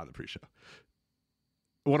 On the pre-show.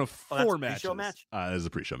 One of four matches. Pre-show match? It was a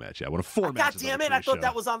pre-show match. Yeah, one of four matches. God damn it! I thought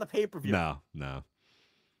that was on the pay-per-view. No.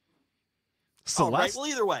 Celeste. All right, well,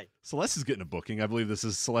 either way. Celeste is getting a booking. I believe this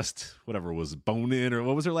is Celeste, whatever was Bonin, or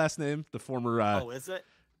what was her last name? The former. Is it?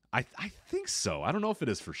 I think so. I don't know if it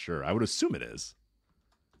is for sure. I would assume it is.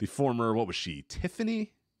 The former, what was she?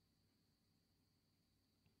 Tiffany?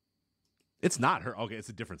 It's not her. Okay, it's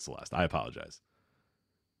a different Celeste. I apologize.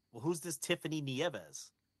 Well, who's this Tiffany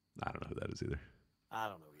Nieves? I don't know who that is either. I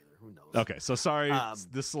don't know either. Who knows? Okay, so sorry.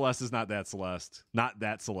 This Celeste is not that Celeste. Not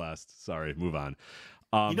that Celeste. Sorry, move on.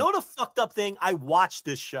 You know the fucked up thing? I watched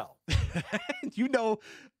this show.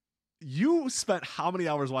 You spent how many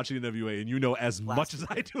hours watching NWA, and you know as much as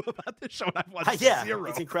I do about this show. And I've watched zero.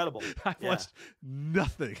 It's incredible. I've watched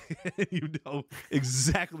nothing. You know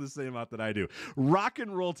exactly the same amount that I do. Rock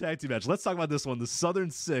and roll tag team match. Let's talk about this one. The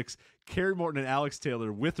Southern Six, Kerry Morton and Alex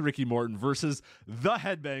Taylor with Ricky Morton versus the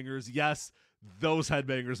Headbangers. Yes, those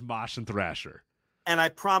Headbangers, Mosh and Thrasher. And I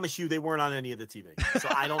promise you they weren't on any of the TV. So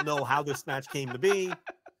I don't know how this match came to be.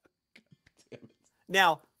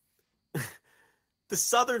 Now, the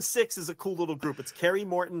Southern Six is a cool little group. It's Kerry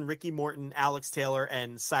Morton, Ricky Morton, Alex Taylor,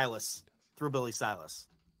 and Silas, through Billy Silas.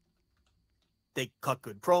 They cut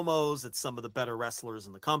good promos. It's some of the better wrestlers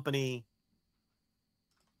in the company.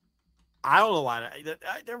 I don't know why.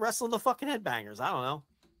 They're wrestling the fucking Headbangers. I don't know.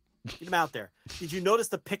 Get them out there. Did you notice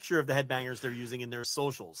the picture of the Headbangers they're using in their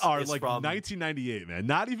socials? Oh, like from 1998, man.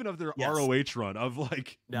 Not even of their ROH run, of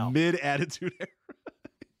like mid-attitude era.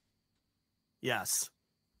 Yes.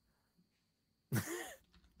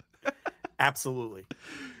 Absolutely.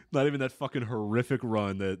 Not even that fucking horrific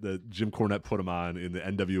run that Jim Cornette put him on in the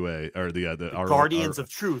NWA or the Guardians of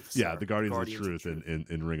Truth. Yeah, the Guardians of Truth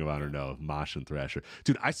in Ring of Honor. No, Mosh and Thrasher.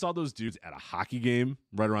 Dude, I saw those dudes at a hockey game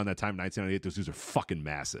right around that time, 1998. Those dudes are fucking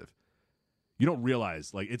massive. You don't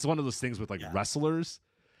realize, like, it's one of those things with like wrestlers,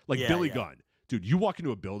 like Billy Gunn. Dude, you walk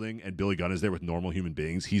into a building and Billy Gunn is there with normal human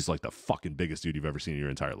beings. He's like the fucking biggest dude you've ever seen in your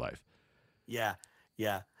entire life. Yeah.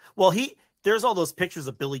 Well, there's all those pictures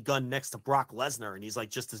of Billy Gunn next to Brock Lesnar, and he's like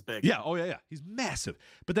just as big. Yeah. Oh, yeah. He's massive.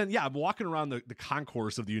 But then, I'm walking around the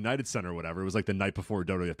concourse of the United Center or whatever. It was like the night before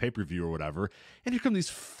WWF pay-per-view or whatever. And here come these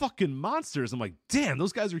fucking monsters. I'm like, damn,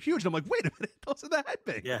 those guys are huge. And I'm like, wait a minute. Those are the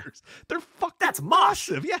Headbangers. Yeah. They're fucking That's Mosh.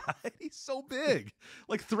 massive. Yeah. He's so big.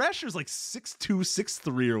 Like Thrasher's like 6'2",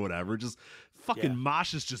 6'3", or whatever. Just fucking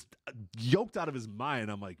Mosh is just yoked out of his mind.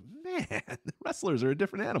 I'm like, man, wrestlers are a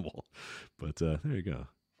different animal. But there you go.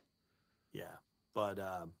 Yeah. But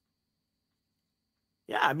I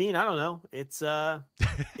mean, I don't know. It's all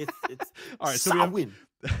right. So we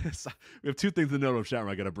have two things in the note of chat room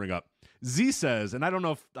I got to bring up. Z says, and I don't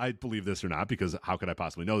know if I believe this or not, because how could I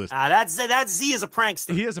possibly know this? That Z is a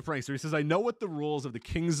prankster. He is a prankster. He says, I know what the rules of the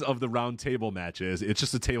Kings of the Round Table match is. It's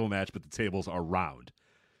just a table match, but the tables are round.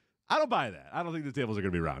 I don't buy that. I don't think the tables are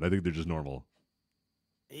going to be round. I think they're just normal.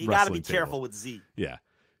 You got to be careful with Z. Yeah.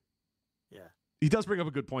 He does bring up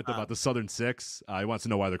a good point, though, about the Southern Six. He wants to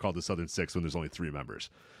know why they're called the Southern Six when there's only 3 members.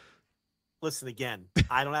 Listen, again,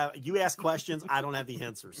 you ask questions, I don't have the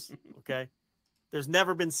answers, okay? There's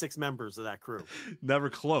never been 6 members of that crew. Never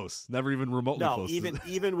close. Never even remotely close.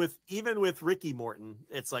 Even with Ricky Morton,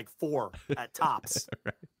 it's like 4 at tops.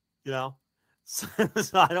 Right. You know? So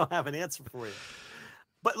I don't have an answer for you.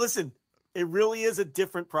 But listen, it really is a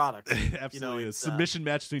different product. Absolutely. A submission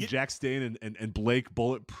match between Jack Stane and Blake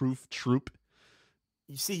Bulletproof Troop.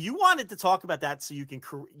 You see, you wanted to talk about that so you can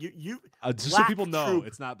just so people know Troop.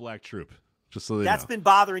 It's not Black Troop. Just so that's know. Been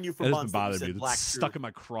bothering you for that months. Has been bothering me. It's stuck in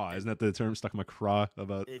my craw. Isn't that the term? Stuck in my craw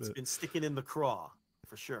about. It's been sticking in the craw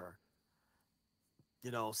for sure.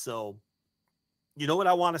 So you know what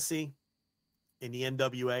I want to see in the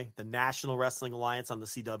NWA, the National Wrestling Alliance on the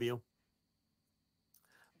CW.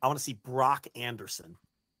 I want to see Brock Anderson.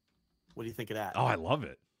 What do you think of that? Oh, I love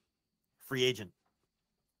it. Free agent.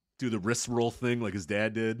 Do the wrist roll thing like his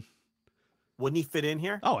dad did. Wouldn't he fit in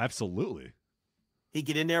here? Oh, absolutely. He'd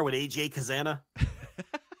get in there with AJ Kazana.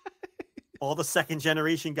 All the second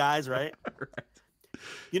generation guys, right?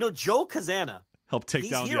 Right. Joe Kazana. Help take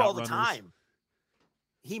down the Outrunners. He's here all the time.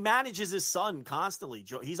 He manages his son constantly.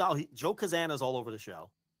 Joe Kazana's all over the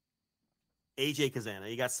show. AJ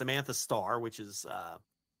Kazana. You got Samantha Starr, which is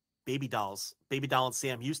Baby Doll and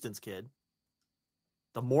Sam Houston's kid.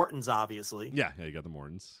 The Mortons, obviously. Yeah, you got the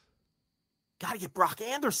Mortons. Got to get Brock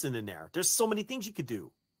Anderson in there. There's so many things you could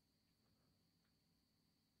do.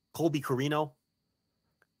 Colby Carino.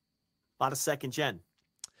 A lot of second gen.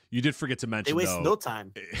 You did forget to mention, they waste no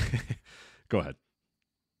time. Go ahead.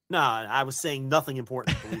 No, I was saying nothing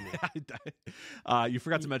important, believe me. You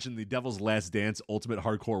forgot to mention the Devil's Last Dance Ultimate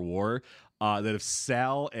Hardcore War, that if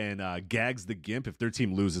Sal and Gags the Gimp, if their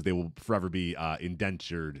team loses, they will forever be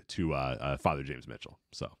indentured to Father James Mitchell.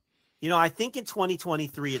 So, I think in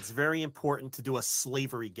 2023, it's very important to do a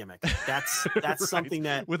slavery gimmick. That's right. something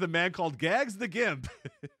that... With a man called Gags the Gimp.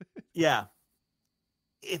 Yeah.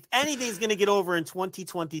 If anything's going to get over in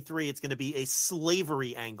 2023, it's going to be a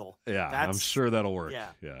slavery angle. Yeah, I'm sure that'll work.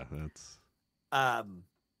 Yeah, that's. Yeah.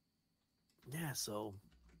 So,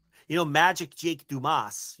 Magic Jake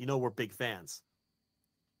Dumas. We're big fans.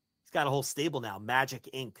 He's got a whole stable now. Magic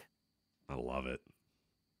Inc. I love it.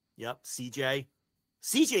 Yep. CJ.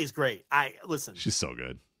 CJ's great. Listen. She's so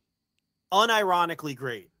good. Unironically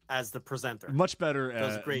great as the presenter. Much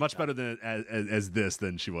better. Much better than as this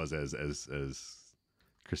than she was as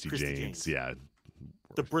Christy James. Yeah.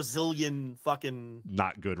 The Brazilian fucking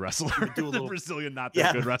not good wrestler. The Brazilian not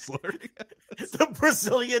that good wrestler. The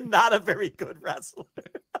Brazilian not a very good wrestler.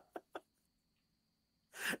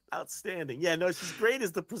 Outstanding. Yeah, no, she's great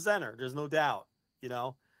as the presenter. There's no doubt,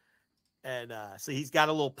 And so he's got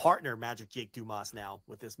a little partner, Magic Jake Dumas, now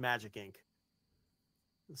with this Magic Inc.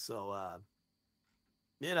 So,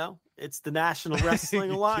 it's the National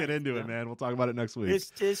Wrestling Alliance. Get into it, man. We'll talk about it next week.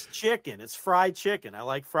 It's chicken. It's fried chicken. I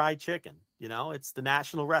like fried chicken. It's the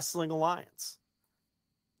National Wrestling Alliance.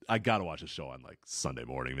 I got to watch a show on Sunday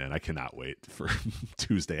morning, man. I cannot wait for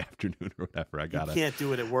Tuesday afternoon or whatever. You can't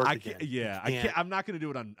do it at work again. I'm not going to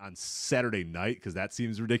do it on Saturday night because that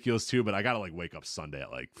seems ridiculous too, but I got to wake up Sunday at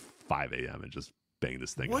 5 a.m. and just bang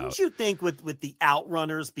this thing out. Wouldn't you think with the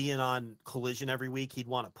Outrunners being on Collision every week, he'd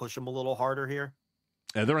want to push them a little harder here?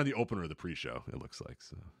 Yeah, they're on the opener of the pre-show, it looks like.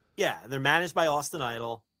 So. Yeah, they're managed by Austin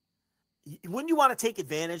Idol. Wouldn't you want to take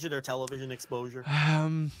advantage of their television exposure?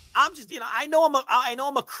 I'm just, I know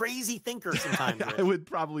I'm a crazy thinker sometimes. I would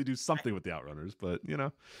probably do something with the Outrunners, but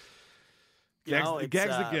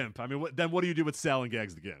Gags the Gimp. I mean, what do you do with Sal and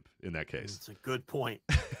Gags the Gimp in that case? It's a good point.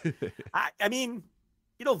 I mean,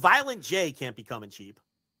 Violent J can't be coming cheap.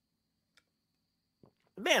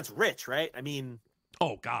 The man's rich, right? I mean.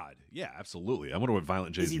 Oh God, yeah, absolutely. I wonder what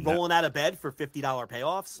Violent J's. Is he rolling out of bed for $50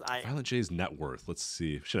 payoffs? Violent J's net worth. Let's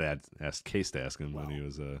see. Should have asked Case to ask him when he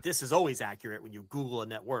was. This is always accurate when you Google a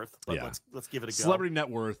net worth. But let's give it a go. Celebrity net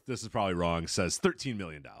worth. This is probably wrong. Says $13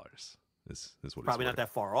 million. Is what probably not that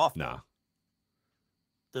far off. No. Nah.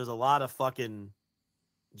 There's a lot of fucking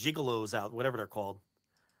gigolos out. Whatever they're called.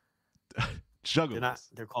 Juggalos.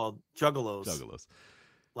 They're called juggalos. Juggalos.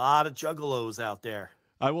 A lot of juggalos out there.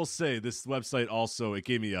 I will say this website also, it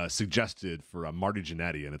gave me suggested for Marty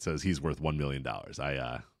Jannetty, and it says he's worth $1 million.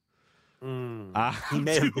 He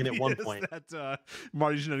may have been at one point. That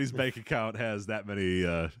Marty Jannetty's bank account has that many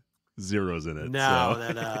zeros in it. No,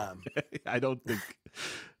 so. that I don't think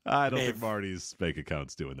Marty's bank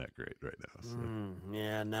account's doing that great right now. So.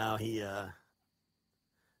 Yeah, now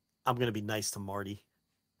I'm gonna be nice to Marty.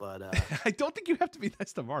 But I don't think you have to be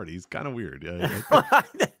nice to Marty. He's kind of weird. Yeah,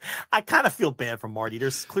 I kind of feel bad for Marty.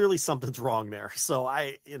 There's clearly something's wrong there. So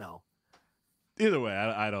Either way,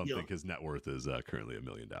 I don't think his net worth is currently $1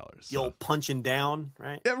 million. The old punching down,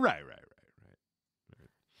 right? Yeah, right.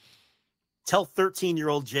 Tell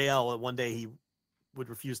 13-year-old JL that one day he would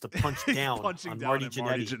refuse to punch down on Marty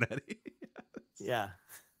Jannetty. Yeah.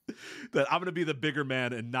 That I'm going to be the bigger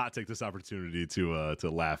man and not take this opportunity to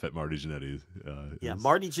laugh at Marty Jannetty.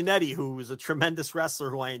 Marty Jannetty, who is a tremendous wrestler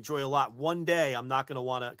who I enjoy a lot. One day I'm not going to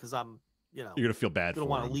want to, because I'm, you're going to feel bad for him.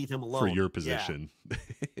 Want to leave him alone for your position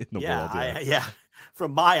in the world.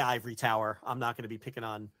 From my ivory tower, I'm not going to be picking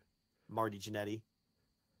on Marty Jannetty.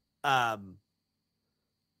 Yeah,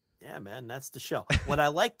 man, that's the show. What I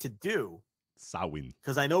like to do,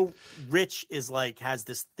 because I know Rich is has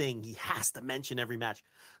this thing he has to mention every match.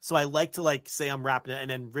 So I like to say I'm wrapping it, and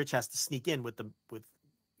then Rich has to sneak in with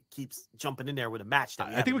keeps jumping in there with a match. That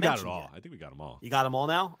I think we got it all. Yet. I think we got them all. You got them all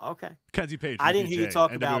now? Okay. Kenzie Page. I didn't hear you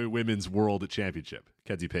talk about Women's World Championship.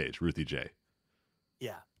 Kenzie Page, Ruthie J.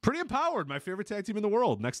 Yeah. Pretty empowered. My favorite tag team in the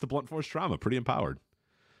world, next to Blunt Force Trauma. Pretty empowered.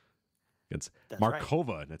 Against Markova,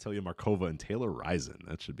 right. And I tell you, Markova and Taylor Risen.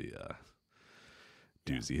 That should be a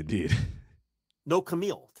doozy indeed. No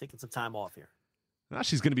Camille taking some time off here. No,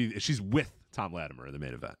 she's with Tom Latimer in the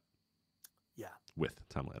main event. Yeah. With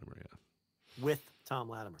Tom Latimer, yeah. With Tom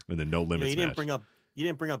Latimer. And then No Limits match. You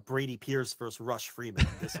didn't bring up Brady Pierce versus Rush Freeman.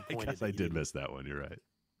 I'm disappointed. I guess I did miss that one. You're right.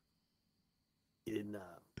 You didn't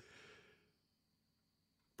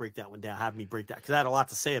break that one down. Have me break that because I had a lot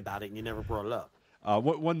to say about it, and you never brought it up.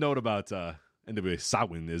 One note about NWA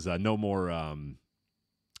Sawin is no more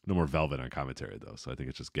Velvet on commentary though. So I think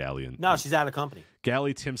it's just Galley and she's out of company.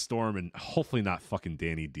 Galley, Tim Storm, and hopefully not fucking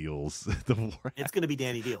Danny Deals. It's going to be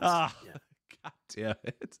Danny Deals. God damn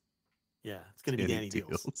it. Yeah, it's going to be Danny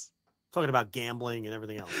Deals. Talking about gambling and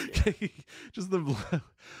everything else. Yeah. Just the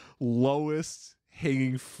lowest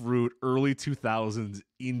hanging fruit early 2000s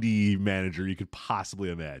indie manager you could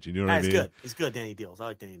possibly imagine. You know what I mean? Good. He's good, Danny Deals. I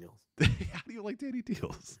like Danny Deals. How do you like Danny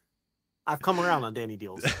Deals? I've come around on Danny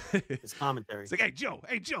Deals. His commentary. It's like, hey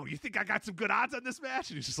Joe, you think I got some good odds on this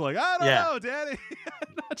match? And he's just like, I don't know, Danny.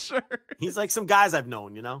 I'm not sure. He's like some guys I've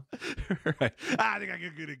known, you know? Right. I think I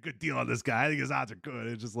can get a good deal on this guy. I think his odds are good.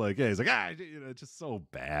 It's just like, he's like, it's just so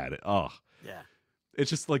bad. Oh. Yeah.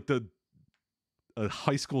 It's just like a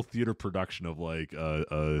high school theater production of like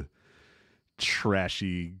a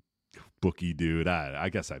trashy bookie dude. I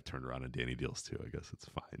guess I've turned around on Danny Deals too. I guess it's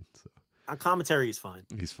fine. So. On commentary, he's fine.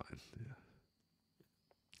 He's fine. Yeah.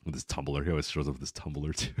 With his tumbler, he always shows up with his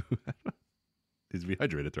tumbler too. He's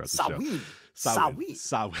rehydrated throughout the show.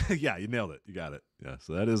 Sawin. Yeah, you nailed it. You got it. Yeah.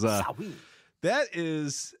 So that is Sawin. That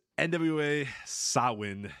is NWA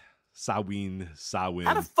Sawin. How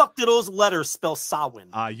the fuck do those letters spell Sawin?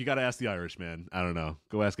 You got to ask the Irish, man. I don't know.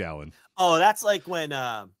 Go ask Alan. Oh, that's like when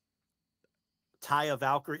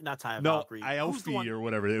Valkyrie. Ialfie or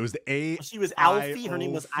whatever. It was the A. She was Alfie. Her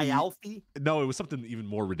name was Ialfie. No, it was something even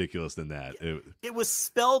more ridiculous than that. It was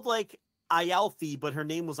spelled like Ialfie, but her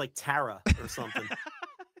name was like Tara or something.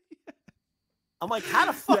 I'm like, how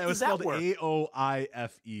the fuck does that work?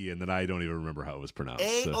 Aoife, and then I don't even remember how it was pronounced.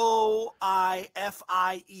 Aoifie,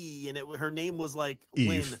 and her name was like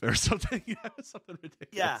Eve Lynn. or something. Yeah, something ridiculous.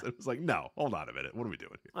 Yeah, it was like, no, hold on a minute. What are we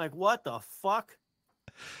doing here? Like, what the fuck?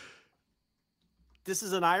 This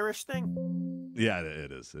is an Irish thing? Yeah,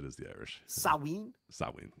 it is. It is the Irish. Sawin,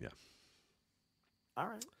 yeah. All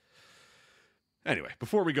right. Anyway,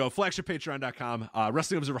 before we go, flagshippatreon.com.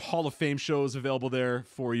 Wrestling Observer Hall of Fame shows available there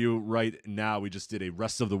for you right now. We just did a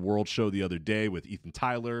Rest of the World show the other day with Ethan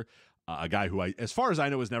Tyler, a guy who, as far as I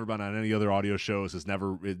know, has never been on any other audio shows, is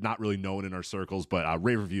not really known in our circles, but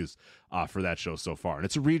rave reviews for that show so far. And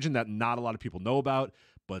it's a region that not a lot of people know about,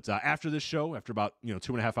 but after this show, after about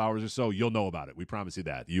 2.5 hours or so, you'll know about it. We promise you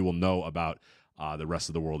that. You will know about the rest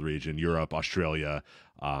of the world region, Europe, Australia,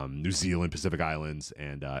 New Zealand, Pacific Islands,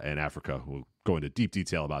 and Africa. We'll go into deep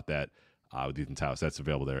detail about that with Ethan Taos. That's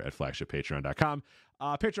available there at flagshippatreon.com.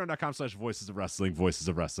 Patreon.com/Voices of Wrestling,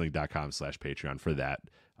 voicesofwrestling.com/Patreon for that,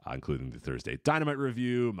 including the Thursday Dynamite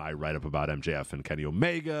review, my write-up about MJF and Kenny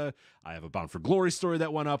Omega. I have a Bound for Glory story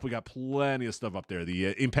that went up. We got plenty of stuff up there.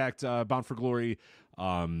 The Impact Bound for Glory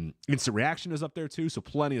Instant Reaction is up there too, so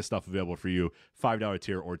plenty of stuff available for you. $5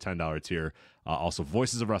 tier or $10 tier. Also,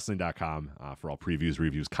 voicesofwrestling.com for all previews,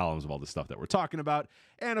 reviews, columns of all the stuff that we're talking about.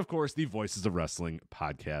 And, of course, the Voices of Wrestling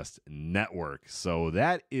Podcast Network. So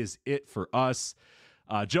that is it for us.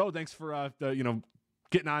 Joe, thanks for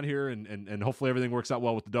getting on here, and hopefully everything works out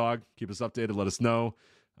well with the dog. Keep us updated. Let us know.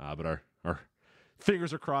 But our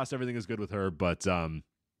fingers are crossed. Everything is good with her. But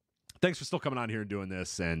thanks for still coming on here and doing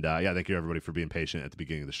this. And, thank you, everybody, for being patient at the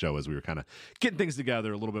beginning of the show as we were kind of getting things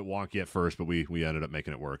together. A little bit wonky at first, but we ended up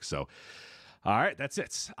making it work. So, all right, that's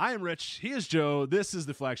it. I am Rich. He is Joe. This is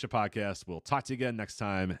the Flagship Podcast. We'll talk to you again next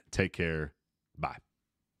time. Take care. Bye.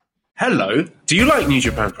 Hello, do you like New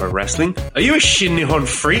Japan Pro Wrestling? Are you a Shin Nihon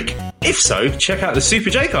freak? If so, check out the Super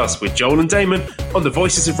J-Cast with Joel and Damon on the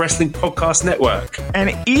Voices of Wrestling Podcast Network. And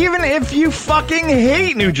even if you fucking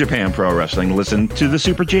hate New Japan Pro Wrestling, listen to the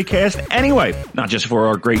Super J-Cast anyway. Not just for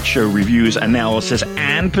our great show reviews, analysis,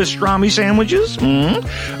 and pastrami sandwiches,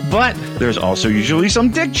 but there's also usually some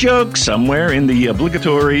dick jokes somewhere in the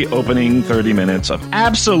obligatory opening 30 minutes of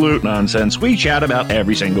absolute nonsense we chat about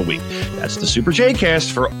every single week. That's the Super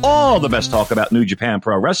J-Cast for all the best talk about New Japan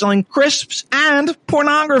Pro Wrestling, crisps, and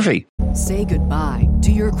pornography. Say goodbye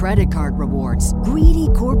to your credit card rewards. Greedy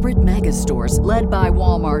corporate mega stores, led by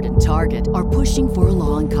Walmart and Target, are pushing for a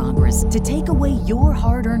law in Congress to take away your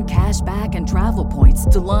hard-earned cash back and travel points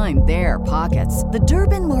to line their pockets. The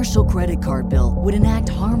Durbin-Marshall credit card bill would enact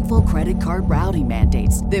harmful credit card routing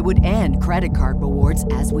mandates that would end credit card rewards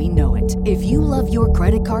as we know it. If you love your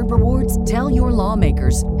credit card rewards, tell your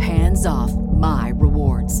lawmakers, hands off my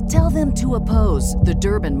rewards. Tell them to oppose the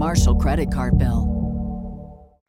Durbin-Marshall credit card bill.